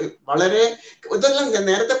വളരെ ഇതെല്ലാം ഞാൻ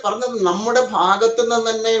നേരത്തെ പറഞ്ഞത് നമ്മുടെ ഭാഗത്തു നിന്ന്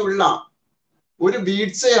തന്നെയുള്ള ഒരു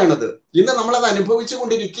വീഴ്ചയാണിത്. ഇന്ന് നമ്മളത് അനുഭവിച്ചു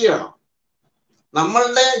കൊണ്ടിരിക്കുകയാണ്.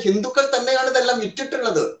 നമ്മളുടെ ഹിന്ദുക്കൾ തന്നെയാണ് ഇതെല്ലാം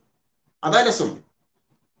വിറ്റിട്ടുള്ളത്. അതാ രസം.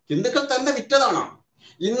 ഹിന്ദുക്കൾ തന്നെ വിറ്റതാണ്.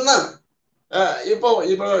 ഇന്ന് ഇപ്പോ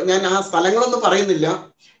ഞാൻ ആ സ്ഥലങ്ങളൊന്നും പറയുന്നില്ല.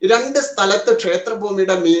 2 സ്ഥലത്ത്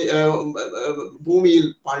ക്ഷേത്രഭൂമിയുടെ ഭൂമിയിൽ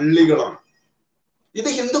പള്ളികളാണ്. ഇത്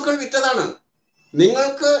ഹിന്ദുക്കൾ വിറ്റതാണ്.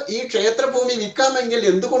 നിങ്ങൾക്ക് ഈ ക്ഷേത്രഭൂമി വിൽക്കാമെങ്കിൽ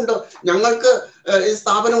എന്തുകൊണ്ട് ഞങ്ങൾക്ക് ഈ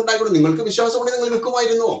സ്ഥാപനം ഉണ്ടായിക്കൊണ്ട് നിങ്ങൾക്ക് വിശ്വാസം കൊണ്ട് നിങ്ങൾ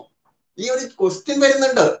വിൽക്കുമായിരുന്നോ? ഈ ഒരു ക്വസ്റ്റ്യൻ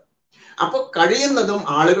വരുന്നുണ്ട്. അപ്പൊ കഴിയുന്നതും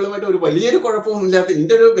ആളുകളുമായിട്ട് ഒരു വലിയൊരു കുഴപ്പമൊന്നുമില്ലാത്ത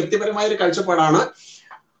എൻ്റെ ഒരു വ്യക്തിപരമായ ഒരു കാഴ്ചപ്പാടാണ്,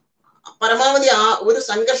 പരമാവധി ആ ഒരു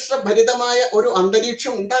സംഘർഷഭരിതമായ ഒരു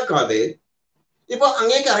അന്തരീക്ഷം ഉണ്ടാക്കാതെ. ഇപ്പൊ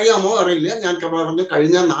അങ്ങേക്ക് അറിയാമോ അറിയില്ല, ഞാൻ പറഞ്ഞു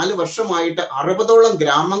കഴിഞ്ഞ 4 വർഷമായിട്ട് 60ഓളം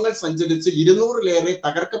ഗ്രാമങ്ങൾ സഞ്ചരിച്ച് 200-ലേറെ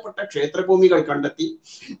തകർക്കപ്പെട്ട ക്ഷേത്രഭൂമികൾ കണ്ടെത്തി.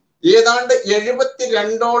 ഏതാണ്ട്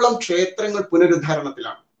 72ഓളം ക്ഷേത്രങ്ങൾ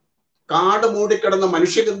പുനരുദ്ധാരണത്തിലാണ്. കാട് മൂടിക്കിടന്ന,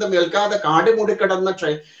 മനുഷ്യഗന്ധം ഏൽക്കാതെ കാട് മൂടിക്കിടന്ന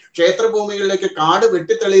ക്ഷേത്രഭൂമികളിലേക്ക് കാട്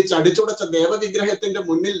വെട്ടിത്തെളിയിച്ച് അടിച്ചുടച്ച ദേവവിഗ്രഹത്തിന്റെ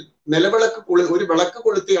മുന്നിൽ ഒരു വിളക്ക്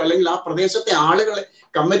കൊളുത്തി അല്ലെങ്കിൽ ആ പ്രദേശത്തെ ആളുകളെ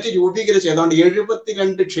കമ്മിറ്റി രൂപീകരിച്ച് ഏതാണ്ട്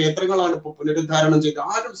 72 ക്ഷേത്രങ്ങളാണ് ഇപ്പൊ പുനരുദ്ധാരണം ചെയ്ത്,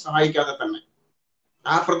 ആരും സഹായിക്കാതെ തന്നെ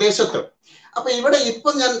ആ പ്രദേശത്ത്. അപ്പൊ ഇവിടെ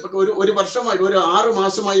ഇപ്പം ഞാൻ ഒരു വർഷമായി, ഒരു 6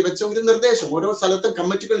 മാസമായി വെച്ച ഒരു നിർദ്ദേശം, ഓരോ സ്ഥലത്തും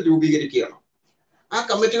കമ്മിറ്റികൾ രൂപീകരിക്കുകയാണ്. ആ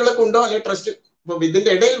കമ്മിറ്റികളെ കൊണ്ടോ അല്ലെങ്കിൽ ട്രസ്റ്റ്. ഇപ്പൊ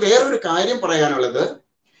ഇതിന്റെ ഇടയിൽ വേറൊരു കാര്യം പറയാനുള്ളത്,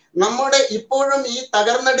 നമ്മുടെ ഇപ്പോഴും ഈ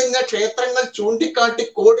തകർന്നടിഞ്ഞ ക്ഷേത്രങ്ങൾ ചൂണ്ടിക്കാട്ടി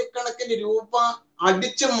കോടിക്കണക്കിന് രൂപ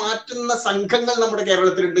അടിച്ചു മാറ്റുന്ന സംഘങ്ങൾ നമ്മുടെ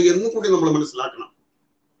കേരളത്തിലുണ്ട് എന്ന് കൂടി നമ്മൾ മനസ്സിലാക്കണം.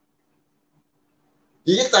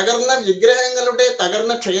 ഈ തകർന്ന വിഗ്രഹങ്ങളുടെ,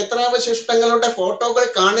 തകർന്ന ക്ഷേത്രാവശിഷ്ടങ്ങളുടെ ഫോട്ടോകൾ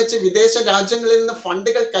കാണിച്ച് വിദേശ രാജ്യങ്ങളിൽ നിന്ന്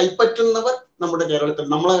ഫണ്ടുകൾ കൈപ്പറ്റുന്നവർ നമ്മുടെ കേരളത്തിൽ,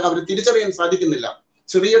 നമ്മളെ അവർ തിരിച്ചറിയാൻ സാധിക്കുന്നില്ല.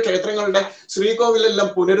 ചെറിയ ക്ഷേത്രങ്ങളുടെ ശ്രീകോവിലെല്ലാം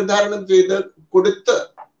പുനരുദ്ധാരണം ചെയ്ത് കൊടുത്ത്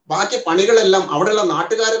ബാക്കി പണികളെല്ലാം അവിടെയുള്ള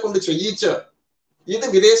നാട്ടുകാരെ കൊണ്ട് ചെയ്യിച്ച് ഇത്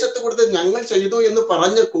വിദേശത്ത് കൊടുത്ത് ഞങ്ങൾ ചെയ്തു എന്ന്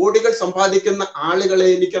പറഞ്ഞ് കോടികൾ സമ്പാദിക്കുന്ന ആളുകളെ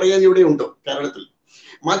എനിക്കറിയാൻ ഇവിടെ ഉണ്ട് കേരളത്തിൽ.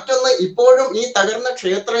 മറ്റൊന്ന്, ഇപ്പോഴും ഈ തകർന്ന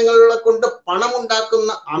ക്ഷേത്രങ്ങളെ കൊണ്ട്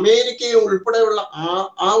പണമുണ്ടാക്കുന്ന അമേരിക്കയും ഉൾപ്പെടെയുള്ള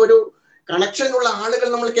ആ ഒരു കണക്ഷനുള്ള ആളുകൾ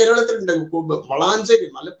നമ്മൾ കേരളത്തിലുണ്ട്. വളാഞ്ചേരി,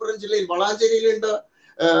 മലപ്പുറം ജില്ലയിൽ വളാഞ്ചേരിയിലുണ്ട്,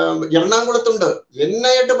 എറണാകുളത്തുണ്ട്.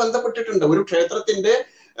 എന്നായിട്ട് ബന്ധപ്പെട്ടിട്ടുണ്ട്. ഒരു ക്ഷേത്രത്തിന്റെ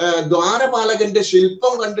ദ്വാരപാലകന്റെ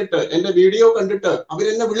ശില്പം കണ്ടിട്ട്, എന്റെ വീഡിയോ കണ്ടിട്ട്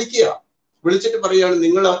അവരെന്നെ വിളിച്ചിട്ട് പറയാണ്,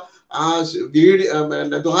 നിങ്ങൾ ആ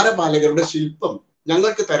ദ്വാരപാലകരുടെ ശില്പം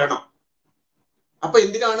ഞങ്ങൾക്ക് തരണം. അപ്പൊ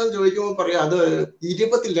എന്തിനാണെന്ന് ചോദിക്കുമ്പോൾ പറയാം, അത്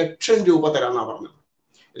 20 ലക്ഷം രൂപ തരാന്നാ പറഞ്ഞത്.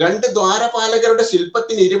 2 ദ്വാരപാലകരുടെ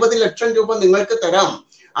ശില്പത്തിന് 20 ലക്ഷം രൂപ നിങ്ങൾക്ക് തരാം,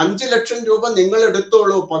 5 ലക്ഷം രൂപ നിങ്ങൾ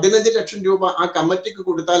എടുത്തോളൂ, 15 ലക്ഷം രൂപ ആ കമ്മിറ്റിക്ക്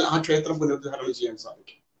കൊടുത്താൽ ആ ക്ഷേത്രം പുനരുദ്ധാരണം ചെയ്യാൻ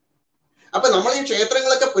സാധിക്കും. അപ്പൊ നമ്മൾ ഈ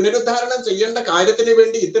ക്ഷേത്രങ്ങളൊക്കെ പുനരുദ്ധാരണം ചെയ്യേണ്ട കാര്യത്തിന്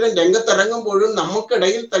വേണ്ടി ഇത്തരം രംഗത്തിറങ്ങുമ്പോഴും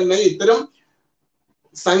നമുക്കിടയിൽ തന്നെ ഇത്തരം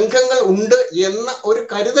സംഘങ്ങൾ ഉണ്ട് എന്ന ഒരു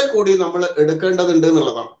കരുതൽ കൂടി നമ്മൾ എടുക്കേണ്ടതുണ്ട്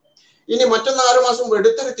എന്നുള്ളതാണ്. ഇനി മറ്റൊന്ന് 6 മാസം മുമ്പ്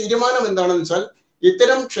എടുത്തൊരു തീരുമാനം എന്താണെന്ന് വെച്ചാൽ,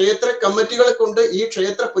 ഇത്തരം ക്ഷേത്ര കമ്മിറ്റികളെ കൊണ്ട് ഈ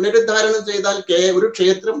ക്ഷേത്ര പുനരുദ്ധാരണം ചെയ്താൽ ഒരു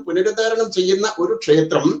ക്ഷേത്രം പുനരുദ്ധാരണം ചെയ്യുന്ന ഒരു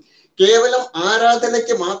ക്ഷേത്രം കേവലം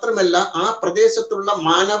ആരാധനയ്ക്ക് മാത്രമല്ല, ആ പ്രദേശത്തുള്ള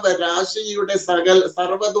മാനവരാശിയുടെ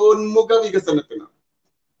സർവതോന്മുഖ വികസനത്തിന്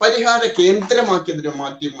പരിഹാര കേന്ദ്രമാക്കിയതിനെ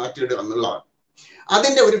മാറ്റിയിടുക എന്നുള്ളതാണ്.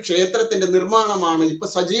 അതിന്റെ ഒരു ക്ഷേത്രത്തിന്റെ നിർമ്മാണമാണ് ഇപ്പൊ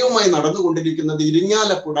സജീവമായി നടന്നുകൊണ്ടിരിക്കുന്നത്.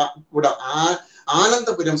 ഇരിങ്ങാലക്കുട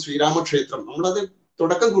ആനന്ദപുരം ശ്രീരാമക്ഷേത്രം. നമ്മളത്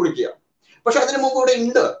തുടക്കം കുറിക്കുക. പക്ഷെ അതിനു മുമ്പ് ഇവിടെ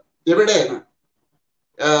ഉണ്ട്. എവിടെയാണ്?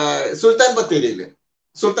 സുൽത്താൻ ബത്തേരിയില്.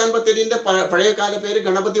 സുൽത്താൻ ബത്തേരിന്റെ പഴയകാല പേര്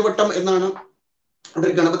ഗണപതി വട്ടം എന്നാണ്. അവിടെ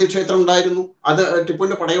ഒരു ഗണപതി ക്ഷേത്രം ഉണ്ടായിരുന്നു. അത്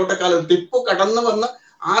ടിപ്പുവിന്റെ പടയോട്ടക്കാലം ടിപ്പു കടന്നു വന്ന്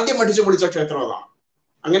ആദ്യം അടിച്ചു പൊളിച്ച ക്ഷേത്രം അതാണ്.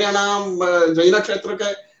 അങ്ങനെയാണ് ആ ജൈന ക്ഷേത്രമൊക്കെ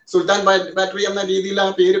സുൽത്താൻ ബാറ്ററി എന്ന രീതിയിൽ ആ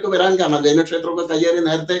പേരൊക്കെ വരാൻ കാരണം. ജൈന ക്ഷേത്രമൊക്കെ കയ്യേറി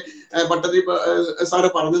നേരത്തെ പട്ടദീപ് സാറ്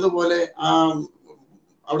പറഞ്ഞതുപോലെ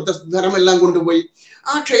അവിടുത്തെ ധനമെല്ലാം കൊണ്ടുപോയി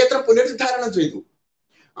ആ ക്ഷേത്രം പുനരുദ്ധാരണം ചെയ്തു.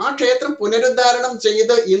 ആ ക്ഷേത്രം പുനരുദ്ധാരണം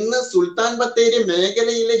ചെയ്ത് ഇന്ന് സുൽത്താൻ ബത്തേരി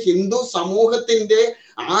മേഖലയിലെ ഹിന്ദു സമൂഹത്തിന്റെ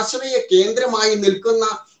ആശ്രയ കേന്ദ്രമായി നിൽക്കുന്ന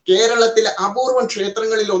കേരളത്തിലെ അപൂർവം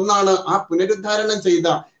ക്ഷേത്രങ്ങളിൽ ഒന്നാണ് ആ പുനരുദ്ധാരണം ചെയ്ത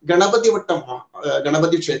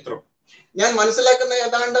ഗണപതി ക്ഷേത്രം. ഞാൻ മനസ്സിലാക്കുന്ന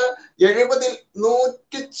ഏതാണ്ട്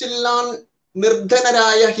 100 ചില്ലാൻ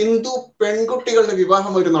നിർധനരായ ഹിന്ദു പെൺകുട്ടികളുടെ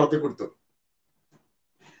വിവാഹം അവർ നടത്തിക്കൊടുത്തു.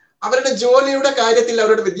 അവരുടെ ജോലിയുടെ കാര്യത്തിൽ,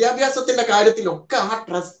 അവരുടെ വിദ്യാഭ്യാസത്തിന്റെ കാര്യത്തിലൊക്കെ ആ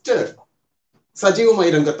ട്രസ്റ്റ്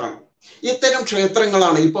സജീവമായി രംഗത്താണ്. ഇത്തരം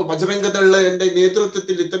ക്ഷേത്രങ്ങളാണ് ഇപ്പൊ ബജറംഗദളിന്റെ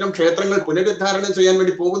നേതൃത്വത്തിൽ ഇത്തരം ക്ഷേത്രങ്ങൾ പുനരുദ്ധാരണം ചെയ്യാൻ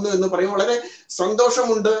വേണ്ടി പോകുന്നു എന്ന് പറയുമ്പോൾ വളരെ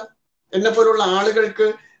സന്തോഷമുണ്ട്. എന്നെ പോലുള്ള ആളുകൾക്ക്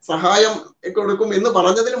സഹായം കൊടുക്കും എന്ന്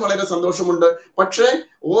പറഞ്ഞതിലും വളരെ സന്തോഷമുണ്ട്. പക്ഷെ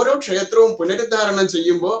ഓരോ ക്ഷേത്രവും പുനരുദ്ധാരണം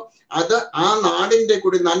ചെയ്യുമ്പോൾ അത് ആ നാടിന്റെ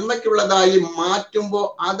കൂടി നന്മയ്ക്കുള്ളതായി മാറ്റുമ്പോൾ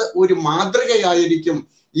അത് ഒരു മാതൃകയായിരിക്കും.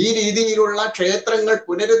 ഈ രീതിയിലുള്ള ക്ഷേത്രങ്ങൾ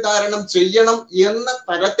പുനരുദ്ധാരണം ചെയ്യണം എന്ന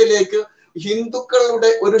തരത്തിലേക്ക് ഹിന്ദുക്കളുടെ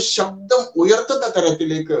ഒരു ശബ്ദം ഉയർത്തുന്ന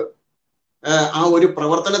തരത്തിലേക്ക് ആ ഒരു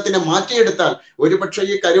പ്രവർത്തനത്തിനെ മാറ്റിയെടുത്താൽ ഒരുപക്ഷെ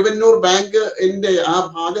ഈ കരുവന്നൂർ ബാങ്കിന്റെ ആ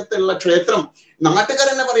ഭാഗത്തുള്ള ക്ഷേത്രം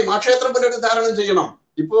നാട്ടുകാരെന്നെ പറയും ആ ക്ഷേത്രം പുനരുദ്ധാരണം ചെയ്യണം.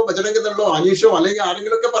 ഇപ്പോ ബജരംഗദളോ അനീഷോ അല്ലെങ്കിൽ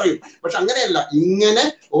ആരെങ്കിലും ഒക്കെ പറയും. പക്ഷെ അങ്ങനെയല്ല. ഇങ്ങനെ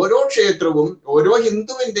ഓരോ ക്ഷേത്രവും ഓരോ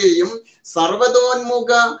ഹിന്ദുവിന്റെയും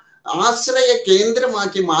സർവതോന്മുഖ ആശ്രയ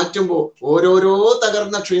കേന്ദ്രമാക്കി മാറ്റുമ്പോൾ ഓരോരോ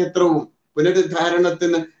തകർന്ന ക്ഷേത്രവും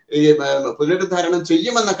പുനരുദ്ധാരണം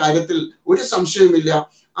ചെയ്യുമെന്ന കാര്യത്തിൽ ഒരു സംശയവുമില്ല.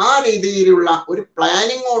 ആ രീതിയിലുള്ള ഒരു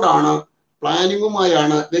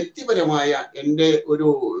പ്ലാനിങ്ങുമായാണ് വ്യക്തിപരമായ എൻ്റെ ഒരു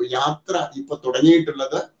യാത്ര ഇപ്പൊ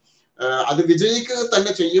തുടങ്ങിയിട്ടുള്ളത്. അത് വിജയിക്കുക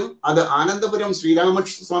തന്നെ ചെയ്യും. അത് ആനന്ദപുരം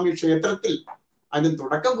ശ്രീരാമസ്വാമി ക്ഷേത്രത്തിൽ അതിന്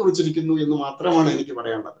തുടക്കം കുറിച്ചിരിക്കുന്നു എന്ന് മാത്രമാണ് എനിക്ക്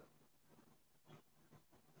പറയാനുള്ളത്.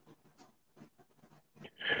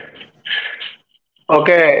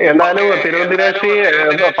 ഓക്കെ, എന്തായാലും തിരുവനന്തപുരത്തി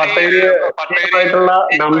പട്ടേലുമായിട്ടുള്ള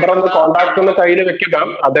നമ്പർ ഒന്ന് കോണ്ടാക്ട് ഒന്ന് കയ്യിൽ വെക്കുക.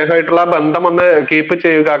 അദ്ദേഹമായിട്ടുള്ള ബന്ധം ഒന്ന് കീപ്പ്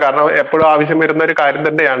ചെയ്യുക. കാരണം എപ്പോഴും ആവശ്യം വരുന്ന ഒരു കാര്യം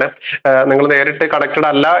തന്നെയാണ്. നിങ്ങൾ നേരിട്ട് കണക്റ്റഡ്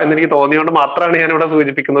അല്ല എന്ന് എനിക്ക് തോന്നിയോണ്ട് മാത്രമാണ് ഞാൻ ഇവിടെ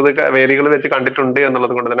സൂചിപ്പിക്കുന്നത്. വേദികൾ വെച്ച് കണ്ടിട്ടുണ്ട്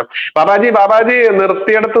എന്നുള്ളത് കൊണ്ട് തന്നെ. ബാബാജി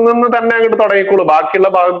നിർത്തിയിടത്തു നിന്ന് തന്നെ അങ്ങോട്ട് തുടങ്ങിക്കോളൂ. ബാക്കിയുള്ള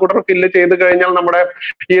ഭാഗം കൂടെ ഫില്ല് ചെയ്ത് കഴിഞ്ഞാൽ നമ്മുടെ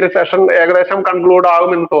ഈ ഒരു സെഷൻ ഏകദേശം കൺക്ലൂഡ്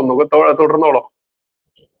ആകും എന്ന് തോന്നുന്നു. തുടർന്നോളൂ.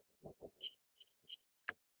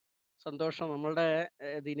 സന്തോഷം. നമ്മളുടെ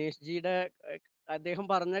ദിനേശ് ജിയുടെ അദ്ദേഹം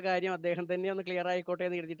പറഞ്ഞ കാര്യം അദ്ദേഹം തന്നെ ഒന്ന് ക്ലിയർ ആയിക്കോട്ടെ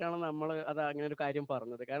എന്ന് കരുതിയിട്ടാണ് നമ്മൾ അത് അങ്ങനെ ഒരു കാര്യം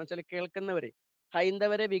പറഞ്ഞത്. കാരണം വെച്ചാൽ കേൾക്കുന്നവരെ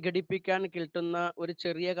ഹൈന്ദവരെ വിഘടിപ്പിക്കാൻ കിട്ടുന്ന ഒരു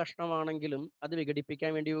ചെറിയ കഷ്ണമാണെങ്കിലും അത്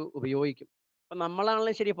വിഘടിപ്പിക്കാൻ വേണ്ടി ഉപയോഗിക്കും. അപ്പൊ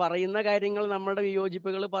നമ്മളാണെങ്കിലും ശരി, പറയുന്ന കാര്യങ്ങൾ, നമ്മളുടെ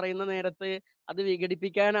വിയോജിപ്പുകൾ പറയുന്ന നേരത്ത് അത്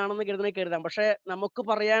വിഘടിപ്പിക്കാനാണെന്ന് കരുതാം. പക്ഷെ നമുക്ക്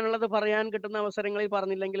പറയാനുള്ളത് പറയാൻ കിട്ടുന്ന അവസരങ്ങളിൽ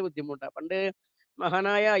പറഞ്ഞില്ലെങ്കിൽ ബുദ്ധിമുട്ടാണ്. പണ്ട്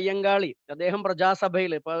മഹാനായ അയ്യങ്കാളി അദ്ദേഹം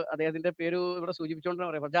പ്രജാസഭയിൽ, ഇപ്പൊ അദ്ദേഹത്തിന്റെ പേര് ഇവിടെ സൂചിപ്പിച്ചുകൊണ്ട്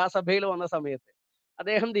പറയാം, പ്രജാസഭയിൽ വന്ന സമയത്ത്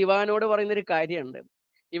അദ്ദേഹം ദിവാനോട് പറയുന്നൊരു കാര്യമുണ്ട്.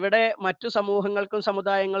 ഇവിടെ മറ്റു സമൂഹങ്ങൾക്കും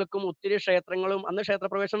സമുദായങ്ങൾക്കും ഒത്തിരി ക്ഷേത്രങ്ങളും, അന്ന്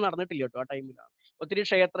ക്ഷേത്രപ്രവേശനം നടന്നിട്ടില്ല കേട്ടോ ആ ടൈമിലാണ്, ഒത്തിരി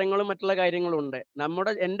ക്ഷേത്രങ്ങളും മറ്റുള്ള കാര്യങ്ങളും ഉണ്ട്.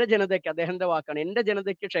 എന്റെ ജനതയ്ക്ക്, അദ്ദേഹത്തിന്റെ വാക്കാണ്, എന്റെ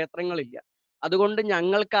ജനതയ്ക്ക് ക്ഷേത്രങ്ങളില്ല. അതുകൊണ്ട്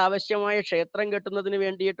ഞങ്ങൾക്ക് ആവശ്യമായ ക്ഷേത്രം കെട്ടുന്നതിന്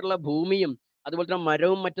വേണ്ടിയിട്ടുള്ള ഭൂമിയും അതുപോലെ തന്നെ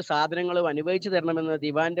മരവും മറ്റു സാധനങ്ങളും അനുവദിച്ചു തരണമെന്ന്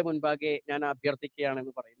ദിവാന്റെ മുൻപാകെ ഞാൻ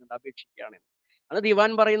അഭ്യർത്ഥിക്കുകയാണെന്ന് പറയുന്നുണ്ട്, അപേക്ഷിക്കുകയാണ്. അത്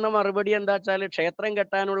ദിവാൻ പറയുന്ന മറുപടി എന്താ വെച്ചാൽ, ക്ഷേത്രം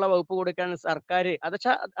കെട്ടാനുള്ള വകുപ്പ് കൊടുക്കാൻ സർക്കാർ,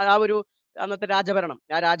 അതെച്ചാ ആ ഒരു അന്നത്തെ രാജഭരണം,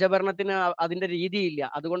 ആ രാജഭരണത്തിന് അതിന്റെ രീതിയില്ല,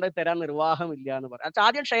 അതുകൊണ്ട് തരാൻ നിർവാഹമില്ല എന്ന് പറഞ്ഞു.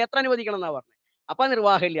 ആദ്യം ക്ഷേത്രം അനുവദിക്കണം എന്നാ പറഞ്ഞത്. അപ്പൊ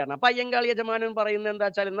നിർവാഹം ഇല്ല. അപ്പൊ അയ്യങ്കാളി യജമാനൻ പറയുന്നത് എന്താ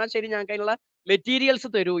വെച്ചാൽ, എന്നാൽ ശരി ഞങ്ങൾക്ക് അതിനുള്ള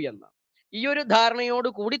മെറ്റീരിയൽസ് തരൂ എന്ന്. ഈ ഒരു ധാരണയോട്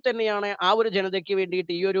കൂടി തന്നെയാണ് ആ ഒരു ജനതയ്ക്ക്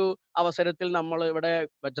വേണ്ടിയിട്ട് ഈ ഒരു അവസരത്തിൽ നമ്മൾ ഇവിടെ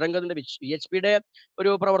ബജ്രംഗത്തിന്റെ VHPയുടെ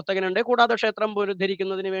ഒരു പ്രവർത്തകനുണ്ട്. കൂടാതെ ക്ഷേത്രം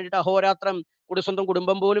പുനരുദ്ധരിക്കുന്നതിന് വേണ്ടിയിട്ട് അഹോരാത്രം സ്വന്തം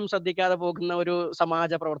കുടുംബം പോലും ശ്രദ്ധിക്കാതെ പോകുന്ന ഒരു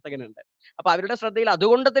സമാജ പ്രവർത്തകനുണ്ട്. അപ്പൊ അവരുടെ ശ്രദ്ധയിൽ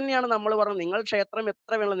അതുകൊണ്ട് തന്നെയാണ് നമ്മൾ പറഞ്ഞത്, നിങ്ങൾ ക്ഷേത്രം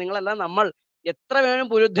എത്ര വേണം, നിങ്ങളല്ല നമ്മൾ എത്ര വേണം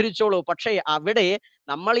പുനരുദ്ധരിച്ചോളൂ. പക്ഷേ അവിടെ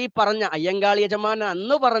നമ്മൾ ഈ പറഞ്ഞ അയ്യങ്കാളി യജമാനൻ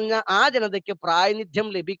അന്ന് പറഞ്ഞ ആ ജനതയ്ക്ക് പ്രാതിനിധ്യം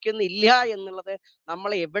ലഭിക്കുന്നില്ല എന്നുള്ളത്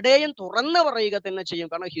നമ്മൾ എവിടെയും തുറന്നു പറയുക തന്നെ ചെയ്യും.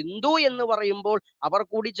 കാരണം ഹിന്ദു എന്ന് പറയുമ്പോൾ അവർ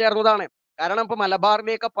കൂടി ചേർന്നതാണ്. കാരണം ഇപ്പൊ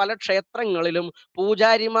മലബാറിലേക്ക് പല ക്ഷേത്രങ്ങളിലും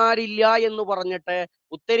പൂജാരിമാരില്ല എന്ന് പറഞ്ഞിട്ട്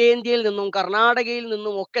ഉത്തരേന്ത്യയിൽ നിന്നും കർണാടകയിൽ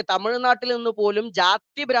നിന്നും ഒക്കെ തമിഴ്നാട്ടിൽ നിന്ന് പോലും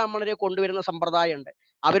ജാതി ബ്രാഹ്മണരെ കൊണ്ടുവരുന്ന സമ്പ്രദായമുണ്ട്.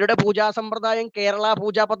 അവരുടെ പൂജാ സമ്പ്രദായം കേരള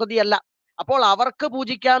പൂജാ പദ്ധതിയല്ല. അപ്പോൾ അവർക്ക്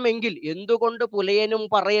പൂജിക്കാമെങ്കിൽ എന്തുകൊണ്ട് പുലയനും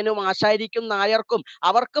പറയനും ആശാരിക്കും നായർക്കും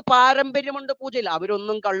അവർക്ക് പാരമ്പര്യമുണ്ട് പൂജയിൽ.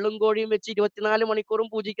 അവരൊന്നും കള്ളും കോഴിയും വെച്ച് 24 മണിക്കൂറും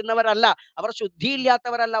പൂജിക്കുന്നവരല്ല. അവർ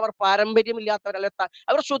ശുദ്ധിയില്ലാത്തവരല്ല, അവർ പാരമ്പര്യമില്ലാത്തവരല്ല,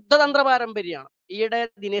 അവർ ശുദ്ധതന്ത്ര പാരമ്പര്യമാണ്. ഈയിടെ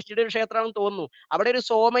ദിനേശിയുടെ ഒരു ക്ഷേത്രമാണെന്ന് തോന്നുന്നു, അവിടെ ഒരു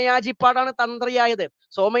സോമയാജിപ്പാടാണ് തന്ത്രിയായത്.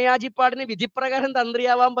 സോമയാജിപ്പാടിന് വിധിപ്രകാരം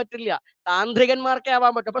തന്ത്രിയാവാൻ പറ്റില്ല, താന്ത്രികന്മാർക്കേ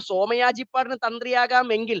ആവാൻ പറ്റും. അപ്പൊ സോമയാജിപ്പാടിന്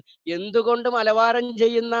തന്ത്രിയാകാമെങ്കിൽ എന്തുകൊണ്ട് മലവാരം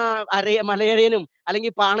ചെയ്യുന്ന മലയരയനും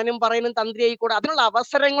അല്ലെങ്കിൽ പാണനും പറയനും തന്ത്രിയായിക്കൂടെ? അതിനുള്ള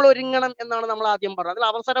അവസരങ്ങൾ ഒരുങ്ങണം എന്നാണ് നമ്മൾ ആദ്യം പറഞ്ഞത്. അതിൽ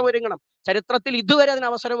അവസരം ഒരുങ്ങണം. ചരിത്രത്തിൽ ഇതുവരെ അതിന്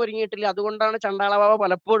അവസരം ഒരുങ്ങിയിട്ടില്ല. അതുകൊണ്ടാണ് ചണ്ടാളബാബ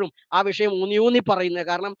പലപ്പോഴും ആ വിഷയം ഊന്നി പറയുന്നത്.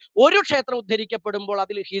 കാരണം ഒരു ക്ഷേത്രം ഉദ്ധരിക്കപ്പെടുമ്പോൾ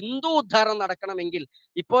അതിൽ ഹിന്ദു ഉദ്ധാരണം നടക്കണമെങ്കിൽ,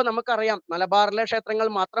 ഇപ്പോ നമുക്കറിയാം മലബാറിലെ ക്ഷേത്രങ്ങൾ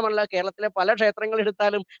മാത്രമല്ല, കേരളത്തിലെ പല ക്ഷേത്രങ്ങൾ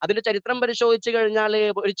എടുത്താലും അതിന്റെ ചരിത്രം പരിശോധിച്ചു കഴിഞ്ഞാൽ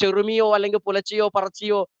ഒരു ചെറുമിയോ അല്ലെങ്കിൽ പുലച്ചിയോ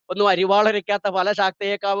പറച്ചിയോ ഒന്നും അരിവാളരയ്ക്കാത്ത പല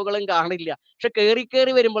ശാക്തേയക്കാവുകളും കാണില്ല. പക്ഷെ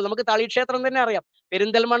കയറി വരുമ്പോൾ നമുക്ക് തളിക്ഷേത്രം തന്നെ അറിയാം.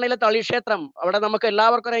 പെരിന്തൽമണ്ണയിലെ തളിക്ഷേത്രം, അവിടെ നമുക്ക്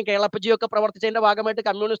എല്ലാവർക്കും അറിയാം കേളപ്പജിയൊക്കെ പ്രവർത്തിച്ചതിന്റെ ഭാഗമായിട്ട്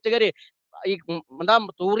കമ്മ്യൂണിസ്റ്റുകാര് ഈ എന്താ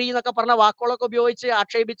തൂറി എന്നൊക്കെ പറഞ്ഞ വാക്കുകളൊക്കെ ഉപയോഗിച്ച്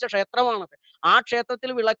ആക്ഷേപിച്ച ക്ഷേത്രമാണത്. ആ ക്ഷേത്രത്തിൽ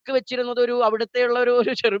വിളക്ക് വെച്ചിരുന്നത് അവിടുത്തെയുള്ള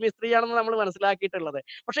ഒരു ചെറുമി സ്ത്രീയാണെന്ന് നമ്മൾ മനസ്സിലാക്കിയിട്ടുള്ളത്.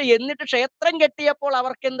 പക്ഷെ എന്നിട്ട് ക്ഷേത്രം കെട്ടിയപ്പോൾ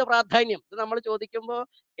അവർക്ക് എന്ത് പ്രാധാന്യം? ഇത് നമ്മൾ ചോദിക്കുമ്പോൾ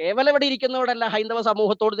കേവലം ഇവിടെ ഇരിക്കുന്നവരല്ല, ഹൈന്ദവ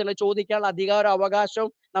സമൂഹത്തോട് തന്നെ ചോദിക്കാനുള്ള അധികാരം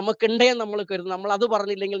അവകാശവും നമുക്കുണ്ടേ നമ്മൾ കരുതും. നമ്മൾ അത്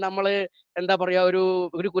പറഞ്ഞില്ലെങ്കിൽ നമ്മൾ എന്താ പറയാ,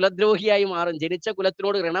 ഒരു കുലദ്രോഹിയായി മാറും. ജനിച്ച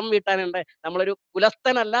കുലത്തിനോട് ഋണം വീട്ടാനുണ്ട്. നമ്മളൊരു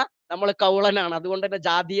കുലസ്ഥനല്ല, നമ്മൾ കൗളനാണ്. അതുകൊണ്ട് തന്നെ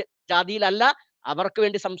ജാതിയിലല്ല, അവർക്ക്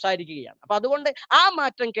വേണ്ടി സംസാരിക്കുകയാണ്. അപ്പൊ അതുകൊണ്ട് ആ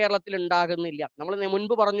മാറ്റം കേരളത്തിൽ ഉണ്ടാകുന്നില്ല. നമ്മൾ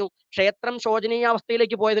മുൻപ് പറഞ്ഞു, ക്ഷേത്രം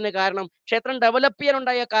ശോചനീയാവസ്ഥയിലേക്ക് പോയതിന് കാരണം, ക്ഷേത്രം ഡെവലപ്പ്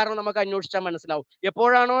ചെയ്യാനുണ്ടായ കാരണം നമുക്ക് അന്വേഷിച്ചാൽ മനസ്സിലാവും.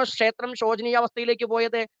 എപ്പോഴാണോ ക്ഷേത്രം ശോചനീയാവസ്ഥയിലേക്ക്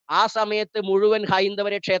പോയത്, ആ സമയത്ത് മുഴുവൻ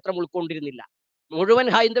ഹൈന്ദവരെ ക്ഷേത്രം ഉൾക്കൊണ്ടിരുന്നില്ല. മുഴുവൻ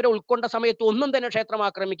ഹൈന്ദവരെ ഉൾക്കൊണ്ട സമയത്ത് ഒന്നും തന്നെ ക്ഷേത്രം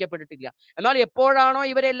ആക്രമിക്കപ്പെട്ടിട്ടില്ല. എന്നാൽ എപ്പോഴാണോ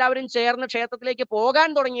ഇവരെല്ലാവരും ചേർന്ന് ക്ഷേത്രത്തിലേക്ക് പോകാൻ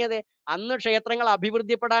തുടങ്ങിയത്, അന്ന് ക്ഷേത്രങ്ങൾ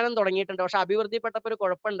അഭിവൃദ്ധിപ്പെടാനും തുടങ്ങിയിട്ടുണ്ട്. പക്ഷെ അഭിവൃദ്ധിപ്പെട്ടപ്പോൾ ഒരു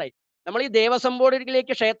കുഴപ്പമുണ്ടായി. നമ്മൾ ഈ ദേവസ്വം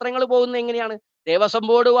ബോർഡിലേക്ക് ക്ഷേത്രങ്ങൾ പോകുന്നത് എങ്ങനെയാണ്? ദേവസ്വം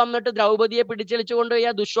ബോർഡ് വന്നിട്ട് ദ്രൗപദിയെ പിടിച്ചെളിച്ചു കൊണ്ടുപോയി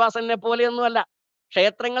ആ ദുശ്വാസനെ പോലെയൊന്നുമല്ല.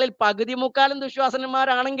 ക്ഷേത്രങ്ങളിൽ പകുതി മുക്കാലും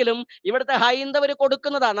ദുശ്വാസന്മാരാണെങ്കിലും ഇവിടുത്തെ ഹൈന്ദവർ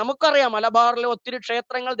കൊടുക്കുന്നതാ. നമുക്കറിയാം മലബാറിലെ ഒത്തിരി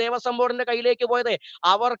ക്ഷേത്രങ്ങൾ ദേവസ്വം ബോർഡിന്റെ കയ്യിലേക്ക് പോയത്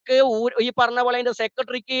അവർക്ക് ഈ പറഞ്ഞ പോലെ അതിന്റെ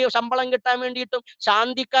സെക്രട്ടറിക്ക് ശമ്പളം കിട്ടാൻ വേണ്ടിയിട്ടും,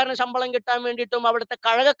 ശാന്തിക്കാരന് ശമ്പളം കിട്ടാൻ വേണ്ടിയിട്ടും, അവിടുത്തെ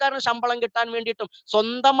കഴകക്കാരന് ശമ്പളം കിട്ടാൻ വേണ്ടിയിട്ടും,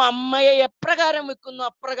 സ്വന്തം അമ്മയെ എപ്രകാരം വെക്കുന്നു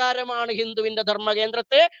അപ്രകാരമാണ് ഹിന്ദുവിന്റെ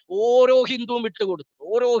ധർമ്മകേന്ദ്രത്തെ ഓരോ ഹിന്ദുവും വിട്ടുകൊടുത്തു.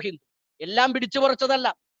 ഓരോ ഹിന്ദു എല്ലാം പിടിച്ചു പറിച്ചതല്ല,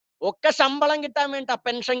 ഒക്കെ ശമ്പളം കിട്ടാൻ വേണ്ട,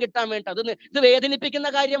 പെൻഷൻ കിട്ടാൻ വേണ്ട. ഇത് വേദനിപ്പിക്കുന്ന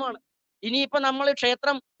കാര്യമാണ്. ഇനിയിപ്പോ നമ്മൾ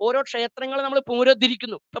ഓരോ ക്ഷേത്രങ്ങൾ നമ്മൾ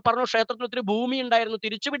പുനരുദ്ധരിക്കുന്നു. ഇപ്പൊ പറഞ്ഞു ക്ഷേത്രത്തിന് ഒത്തിരി ഭൂമി ഉണ്ടായിരുന്നു,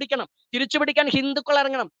 തിരിച്ചുപിടിക്കാൻ ഹിന്ദുക്കൾ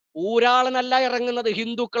ഇറങ്ങണം. ഊരാളനല്ല ഇറങ്ങുന്നത്,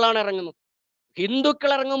 ഹിന്ദുക്കളാണ് ഇറങ്ങുന്നത്.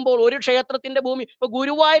 ഹിന്ദുക്കൾ ഇറങ്ങുമ്പോൾ ഒരു ക്ഷേത്രത്തിന്റെ ഭൂമി, ഇപ്പൊ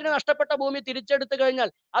ഗുരുവായൂരിന് നഷ്ടപ്പെട്ട ഭൂമി തിരിച്ചെടുത്തു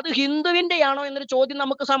കഴിഞ്ഞാൽ അത് ഹിന്ദുവിന്റെയാണോ എന്നൊരു ചോദ്യം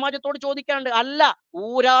നമുക്ക് സമാജത്തോട് ചോദിക്കാനുണ്ട്. അല്ല,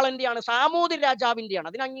 ഊരാളന്റെയാണ്, സാമൂതിരി രാജാവിന്റെയാണ്.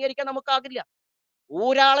 അതിന് അംഗീകരിക്കാൻ നമുക്കാകില്ല.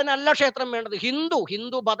 ഊരാളനല്ല ക്ഷേത്രം വേണ്ടത്,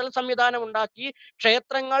 ഹിന്ദു ബദൽ സംവിധാനം ഉണ്ടാക്കി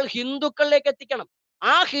ക്ഷേത്രങ്ങൾ ഹിന്ദുക്കളിലേക്ക് എത്തിക്കണം.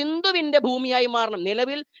 ആ ഹിന്ദുവിന്റെ ഭൂമിയായി മാറണം.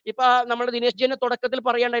 നിലവിൽ ഇപ്പൊ നമ്മുടെ ദിനേശ് ജിന്റെ തുടക്കത്തിൽ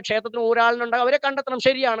പറയേണ്ട ക്ഷേത്രത്തിന് ഊരാളനുണ്ടാകും, അവരെ കണ്ടെത്തണം,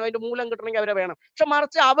 ശരിയാണ്, അതിന്റെ മൂലം കിട്ടണമെങ്കിൽ അവരെ വേണം. പക്ഷെ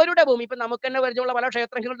മറിച്ച് അവരുടെ ഭൂമി, ഇപ്പൊ നമുക്ക് തന്നെ പരിചയമുള്ള പല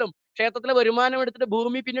ക്ഷേത്രങ്ങളിലും ക്ഷേത്രത്തിലെ വരുമാനം എടുത്തിട്ട്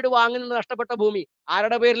ഭൂമി പിന്നീട് വാങ്ങുന്നത്, നഷ്ടപ്പെട്ട ഭൂമി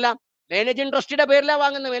ആരുടെ പേരിലാ? മാനേജിംഗ് ട്രസ്റ്റിയുടെ പേരിലാണ്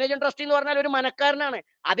വാങ്ങുന്നത്. മാനേജിംഗ് ട്രസ്റ്റി എന്ന് പറഞ്ഞാൽ ഒരു മനക്കാരനാണ്.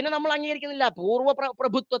 അതിനെ നമ്മൾ അംഗീകരിക്കുന്നില്ല.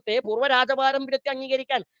 പ്രഭുത്വത്തെ, പൂർവ്വ രാജപാരമ്പര്യത്തെ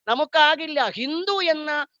അംഗീകരിക്കാൻ നമുക്കാകില്ല. ഹിന്ദു എന്ന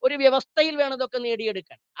ഒരു വ്യവസ്ഥയിൽ വേണം ഇതൊക്കെ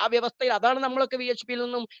നേടിയെടുക്കാൻ. ആ വ്യവസ്ഥയിൽ, അതാണ് നമ്മളൊക്കെ VHP യിൽ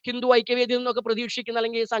നിന്നും ഹിന്ദു ഐക്യവേദിയിൽ നിന്നൊക്കെ പ്രതീക്ഷിക്കുന്ന,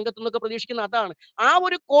 അല്ലെങ്കിൽ സംഘത്തിൽ നിന്നൊക്കെ പ്രതീക്ഷിക്കുന്ന അതാണ്. ആ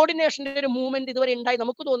ഒരു കോർഡിനേഷന്റെ ഒരു മൂവ്മെന്റ് ഇതുവരെ ഉണ്ടായി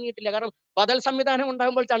നമുക്ക് തോന്നിയിട്ടില്ല. കാരണം ബദൽ സംവിധാനം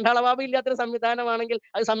ഉണ്ടാകുമ്പോൾ ചണ്ടാളബാബ ഇല്ലാത്തൊരു സംവിധാനമാണെങ്കിൽ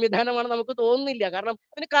അത് സംവിധാനമാണ് നമുക്ക് തോന്നുന്നില്ല. കാരണം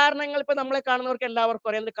അതിന് കാരണങ്ങൾ ഇപ്പൊ നമ്മളെ കാണുന്നവർക്ക് എല്ലാവർക്കും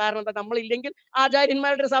അറിയാം. കാരണം എന്താ? നമ്മളില്ലെങ്കിൽ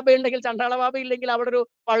ആചാര്യന്മാരുടെ ഒരു സഭ ഉണ്ടെങ്കിൽ, ചണ്ടാളബാബ ഇല്ലെങ്കിൽ അവിടെ ഒരു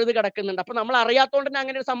പഴുത് കിടക്കുന്നുണ്ട്. അപ്പൊ നമ്മൾ അറിയാത്തതുകൊണ്ട് തന്നെ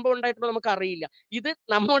അങ്ങനെ ഒരു സംഭവം ഉണ്ടായിട്ടുണ്ടോ നമുക്ക് അറിയില്ല. ഇത്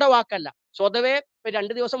നമ്മുടെ വാക്കല്ല. സ്വതവേ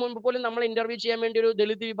 2 ദിവസം മുൻപ് പോലും നമ്മൾ ഇന്റർവ്യൂ ചെയ്യാൻ വേണ്ടി ഒരു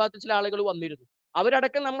ദളിത് വിഭാഗത്തിൽ ചില ആളുകൾ വന്നിരുന്നു.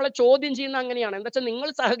 അവരടക്കം നമ്മളെ ചോദ്യം ചെയ്യുന്ന അങ്ങനെയാണ്. എന്താ വെച്ചാൽ നിങ്ങൾ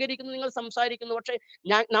സഹകരിക്കുന്നു, നിങ്ങൾ സംസാരിക്കുന്നു, പക്ഷെ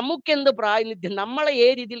നമുക്കെന്ത് പ്രാതിനിധ്യം, നമ്മളെ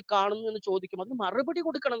ഏത് രീതിയിൽ കാണുന്നു എന്ന് ചോദിക്കുമ്പോൾ അതിന് മറുപടി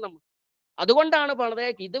കൊടുക്കണം നമ്മൾ. അതുകൊണ്ടാണ്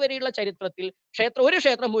പറഞ്ഞത്, ഇതുവരെയുള്ള ചരിത്രത്തിൽ ഒരു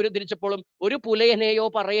ക്ഷേത്രം പുനരുദ്ധരിച്ചപ്പോഴും ഒരു പുലയനെയോ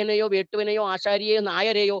പറയനെയോ വേട്ടുവനെയോ ആശാരിയെയോ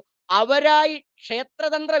നായരെയോ അവരായി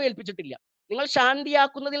ക്ഷേത്രതന്ത്രം ഏൽപ്പിച്ചിട്ടില്ല. നിങ്ങൾ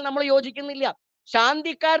ശാന്തിയാക്കുന്നതിൽ നമ്മൾ യോജിക്കുന്നില്ല.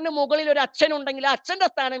 ശാന്തിക്കാരന് മുകളിൽ ഒരു അച്ഛൻ ഉണ്ടെങ്കിൽ ആ അച്ഛന്റെ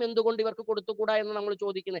സ്ഥാനം എന്തുകൊണ്ട് ഇവർക്ക് കൊടുത്തുകൂടാ എന്ന് നമ്മൾ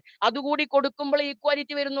ചോദിക്കുന്നത്. അതുകൂടി കൊടുക്കുമ്പോൾ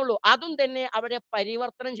ഈക്വാലിറ്റി വരുന്നുള്ളൂ. അതും തന്നെ അവരെ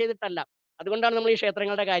പരിവർത്തനം ചെയ്തിട്ടല്ല. അതുകൊണ്ടാണ് നമ്മൾ ഈ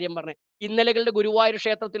ക്ഷേത്രങ്ങളുടെ കാര്യം പറഞ്ഞത്. ഇന്നലകളുടെ ഗുരുവായൂർ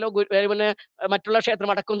ക്ഷേത്രത്തിലോ പിന്നെ മറ്റുള്ള ക്ഷേത്രം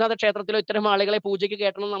വടക്കുംനാഥ ക്ഷേത്രത്തിലോ ഇത്തരം ആളുകളെ പൂജയ്ക്ക്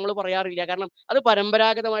കയറ്റണം നമ്മൾ പറയാറില്ല. കാരണം അത്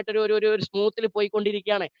പരമ്പരാഗതമായിട്ട് ഒരു സ്മൂത്തിൽ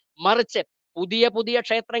പോയിക്കൊണ്ടിരിക്കുകയാണ്. മറിച്ച് പുതിയ പുതിയ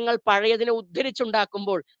ക്ഷേത്രങ്ങൾ പഴയതിനെ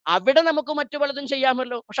ഉദ്ധരിച്ചുണ്ടാക്കുമ്പോൾ അവിടെ നമുക്ക് മറ്റു പലതും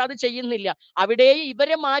ചെയ്യാമല്ലോ. പക്ഷെ അത് ചെയ്യുന്നില്ല. അവിടെ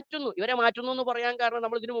ഇവരെ മാറ്റുന്നു. ഇവരെ മാറ്റുന്നു എന്ന് പറയാൻ കാരണം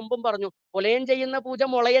നമ്മൾ ഇതിനു മുമ്പും പറഞ്ഞു, പുലയൻ ചെയ്യുന്ന പൂജ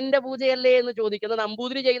മുളയന്റെ പൂജയല്ലേ എന്ന് ചോദിക്കുന്നത്.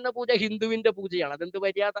 നമ്പൂതിരി ചെയ്യുന്ന പൂജ ഹിന്ദുവിന്റെ പൂജയാണ്. അതെന്ത്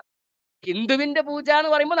മര്യാദ? ഹിന്ദുവിന്റെ പൂജ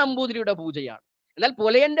എന്ന് പറയുമ്പോൾ നമ്പൂതിരിയുടെ പൂജയാണ്. എന്നാൽ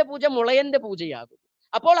പുലയന്റെ പൂജ മുളയന്റെ പൂജയാകും.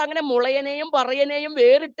 അപ്പോൾ അങ്ങനെ മുളയനെയും പറയനെയും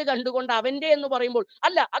വേറിട്ട് കണ്ടുകൊണ്ട് അവന്റെ എന്ന് പറയുമ്പോൾ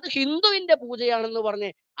അല്ല അത് ഹിന്ദുവിന്റെ പൂജയാണെന്ന് പറഞ്ഞ്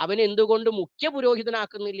അവനെ എന്തുകൊണ്ട് മുഖ്യ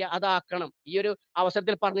പുരോഹിതനാക്കുന്നില്ല? അതാക്കണം. ഈ ഒരു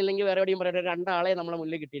അവസരത്തിൽ പറഞ്ഞില്ലെങ്കിൽ വേറെ എവിടെയും പറയട്ടെ, രണ്ടാളെ നമ്മളെ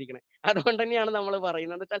മുന്നിൽ കിട്ടിയിരിക്കണേ. അതുകൊണ്ട് തന്നെയാണ് നമ്മൾ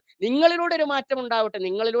പറയുന്നത്. എന്താ വെച്ചാൽ നിങ്ങളിലൂടെ ഒരു മാറ്റം ഉണ്ടാവട്ടെ.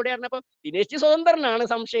 നിങ്ങളിലൂടെ പറഞ്ഞപ്പോൾ ദിനേശ് സ്വതന്ത്രനാണ്,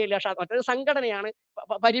 സംശയമില്ല. പക്ഷെ മറ്റൊരു സംഘടനയാണ്,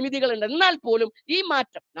 പരിമിതികളുണ്ട്. എന്നാൽ പോലും ഈ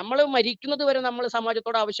മാറ്റം നമ്മൾ മരിക്കുന്നത് വരെ നമ്മൾ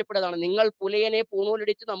സമാജത്തോട് ആവശ്യപ്പെടുന്നതാണ്. നിങ്ങൾ പുലയനെ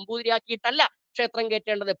പൂണൂലടിച്ച് നമ്പൂതിരിയാക്കിയിട്ടല്ല ക്ഷേത്രം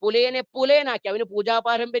കയറ്റേണ്ടത്. പുലയനെ പുലയനാക്കി. അവന് പൂജാ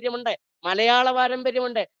പാരമ്പര്യമുണ്ട്, മലയാള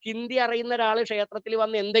പാരമ്പര്യമുണ്ട്. ഹിന്ദി അറിയുന്ന ഒരാൾ ക്ഷേത്രത്തിൽ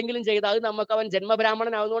വന്ന് എന്തെങ്കിലും ചെയ്താൽ അത് നമുക്ക് അവൻ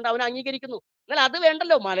ജന്മബ്രാഹ്മണനാവുന്നതുകൊണ്ട് അവൻ അംഗീകരിക്കുന്നു. എന്നാൽ അത്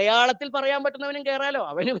വേണ്ടല്ലോ, മലയാളത്തിൽ പറയാൻ പറ്റുന്നവനും കയറാലോ.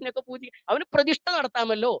 അവന് ഇവനൊക്കെ അവന് പ്രതിഷ്ഠ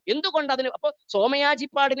നടത്താമല്ലോ. എന്തുകൊണ്ട് അതിന്? അപ്പൊ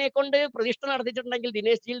സോമയാജിപ്പാടിനെ കൊണ്ട് പ്രതിഷ്ഠ നടത്തിയിട്ടുണ്ടെങ്കിൽ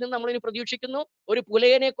ദിനേശ് ജിയിൽ നിന്ന് നമ്മളിനി പ്രതീക്ഷിക്കുന്നു ഒരു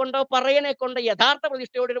പുലയനെ കൊണ്ടോ പറയനെ കൊണ്ടോ യഥാർത്ഥ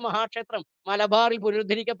പ്രതിഷ്ഠയോടെ ഒരു മഹാക്ഷേത്രം മലബാറിൽ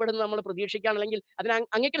പുനരുദ്ധരിക്കപ്പെടുന്നു നമ്മൾ പ്രതീക്ഷിക്കുകയാണെങ്കിൽ അതിന്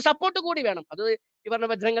അങ്ങേക്കൊരു സപ്പോർട്ട് കൂടി വേണം. അത് ഈ പറഞ്ഞ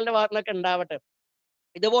വജ്രങ്ങളുടെ ഭാഗത്തുനിന്നൊക്കെ ഉണ്ടാവട്ടെ.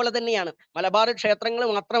 ഇതുപോലെ തന്നെയാണ് മലബാർ ക്ഷേത്രങ്ങൾ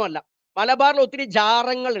മാത്രമല്ല, മലബാറിൽ ഒത്തിരി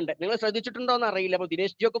ജാറങ്ങളുണ്ട്. നിങ്ങൾ ശ്രദ്ധിച്ചിട്ടുണ്ടോ എന്ന് അറിയില്ല. അപ്പോൾ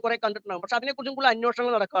ദിനേശ് ജി ഒക്കെ കുറെ കണ്ടിട്ടുണ്ടാകും. പക്ഷെ അതിനെക്കുറിച്ചും കൂടുതൽ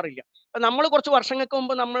അന്വേഷണങ്ങൾ നടക്കാറില്ല. അപ്പൊ നമ്മൾ കുറച്ച് വർഷങ്ങൾക്ക്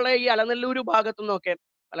മുമ്പ് നമ്മളെ ഈ അലനല്ലൂർ ഭാഗത്തു നിന്നൊക്കെ,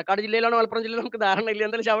 പാലക്കാട് ജില്ലയിലാണോ മലപ്പുറം ജില്ലയിലോ നമുക്ക് ധാരണയില്ല,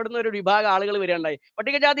 എന്തായാലും അവിടെ നിന്ന് ഒരു വിഭാഗം ആളുകൾ വരികയുണ്ടായി.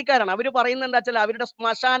 പട്ടികജാതിക്കാരാണ്. അവർ പറയുന്നത് എന്താ വെച്ചാൽ അവരുടെ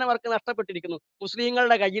ശ്മശാനം അവർക്ക് നഷ്ടപ്പെട്ടിരിക്കുന്നു,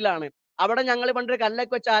 മുസ്ലിങ്ങളുടെ കയ്യിലാണ്. അവിടെ ഞങ്ങൾ പണ്ടൊരു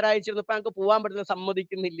കല്ലൊക്കെ വെച്ച് ആരായിച്ചിരുന്നു, ഇപ്പൊ ഞങ്ങൾക്ക് പോകാൻ പറ്റുന്ന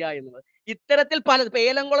സമ്മതിക്കുന്നില്ല എന്നുള്ളത്. ഇത്തരത്തിൽ പല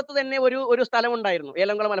ഏലംകുളത്ത് തന്നെ ഒരു സ്ഥലം ഉണ്ടായിരുന്നു.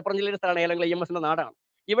 ഏലംകുളം മലപ്പുറം ജില്ലയിലെ സ്ഥലമാണ്. ഏലംകുളം EMS നാടാണ്.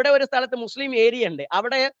 ഇവിടെ ഒരു സ്ഥലത്ത് മുസ്ലിം ഏരിയ ഉണ്ട്.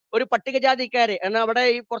 അവിടെ ഒരു പട്ടികജാതിക്കാര് എന്നാൽ അവിടെ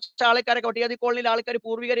ഈ കുറച്ച് ആൾക്കാരൊക്കെ പട്ടികജാതി കോളനിയിലെ ആൾക്കാർ,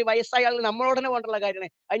 പൂർവികർ, വയസ്സായ ആളുകൾ നമ്മളോട് തന്നെ വേണ്ടുള്ള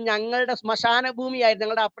കാര്യമാണ്. അത് ഞങ്ങളുടെ ശ്മശാന ഭൂമിയായിരുന്നു,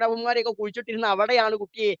 ഞങ്ങളുടെ അപ്രഭുമാരെയൊക്കെ കുഴിച്ചിട്ടിരുന്ന അവിടെയാണ്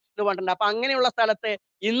കുട്ടിയെ എന്ന് പറഞ്ഞിട്ടുണ്ട്. അപ്പൊ അങ്ങനെയുള്ള സ്ഥലത്ത്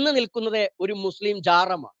ഇന്ന് നിൽക്കുന്നത് ഒരു മുസ്ലിം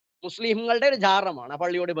ജാറമാണ്, മുസ്ലിങ്ങളുടെ ഒരു ജാറമാണ് ആ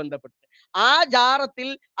പള്ളിയോട് ബന്ധപ്പെട്ട്. ആ ജാറത്തിൽ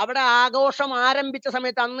അവിടെ ആഘോഷം ആരംഭിച്ച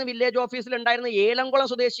സമയത്ത് അന്ന് വില്ലേജ് ഓഫീസിൽ ഉണ്ടായിരുന്ന ഏലംകുളം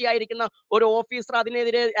സ്വദേശിയായിരിക്കുന്ന ഒരു ഓഫീസർ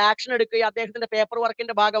അതിനെതിരെ ആക്ഷൻ എടുക്കുകയും അദ്ദേഹത്തിന്റെ പേപ്പർ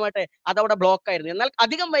വർക്കിന്റെ ഭാഗമായിട്ട് അതവിടെ ബ്ലോക്ക് ആയിരുന്നു. എന്നാൽ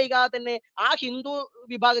അധികം വൈകാതെ തന്നെ ആ ഹിന്ദു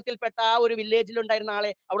വിഭാഗത്തിൽപ്പെട്ട ആ ഒരു വില്ലേജിൽ ഉണ്ടായിരുന്ന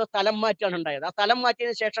ആളെ അവിടെ സ്ഥലം മാറ്റിയാണ് ഉണ്ടായത്. ആ സ്ഥലം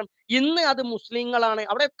മാറ്റിയതിനു ശേഷം ഇന്ന് അത് മുസ്ലിങ്ങളാണ്.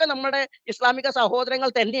 അവിടെയൊക്കെ നമ്മുടെ ഇസ്ലാമിക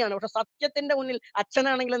സഹോദരങ്ങൾ തന്നെയാണ്. പക്ഷെ സത്യത്തിന്റെ മുന്നിൽ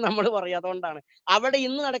അച്ഛനാണെങ്കിലും നമ്മൾ പറയും. അതുകൊണ്ടാണ് അവിടെ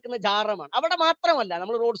ഇന്ന് നടക്കുന്ന ജാറമാണ്. അവിടെ മാത്രമല്ല,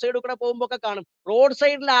 നമ്മൾ റോഡ് സൈഡിൽ കൂടെ പോകുമ്പോൾ ഒക്കെ കാണും, റോഡ്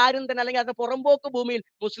സൈഡിൽ ആരും തന്നെ അല്ലെങ്കിൽ അത് പുറമ്പോക്ക് ഭൂമിയിൽ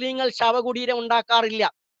മുസ്ലിങ്ങൾ ശവകുടീരം ഉണ്ടാക്കാറില്ല.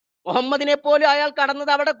 മുഹമ്മദിനെ പോലും അയാൾ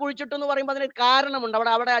കടന്നത് അവിടെ കുഴിച്ചിട്ടു എന്ന് പറയുമ്പോൾ അതിന് കാരണമുണ്ട്.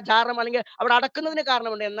 അവിടെ ജാറം അല്ലെങ്കിൽ അവിടെ അടക്കുന്നതിന്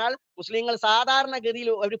കാരണമുണ്ട്. എന്നാൽ മുസ്ലിങ്ങൾ സാധാരണഗതിയിൽ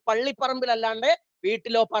ഒരു പള്ളിപ്പറമ്പിലല്ലാണ്ട്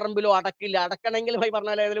വീട്ടിലോ പറമ്പിലോ അടക്കില്ല. അടക്കണമെങ്കിൽ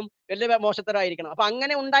പറഞ്ഞാലും വലിയ മോശത്തരായിരിക്കണം. അപ്പൊ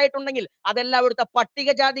അങ്ങനെ ഉണ്ടായിട്ടുണ്ടെങ്കിൽ അതെല്ലാം അവിടുത്തെ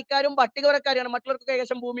പട്ടികജാതിക്കാരും പട്ടികവർക്കാരാണ്. മറ്റുള്ളവർക്ക്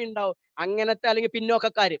ഏകദേശം ഭൂമി ഉണ്ടാവും. അങ്ങനത്തെ അല്ലെങ്കിൽ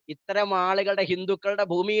പിന്നോക്കക്കാര്, ഇത്തരം ആളുകളുടെ, ഹിന്ദുക്കളുടെ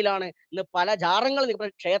ഭൂമിയിലാണ് ഇന്ന് പല ജാറങ്ങളും.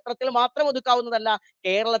 ക്ഷേത്രത്തിൽ മാത്രം ഒതുക്കാവുന്നതല്ല,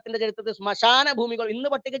 കേരളത്തിന്റെ ചരിത്രത്തിൽ ശ്മശാന ഭൂമികൾ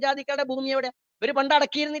ഇന്ന് പട്ടികജാതിക്കാരുടെ ഭൂമി എവിടെ? ഇവര് പണ്ട്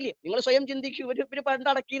അടക്കിയിരുന്നില്ലേ? നിങ്ങൾ സ്വയം ചിന്തിക്കൂ. ഇവര് പണ്ട്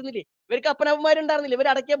അടക്കിയിരുന്നില്ലേ? ഇവർക്ക് അപ്പനപ്പന്മാരുണ്ടായിരുന്നില്ല? ഇവർ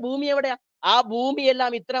അടക്കിയ ഭൂമി എവിടെയാ? ആ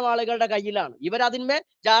ഭൂമിയെല്ലാം ഇത്തരം ആളുകളുടെ കയ്യിലാണ്. ഇവരതിന്മേ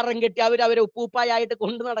ജാറം കെട്ടി അവരെ ഉപ്പൂപ്പായിട്ട്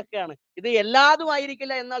കൊണ്ടു നടക്കുകയാണ്. ഇത് എല്ലാതും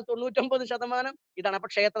ആയിരിക്കില്ല, എന്നാൽ 99% ഇതാണ്. അപ്പൊ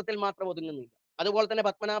ക്ഷേത്രത്തിൽ മാത്രം ഒതുങ്ങുന്നില്ല. അതുപോലെ തന്നെ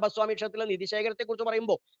പത്മനാഭസ്വാമി ക്ഷേത്രത്തിലെ നിധിശേഖരത്തെ കുറിച്ച്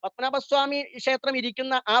പറയുമ്പോൾ, പത്മനാഭസ്വാമി ക്ഷേത്രം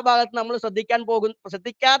ഇരിക്കുന്ന ആ ഭാഗത്ത് നമ്മൾ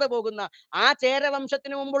ശ്രദ്ധിക്കാതെ പോകുന്ന ആ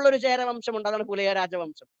ചേരവംശത്തിന് മുമ്പുള്ള ഒരു ചേരവംശമുണ്ട്. അതാണ് പുലയ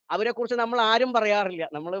രാജവംശം. അവരെ കുറിച്ച് നമ്മൾ ആരും പറയാറില്ല.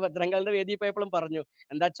 നമ്മൾ ഭദ്രങ്ങളുടെ വേദി പോയപ്പോഴും പറഞ്ഞു,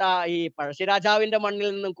 എന്താ വെച്ചാ ഈ പഴശ്ശിരാജാവിന്റെ മണ്ണിൽ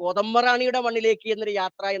നിന്നും കോതമ്പറാണിയുടെ മണ്ണിലേക്ക് എന്നൊരു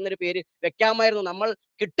യാത്ര എന്നൊരു പേര് വെക്കാമായിരുന്നു. നമ്മൾ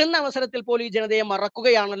കിട്ടുന്ന അവസരത്തിൽ പോലും ഈ ജനതയെ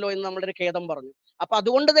മറക്കുകയാണല്ലോ എന്ന് നമ്മുടെ ഒരു ഖേദം പറഞ്ഞു. അപ്പൊ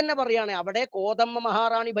അതുകൊണ്ട് തന്നെ പറയാണ്, അവിടെ കോതമ്മ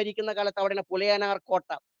മഹാറാണി ഭരിക്കുന്ന കാലത്ത് അവിടെ പുലയനാർ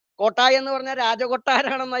കോട്ട എന്ന് പറഞ്ഞാൽ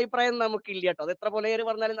രാജകൊട്ടാരാണെന്ന അഭിപ്രായം നമുക്കില്ല കേട്ടോ. അത് എത്ര പുലയർ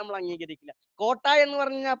പറഞ്ഞാലും നമ്മൾ അംഗീകരിക്കില്ല. കോട്ട എന്ന്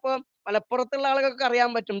പറഞ്ഞാൽ അപ്പൊ മലപ്പുറത്തുള്ള ആളുകൾക്ക്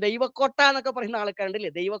അറിയാൻ പറ്റും, ദൈവക്കോട്ട എന്നൊക്കെ പറയുന്ന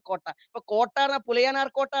ആൾക്കാരുണ്ടല്ലേ, ദൈവക്കോട്ട. ഇപ്പൊ കോട്ട പുലയനാർ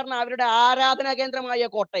കോട്ട അവരുടെ ആരാധനാ കേന്ദ്രമായ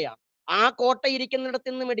കോട്ടയാണ്. ആ കോട്ട ഇരിക്കുന്നിടത്ത്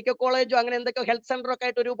നിന്ന് മെഡിക്കൽ കോളേജോ അങ്ങനെ എന്തൊക്കെ ഹെൽത്ത് സെന്ററോ ഒക്കെ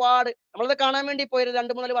ആയിട്ട് ഒരുപാട് നമ്മളത് കാണാൻ വേണ്ടി പോയത്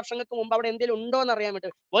 2-3 വർഷങ്ങൾക്ക് മുമ്പ്. അവിടെ എന്തെങ്കിലും ഉണ്ടോ എന്ന് അറിയാൻ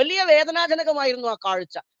വേണ്ടി വലിയ വേദനാജനകമായിരുന്നു ആ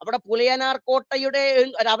കാഴ്ച. അവിടെ പുലയനാർ കോട്ടയുടെ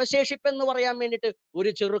ഒരു അവശേഷിപ്പ് എന്ന് പറയാൻ വേണ്ടിയിട്ട്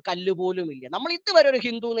ഒരു ചെറു കല്ല് പോലും ഇല്ല. നമ്മൾ ഇതുവരെ ഒരു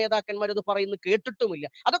ഹിന്ദു നേതാക്കന്മാർ ഇത് പറയുന്നത് കേട്ടിട്ടുമില്ല.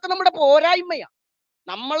 അതൊക്കെ നമ്മുടെ പോരായ്മയാണ്.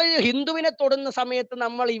 നമ്മൾ ഹിന്ദുവിനെ തൊടുന്ന സമയത്ത്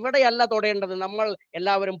നമ്മൾ ഇവിടെയല്ല തൊടേണ്ടത്, നമ്മൾ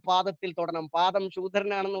എല്ലാവരും പാദത്തിൽ തൊടണം. പാദം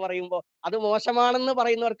ശൂദ്രനാണെന്ന് പറയുമ്പോൾ അത് മോശമാണെന്ന്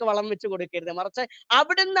പറയുന്നവർക്ക് വളം വെച്ച് കൊടുക്കരുത്, മറിച്ച്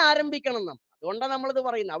അവിടുന്ന് ആരംഭിക്കണം നമ്മൾ. അതുകൊണ്ടാണ് നമ്മളിത്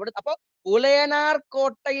പറയുന്നത്. അവിടെ അപ്പൊ പുലയനാർ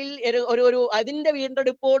കോട്ടയിൽ ഒരു അതിന്റെ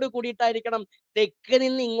വീണ്ടെടുപ്പോട് കൂടിയിട്ടായിരിക്കണം തെക്ക്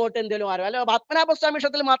നിന്ന് ഇങ്ങോട്ട് എന്തെങ്കിലും ആരും, അല്ല പത്മനാഭസ്വാമി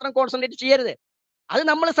ക്ഷേത്രത്തിൽ മാത്രം കോൺസെൻട്രേറ്റ് ചെയ്യരുത്. അത്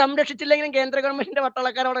നമ്മൾ സംരക്ഷിച്ചില്ലെങ്കിലും കേന്ദ്ര ഗവൺമെന്റിന്റെ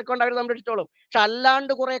പട്ടാളക്കാരവിടെ കൊണ്ട് അവർ സംരക്ഷിച്ചോളും. പക്ഷെ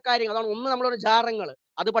അല്ലാണ്ട് കുറെ കാര്യങ്ങൾ, അതാണ് ഒന്ന് നമ്മളൊരു ജാറങ്ങൾ,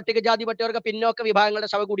 അത് പട്ടികജാതി പട്ടികവർഗ പിന്നോക്ക വിഭാഗങ്ങളുടെ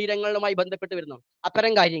ശവകുടീരങ്ങളുമായി ബന്ധപ്പെട്ട് വരുന്നു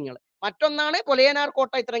അത്തരം കാര്യങ്ങൾ. മറ്റൊന്നാണ് പൊലയനാർ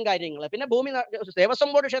കോട്ട, ഇത്തരം കാര്യങ്ങൾ. പിന്നെ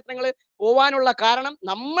ദേവസ്വം ബോർഡ് ക്ഷേത്രങ്ങൾ പോവാനുള്ള കാരണം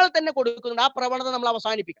നമ്മൾ തന്നെ കൊടുക്കുന്നുണ്ട്. ആ പ്രവണത നമ്മൾ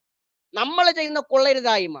അവസാനിപ്പിക്കണം. നമ്മൾ ചെയ്യുന്ന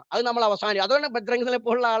കൊള്ളരുതായ്മ അത് നമ്മൾ അവസാനിക്കും. അതുകൊണ്ട് ബജ്രംഗിനെ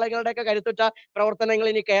പോലുള്ള ആളുകളുടെയൊക്കെ കരുത്തുറ്റ പ്രവർത്തനങ്ങൾ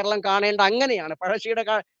ഇനി കേരളം കാണേണ്ട അങ്ങനെയാണ്. പഴശ്ശിയുടെ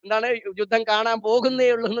എന്താണ് യുദ്ധം കാണാൻ പോകുന്നേ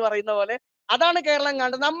ഉള്ളൂ എന്ന് പറയുന്ന പോലെ അതാണ് കേരളം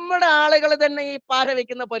കാണേണ്ടത്. നമ്മുടെ ആളുകൾ തന്നെ ഈ പാര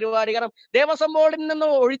വെക്കുന്ന പരിപാടി, കാരണം ദേവസ്വം ബോർഡിൽ നിന്ന്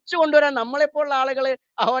ഒഴിച്ചു കൊണ്ടുവരാൻ നമ്മളെപ്പോലുള്ള ആളുകൾ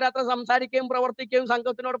അഹോരാത്രം സംസാരിക്കുകയും പ്രവർത്തിക്കുകയും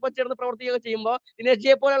സംഘത്തിനോടൊപ്പം ചേർന്ന് പ്രവർത്തിക്കുകയും ചെയ്യുമ്പോൾ,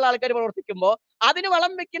 ദിനേശ്ജിയെ പോലുള്ള ആൾക്കാർ പ്രവർത്തിക്കുമ്പോൾ അതിന്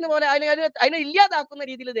വളം വെക്കുന്ന പോലെ അതിനെ ഇല്ലാതാക്കുന്ന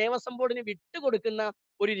രീതിയിൽ ദേവസ്വം ബോർഡിന് വിട്ടുകൊടുക്കുന്ന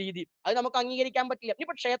ഒരു രീതി അത് നമുക്ക് അംഗീകരിക്കാൻ പറ്റില്ല.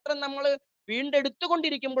 ഇനിയിപ്പോ ക്ഷേത്രം നമ്മൾ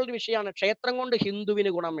വീണ്ടെടുത്തുകൊണ്ടിരിക്കുമ്പോൾ ഒരു വിഷയമാണ്, ക്ഷേത്രം കൊണ്ട്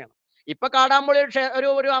ഹിന്ദുവിന് ഗുണം വേണം. ഇപ്പൊ കാടാമ്പുഴ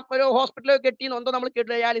ഒരു ഹോസ്പിറ്റൽ കെട്ടിയെന്നോ എന്തോ നമ്മൾ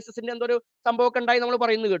കേട്ടു, ഡയാലിസിന്റെ എന്തോ ഒരു സംഭവമൊക്കെ ഉണ്ടായി നമ്മൾ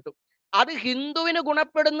പറയുന്നത് കേട്ടു. അത് ഹിന്ദുവിന്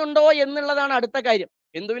ഗുണപ്പെടുന്നുണ്ടോ എന്നുള്ളതാണ് അടുത്ത കാര്യം.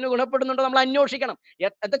 ഹിന്ദുവിന് ഗുണപ്പെടുന്നുണ്ടോ നമ്മൾ അന്വേഷിക്കണം.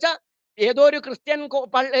 എന്താ ഏതോ ഒരു ക്രിസ്ത്യൻ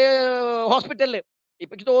ഹോസ്പിറ്റലില്,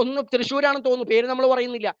 ഇപ്പൊ തോന്നുന്നു തൃശ്ശൂരാണെന്ന് തോന്നുന്നു, പേര് നമ്മൾ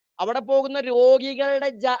പറയുന്നില്ല, അവിടെ പോകുന്ന രോഗികളുടെ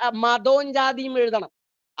മതവും ജാതിയും എഴുതണം.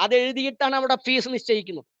 അത് എഴുതിയിട്ടാണ് അവിടെ ഫീസ്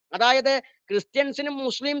നിശ്ചയിക്കുന്നത്. അതായത് ക്രിസ്ത്യൻസിനും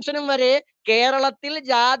മുസ്ലിംസിനും വരെ കേരളത്തിൽ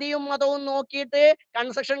ജാതിയും മതവും നോക്കിയിട്ട്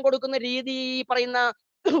കൺസെഷൻ കൊടുക്കുന്ന രീതി ഈ പറയുന്ന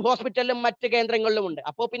ഹോസ്പിറ്റലിലും മറ്റ് കേന്ദ്രങ്ങളിലും ഉണ്ട്.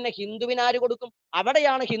 അപ്പോ പിന്നെ ഹിന്ദുവിന് ആര് കൊടുക്കും?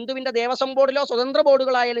 അവിടെയാണ് ഹിന്ദുവിന്റെ ദേവസ്വം ബോർഡിലോ സ്വതന്ത്ര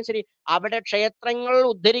ബോർഡുകളായാലും ശരി, അവിടെ ക്ഷേത്രങ്ങൾ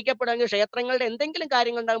ഉദ്ധരിക്കപ്പെടുമെങ്കിൽ, ക്ഷേത്രങ്ങളുടെ എന്തെങ്കിലും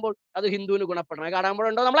കാര്യങ്ങൾ ഉണ്ടാകുമ്പോൾ അത് ഹിന്ദുവിന് ഗുണപ്പെടണം.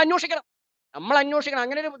 കാണാമ്പോഴുണ്ടോ നമ്മൾ അന്വേഷിക്കണം.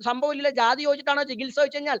 അങ്ങനെ ഒരു സംഭവം ഇല്ല. ജാതി ചോദിച്ചിട്ടാണോ ചികിത്സ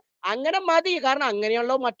വെച്ച് കഴിഞ്ഞാൽ അങ്ങനെ മതി. കാരണം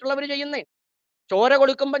അങ്ങനെയാണല്ലോ മറ്റുള്ളവർ ചെയ്യുന്നേ. ചോര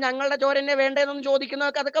കൊടുക്കുമ്പോൾ ഞങ്ങളുടെ ചോര തന്നെ വേണ്ടതെന്ന്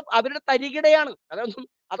ചോദിക്കുന്നതൊക്കെ അതൊക്കെ അവരുടെ തരികിടയാണ്.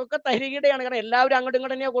 അതൊക്കെ തരികിടയാണ്. കാരണം എല്ലാവരും അങ്ങോട്ടും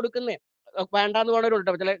ഇങ്ങോട്ട് തന്നെയാണ് കൊടുക്കുന്നത്. വേണ്ടാന്ന് പറഞ്ഞവരുണ്ട്.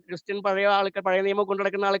 ചില ക്രിസ്ത്യൻ പഴയ ആൾക്കാർ, പഴയ നിയമം കൊണ്ടു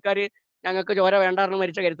നടക്കുന്ന ആൾക്കാർ ഞങ്ങൾക്ക് ചോര വേണ്ടാന്ന്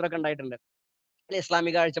മരിച്ച ചരിത്രമൊക്കെ ഉണ്ടായിട്ടുണ്ട്.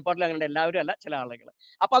 ഇസ്ലാമിക കാഴ്ചപ്പാടിൽ അങ്ങനെ എല്ലാവരും അല്ല, ചില ആളുകൾ.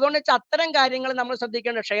 അപ്പൊ അതുകൊണ്ട് വെച്ചാൽ അത്തരം കാര്യങ്ങൾ നമ്മൾ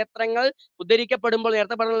ശ്രദ്ധിക്കേണ്ട. ക്ഷേത്രങ്ങൾ ഉദ്ധരിക്കപ്പെടുമ്പോൾ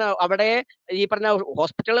നേരത്തെ പറഞ്ഞ അവിടെ ഈ പറഞ്ഞ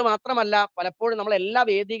ഹോസ്പിറ്റൽ മാത്രമല്ല, പലപ്പോഴും നമ്മൾ എല്ലാ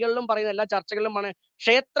വേദികളിലും പറയുന്ന, എല്ലാ ചർച്ചകളിലുമാണ്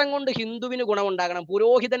ക്ഷേത്രം കൊണ്ട് ഹിന്ദുവിന് ഗുണമുണ്ടാകണം.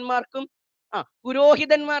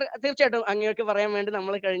 പുരോഹിതന്മാർ തീർച്ചയായിട്ടും അങ്ങേക്ക് പറയാൻ വേണ്ടി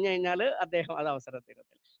നമ്മൾ കഴിഞ്ഞു കഴിഞ്ഞാൽ അദ്ദേഹം അത് അവസരത്തിൽ.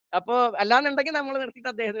 അപ്പോ അല്ലാന്നുണ്ടെങ്കിൽ നമ്മൾ നിർത്തിയിട്ട്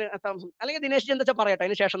അദ്ദേഹത്തിന് അല്ലെങ്കിൽ ദിനേശ്ജി എന്താ വെച്ചാൽ പറയട്ടെ,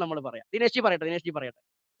 അതിന് ശേഷം നമ്മൾ പറയാം. ദിനേശ്ജി പറയട്ടെ.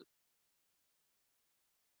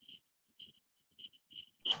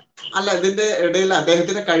 അല്ല, ഇതിന്റെ ഇടയിൽ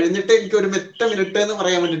അദ്ദേഹത്തിന് കഴിഞ്ഞിട്ട് എനിക്ക് ഒരു മിനിറ്റ് എന്ന്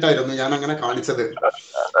പറയാൻ വേണ്ടിട്ടായിരുന്നു ഞാൻ അങ്ങനെ കാണിച്ചത്.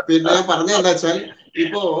 പിന്നെ ഞാൻ പറഞ്ഞ എന്താ വെച്ചാൽ,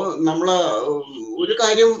 ഇപ്പോ നമ്മള് ഒരു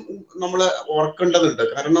കാര്യം നമ്മള് ഓർക്കേണ്ടതുണ്ട്.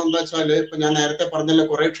 കാരണം എന്താ വെച്ചാല്, ഇപ്പൊ ഞാൻ നേരത്തെ പറഞ്ഞല്ലോ,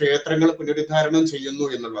 കുറെ ക്ഷേത്രങ്ങൾ പുനരുദ്ധാരണം ചെയ്യുന്നു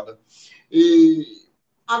എന്നുള്ളത്. ഈ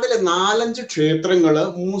അതില് 4-5 ക്ഷേത്രങ്ങള്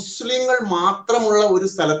മുസ്ലിങ്ങൾ മാത്രമുള്ള ഒരു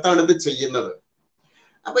സ്ഥലത്താണ് ഇത് ചെയ്യുന്നത്.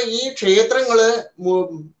 അപ്പൊ ഈ ക്ഷേത്രങ്ങള്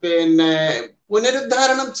പിന്നെ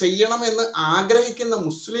പുനരുദ്ധാരണം ചെയ്യണമെന്ന് ആഗ്രഹിക്കുന്ന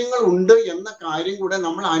മുസ്ലിങ്ങൾ ഉണ്ട് എന്ന കാര്യം കൂടെ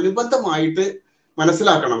നമ്മൾ അനുബന്ധമായിട്ട്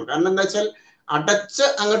മനസ്സിലാക്കണം. കാരണം എന്താ വെച്ചാൽ, അടച്ച്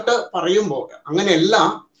അങ്ങോട്ട് പറയുമ്പോൾ അങ്ങനെയല്ല.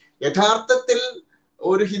 യഥാർത്ഥത്തിൽ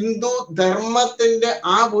ഒരു ഹിന്ദു ധർമ്മത്തിന്റെ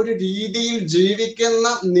ആ ഒരു രീതിയിൽ ജീവിക്കുന്ന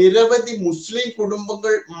നിരവധി മുസ്ലിം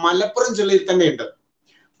കുടുംബങ്ങൾ മലപ്പുറം ജില്ലയിൽ തന്നെ ഉണ്ട്.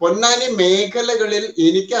 പൊന്നാനി മേഖലകളിൽ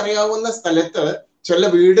എനിക്കറിയാവുന്ന സ്ഥലത്ത് ചില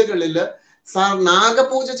വീടുകളില്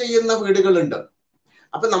നാഗപൂജ ചെയ്യുന്ന വീടുകളുണ്ട്.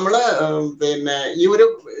 അപ്പൊ നമ്മള് പിന്നെ ഈ ഒരു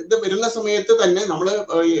ഇത് വരുന്ന സമയത്ത് തന്നെ നമ്മള്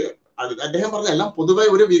അദ്ദേഹം പറഞ്ഞ എല്ലാം പൊതുവെ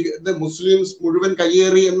ഒരു മുസ്ലിംസ് മുഴുവൻ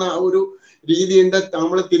കയ്യേറി എന്ന ഒരു രീതിയുണ്ട്,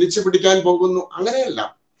 നമ്മൾ തിരിച്ചു പിടിക്കാൻ പോകുന്നു, അങ്ങനെയല്ല.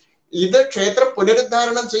 ഇത് ക്ഷേത്ര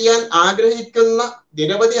പുനരുദ്ധാരണം ചെയ്യാൻ ആഗ്രഹിക്കുന്ന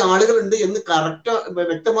നിരവധി ആളുകളുണ്ട് എന്ന്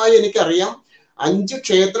വ്യക്തമായി എനിക്കറിയാം. 5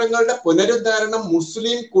 ക്ഷേത്രങ്ങളുടെ പുനരുദ്ധാരണം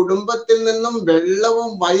മുസ്ലിം കുടുംബത്തിൽ നിന്നും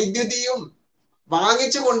വെള്ളവും വൈദ്യുതിയും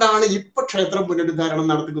വാങ്ങിച്ചുകൊണ്ടാണ് ഇപ്പൊ ക്ഷേത്രം പുനരുദ്ധാരണം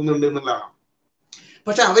നടത്തുന്നുണ്ട് എന്നുള്ളതാണ്.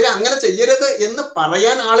 പക്ഷെ അവര് അങ്ങനെ ചെയ്യരുത് എന്ന്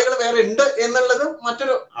പറയാൻ ആളുകൾ വേറെ ഉണ്ട് എന്നുള്ളത്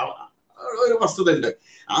മറ്റൊരു വസ്തുത ഉണ്ട്.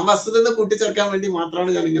 ആ വസ്തുത കൂട്ടിച്ചേർക്കാൻ വേണ്ടി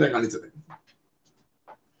മാത്രമാണ് ഞാൻ ഇങ്ങനെ കാണിച്ചത്.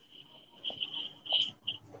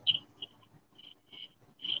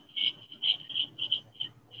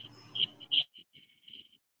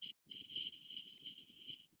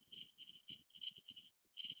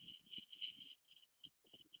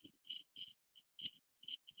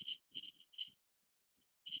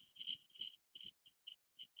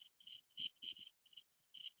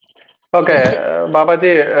 ഓക്കെ, ബാബാജി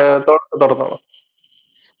തുറന്നോളൂ.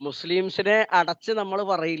 മുസ്ലിംസിനെ അടച്ച് നമ്മൾ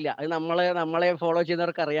പറയില്ല. അത് നമ്മളെ ഫോളോ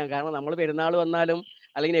ചെയ്യുന്നവർക്ക് അറിയാം. കാരണം നമ്മൾ പെരുന്നാൾ വന്നാലും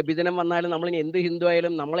അല്ലെങ്കിൽ നബിദിനം വന്നാലും നമ്മൾ ഇനി എന്ത് ഹിന്ദു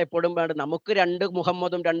ആയാലും നമ്മളെപ്പോഴും വേണ്ട നമുക്ക് 2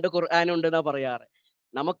 മുഹമ്മദും 2 ഖുർആാനും ഉണ്ട് എന്നാ പറയാറ്.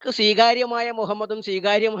 നമുക്ക് സ്വീകാര്യമായ മുഹമ്മദും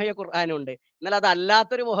സ്വീകാര്യമായ ഖുർആാനും ഉണ്ട്. എന്നാൽ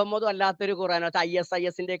അതല്ലാത്തൊരു മുഹമ്മദും അല്ലാത്തൊരു ഖുർആാനും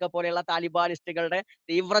ISIS ഒക്കെ പോലെയുള്ള താലിബാനിസ്റ്റുകളുടെ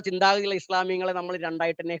തീവ്ര ചിന്താഗതിയുള്ള ഇസ്ലാമികളെ നമ്മൾ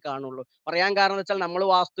രണ്ടായിട്ട് തന്നെ കാണുള്ളൂ. പറയാൻ കാരണം എന്ന് വെച്ചാൽ നമ്മൾ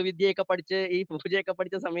വാസ്തുവിദ്യയൊക്കെ പഠിച്ച് ഈ പൂജയൊക്കെ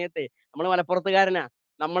പഠിച്ച സമയത്തെ നമ്മൾ മലപ്പുറത്തുകാരനാ.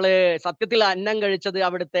 നമ്മള് സത്യത്തിൽ അന്നം കഴിച്ചത്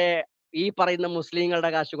അവിടുത്തെ ഈ പറയുന്ന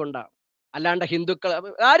മുസ്ലിങ്ങളുടെ കാശ് കൊണ്ടാണ്. അല്ലാണ്ട് ഹിന്ദുക്കൾ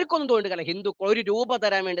ആർക്കൊന്നും തോന്നിയിട്ടില്ല. ഹിന്ദുക്കൾ ഒരു രൂപ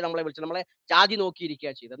തരാൻ വേണ്ടി നമ്മളെ വിളിച്ചു, നമ്മളെ ജാതി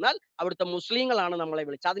നോക്കിയിരിക്കുക ചെയ്തത്. എന്നാൽ അവിടുത്തെ മുസ്ലിങ്ങളാണ് നമ്മളെ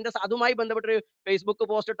വിളിച്ചത്. അതുമായി ബന്ധപ്പെട്ടൊരു ഫേസ്ബുക്ക്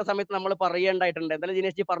പോസ്റ്റ് ഇട്ട സമയത്ത് നമ്മൾ പറയേണ്ടായിട്ടുണ്ട്. എന്തായാലും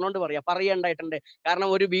ദിനേശ് ജി പറഞ്ഞുകൊണ്ട് പറയേണ്ടായിട്ടുണ്ട്. കാരണം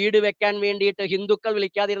ഒരു വീട് വെക്കാൻ വേണ്ടിയിട്ട് ഹിന്ദുക്കൾ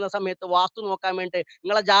വിളിക്കാതിരുന്ന സമയത്ത് വാസ്തു നോക്കാൻ വേണ്ടിയിട്ട്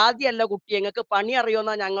നിങ്ങളെ ജാതിയല്ല കുട്ടി, നിങ്ങൾക്ക് പണി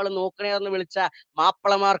അറിയുമെന്നാ ഞങ്ങൾ നോക്കണേന്ന് വിളിച്ച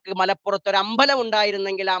മാപ്പിളമാർക്ക് മലപ്പുറത്ത് ഒരു അമ്പലം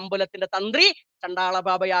ഉണ്ടായിരുന്നെങ്കിൽ ആ അമ്പലത്തിന്റെ തന്ത്രി ചണ്ടാള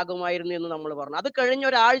ബാബയാകുമായിരുന്നു എന്ന് നമ്മൾ പറഞ്ഞു. അത് കഴിഞ്ഞ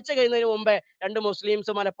ഒരാഴ്ച കഴിയുന്നതിന് മുമ്പേ 2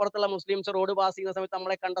 മുസ്ലിംസ്, മലപ്പുറത്തുള്ള മുസ്ലിംസ് റോഡ് പാസ് ചെയ്യുന്ന സമയത്ത്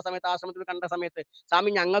നമ്മളെ കണ്ട സമയത്ത്, ആശ്രമത്തിൽ കണ്ട സമയത്ത്,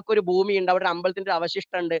 സ്വാമി ഞങ്ങൾക്കൊരു ഭൂമിയുണ്ട്, അവിടെ അമ്പലത്തിന്റെ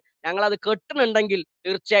അവശിഷ്ടമുണ്ട്, ഞങ്ങൾ അത് കെട്ടുന്നുണ്ടെങ്കിൽ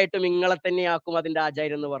തീർച്ചയായിട്ടും നിങ്ങളെ തന്നെയാക്കും അതിന്റെ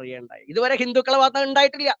ആചാര്യം എന്ന് പറയുകയുണ്ടായി. ഇതുവരെ ഹിന്ദുക്കളെ ഭാഗത്ത്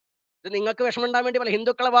ഉണ്ടായിട്ടില്ല. ഇത് നിങ്ങൾക്ക് വിഷമം ഉണ്ടാകാൻ വേണ്ടി പോലെ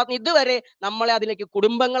ഹിന്ദുക്കളെ ഭാഗത്ത് ഇതുവരെ നമ്മളെ അതിലേക്ക്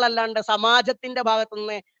കുടുംബങ്ങളല്ലാണ്ട് സമാജത്തിന്റെ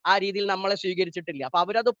ഭാഗത്തുനിന്ന് ആ രീതിയിൽ നമ്മളെ സ്വീകരിച്ചിട്ടില്ല. അപ്പൊ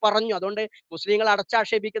അവരത് പറഞ്ഞു. അതുകൊണ്ട് മുസ്ലിങ്ങൾ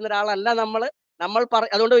അടച്ചാക്ഷേപിക്കുന്ന ഒരാളല്ല നമ്മൾ.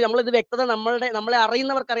 അതുകൊണ്ട് നമ്മളിത് വ്യക്തത നമ്മളെ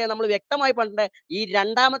അറിയുന്നവർക്കറിയാം. നമ്മൾ വ്യക്തമായി പണ്ട് ഈ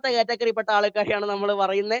 2ാമത്തെ കാറ്റഗറിപ്പെട്ട ആൾക്കാരെയാണ് നമ്മൾ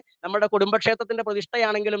പറയുന്നത്. നമ്മുടെ കുടുംബക്ഷേത്രത്തിന്റെ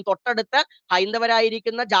പ്രതിഷ്ഠയാണെങ്കിലും തൊട്ടടുത്ത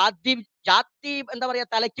ഹൈന്ദവരായിരിക്കുന്ന ജാതി എന്താ പറയാ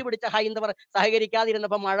തലയ്ക്ക് പിടിച്ച ഹൈന്ദവർ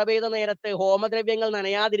സഹകരിക്കാതിരുന്നപ്പോ മഴ പെയ്ത നേരത്ത് ഹോമദ്രവ്യങ്ങൾ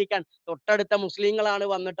നനയാതിരിക്കാൻ തൊട്ടടുത്ത മുസ്ലിങ്ങളാണ്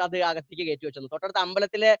വന്നിട്ട് അത് അകത്തേക്ക് കയറ്റി വെച്ചത്. തൊട്ടടുത്ത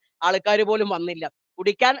അമ്പലത്തിലെ ആൾക്കാർ പോലും വന്നില്ല.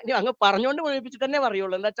 കുടിക്കാൻ അങ്ങ് പറഞ്ഞുകൊണ്ട് മുഴിപ്പിച്ചിട്ട് തന്നെ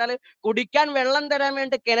പറയുള്ളൂ. എന്താ വെച്ചാൽ കുടിക്കാൻ വെള്ളം തരാൻ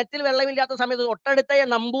വേണ്ടി കിണറ്റിൽ വെള്ളമില്ലാത്ത സമയത്ത് തൊട്ടടുത്ത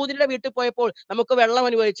നമ്പൂതിരിയുടെ വീട്ടിൽ പോയപ്പോൾ നമുക്ക് വെള്ളം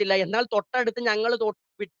അനുവദിച്ചില്ല. എന്നാൽ തൊട്ടടുത്ത് ഞങ്ങൾ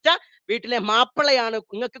വിറ്റ വീട്ടിലെ മാപ്പിളയാണ്,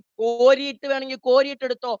 നിങ്ങൾക്ക് കോരിയിട്ട് വേണമെങ്കിൽ കോരിയിട്ട്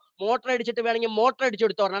എടുത്തോ, മോട്ടർ അടിച്ചിട്ട് വേണമെങ്കിൽ മോട്ടർ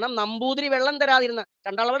അടിച്ചെടുത്തോ. കാരണം നമ്പൂതിരി വെള്ളം തരാതിരുന്ന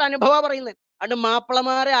ചണ്ടാളവയുടെ അനുഭവം പറയുന്നത്. അതുകൊണ്ട്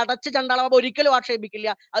മാപ്പിളമാരെ അടച്ച് ചണ്ടാളവ ഒരിക്കലും ആക്ഷേപിക്കില്ല.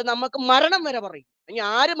 അത് നമുക്ക് മരണം വരെ പറയും. ഇനി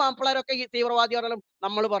ആര് മാപ്പിളരൊക്കെ ഈ തീവ്രവാദി പറഞ്ഞാലും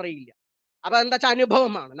നമ്മൾ പറയില്ല. അപ്പൊ എന്താ വെച്ചാൽ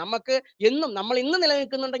അനുഭവമാണ്. നമുക്ക് നമ്മൾ ഇന്ന്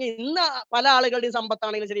നിലനിൽക്കുന്നുണ്ടെങ്കിൽ ഇന്ന് പല ആളുകളുടെയും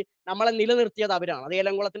സമ്പത്താണെങ്കിലും ശരി നമ്മളെ നിലനിർത്തിയത് അവരാണ്. അത്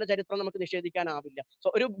ഏലംകുളത്തിന്റെ ചരിത്രം നമുക്ക് നിഷേധിക്കാനാവില്ല. സോ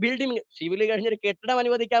ഒരു ബിൽഡിംഗ് സിവിൽ കഴിഞ്ഞൊരു കെട്ടിടം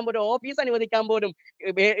അനുവദിക്കാൻ പോലും, ഓഫീസ് അനുവദിക്കാൻ പോലും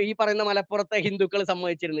ഈ പറയുന്ന മലപ്പുറത്തെ ഹിന്ദുക്കൾ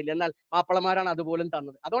സമ്മതിച്ചിരുന്നില്ല. എന്നാൽ മാപ്പിളമാരാണ് അതുപോലും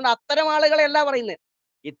തന്നത്. അതുകൊണ്ട് അത്തരം ആളുകളെല്ലാം പറയുന്നത്.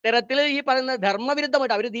 ഇത്തരത്തിൽ ഈ പറയുന്ന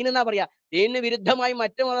ധർമ്മവിരുദ്ധമായിട്ട് അവര് ദീനെന്നാ പറയാ, ദീനിന് വിരുദ്ധമായി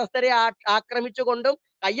മറ്റു മതസ്ഥരെ ആക്രമിച്ചുകൊണ്ടും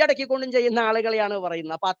കൈയടക്കിക്കൊണ്ടും ചെയ്യുന്ന ആളുകളെയാണ്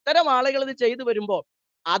പറയുന്നത്. അപ്പൊ അത്തരം ആളുകൾ ഇത് ചെയ്തു വരുമ്പോ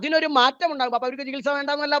അതിനൊരു മാറ്റം ഉണ്ടാകും. അപ്പൊ അവർക്ക് ചികിത്സ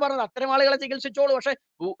വേണ്ടെന്നല്ല പറഞ്ഞത്, അത്തരം ആളുകളെ ചികിത്സിച്ചോളൂ. പക്ഷെ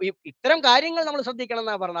ഇത്തരം കാര്യങ്ങൾ നമ്മൾ ശ്രദ്ധിക്കണം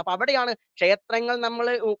എന്നാണ് പറഞ്ഞത്. അപ്പൊ അവിടെയാണ് ക്ഷേത്രങ്ങൾ നമ്മൾ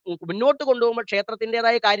മുന്നോട്ട് കൊണ്ടുപോകുമ്പോൾ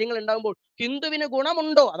ക്ഷേത്രത്തിൻ്റെതായ കാര്യങ്ങൾ ഉണ്ടാകുമ്പോൾ ഹിന്ദുവിന്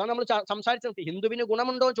ഗുണമുണ്ടോ, അതാണ് നമ്മൾ സംസാരിച്ചത്. ഹിന്ദുവിന്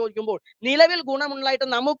ഗുണമുണ്ടോ എന്ന് ചോദിക്കുമ്പോൾ നിലവിൽ ഗുണമുണ്ടായിട്ട്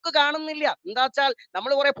നമുക്ക് കാണുന്നില്ല. എന്താ വെച്ചാൽ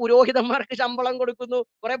നമ്മൾ കുറെ പുരോഹിതന്മാർക്ക് ശമ്പളം കൊടുക്കുന്നു,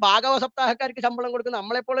 കുറെ ഭാഗവത സപ്താഹക്കാർക്ക് ശമ്പളം കൊടുക്കുന്നു,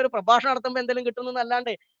 നമ്മളെപ്പോൾ ഒരു പ്രഭാഷണം നടത്തുമ്പോൾ എന്തെങ്കിലും കിട്ടുന്നു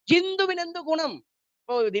എന്നല്ലാണ്ട് ഹിന്ദുവിന് എന്ത് ഗുണം?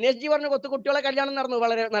 ഇപ്പൊ ദിനേശ് ജി പറഞ്ഞ കുട്ടികളെ കല്യാണം നടന്നു,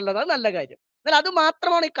 വളരെ നല്ലത്, അത് നല്ല കാര്യം. എന്നാൽ അത്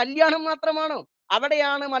മാത്രമാണ്, ഈ കല്യാണം മാത്രമാണോ?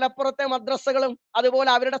 അവിടെയാണ് മലപ്പുറത്തെ മദ്രസകളും അതുപോലെ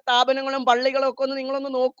അവരുടെ സ്ഥാപനങ്ങളും പള്ളികളും ഒക്കെ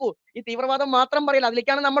നിങ്ങളൊന്ന് നോക്കൂ. ഈ തീവ്രവാദം മാത്രം പറയില്ല,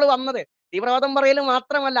 അതിലേക്കാണ് നമ്മൾ വന്നത്. തീവ്രവാദം പറയലും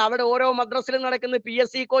മാത്രമല്ല, അവിടെ ഓരോ മദ്രസയിലും നടക്കുന്ന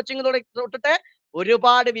PSC കോച്ചിങ് തൊട്ടിട്ട്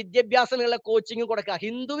ഒരുപാട് വിദ്യാഭ്യാസമുള്ള കോച്ചിങ് കൊടുക്കുക.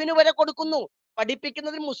 ഹിന്ദുവിന് വരെ കൊടുക്കുന്നു.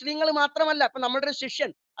 പഠിപ്പിക്കുന്നത് മുസ്ലിങ്ങൾ മാത്രമല്ല. ഇപ്പൊ നമ്മുടെ ഒരു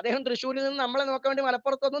ശിഷ്യൻ, അദ്ദേഹം തൃശ്ശൂരിൽ നിന്ന് നമ്മളെ നോക്കാൻ വേണ്ടി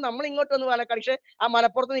മലപ്പുറത്ത് വന്നു, നമ്മൾ ഇങ്ങോട്ട് വന്നു പാലക്കാട്. പക്ഷെ ആ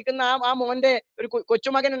മലപ്പുറത്ത് നിൽക്കുന്ന ആ മോന്റെ ഒരു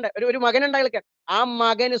കൊച്ചുമകനുണ്ട്, ഒരു മകനുണ്ട് അയാൾക്ക്. ആ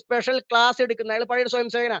മകന് സ്പെഷ്യൽ ക്ലാസ് എടുക്കുന്ന, അയാൾ പഴയ സ്വയം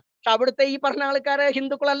സേവന. പക്ഷെ അവിടുത്തെ ഈ പറഞ്ഞ ആൾക്കാരെ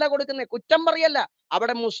ഹിന്ദുക്കളല്ല കൊടുക്കുന്നത്, കുറ്റം പറയല്ല.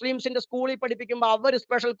 അവിടെ മുസ്ലിംസിന്റെ സ്കൂളിൽ പഠിപ്പിക്കുമ്പോൾ അവർ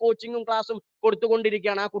സ്പെഷ്യൽ കോച്ചിങ്ങും ക്ലാസ്സും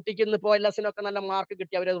കൊടുത്തുകൊണ്ടിരിക്കുകയാണ്. ആ കുട്ടിക്ക് ഇന്ന് ഇപ്പോൾ LS-നൊക്കെ നല്ല മാർക്ക്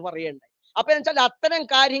കിട്ടി, അവരത് പറയുണ്ടായി. അപ്പൊ എന്ന് വെച്ചാൽ അത്തരം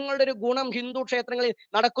കാര്യങ്ങളുടെ ഒരു ഗുണം ഹിന്ദു ക്ഷേത്രങ്ങളിൽ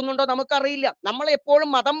നടക്കുന്നുണ്ടോ നമുക്കറിയില്ല. നമ്മളെ എപ്പോഴും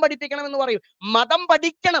മതം പഠിപ്പിക്കണം എന്ന് പറയും. മതം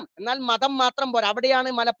പഠിക്കണം, എന്നാൽ മതം മാത്രം പോരാ.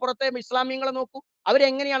 അവിടെയാണ് മലപ്പുറത്തെ ഇസ്ലാമികളെ നോക്കൂ,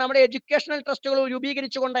 അവരെങ്ങനെയാണ് അവിടെ എഡ്യൂക്കേഷണൽ ട്രസ്റ്റുകൾ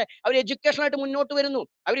രൂപീകരിച്ചുകൊണ്ട് അവർ എഡ്യൂക്കേഷനായിട്ട് മുന്നോട്ട് വരുന്നു.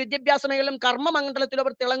 അവർ വിദ്യാഭ്യാസ മേഖലയിലും കർമ്മമണ്ഡലത്തിലും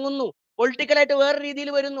അവർ തിളങ്ങുന്നു. പൊളിറ്റിക്കലായിട്ട് വേറെ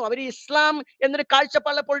രീതിയിൽ വരുന്നു. അവർ ഇസ്ലാം എന്നൊരു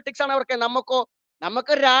കാഴ്ചപ്പാടുള്ള പൊളിറ്റിക്സ് ആണ് അവർക്ക്.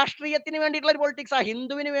 നമുക്ക് രാഷ്ട്രീയത്തിന് വേണ്ടിയിട്ടുള്ള ഒരു പൊളിറ്റിക്സാ.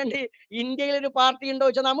 ഹിന്ദുവിന് വേണ്ടി ഇന്ത്യയിൽ ഒരു പാർട്ടി ഉണ്ടോ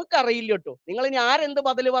വെച്ചാൽ നമുക്കറിയില്ല കേട്ടോ. നിങ്ങൾ ഇനി ആരെന്ത്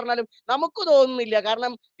ബദൽ പറഞ്ഞാലും നമുക്ക് തോന്നുന്നില്ല.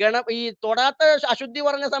 കാരണം ഈ തൊടാത്ത അശുദ്ധി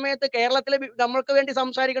പറഞ്ഞ സമയത്ത് കേരളത്തിലെ നമ്മൾക്ക് വേണ്ടി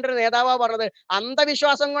സംസാരിക്കേണ്ട ഒരു നേതാവാ പറഞ്ഞത്.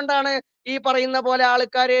 അന്ധവിശ്വാസം കൊണ്ടാണ് ഈ പറയുന്ന പോലെ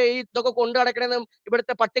ആൾക്കാര് ഈ ഇതൊക്കെ കൊണ്ടു നടക്കണമെന്നും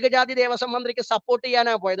ഇവിടുത്തെ പട്ടികജാതി ദേവസ്വം മന്ത്രിക്ക് സപ്പോർട്ട്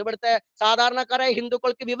ചെയ്യാനാ പോയത്. ഇവിടുത്തെ സാധാരണക്കാരായ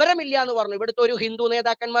ഹിന്ദുക്കൾക്ക് വിവരമില്ല എന്ന് പറഞ്ഞു. ഇവിടുത്തെ ഒരു ഹിന്ദു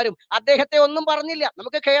നേതാക്കന്മാരും അദ്ദേഹത്തെ ഒന്നും പറഞ്ഞില്ല.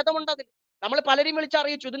 നമുക്ക് ഖേദമുണ്ട് അതിൽ. നമ്മൾ പലരും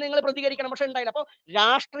വിളിച്ചറിയിച്ചു, ഇത് നിങ്ങൾ പ്രതികരിക്കണം, പക്ഷെ ഉണ്ടായില്ല. അപ്പൊ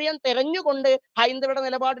രാഷ്ട്രീയം തെരഞ്ഞുകൊണ്ട് ഹൈന്ദവരുടെ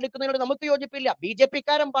നിലപാടെടുക്കുന്നതിനോട് നമുക്ക് യോജിപ്പില്ല.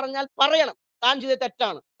 BJP-കാരൻ പറഞ്ഞാൽ പറയണം, താൻ ചെയ്ത്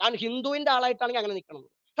തെറ്റാണ്, താൻ ഹിന്ദുവിന്റെ ആളായിട്ടാണെങ്കിൽ അങ്ങനെ നിൽക്കണം.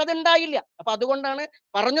 പക്ഷെ അതുണ്ടായില്ല. അപ്പൊ അതുകൊണ്ടാണ്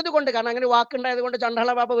പറഞ്ഞത് കൊണ്ട്, കാരണം അങ്ങനെ വാക്കുണ്ടായത് കൊണ്ട് ചണ്ടാള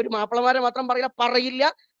ബാബ ഒരു മാപ്പിളമാരെ മാത്രം പറയില്ല,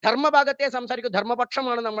 ധർമ്മഭാഗത്തെ സംസാരിക്കും.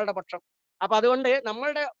 ധർമ്മപക്ഷമാണ് നമ്മളുടെ പക്ഷം. അപ്പൊ അതുകൊണ്ട്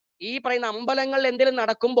നമ്മളുടെ ഈ പറയുന്ന അമ്പലങ്ങളിൽ എന്തെങ്കിലും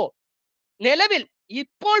നടക്കുമ്പോ നിലവിൽ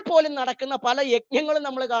ഇപ്പോൾ പോലും നടക്കുന്ന പല യജ്ഞങ്ങളും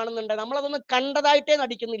നമ്മൾ കാണുന്നുണ്ട്. നമ്മളതൊന്നും കണ്ടതായിട്ടേ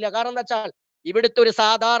നടിക്കുന്നില്ല. കാരണം എന്താ വെച്ചാൽ ഇവിടുത്തെ ഒരു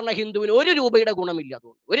സാധാരണ ഹിന്ദുവിന് 1 രൂപയുടെ ഗുണമില്ല.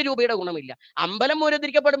 അതുകൊണ്ട് 1 രൂപയുടെ ഗുണമില്ല. അമ്പലം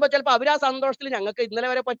മുരതിരിക്കപ്പെടുമ്പോൾ ചിലപ്പോൾ അവർ ആ സന്തോഷത്തിൽ ഞങ്ങൾക്ക് ഇന്നലെ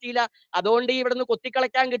വരെ പറ്റിയില്ല, അതുകൊണ്ട് ഇവിടുന്ന്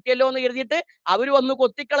കൊത്തിക്കളയ്ക്കാൻ കിട്ടിയല്ലോ എന്ന് കരുതിയിട്ട് അവർ വന്ന്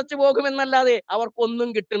കൊത്തിക്കളച്ചു പോകുമെന്നല്ലാതെ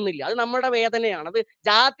അവർക്കൊന്നും കിട്ടുന്നില്ല. അത് നമ്മുടെ വേദനയാണ്. അത്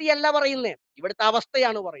ജാതിയല്ല പറയുന്നേ, ഇവിടുത്തെ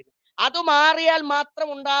അവസ്ഥയാണ് പറയുന്നത്. അത് മാറിയാൽ മാത്രം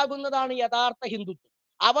ഉണ്ടാകുന്നതാണ് യഥാർത്ഥ ഹിന്ദുത്വം.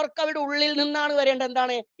 അവർക്ക് അവരുടെ ഉള്ളിൽ നിന്നാണ് വരേണ്ടത്.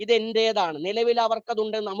 എന്താണ്? ഇത് എന്റേതാണ്. നിലവിൽ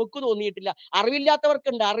അവർക്കതുണ്ടെന്ന് നമുക്ക് തോന്നിയിട്ടില്ല.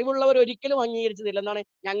 അറിവില്ലാത്തവർക്കുണ്ട്, അറിവുള്ളവർ ഒരിക്കലും അംഗീകരിച്ചതില്ല. എന്താണ്?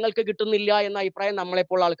 ഞങ്ങൾക്ക് കിട്ടുന്നില്ല എന്ന അഭിപ്രായം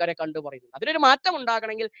നമ്മളെപ്പോൾ ആൾക്കാരെ കണ്ടു പറയുന്നത്. അതിനൊരു മാറ്റം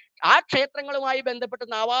ഉണ്ടാകണമെങ്കിൽ ആ ക്ഷേത്രങ്ങളുമായി ബന്ധപ്പെട്ട്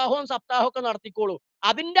നവാഹവും സപ്താഹവും ഒക്കെ നടത്തിക്കോളൂ.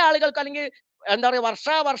 അതിന്റെ ആളുകൾക്ക്, അല്ലെങ്കിൽ എന്താ പറയുക,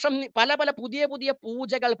 വർഷാവർഷം പല പല പുതിയ പുതിയ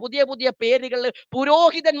പൂജകൾ, പുതിയ പുതിയ പേരുകൾ,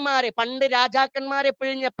 പുരോഹിതന്മാരെ, പണ്ട് രാജാക്കന്മാരെ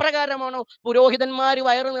പിഴിഞ്ഞ് എപ്രകാരമാണോ പുരോഹിതന്മാര്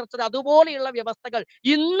വയറ് നിറച്ചത്, അതുപോലെയുള്ള വ്യവസ്ഥകൾ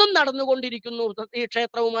ഇന്നും നടന്നുകൊണ്ടിരിക്കുന്നു ഈ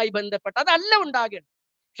ക്ഷേത്രവുമായി ബന്ധപ്പെട്ട്. അതല്ല ഉണ്ടാകേണ്ടത്.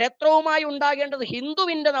 ക്ഷേത്രവുമായി ഉണ്ടാകേണ്ടത്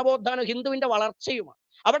ഹിന്ദുവിന്റെ നവോത്ഥാനം, ഹിന്ദുവിന്റെ വളർച്ചയുമാണ്.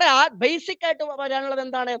 അവിടെ ആ ബേസിക് ആയിട്ട് വരാനുള്ളത്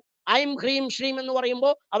എന്താണ്? ഐം ഹ്രീം ശ്രീം എന്ന്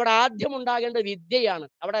പറയുമ്പോൾ അവിടെ ആദ്യം ഉണ്ടാകേണ്ടത് വിദ്യയാണ്.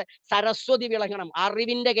 അവിടെ സരസ്വതി വിളങ്ങണം,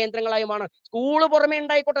 അറിവിന്റെ കേന്ദ്രങ്ങളായി മാറണം. സ്കൂള് പുറമേ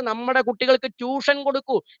ഉണ്ടായിക്കോട്ടെ, നമ്മുടെ കുട്ടികൾക്ക് ട്യൂഷൻ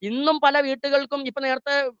കൊടുക്കൂ. ഇന്നും പല വീട്ടുകൾക്കും, ഇപ്പൊ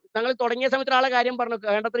നേരത്തെ ഞങ്ങൾ തുടങ്ങിയ സമയത്ത് ഒരാളെ കാര്യം പറഞ്ഞു,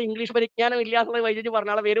 വേണ്ടത്ര ഇംഗ്ലീഷ് പരിജ്ഞാനം ഇല്ല എന്നുള്ള വൈദ്യുതി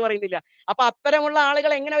പറഞ്ഞ ആളെ പേര് പറയുന്നില്ല. അപ്പൊ അത്തരമുള്ള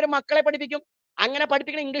ആളുകൾ എങ്ങനെ അവർ മക്കളെ പഠിപ്പിക്കും? അങ്ങനെ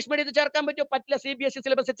പഠിപ്പിക്കണം. ഇംഗ്ലീഷ് മീഡിയത്തിൽ ചേർക്കാൻ പറ്റുമോ? പറ്റില്ല. CBSE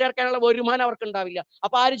സിലബസിൽ ചേർക്കാനുള്ള വരുമാനം അവർക്ക് ഉണ്ടാവില്ല.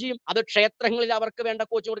 അപ്പൊ ആര് ചെയ്യും? അത് ക്ഷേത്രങ്ങളിൽ അവർക്ക് വേണ്ട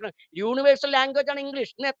കോച്ച് കൊടുക്കണം. യൂണിവേഴ്സൽ ലാംഗ്വേജ് ആണ്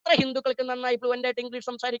ഇംഗ്ലീഷ്. ഇന്ന് എത്ര ഹിന്ദുക്കൾക്ക് നന്നായി ഫ്ലുവന്റ് ആയിട്ട് ഇംഗ്ലീഷ്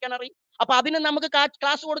സംസാരിക്കാൻ അറിയും? അപ്പൊ അതിന് നമുക്ക്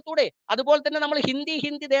ക്ലാസ് കൊടുത്തൂടെ? അതുപോലെ തന്നെ നമ്മൾ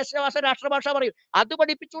ഹിന്ദി ദേശഭാഷ രാഷ്ട്രഭാഷ പറയും, അത്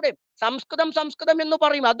പഠിപ്പിച്ചൂടെ? സംസ്കൃതം എന്ന്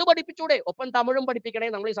പറയും, അത് പഠിപ്പിച്ചൂടെ? ഒപ്പം തമിഴും പഠിപ്പിക്കണേ.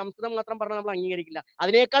 നമ്മൾ ഈ സംസ്കൃതം മാത്രം പറഞ്ഞാൽ നമ്മൾ അംഗീകരിക്കില്ല.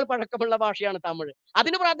 അതിനേക്കാൾ പഴക്കമുള്ള ഭാഷയാണ് തമിഴ്.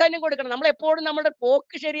 അതിന് പ്രാധാന്യം കൊടുക്കണം. നമ്മൾ എപ്പോഴും നമ്മുടെ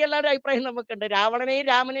പോക്ക് ശരിയല്ല ഒരു അഭിപ്രായം നമുക്കുണ്ട്. രാവണനെയും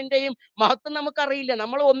രാമനിന്റെയും മഹത്വം നമുക്കറിയില്ല.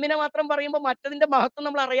 നമ്മൾ ഒന്നിനെ മാത്രം പറയുമ്പോൾ മറ്റതിന്റെ മഹത്വം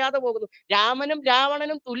നമ്മൾ അറിയാതെ പോകുന്നു. രാമനും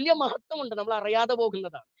രാവണനും തുല്യ മഹത്വമുണ്ട്, നമ്മൾ അറിയാതെ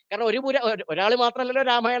പോകുന്നതാണ്. കാരണം ഒരാൾ മാത്രമല്ലല്ലോ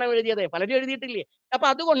രാമായണം എഴുതിയത്, പലരും എഴുതിയിട്ടില്ലേ? അപ്പൊ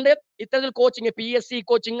അതുകൊണ്ട് ഇത്തരത്തിൽ കോച്ചിങ്, PSC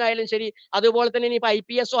കോച്ചിങ് ആയാലും ശരി, അതുപോലെ തന്നെ ഇനിയിപ്പോ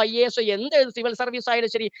IPS IAS എന്ത് സിവിൽ സർവീസ്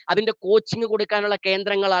ആയാലും ശരി, അതിന്റെ കോച്ചിങ് കൊടുക്കാനുള്ള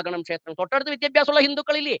കേന്ദ്രങ്ങളാകണം ക്ഷേത്രം. തൊട്ടടുത്ത് വിദ്യാഭ്യാസമുള്ള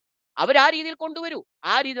ഹിന്ദുക്കളില്ലേ, അവർ ആ രീതിയിൽ കൊണ്ടുവരൂ.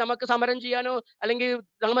 ആ രീതി നമുക്ക് സമരം ചെയ്യാനോ അല്ലെങ്കിൽ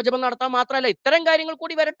ധർമ്മജപം നടത്താൻ മാത്രമല്ല, ഇത്തരം കാര്യങ്ങൾ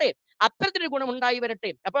കൂടി വരട്ടെ, അത്തരത്തിലൊരു ഗുണം ഉണ്ടായി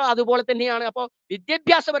വരട്ടെ. അപ്പൊ അതുപോലെ തന്നെയാണ്. അപ്പൊ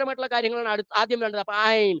വിദ്യാഭ്യാസപരമായിട്ടുള്ള കാര്യങ്ങളാണ് ആദ്യം വേണ്ടത്. അപ്പൊ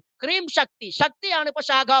ഐം ഹ്രീം ശക്തിയാണ് ഇപ്പൊ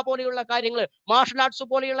ശാഖ പോലെയുള്ള കാര്യങ്ങൾ, മാർഷൽ ആർട്സ്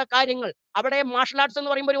പോലെയുള്ള കാര്യങ്ങൾ. അവിടെ മാർഷൽ ആർട്സ്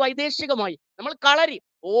എന്ന് പറയുമ്പോൾ ഒരു വൈദേശികമായി നമ്മൾ കളരി,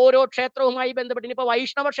 ഓരോ ക്ഷേത്രവുമായി ബന്ധപ്പെട്ട്, ഇനിയിപ്പോ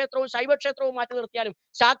വൈഷ്ണവ ക്ഷേത്രവും ശൈവ ക്ഷേത്രവും മാറ്റി നിർത്തിയാലും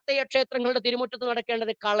ശാക്തേയ ക്ഷേത്രങ്ങളുടെ തിരുമുറ്റത്ത്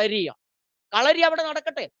നടക്കേണ്ടത് കളരിയാണ്. കളരി അവിടെ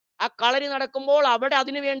നടക്കട്ടെ. ആ കളരി നടക്കുമ്പോൾ അവിടെ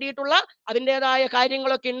അതിന് വേണ്ടിയിട്ടുള്ള അതിൻ്റെതായ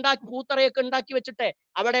കാര്യങ്ങളൊക്കെ ഉണ്ടാക്കി, പൂത്തറയൊക്കെ ഉണ്ടാക്കി വെച്ചിട്ട്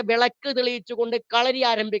അവിടെ വിളക്ക് തെളിയിച്ചുകൊണ്ട് കളരി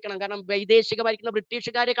ആരംഭിക്കണം. കാരണം വൈദേശികമായിരിക്കുന്ന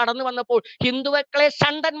ബ്രിട്ടീഷുകാരെ കടന്നു വന്നപ്പോൾ ഹിന്ദുക്കളെ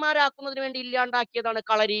ഷണ്ടന്മാരാക്കുന്നതിന് വേണ്ടി ഇല്ലാണ്ടാക്കിയതാണ്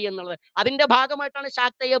കളരി എന്നുള്ളത്. അതിന്റെ ഭാഗമായിട്ടാണ്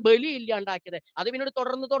ശാക്തേയ ബലി ഇല്ലാണ്ടാക്കിയത്. അത് പിന്നീട്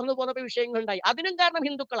തുടർന്ന് പോന്നപ്പോൾ വിഷയങ്ങൾ ഉണ്ടായി. അതിനും കാരണം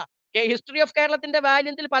ഹിന്ദുക്കളാണ്. ഹിസ്റ്ററി ഓഫ് കേരളത്തിന്റെ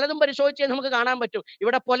വാല്യത്തിൽ പലതും പരിശോധിച്ച് നമുക്ക് കാണാൻ പറ്റും.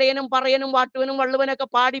 ഇവിടെ പൊലയനും പറയനും വാട്ടുവനും വള്ളുവനൊക്കെ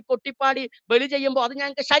പാടി പൊട്ടിപ്പാടി ബലി ചെയ്യുമ്പോൾ അത്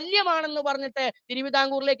ഞങ്ങൾക്ക് ശല്യമാണെന്ന് പറഞ്ഞിട്ട്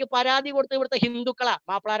തിരുവിതാംകൂറിലേക്ക് പരാതി കൊടുത്ത് ഇവിടുത്തെ ഹിന്ദുക്കളാ,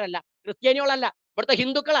 മാപ്പിളാരല്ല, ക്രിസ്ത്യാനികളല്ല, ഇവിടുത്തെ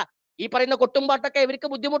ഹിന്ദുക്കളാ. ഈ പറയുന്ന കൊട്ടുംപാട്ടൊക്കെ ഇവർക്ക്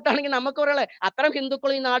ബുദ്ധിമുട്ടാണെങ്കിൽ നമുക്ക് പറയാം, അത്തരം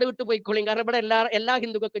ഹിന്ദുക്കൾ ഈ നാട് വിട്ടു പോയിക്കോളിയും, കാരണം ഇവിടെ എല്ലാ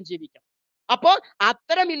ഹിന്ദുക്കൾക്കും ജീവിക്കാം. അപ്പോൾ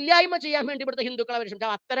അത്തരം ഇല്ലായ്മ ചെയ്യാൻ വേണ്ടി ഇവിടുത്തെ ഹിന്ദുക്കളെ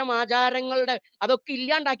പരിശ്രമിച്ചാൽ അത്തരം ആചാരങ്ങളുടെ അതൊക്കെ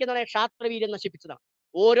ഇല്ലാണ്ടാക്കിയതാണ് ക്ഷാത്രവീര്യം നശിപ്പിച്ചതാണ്.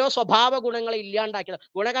 ഓരോ സ്വഭാവ ഗുണങ്ങളെ ഇല്ലാണ്ടാക്കിയത്.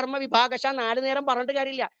 ഗുണകർമ്മ വിഭാഗശ 4 നേരം പറഞ്ഞിട്ട്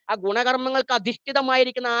കാര്യമില്ല. ആ ഗുണകർമ്മങ്ങൾക്ക്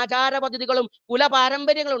അധിഷ്ഠിതമായിരിക്കുന്ന ആചാര പദ്ധതികളും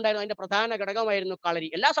കുലപാരമ്പര്യങ്ങളും ഉണ്ടായിരുന്നു. അതിന്റെ പ്രധാന ഘടകമായിരുന്നു കളരി.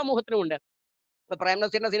 എല്ലാ സമൂഹത്തിനും ഉണ്ട്. ഇപ്പൊ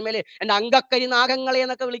പ്രേംനസീറിന്റെ സിനിമയില് എന്റെ അങ്കക്കരി നാഗങ്ങളെ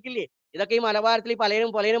എന്നൊക്കെ വിളിക്കില്ലേ, ഇതൊക്കെ ഈ മലബാരത്തിൽ ഈ പലരും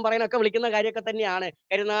പറയാനൊക്കെ വിളിക്കുന്ന കാര്യമൊക്കെ തന്നെയാണ്.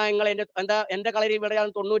 കരുനാഗങ്ങൾ എന്റെ കളരി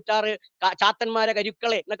ഇവിടെയാണ് 96 ചാത്തന്മാരെ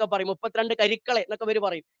കരുക്കളെ എന്നൊക്കെ പറയും, 32 കരുക്കളെ എന്നൊക്കെ ഇവര്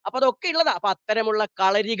പറയും. അപ്പൊ അതൊക്കെ ഉള്ളതാ. അപ്പൊ അത്തരമുള്ള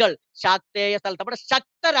കളരികൾ ശാക്തേയ സ്ഥലത്ത് അവിടെ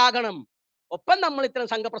ശക്തരാകണം. ഒപ്പം നമ്മൾ ഇത്തരം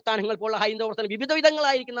സംഘപ്രസ്ഥാനങ്ങൾ പോലുള്ള ഹൈന്ദവ പ്രസ്ഥാനം, വിവിധ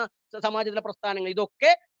വിധങ്ങളായിരിക്കുന്ന സമാജത്തിലെ പ്രസ്ഥാനങ്ങൾ,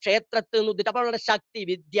 ഇതൊക്കെ ക്ഷേത്രത്തിൽ നിന്ന് ഉദ്ധിട്ട്. അപ്പോൾ അവിടെ ശക്തി,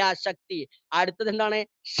 വിദ്യാശക്തി. അടുത്തത് എന്താണ്?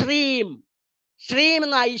 ശ്രീം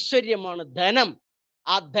എന്ന ഐശ്വര്യമാണ്, ധനം.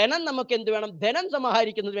 ആ ധനം നമുക്ക് എന്ത് വേണം? ധനം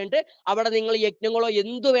സമാഹരിക്കുന്നതിന് വേണ്ടി അവിടെ നിങ്ങൾ യജ്ഞങ്ങളോ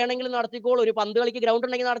എന്തു വേണമെങ്കിലും നടത്തിക്കോളൂ. ഒരു പന്ത് കളിക്ക് ഗ്രൗണ്ട്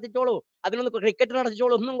ഉണ്ടെങ്കിൽ നടത്തിച്ചോളൂ, അതിനൊന്ന് ക്രിക്കറ്റ്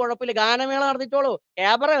നടത്തിച്ചോളൂ, ഒന്നും കുഴപ്പമില്ല. ഗാനമേള നടത്തിച്ചോളൂ,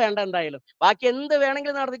 ക്യാമറ വേണ്ട എന്തായാലും, ബാക്കി എന്ത്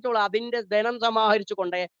വേണമെങ്കിലും നടത്തിച്ചോളൂ. അതിന്റെ ധനം സമാഹരിച്ചു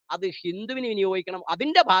കൊണ്ടേ അത് ഹിന്ദുവിന് വിനിയോഗിക്കണം.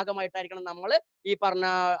 അതിന്റെ ഭാഗമായിട്ടായിരിക്കണം നമ്മൾ ഈ പറഞ്ഞ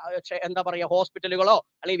എന്താ പറയുക, ഹോസ്പിറ്റലുകളോ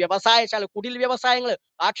അല്ലെങ്കിൽ വ്യവസായശാല, കുടിൽ വ്യവസായങ്ങൾ,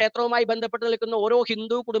 ആ ക്ഷേത്രവുമായി ബന്ധപ്പെട്ട് നിൽക്കുന്ന ഓരോ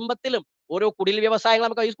ഹിന്ദു കുടുംബത്തിലും ഓരോ കുടിൽ വ്യവസായങ്ങൾ.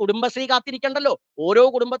 നമുക്ക് ഈ കുടുംബശ്രീ കാത്തിരിക്കണ്ടല്ലോ. ഓരോ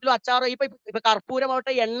കുടുംബത്തിലും അച്ചാറ്, ഇപ്പൊ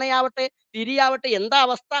കർപ്പൂരമാവട്ടെ, എണ്ണയാവട്ടെ, തിരിയാവട്ടെ, എന്താ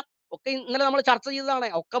അവസ്ഥ? ഒക്കെ ഇന്നലെ നമ്മൾ ചർച്ച ചെയ്തതാണ്.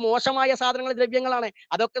 ഒക്കെ മോശമായ സാധനങ്ങൾ, ദ്രവ്യങ്ങളാണ്.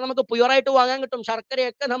 അതൊക്കെ നമുക്ക് പ്യുവറായിട്ട് വാങ്ങാൻ കിട്ടും.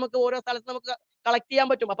 ശർക്കരയൊക്കെ നമുക്ക് ഓരോ സ്ഥലത്ത് നമുക്ക് കളക്ട് ചെയ്യാൻ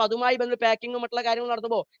പറ്റും. അപ്പൊ അതുമായി ബന്ധപ്പെട്ട് പാക്കിങ്ങും മറ്റുള്ള കാര്യങ്ങൾ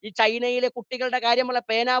നടത്തുമ്പോൾ ഈ ചൈനയിലെ കുട്ടികളുടെ കാര്യമുള്ള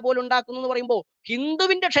പേന പോലും ഉണ്ടാക്കുന്നു എന്ന് പറയുമ്പോൾ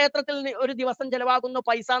ഹിന്ദുവിന്റെ ക്ഷേത്രത്തിൽ ഒരു ദിവസം ചെലവാകുന്ന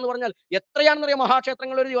പൈസ എന്ന് പറഞ്ഞാൽ എത്രയാണെന്ന് അറിയാം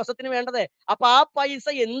മഹാക്ഷേത്രങ്ങൾ ഒരു ദിവസത്തിന് വേണ്ടത്. അപ്പൊ ആ പൈസ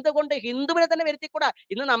എന്തുകൊണ്ട് ഹിന്ദുവിനെ തന്നെ വരുത്തിക്കൂടാ?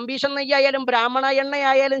 ഇന്ന് നമ്പീശൻ നെയ്യായാലും ബ്രാഹ്മണ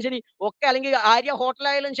എണ്ണയായാലും ശരി, ഒക്കെ അല്ലെങ്കിൽ ആര്യ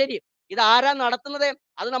ഹോട്ടലായാലും ശരി, ഇത് ആരാ നടത്തുന്നത്?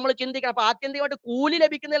 അത് നമ്മൾ ചിന്തിക്കണം. അപ്പൊ ആത്യന്തികമായിട്ട് കൂലി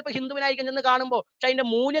ലഭിക്കുന്ന ചിലപ്പോൾ ഹിന്ദുവിനായിരിക്കും ചെന്ന് കാണുമ്പോൾ, പക്ഷെ അതിന്റെ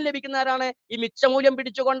മൂല്യം ലഭിക്കുന്ന ആരാണ്? ഈ മിച്ചമൂല്യം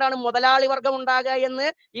പിടിച്ചുകൊണ്ടാണ് മുതലാളി വർഗം ഉണ്ടാകുക എന്ന്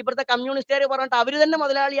ഇവിടുത്തെ കമ്മ്യൂണിസ്റ്റുകാർ പറഞ്ഞിട്ട് അവര് തന്നെ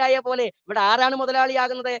മുതലാളിയായ പോലെ ഇവിടെ ആരാണ്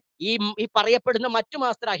മുതലാളിയാകുന്നത്? ഈ പറയപ്പെടുന്ന മറ്റു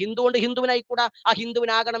മാസ്റ്റർ. ഹിന്ദു കൊണ്ട് ഹിന്ദുവിനായിക്കൂടാ. ആ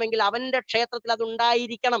ഹിന്ദുവിനാകണമെങ്കിൽ അവന്റെ ക്ഷേത്രത്തിൽ അത്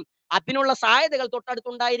ഉണ്ടായിരിക്കണം. അതിനുള്ള സാധ്യതകൾ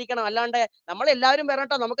തൊട്ടടുത്തുണ്ടായിരിക്കണം. അല്ലാണ്ട് നമ്മളെല്ലാവരും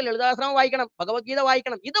പറഞ്ഞിട്ടോ നമുക്ക് ലളിതാശ്രമം വായിക്കണം, ഭഗവത്ഗീത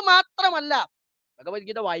വായിക്കണം, ഇത് മാത്രമല്ല.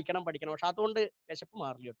 ഭഗവത്ഗീത വായിക്കണം, പഠിക്കണം, പക്ഷെ അതുകൊണ്ട് വിശപ്പ്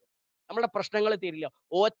മാറില്ല കേട്ടോ, നമ്മുടെ പ്രശ്നങ്ങൾ തീരില്ല.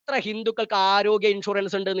 എത്ര ഹിന്ദുക്കൾക്ക് ആരോഗ്യ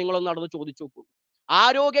ഇൻഷുറൻസ് ഉണ്ട് നിങ്ങളൊന്ന് നടന്ന് ചോദിച്ചു നോക്കൂ.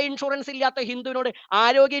 ആരോഗ്യ ഇൻഷുറൻസ് ഇല്ലാത്ത ഹിന്ദുവിനോട്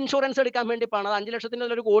ആരോഗ്യ ഇൻഷുറൻസ് എടുക്കാൻ വേണ്ടി പണം 5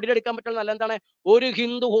 ലക്ഷത്തിന് ഒരു കോടി എടുക്കാൻ പറ്റുന്ന നല്ല എന്താണ്? ഒരു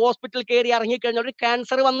ഹിന്ദു ഹോസ്പിറ്റൽ കയറി ഇറങ്ങിക്കഴിഞ്ഞാൽ, ഒരു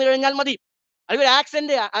ക്യാൻസർ വന്നു കഴിഞ്ഞാൽ മതി, അല്ലെങ്കിൽ ഒരു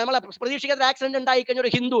ആക്സിഡന്റ്, നമ്മളെ പ്രതീക്ഷിക്കാത്ത ആക്സിഡന്റ് ഉണ്ടായി കഴിഞ്ഞ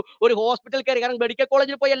ഒരു ഹിന്ദു ഒരു ഹോസ്പിറ്റൽ കയറി, കാരണം മെഡിക്കൽ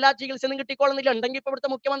കോളേജിൽ പോയി എല്ലാ ചികിത്സയും കിട്ടിക്കോളുന്നില്ല. ഉണ്ടെങ്കിൽ ഇപ്പൊ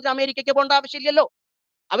ഇവിടുത്തെ മുഖ്യമന്ത്രി അമേരിക്കയ്ക്ക് പോകേണ്ട ആവശ്യമില്ലല്ലോ.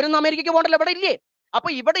 അവരൊന്നും അമേരിക്കയ്ക്ക് പോകണ്ടല്ലോ, ഇവിടെ ഇല്ലേ? അപ്പൊ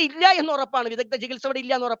ഇവിടെ ഇല്ല എന്ന് ഉറപ്പാണ്, വിദഗ്ധ ചികിത്സ ഇവിടെ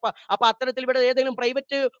ഇല്ല എന്ന് ഉറപ്പാണ്. അപ്പൊ അത്തരത്തിൽ ഇവിടെ ഏതെങ്കിലും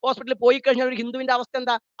പ്രൈവറ്റ് ഹോസ്പിറ്റലിൽ പോയി കഴിഞ്ഞാൽ ഒരു ഹിന്ദുവിന്റെ അവസ്ഥ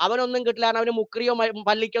എന്താ? അവനൊന്നും കിട്ടില്ല. അവന് മുക്രിയോ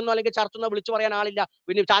പള്ളിക്കൊന്നോ അല്ലെങ്കിൽ ചർച്ചൊന്നോ വിളിച്ചു പറയാൻ ആളില്ല.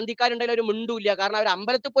 പിന്നെ ശാന്തിക്കാരുണ്ടെങ്കിൽ ഒരു മിണ്ടൂല്ല, കാരണം അവർ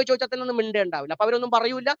അമ്പലത്തിൽ പോയി ചോദിച്ചാൽ തന്നെ ഒന്നും മിണ്ടുണ്ടാവില്ല. അപ്പൊ അവരൊന്നും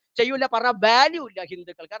പറയൂല, ചെയ്യൂല, പറഞ്ഞ വാല്യൂ ഇല്ല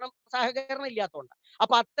ഹിന്ദുക്കൾ, കാരണം സഹകരണം ഇല്ലാത്തതുകൊണ്ട്.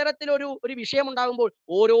 അപ്പൊ അത്തരത്തിലൊരു വിഷയം ഉണ്ടാകുമ്പോൾ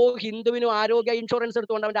ഓരോ ഹിന്ദുവിനും ആരോഗ്യ ഇൻഷുറൻസ്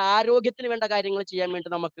എടുത്തുകൊണ്ട് അവന്റെ ആരോഗ്യത്തിന് വേണ്ട കാര്യങ്ങൾ ചെയ്യാൻ വേണ്ടി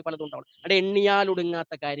നമുക്ക് പലതും ഉണ്ടാവണം. അവിടെ എണ്ണിയാൽ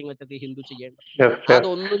ഒടുങ്ങാത്ത കാര്യങ്ങൾ ഹിന്ദു ചെയ്യേണ്ടത്.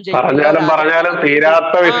 അതൊന്നും പറഞ്ഞാലും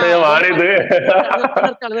തീരാത്ത വിഷയമാണിത്.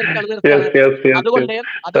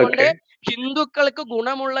 അതുകൊണ്ട് ഹിന്ദുക്കൾക്ക്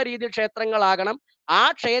ഗുണമുള്ള രീതിയിൽ ക്ഷേത്രങ്ങളാകണം. ആ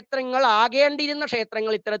ക്ഷേത്രങ്ങൾ ആകേണ്ടിയിരുന്ന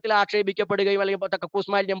ക്ഷേത്രങ്ങൾ ഇത്തരത്തിൽ ആക്ഷേപിക്കപ്പെടുകയും അല്ലെങ്കിൽ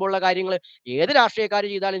കക്കൂസ്മാലിന്യം പോലുള്ള കാര്യങ്ങൾ ഏത് രാഷ്ട്രീയക്കാർ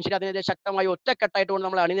ചെയ്താലും ശരി, അതിനെതിരെ ശക്തമായി ഒറ്റക്കെട്ടായിട്ട് കൊണ്ട്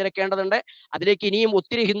നമ്മൾ അണിനിരക്കേണ്ടതുണ്ട്. അതിലേക്ക് ഇനിയും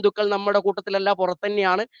ഒത്തിരി ഹിന്ദുക്കൾ നമ്മുടെ കൂട്ടത്തിലല്ല,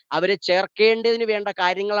 പുറത്തന്നെയാണ്. അവരെ ചേർക്കേണ്ടതിന് വേണ്ട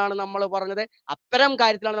കാര്യങ്ങളാണ് നമ്മൾ പറഞ്ഞത്. അത്തരം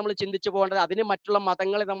കാര്യത്തിലാണ് നമ്മൾ ചിന്തിച്ചു പോകേണ്ടത്. അതിന് മറ്റുള്ള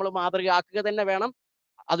മതങ്ങളെ നമ്മൾ മാതൃകയാക്കുക തന്നെ വേണം.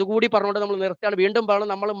 അതുകൂടി പറഞ്ഞുകൊണ്ട് നമ്മൾ നിർത്തുകയാണ്. വീണ്ടും പറയണം,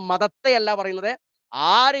 നമ്മൾ മതത്തെ അല്ല പറയുന്നത്.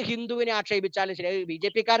 ആര് ഹിന്ദുവിനെ ആക്ഷേപിച്ചാലും ശരി,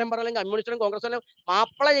 BJP-കാരൻ പറഞ്ഞാലും കമ്മ്യൂണിസ്റ്റും കോൺഗ്രസും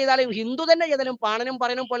മാപ്പിള ചെയ്താലും ഹിന്ദു തന്നെ ചെയ്താലും പാണനും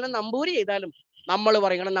പറയനും പോലെ നമ്പൂരി ചെയ്താലും നമ്മൾ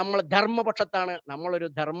പറയണം നമ്മൾ ധർമ്മപക്ഷത്താണ്. നമ്മളൊരു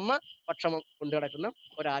ധർമ്മപക്ഷം കൊണ്ടു കിടക്കുന്ന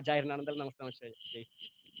ഒരു ആചാര്യനാണ്. നമസ്കാരം.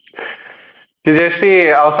 ജിജേഷി,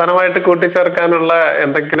 അവസാനമായിട്ട് കൂട്ടിച്ചേർക്കാനുള്ള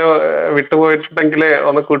എന്തെങ്കിലും വിട്ടുപോയിട്ടുണ്ടെങ്കിൽ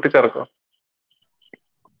ഒന്ന് കൂട്ടിച്ചേർക്കോ?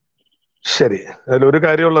 ശരി, അതിലൊരു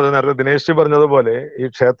കാര്യമുള്ളത്, നേരത്തെ ദിനേശ് പറഞ്ഞതുപോലെ ഈ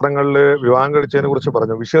ക്ഷേത്രങ്ങളിൽ വിവാഹം കഴിച്ചതിനെ കുറിച്ച്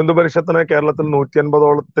പറഞ്ഞു. വിശ്വ ഹിന്ദു പരിഷത്തിന് കേരളത്തിൽ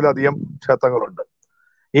 150ഓളത്തിലധികം ക്ഷേത്രങ്ങളുണ്ട്.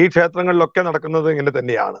 ഈ ക്ഷേത്രങ്ങളിലൊക്കെ നടക്കുന്നത് ഇങ്ങനെ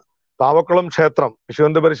തന്നെയാണ്. പാവക്കുളം ക്ഷേത്രം, വിശ്വ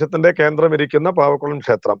ഹിന്ദു പരിഷത്തിന്റെ കേന്ദ്രം ഇരിക്കുന്ന പാവക്കുളം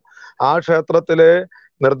ക്ഷേത്രം, ആ ക്ഷേത്രത്തിലെ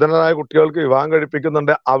നിർധനരായ കുട്ടികൾക്ക് വിവാഹം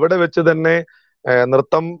കഴിപ്പിക്കുന്നുണ്ട്. അവിടെ വെച്ച് തന്നെ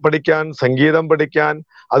നൃത്തം പഠിക്കാൻ, സംഗീതം പഠിക്കാൻ,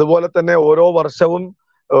 അതുപോലെ തന്നെ ഓരോ വർഷവും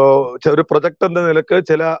ഒരു പ്രൊജക്ട് എന്ന നിലക്ക്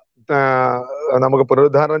ചില നമുക്ക്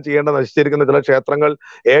പുനരുദ്ധാരണം ചെയ്യേണ്ട നശിച്ചിരിക്കുന്ന ചില ക്ഷേത്രങ്ങൾ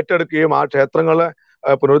ഏറ്റെടുക്കുകയും ആ ക്ഷേത്രങ്ങളെ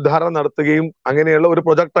പുനരുദ്ധാരണം നടത്തുകയും അങ്ങനെയുള്ള ഒരു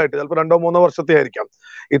പ്രൊജക്റ്റായിട്ട് ചിലപ്പോൾ 2-3 വർഷത്തെ ആയിരിക്കാം.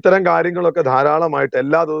 ഇത്തരം കാര്യങ്ങളൊക്കെ ധാരാളമായിട്ട്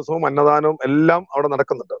എല്ലാ ദിവസവും അന്നദാനവും എല്ലാം അവിടെ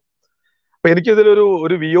നടക്കുന്നുണ്ട്. അപ്പൊ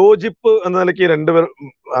എനിക്കിതിലൊരു വിയോജിപ്പ് എന്ന നിലയ്ക്ക്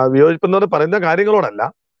വിയോജിപ്പ് എന്ന് പറയുന്ന കാര്യങ്ങളോടല്ല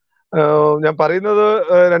ഞാൻ പറയുന്നത്,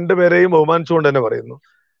 രണ്ടുപേരെയും ബഹുമാനിച്ചുകൊണ്ട് തന്നെ പറയുന്നു.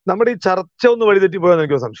 നമ്മുടെ ഈ ചർച്ച ഒന്ന് വഴിതെറ്റിപ്പോയെന്ന്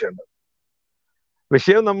എനിക്കൊരു സംശയമുണ്ട്.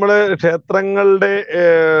 വിഷയം നമ്മള് ക്ഷേത്രങ്ങളുടെ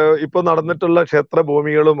ഇപ്പൊ നടന്നിട്ടുള്ള ക്ഷേത്ര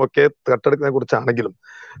ഭൂമികളും ഒക്കെ കട്ടെടുക്കുന്നതിനെ കുറിച്ചാണെങ്കിലും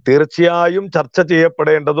തീർച്ചയായും ചർച്ച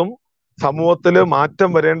ചെയ്യപ്പെടേണ്ടതും സമൂഹത്തിൽ മാറ്റം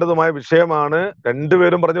വരേണ്ടതുമായ വിഷയമാണ്.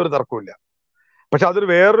 രണ്ടുപേരും പറഞ്ഞൊരു തർക്കമില്ല. പക്ഷെ അതൊരു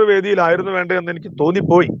വേറൊരു വേദിയിലായിരുന്നു വേണ്ടതെന്ന് എനിക്ക്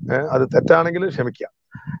തോന്നിപ്പോയി. അത് തെറ്റാണെങ്കിൽ ക്ഷമിക്കുക.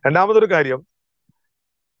 രണ്ടാമതൊരു കാര്യം,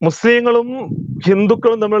 മുസ്ലിങ്ങളും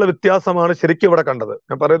ഹിന്ദുക്കളും തമ്മിലുള്ള വ്യത്യാസമാണ് ശരിക്കും ഇവിടെ കണ്ടത്.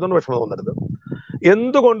 ഞാൻ പറയുന്നതുകൊണ്ട് വിഷമം തോന്നരുത്.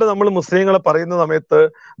 എന്തുകൊണ്ട് നമ്മൾ മുസ്ലിങ്ങളെ പറയുന്ന സമയത്ത്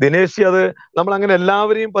ദിനേശി അത് നമ്മൾ അങ്ങനെ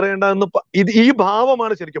എല്ലാവരെയും പറയേണ്ടതെന്ന് ഈ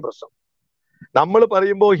ഭാവമാണ് ശരിക്കും പ്രശ്നം. നമ്മൾ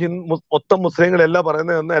പറയുമ്പോൾ മൊത്തം മുസ്ലിങ്ങളല്ല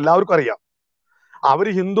പറയുന്നതെന്ന് എല്ലാവർക്കും അറിയാം.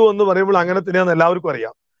 അവര് ഹിന്ദു എന്ന് പറയുമ്പോൾ അങ്ങനെ തന്നെയാന്ന് എല്ലാവർക്കും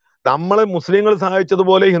അറിയാം. നമ്മളെ മുസ്ലിങ്ങൾ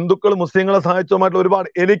സഹായിച്ചതുപോലെ ഹിന്ദുക്കൾ മുസ്ലിങ്ങളെ സഹായിച്ചതുമായിട്ടുള്ള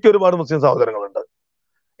എനിക്കൊരുപാട് മുസ്ലിം സഹോദരങ്ങളുണ്ട്.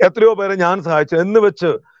 എത്രയോ പേരെ ഞാൻ സഹായിച്ചു എന്ന് വെച്ച്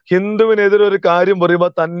ഹിന്ദുവിനെതിരെ ഒരു കാര്യം പറയുമ്പോൾ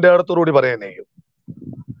തന്റെ അടുത്തോടുകൂടി പറയാൻ ചെയ്യും.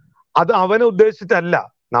 അത് അവനെ ഉദ്ദേശിച്ചിട്ടല്ല,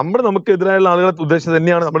 നമുക്കെതിരായുള്ള ആളുകളെ ഉദ്ദേശിച്ച്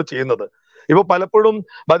തന്നെയാണ് നമ്മൾ ചെയ്യുന്നത്. ഇപ്പൊ പലപ്പോഴും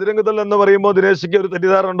ബജരംഗദൾ എന്ന് പറയുമ്പോൾ ദിനേശിക്ക് ഒരു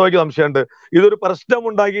തെറ്റിദ്ധാരണ ഉണ്ടോ എനിക്ക് സംശയമുണ്ട്. ഇതൊരു പ്രശ്നം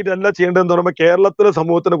ഉണ്ടാക്കിയിട്ടല്ല ചെയ്യേണ്ടതെന്ന് പറയുമ്പോൾ കേരളത്തിലെ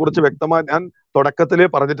സമൂഹത്തിനെ കുറിച്ച് വ്യക്തമായി ഞാൻ തുടക്കത്തിലേ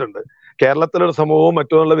പറഞ്ഞിട്ടുണ്ട്. കേരളത്തിലെ ഒരു സമൂഹവും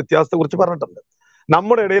മറ്റുള്ള വ്യത്യാസത്തെ കുറിച്ച് പറഞ്ഞിട്ടുണ്ട്.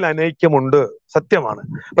 നമ്മുടെ ഇടയിൽ അനൈക്യമുണ്ട്, സത്യമാണ്.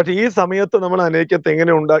 പക്ഷെ ഈ സമയത്ത് നമ്മൾ അനൈക്യത്തെ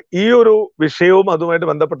എങ്ങനെ ഈ ഒരു വിഷയവും അതുമായിട്ട്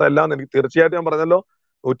ബന്ധപ്പെട്ടല്ല എന്ന് എനിക്ക് തീർച്ചയായിട്ടും ഞാൻ പറഞ്ഞല്ലോ,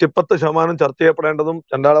 110% ചർച്ച ചെയ്യപ്പെടേണ്ടതും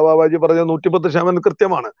ചണ്ടാള ബാബാജി പറഞ്ഞ 110%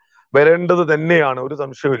 കൃത്യമാണ്, വരേണ്ടത് തന്നെയാണ്, ഒരു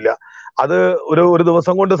സംശയമില്ല. അത് ഒരു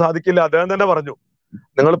ദിവസം കൊണ്ട് സാധിക്കില്ല. അദ്ദേഹം തന്നെ പറഞ്ഞു,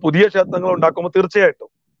 നിങ്ങൾ പുതിയ ക്ഷേത്രങ്ങൾ ഉണ്ടാക്കുമ്പോൾ തീർച്ചയായിട്ടും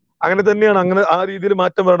അങ്ങനെ തന്നെയാണ്. അങ്ങനെ ആ രീതിയിൽ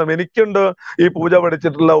മാറ്റം വരണം. എനിക്കുണ്ട് ഈ പൂജ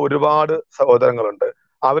പഠിച്ചിട്ടുള്ള ഒരുപാട് സഹോദരങ്ങളുണ്ട്.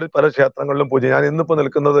 അവർ പല ക്ഷേത്രങ്ങളിലും പൂജ. ഞാൻ ഇന്നിപ്പോ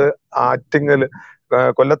നിൽക്കുന്നത് ആറ്റിങ്ങൽ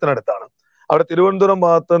കൊല്ലത്തിനടുത്താണ്. അവിടെ തിരുവനന്തപുരം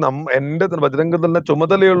ഭാഗത്ത് എന്റെ ബജരംഗദളിന്റെ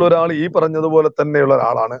ചുമതലയുള്ള ഒരാൾ ഈ പറഞ്ഞതുപോലെ തന്നെയുള്ള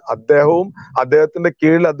ഒരാളാണ്. അദ്ദേഹത്തിന്റെ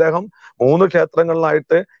കീഴിൽ അദ്ദേഹം 3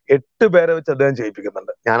 ക്ഷേത്രങ്ങളിലായിട്ട് 8 പേരെ വെച്ച് അദ്ദേഹം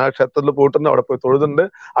ചെയ്യിപ്പിക്കുന്നുണ്ട്. ഞാൻ ആ ക്ഷേത്രത്തിൽ പോയിട്ടുണ്ട്, അവിടെ പോയി തൊഴുതുണ്ട്,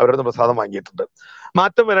 അവരുടെ നിന്ന് പ്രസാദം വാങ്ങിയിട്ടുണ്ട്.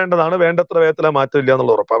 മാറ്റം വരേണ്ടതാണ്, വേണ്ടത്ര വേഗത്തിലെ മാറ്റം ഇല്ല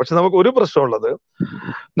എന്നുള്ള ഉറപ്പാണ്. പക്ഷെ നമുക്ക് ഒരു പ്രശ്നമുള്ളത്,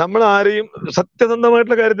 നമ്മൾ ആരെയും,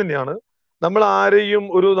 സത്യസന്ധമായിട്ടുള്ള കാര്യം തന്നെയാണ്, നമ്മൾ ആരെയും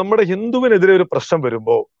നമ്മുടെ ഹിന്ദുവിനെതിരെ ഒരു പ്രശ്നം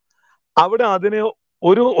വരുമ്പോ അവിടെ അതിനെ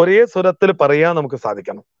ഒരേ സ്വരത്തിൽ പറയാൻ നമുക്ക്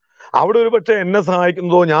സാധിക്കണം. അവിടെ ഒരു പക്ഷെ എന്നെ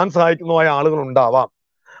സഹായിക്കുന്നതോ ഞാൻ സഹായിക്കുന്നതോ ആയ ആളുകൾ ഉണ്ടാവാം.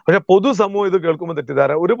 പക്ഷെ പൊതുസമൂഹം ഇത് കേൾക്കുമ്പോൾ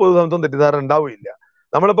ഒരു പൊതുസമൂഹം തെറ്റിദ്ധാരണ ഉണ്ടാവുകയില്ല.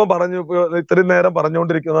 നമ്മളിപ്പം ഇത്രയും നേരം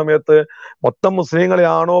പറഞ്ഞുകൊണ്ടിരിക്കുന്ന സമയത്ത് മൊത്തം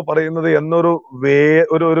മുസ്ലിങ്ങളെയാണോ പറയുന്നത് എന്നൊരു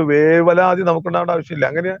ഒരു വേവലാതി നമുക്കുണ്ടാവേണ്ട ആവശ്യമില്ല.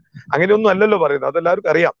 അങ്ങനെയൊന്നും അല്ലല്ലോ പറയുന്നത്,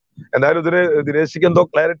 അതെല്ലാവർക്കും അറിയാം. എന്തായാലും ദിനേശിക്ക് എന്തോ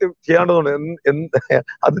ക്ലാരിറ്റി ചെയ്യാണ്ടതുകൊണ്ട്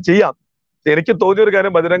അത് ചെയ്യാം. എനിക്ക് തോന്നിയ ഒരു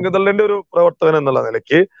കാര്യം, ബജരംഗദളിന്റെ ഒരു പ്രവർത്തകൻ എന്നുള്ള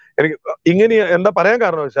നിലയ്ക്ക് എനിക്ക് ഇങ്ങനെ എന്താ പറയാൻ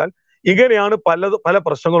കാരണം വെച്ചാൽ, ഇങ്ങനെയാണ് പല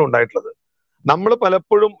പ്രശ്നങ്ങളും ഉണ്ടായിട്ടുള്ളത്. നമ്മൾ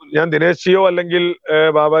പലപ്പോഴും, ഞാൻ ദിനേശിയോ അല്ലെങ്കിൽ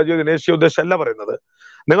ബാബാജിയോ ദിനേശിയോ ഉദ്ദേശമല്ല പറയുന്നത്,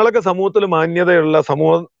 നിങ്ങളൊക്കെ സമൂഹത്തിൽ മാന്യതയുള്ള,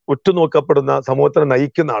 സമൂഹം ഉറ്റുനോക്കപ്പെടുന്ന, സമൂഹത്തിനെ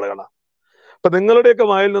നയിക്കുന്ന ആളുകളാണ്. അപ്പൊ നിങ്ങളുടെയൊക്കെ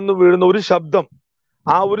വായിൽ നിന്ന് വീഴുന്ന ഒരു ശബ്ദം,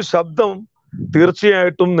 ആ ഒരു ശബ്ദം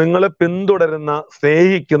തീർച്ചയായിട്ടും നിങ്ങളെ പിന്തുടരുന്ന,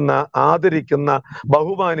 സ്നേഹിക്കുന്ന, ആദരിക്കുന്ന,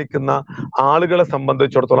 ബഹുമാനിക്കുന്ന ആളുകളെ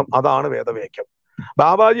സംബന്ധിച്ചിടത്തോളം അതാണ് വേദവാക്യം.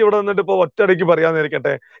 ബാബാജി ഇവിടെ നിന്നിട്ട് ഇപ്പൊ ഒറ്റയടിക്ക്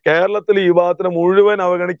പറയാന്നിരിക്കട്ടെ, കേരളത്തിൽ ഈ വിഭാഗത്തിനെ മുഴുവൻ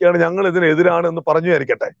അവഗണിക്കുകയാണ്, ഞങ്ങൾ ഇതിനെതിരാണ് എന്ന് പറഞ്ഞു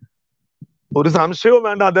വിചാരിക്കട്ടെ, ഒരു സംശയവും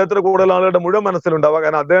വേണ്ട, അദ്ദേഹത്തിന് കൂടുതൽ ആളുകളുടെ മുഴുവൻ മനസ്സിലുണ്ടാവുക.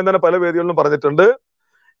 കാരണം അദ്ദേഹം തന്നെ പല വേദികളിലും പറഞ്ഞിട്ടുണ്ട്,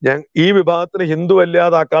 ഈ വിഭാഗത്തിന് ഹിന്ദു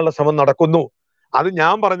അല്ലാതാക്കാനുള്ള ശ്രമം നടക്കുന്നു, അത്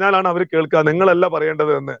ഞാൻ പറഞ്ഞാലാണ് അവർ കേൾക്കുക, നിങ്ങളല്ല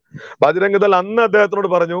പറയേണ്ടത് എന്ന്. ബജരംഗദൾ അന്ന് അദ്ദേഹത്തിനോട്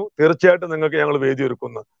പറഞ്ഞു, തീർച്ചയായിട്ടും നിങ്ങൾക്ക് ഞങ്ങൾ വേദി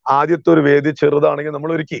ഒരുക്കുന്നു. ആദ്യത്തെ ഒരു വേദി ചെറുതാണെങ്കിൽ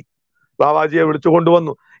നമ്മൾ ഒരുക്കി, ബാബാജിയെ വിളിച്ചു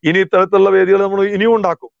കൊണ്ടുവന്നു. ഇനി ഇത്തരത്തിലുള്ള വേദികൾ നമ്മൾ ഇനിയും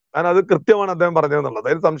ഉണ്ടാക്കും. കാരണം അത് കൃത്യമാണ് അദ്ദേഹം പറഞ്ഞതെന്നുള്ളത്,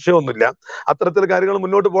 അതിന് സംശയമൊന്നുമില്ല. അത്തരത്തിൽ കാര്യങ്ങൾ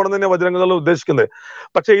മുന്നോട്ട് പോകണം തന്നെ ബജരംഗദൾ ഉദ്ദേശിക്കുന്നത്.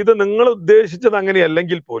 പക്ഷെ ഇത് നിങ്ങൾ ഉദ്ദേശിച്ചത്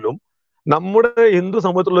അങ്ങനെയല്ലെങ്കിൽ പോലും നമ്മുടെ ഹിന്ദു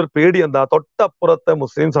സമൂഹത്തിലുള്ള ഒരു പേടി എന്താ, തൊട്ടപ്പുറത്തെ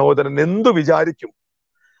മുസ്ലിം സഹോദരൻ എന്തു വിചാരിക്കും,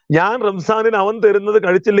 ഞാൻ റംസാനിന് അവൻ തരുന്നത്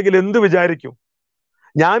കഴിച്ചില്ലെങ്കിൽ എന്ത് വിചാരിക്കും,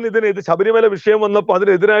 ഞാൻ ശബരിമല വിഷയം വന്നപ്പോൾ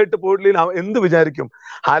അതിനെതിരായിട്ട് പോയിട്ടില്ലെങ്കിൽ എന്ത് വിചാരിക്കും,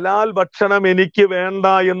 ഹലാൽ ഭക്ഷണം എനിക്ക് വേണ്ട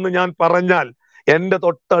എന്ന് ഞാൻ പറഞ്ഞാൽ എന്റെ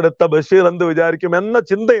തൊട്ടടുത്ത ബഷീർ എന്ത് വിചാരിക്കും എന്ന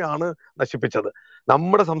ചിന്തയാണ് നശിപ്പിച്ചത്.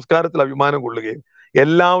 നമ്മുടെ സംസ്കാരത്തിൽ അഭിമാനം കൊള്ളുകയും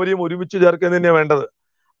എല്ലാവരെയും ഒരുമിച്ച് ചേർക്കുക തന്നെയാണ് വേണ്ടത്.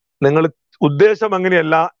 നിങ്ങൾ ഉദ്ദേശം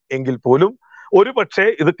അങ്ങനെയല്ല എങ്കിൽ പോലും ഒരു പക്ഷേ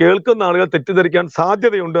ഇത് കേൾക്കുന്ന ആളുകൾ തെറ്റിദ്ധരിക്കാൻ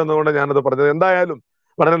സാധ്യതയുണ്ട് എന്നുകൊണ്ട് ഞാനത് പറഞ്ഞത്. എന്തായാലും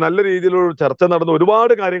വളരെ നല്ല രീതിയിലുള്ള ചർച്ച നടന്നു,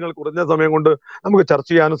 ഒരുപാട് കാര്യങ്ങൾ കുറഞ്ഞ സമയം കൊണ്ട് നമുക്ക് ചർച്ച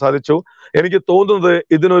ചെയ്യാനും സാധിച്ചു. എനിക്ക് തോന്നുന്നത്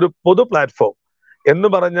ഇതിനൊരു പൊതു പ്ലാറ്റ്ഫോം എന്ന്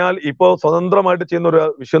പറഞ്ഞാൽ, ഇപ്പോ സ്വതന്ത്രമായിട്ട് ചെയ്യുന്ന ഒരു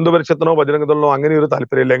വിശ്വ പരിഷത്തിനോ ബജരംഗദളിനോ അങ്ങനെ ഒരു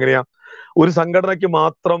താല്പര്യമില്ല. എങ്ങനെയാ ഒരു സംഘടനയ്ക്ക്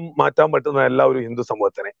മാത്രം മാറ്റാൻ പറ്റുന്നതല്ല ഒരു ഹിന്ദു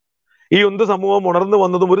സമൂഹത്തിനെ. ഈ ഹിന്ദു സമൂഹം ഉണർന്നു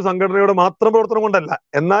വന്നതും ഒരു സംഘടനയുടെ മാത്രം പ്രവർത്തനം കൊണ്ടല്ല.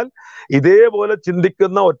 എന്നാൽ ഇതേപോലെ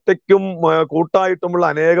ചിന്തിക്കുന്ന ഒറ്റയ്ക്കും കൂട്ടായിട്ടുമുള്ള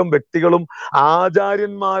അനേകം വ്യക്തികളും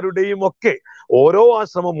ആചാര്യന്മാരുടെയും ഒക്കെ ഓരോ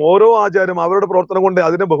ആശ്രമം, ഓരോ ആചാര്യം അവരുടെ പ്രവർത്തനം കൊണ്ട്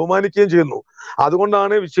അതിനെ ബഹുമാനിക്കുകയും ചെയ്യുന്നു.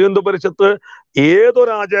 അതുകൊണ്ടാണ് വിശ്വ ഹിന്ദു പരിഷത്ത്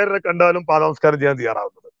ഏതൊരു ആചാര്യരെ കണ്ടാലും പാദനമസ്കാരം ചെയ്യാൻ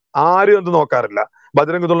തയ്യാറാവുന്നത്. ആരും എന്ത് നോക്കാറില്ല,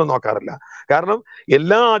 ബജരംഗദളും നോക്കാറില്ല. കാരണം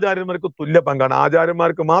എല്ലാ ആചാര്യന്മാർക്കും തുല്യ പങ്കാണ്.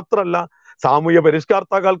 ആചാര്യന്മാർക്ക് മാത്രമല്ല, സാമൂഹ്യ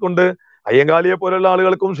പരിഷ്കർത്താക്കൾക്കുണ്ട്, അയ്യങ്കാളിയെ പോലുള്ള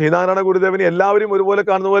ആളുകൾക്കും, ശ്രീനാരായണ ഗുരുദേവനെ എല്ലാവരും ഒരുപോലെ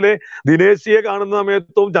കാണുന്ന പോലെ ദിനേശിയെ കാണുന്ന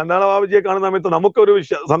സമയത്തും ചണ്ടാള ബാബുജിയെ കാണുന്ന സമയത്തും നമുക്കൊരു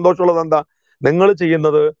സന്തോഷമുള്ളത് എന്താ, നിങ്ങൾ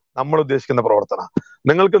ചെയ്യുന്നത് നമ്മൾ ഉദ്ദേശിക്കുന്ന പ്രവർത്തനം,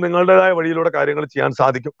 നിങ്ങൾക്ക് നിങ്ങളുടേതായ വഴിയിലൂടെ കാര്യങ്ങൾ ചെയ്യാൻ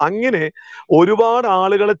സാധിക്കും. അങ്ങനെ ഒരുപാട്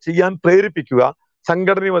ആളുകളെ ചെയ്യാൻ പ്രേരിപ്പിക്കുക,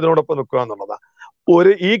 സംഘടനയും അതിനോടൊപ്പം നിൽക്കുക എന്നുള്ളതാണ്.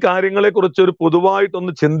 ഈ കാര്യങ്ങളെ കുറിച്ച് ഒരു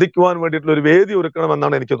പൊതുവായിട്ടൊന്ന് ചിന്തിക്കുവാൻ വേണ്ടിയിട്ടുള്ള ഒരു വേദി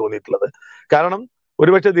ഒരുക്കണമെന്നാണ് എനിക്ക് തോന്നിയിട്ടുള്ളത്. കാരണം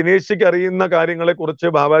ഒരുപക്ഷെ ദിനേശിക്ക് അറിയുന്ന കാര്യങ്ങളെ കുറിച്ച്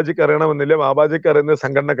ബാബാജിക്ക് അറിയണമെന്നില്ല, ബാബാജിക്ക് അറിയുന്ന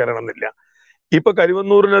സംഘടനക്ക് അറിയണമെന്നില്ല. ഇപ്പൊ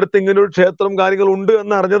കരുവന്നൂരിനടുത്ത് ഇങ്ങനെ ഒരു ക്ഷേത്രം കാര്യങ്ങൾ ഉണ്ട്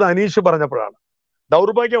എന്ന് അറിഞ്ഞത് അനീഷ് പറഞ്ഞപ്പോഴാണ്.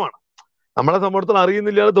 ദൗർഭാഗ്യമാണ്, നമ്മളെ സമൂഹത്തിൽ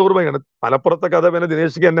അറിയുന്നില്ല, ദൗർഭാഗ്യമാണ്. മലപ്പുറത്തെ കഥ പിന്നെ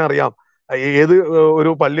ദിനേശിക്ക് തന്നെ അറിയാം. ഏത്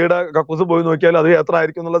ഒരു പള്ളിയുടെ കക്കൂസ് പോയി നോക്കിയാൽ അത് ക്ഷേത്രം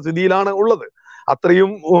ആയിരിക്കും എന്നുള്ള സ്ഥിതിയിലാണ് ഉള്ളത്.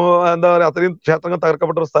 അത്രയും എന്താ പറയുക, അത്രയും ക്ഷേത്രങ്ങൾ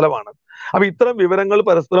തകർക്കപ്പെട്ട ഒരു സ്ഥലമാണ്. അപ്പൊ ഇത്തരം വിവരങ്ങൾ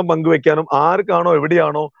പരസ്പരം പങ്കുവെക്കാനും ആർക്കാണോ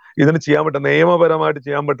എവിടെയാണോ ഇതിന് ചെയ്യാൻ പറ്റുന്നത്, നിയമപരമായിട്ട്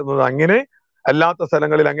ചെയ്യാൻ പറ്റുന്നത്, അങ്ങനെ അല്ലാത്ത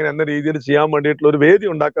സ്ഥലങ്ങളിൽ അങ്ങനെ എന്ന രീതിയിൽ ചെയ്യാൻ വേണ്ടിയിട്ടുള്ള ഒരു വേദി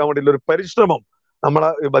ഉണ്ടാക്കാൻ വേണ്ടിയിട്ടുള്ള ഒരു പരിശ്രമം നമ്മളെ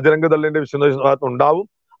ബജരംഗദളിന്റെ വിശ്വഭാഗത്ത് ഉണ്ടാവും.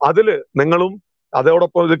 അതില് നിങ്ങളും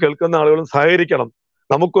അതോടൊപ്പം ഇത് കേൾക്കുന്ന ആളുകളും സഹകരിക്കണം.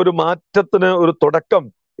 നമുക്കൊരു മാറ്റത്തിന് ഒരു തുടക്കം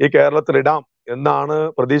ഈ കേരളത്തിൽ ഇടാം എന്നാണ്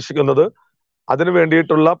പ്രതീക്ഷിക്കുന്നത്. അതിനു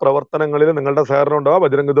വേണ്ടിയിട്ടുള്ള പ്രവർത്തനങ്ങളിൽ നിങ്ങളുടെ സഹകരണം ഉണ്ടാവുക,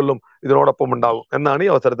 ബജരംഗദളും ഇതിനോടൊപ്പം ഉണ്ടാവും എന്നാണ് ഈ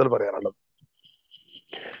അവസരത്തിൽ പറയാനുള്ളത്.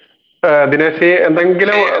 ദിനേശ്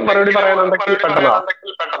എന്തെങ്കിലും മറുപടി പറയാനുണ്ടെങ്കിൽ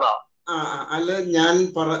പെട്ടെന്നാ. അല്ല,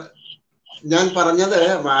 ഞാൻ പറഞ്ഞത്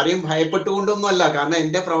ആരെയും ഭയപ്പെട്ടുകൊണ്ടൊന്നും അല്ല. കാരണം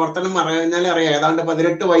എന്റെ പ്രവർത്തനം അറിഞ്ഞാൽ അറിയാം. ഏതാണ്ട്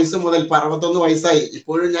 18 വയസ്സ് മുതൽ 61 വയസ്സായി.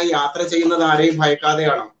 ഇപ്പോഴും ഞാൻ യാത്ര ചെയ്യുന്നത് ആരെയും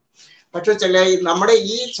ഭയക്കാതെയാണ്. പക്ഷെ നമ്മുടെ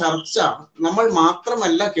ഈ ചർച്ച നമ്മൾ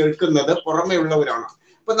മാത്രമല്ല കേൾക്കുന്നത്, പുറമേ ഉള്ളവരാണ്.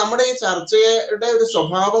 അപ്പൊ നമ്മുടെ ഈ ചർച്ചയുടെ ഒരു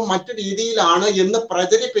സ്വഭാവം മറ്റു രീതിയിലാണ് എന്ന്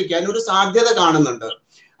പ്രചരിപ്പിക്കാൻ ഒരു സാധ്യത കാണുന്നുണ്ട്.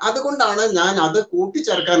 അതുകൊണ്ടാണ് ഞാൻ അത്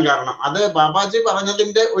കൂട്ടിച്ചേർക്കാൻ കാരണം. അത് ബാബാജി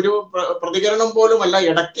പറഞ്ഞതിന്റെ ഒരു പ്രതികരണം പോലുമല്ല,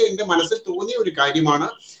 ഇടയ്ക്ക് എന്റെ മനസ്സിൽ തോന്നിയ ഒരു കാര്യമാണ്.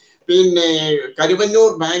 പിന്നെ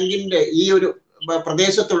കരുവന്നൂർ ബാങ്കിന്റെ ഈ ഒരു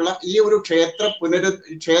പ്രദേശത്തുള്ള ഈ ഒരു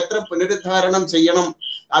ക്ഷേത്രം പുനരുദ്ധാരണം ചെയ്യണം,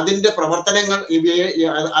 അതിന്റെ പ്രവർത്തനങ്ങൾ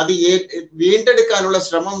അത് വീണ്ടെടുക്കാനുള്ള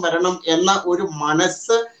ശ്രമം വരണം എന്ന ഒരു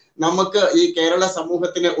മനസ്സ് നമുക്ക് ഈ കേരള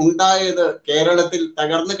സമൂഹത്തിന് ഉണ്ടായത് കേരളത്തിൽ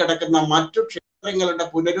തകർന്നു കിടക്കുന്ന മറ്റു ക്ഷേത്രങ്ങളുടെ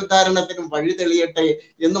പുനരുദ്ധാരണത്തിനും വഴി തെളിയട്ടെ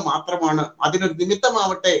എന്ന് മാത്രമാണ്. അതിനൊരു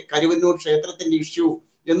നിമിത്തമാവട്ടെ കരുവന്നൂർ ക്ഷേത്രത്തിന്റെ ഇഷ്യൂ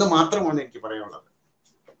എന്ന് മാത്രമാണ് എനിക്ക് പറയാനുള്ളത്.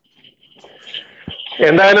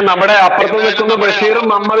 എന്തായാലും നമ്മുടെ അപ്പുറത്ത് നിൽക്കുന്ന ബഷീറും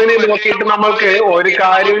മുഹമ്മദിനെയും നോക്കിയിട്ട് നമ്മൾക്ക് ഒരു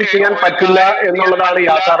കാര്യവും ചെയ്യാൻ പറ്റില്ല എന്നുള്ളതാണ്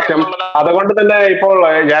യാഥാർത്ഥ്യം. അതുകൊണ്ട് തന്നെ ഇപ്പോൾ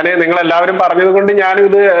ഞാൻ നിങ്ങൾ എല്ലാവരും പറഞ്ഞത് കൊണ്ട് ഞാനും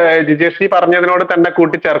ഇത് ജിജേഷ് പറഞ്ഞതിനോട് തന്നെ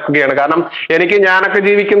കൂട്ടിച്ചേർക്കുകയാണ്. കാരണം ഞാനൊക്കെ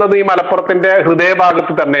ജീവിക്കുന്നത് ഈ മലപ്പുറത്തിന്റെ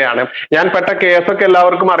ഹൃദയഭാഗത്ത് തന്നെയാണ്. ഞാൻ പെട്ട കേസൊക്കെ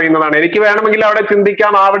എല്ലാവർക്കും അറിയുന്നതാണ്. എനിക്ക് വേണമെങ്കിൽ അവിടെ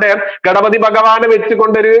ചിന്തിക്കാം, അവിടെ ഗണപതി ഭഗവാനെ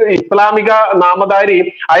വെച്ചുകൊണ്ടൊരു ഇസ്ലാമിക നാമധാരി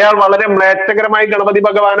അയാൾ വളരെ മ്ലേച്ഛകരമായി ഗണപതി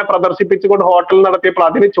ഭഗവാനെ പ്രദർശിപ്പിച്ചുകൊണ്ട് ഹോട്ടൽ നടത്തിയപ്പോൾ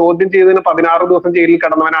അതിന് ചോദ്യം ചെയ്തതിന് 16 ദിവസം ജയിലിൽ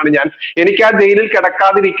കിടന്നവനാണ് ഞാൻ. എനിക്ക് ആ ജയിലിൽ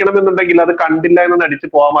കിടക്കാതിരിക്കണം എന്നുണ്ടെങ്കിൽ അത് കണ്ടില്ല എന്ന് നടിച്ചു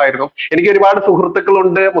പോകാമായിരുന്നു. എനിക്ക് ഒരുപാട്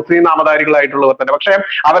സുഹൃത്തുക്കളുണ്ട് മുസ്ലിം നാമധാരികളായിട്ടുള്ളവർ തന്നെ. പക്ഷെ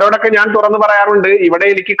അവരോടൊക്കെ ഞാൻ തുറന്നു പറയാറുണ്ട്, ഇവിടെ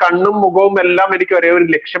എനിക്ക് കണ്ണും മുഖവും എല്ലാം എനിക്ക് ഒരേ ഒരു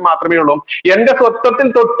ലക്ഷ്യം മാത്രമേ ഉള്ളൂ. എന്റെ സ്വത്വത്തിൽ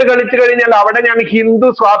തൊട്ട് കളിച്ചു കഴിഞ്ഞാൽ അവിടെ ഞാൻ ഹിന്ദു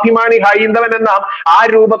സ്വാഭിമാനി ഹൈന്ദവൻ എന്ന ആ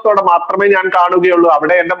രൂപത്തോടെ മാത്രമേ ഞാൻ കാണുകയുള്ളൂ.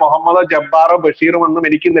 അവിടെ എന്റെ മുഹമ്മദോ ജബ്ബാറോ ബഷീറും ഒന്നും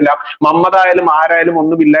എനിക്കുന്നില്ല. മമ്മദായാലും ആരായാലും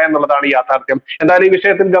ഒന്നുമില്ല എന്നുള്ളതാണ് യാഥാർത്ഥ്യം. എന്തായാലും ഈ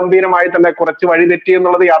വിഷയത്തിൽ ഗംഭീരമായി തന്നെ കുറച്ച് വഴി തെറ്റി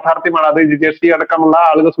എന്നുള്ളത് യാഥാർത്ഥ്യമാണ്. അത് ജിജേഷ് അടക്കമുള്ള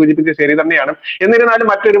ആളുകൾ സൂചിപ്പിച്ച് ശരി തന്നെയാണ്. എന്നിരുന്നാലും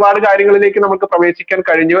മറ്റൊരുപാട് കാര്യങ്ങളിലേക്ക് നമുക്ക് പ്രവേശിക്കാൻ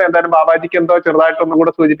കഴിഞ്ഞു. എന്തായാലും ബാബാജിക്ക് എന്തോ ചെറുതായിട്ടൊന്നും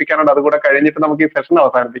കൂടെ സൂചിപ്പിക്കാനുണ്ട്. അതുകൂടെ കഴിഞ്ഞിട്ട് നമുക്ക് ഈ സെഷൻ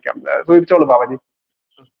അവസാനിപ്പിക്കാം. സൂചിപ്പിച്ചോളൂ ബാബാജി.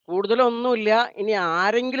 കൂടുതലൊന്നുമില്ല. ഇനി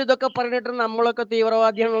ആരെങ്കിലും ഇതൊക്കെ പറഞ്ഞിട്ട് നമ്മളൊക്കെ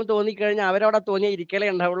തീവ്രവാദിയാണെന്ന് തോന്നിക്കഴിഞ്ഞാൽ അവരവിടെ തോന്നിയാൽ ഇരിക്കലേ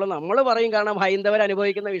ഉണ്ടാവുള്ളൂ. നമ്മൾ പറയും, കാരണം ഹൈന്ദവർ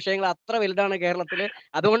അനുഭവിക്കുന്ന വിഷയങ്ങൾ അത്ര വലുതാണ് കേരളത്തിൽ.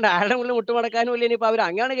 അതുകൊണ്ട് ആരുടെ മുന്നിൽ മുട്ടുമടക്കാനും ഇല്ല. ഇനിയിപ്പോൾ അവർ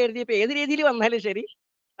അങ്ങനെ കരുതി ഇപ്പൊ ഏത് രീതിയിൽ വന്നാലും ശരി,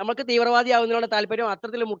 നമുക്ക് തീവ്രവാദി ആവുന്നതിനുള്ള താല്പര്യം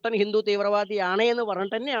അത്തരത്തിൽ മുട്ടൻ ഹിന്ദു തീവ്രവാദിയാണ് എന്ന്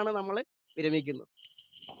പറഞ്ഞിട്ട് തന്നെയാണ് നമ്മൾ വിരമിക്കുന്നത്.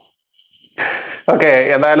 ഓക്കെ,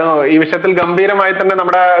 ഏതായാലും ഈ വിഷയത്തിൽ ഗംഭീരമായി തന്നെ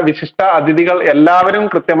നമ്മുടെ വിശിഷ്ട അതിഥികൾ എല്ലാവരും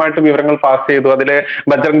കൃത്യമായിട്ട് വിവരങ്ങൾ പാസ് ചെയ്തു. അതില്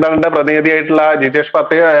ബജ്രംഗ് ദളിന്റെ പ്രതിനിധിയായിട്ടുള്ള ജിജേഷ്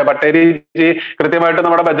പട്ടേരി ജി കൃത്യമായിട്ട്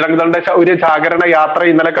നമ്മുടെ ബജ്രംഗ് ദളിന്റെ ഒരു ജാഗരണ യാത്ര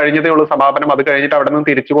ഇന്നലെ കഴിഞ്ഞതേ ഉള്ളൂ സമാപനം. അത് കഴിഞ്ഞിട്ട് അവിടെ നിന്ന്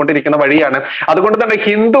തിരിച്ചുകൊണ്ടിരിക്കുന്ന വഴിയാണ്. അതുകൊണ്ട് തന്നെ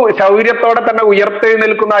ഹിന്ദു ശൗര്യത്തോടെ തന്നെ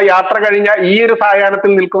ഉയർത്തെഴുന്നേൽക്കുന്ന യാത്ര കഴിഞ്ഞ ഈ ഒരു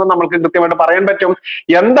സായാഹ്നത്തിൽ നിൽക്കുന്ന നമുക്ക് കൃത്യമായിട്ട് പറയാൻ പറ്റും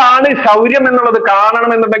എന്താണ് ശൗര്യം എന്നുള്ളത്.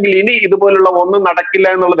 കാണണമെന്നുണ്ടെങ്കിൽ ഇനി ഇതുപോലുള്ള ഒന്നും നടക്കില്ല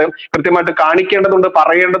എന്നുള്ളത് കൃത്യമായിട്ട് കാണിക്കേണ്ടതുണ്ട്,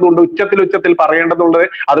 പറയേണ്ടതുണ്ട്, ഉച്ചത്തിൽ പറയേണ്ടതുണ്ട്.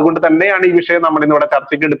 അതുകൊണ്ട് തന്നെയാണ് ഈ വിഷയം നമ്മൾ ഇന്നിവിടെ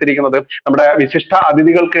ചർച്ചയ്ക്ക് എടുത്തിരിക്കുന്നത്. നമ്മുടെ വിശിഷ്ട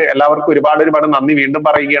അതിഥികൾക്ക് എല്ലാവർക്കും ഒരുപാട് നന്ദി വീണ്ടും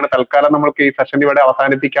പറയുകയാണ്. തൽക്കാലം നമ്മൾക്ക് ഈ സെഷൻ ഇവിടെ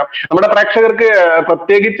അവസാനിപ്പിക്കാം. നമ്മുടെ പ്രേക്ഷകർക്ക്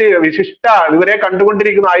പ്രത്യേകിച്ച് വിശിഷ്ട ഇവരെ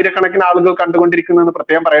കണ്ടുകൊണ്ടിരിക്കുന്ന ആയിരക്കണക്കിന് ആളുകൾ കണ്ടുകൊണ്ടിരിക്കുന്നതെന്ന്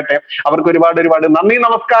പ്രത്യേകം പറയട്ടെ. അവർക്ക് ഒരുപാട് നന്ദി,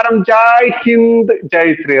 നമസ്കാരം. ജയ് ഹിന്ദ്,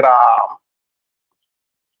 ജയ് ശ്രീറാം.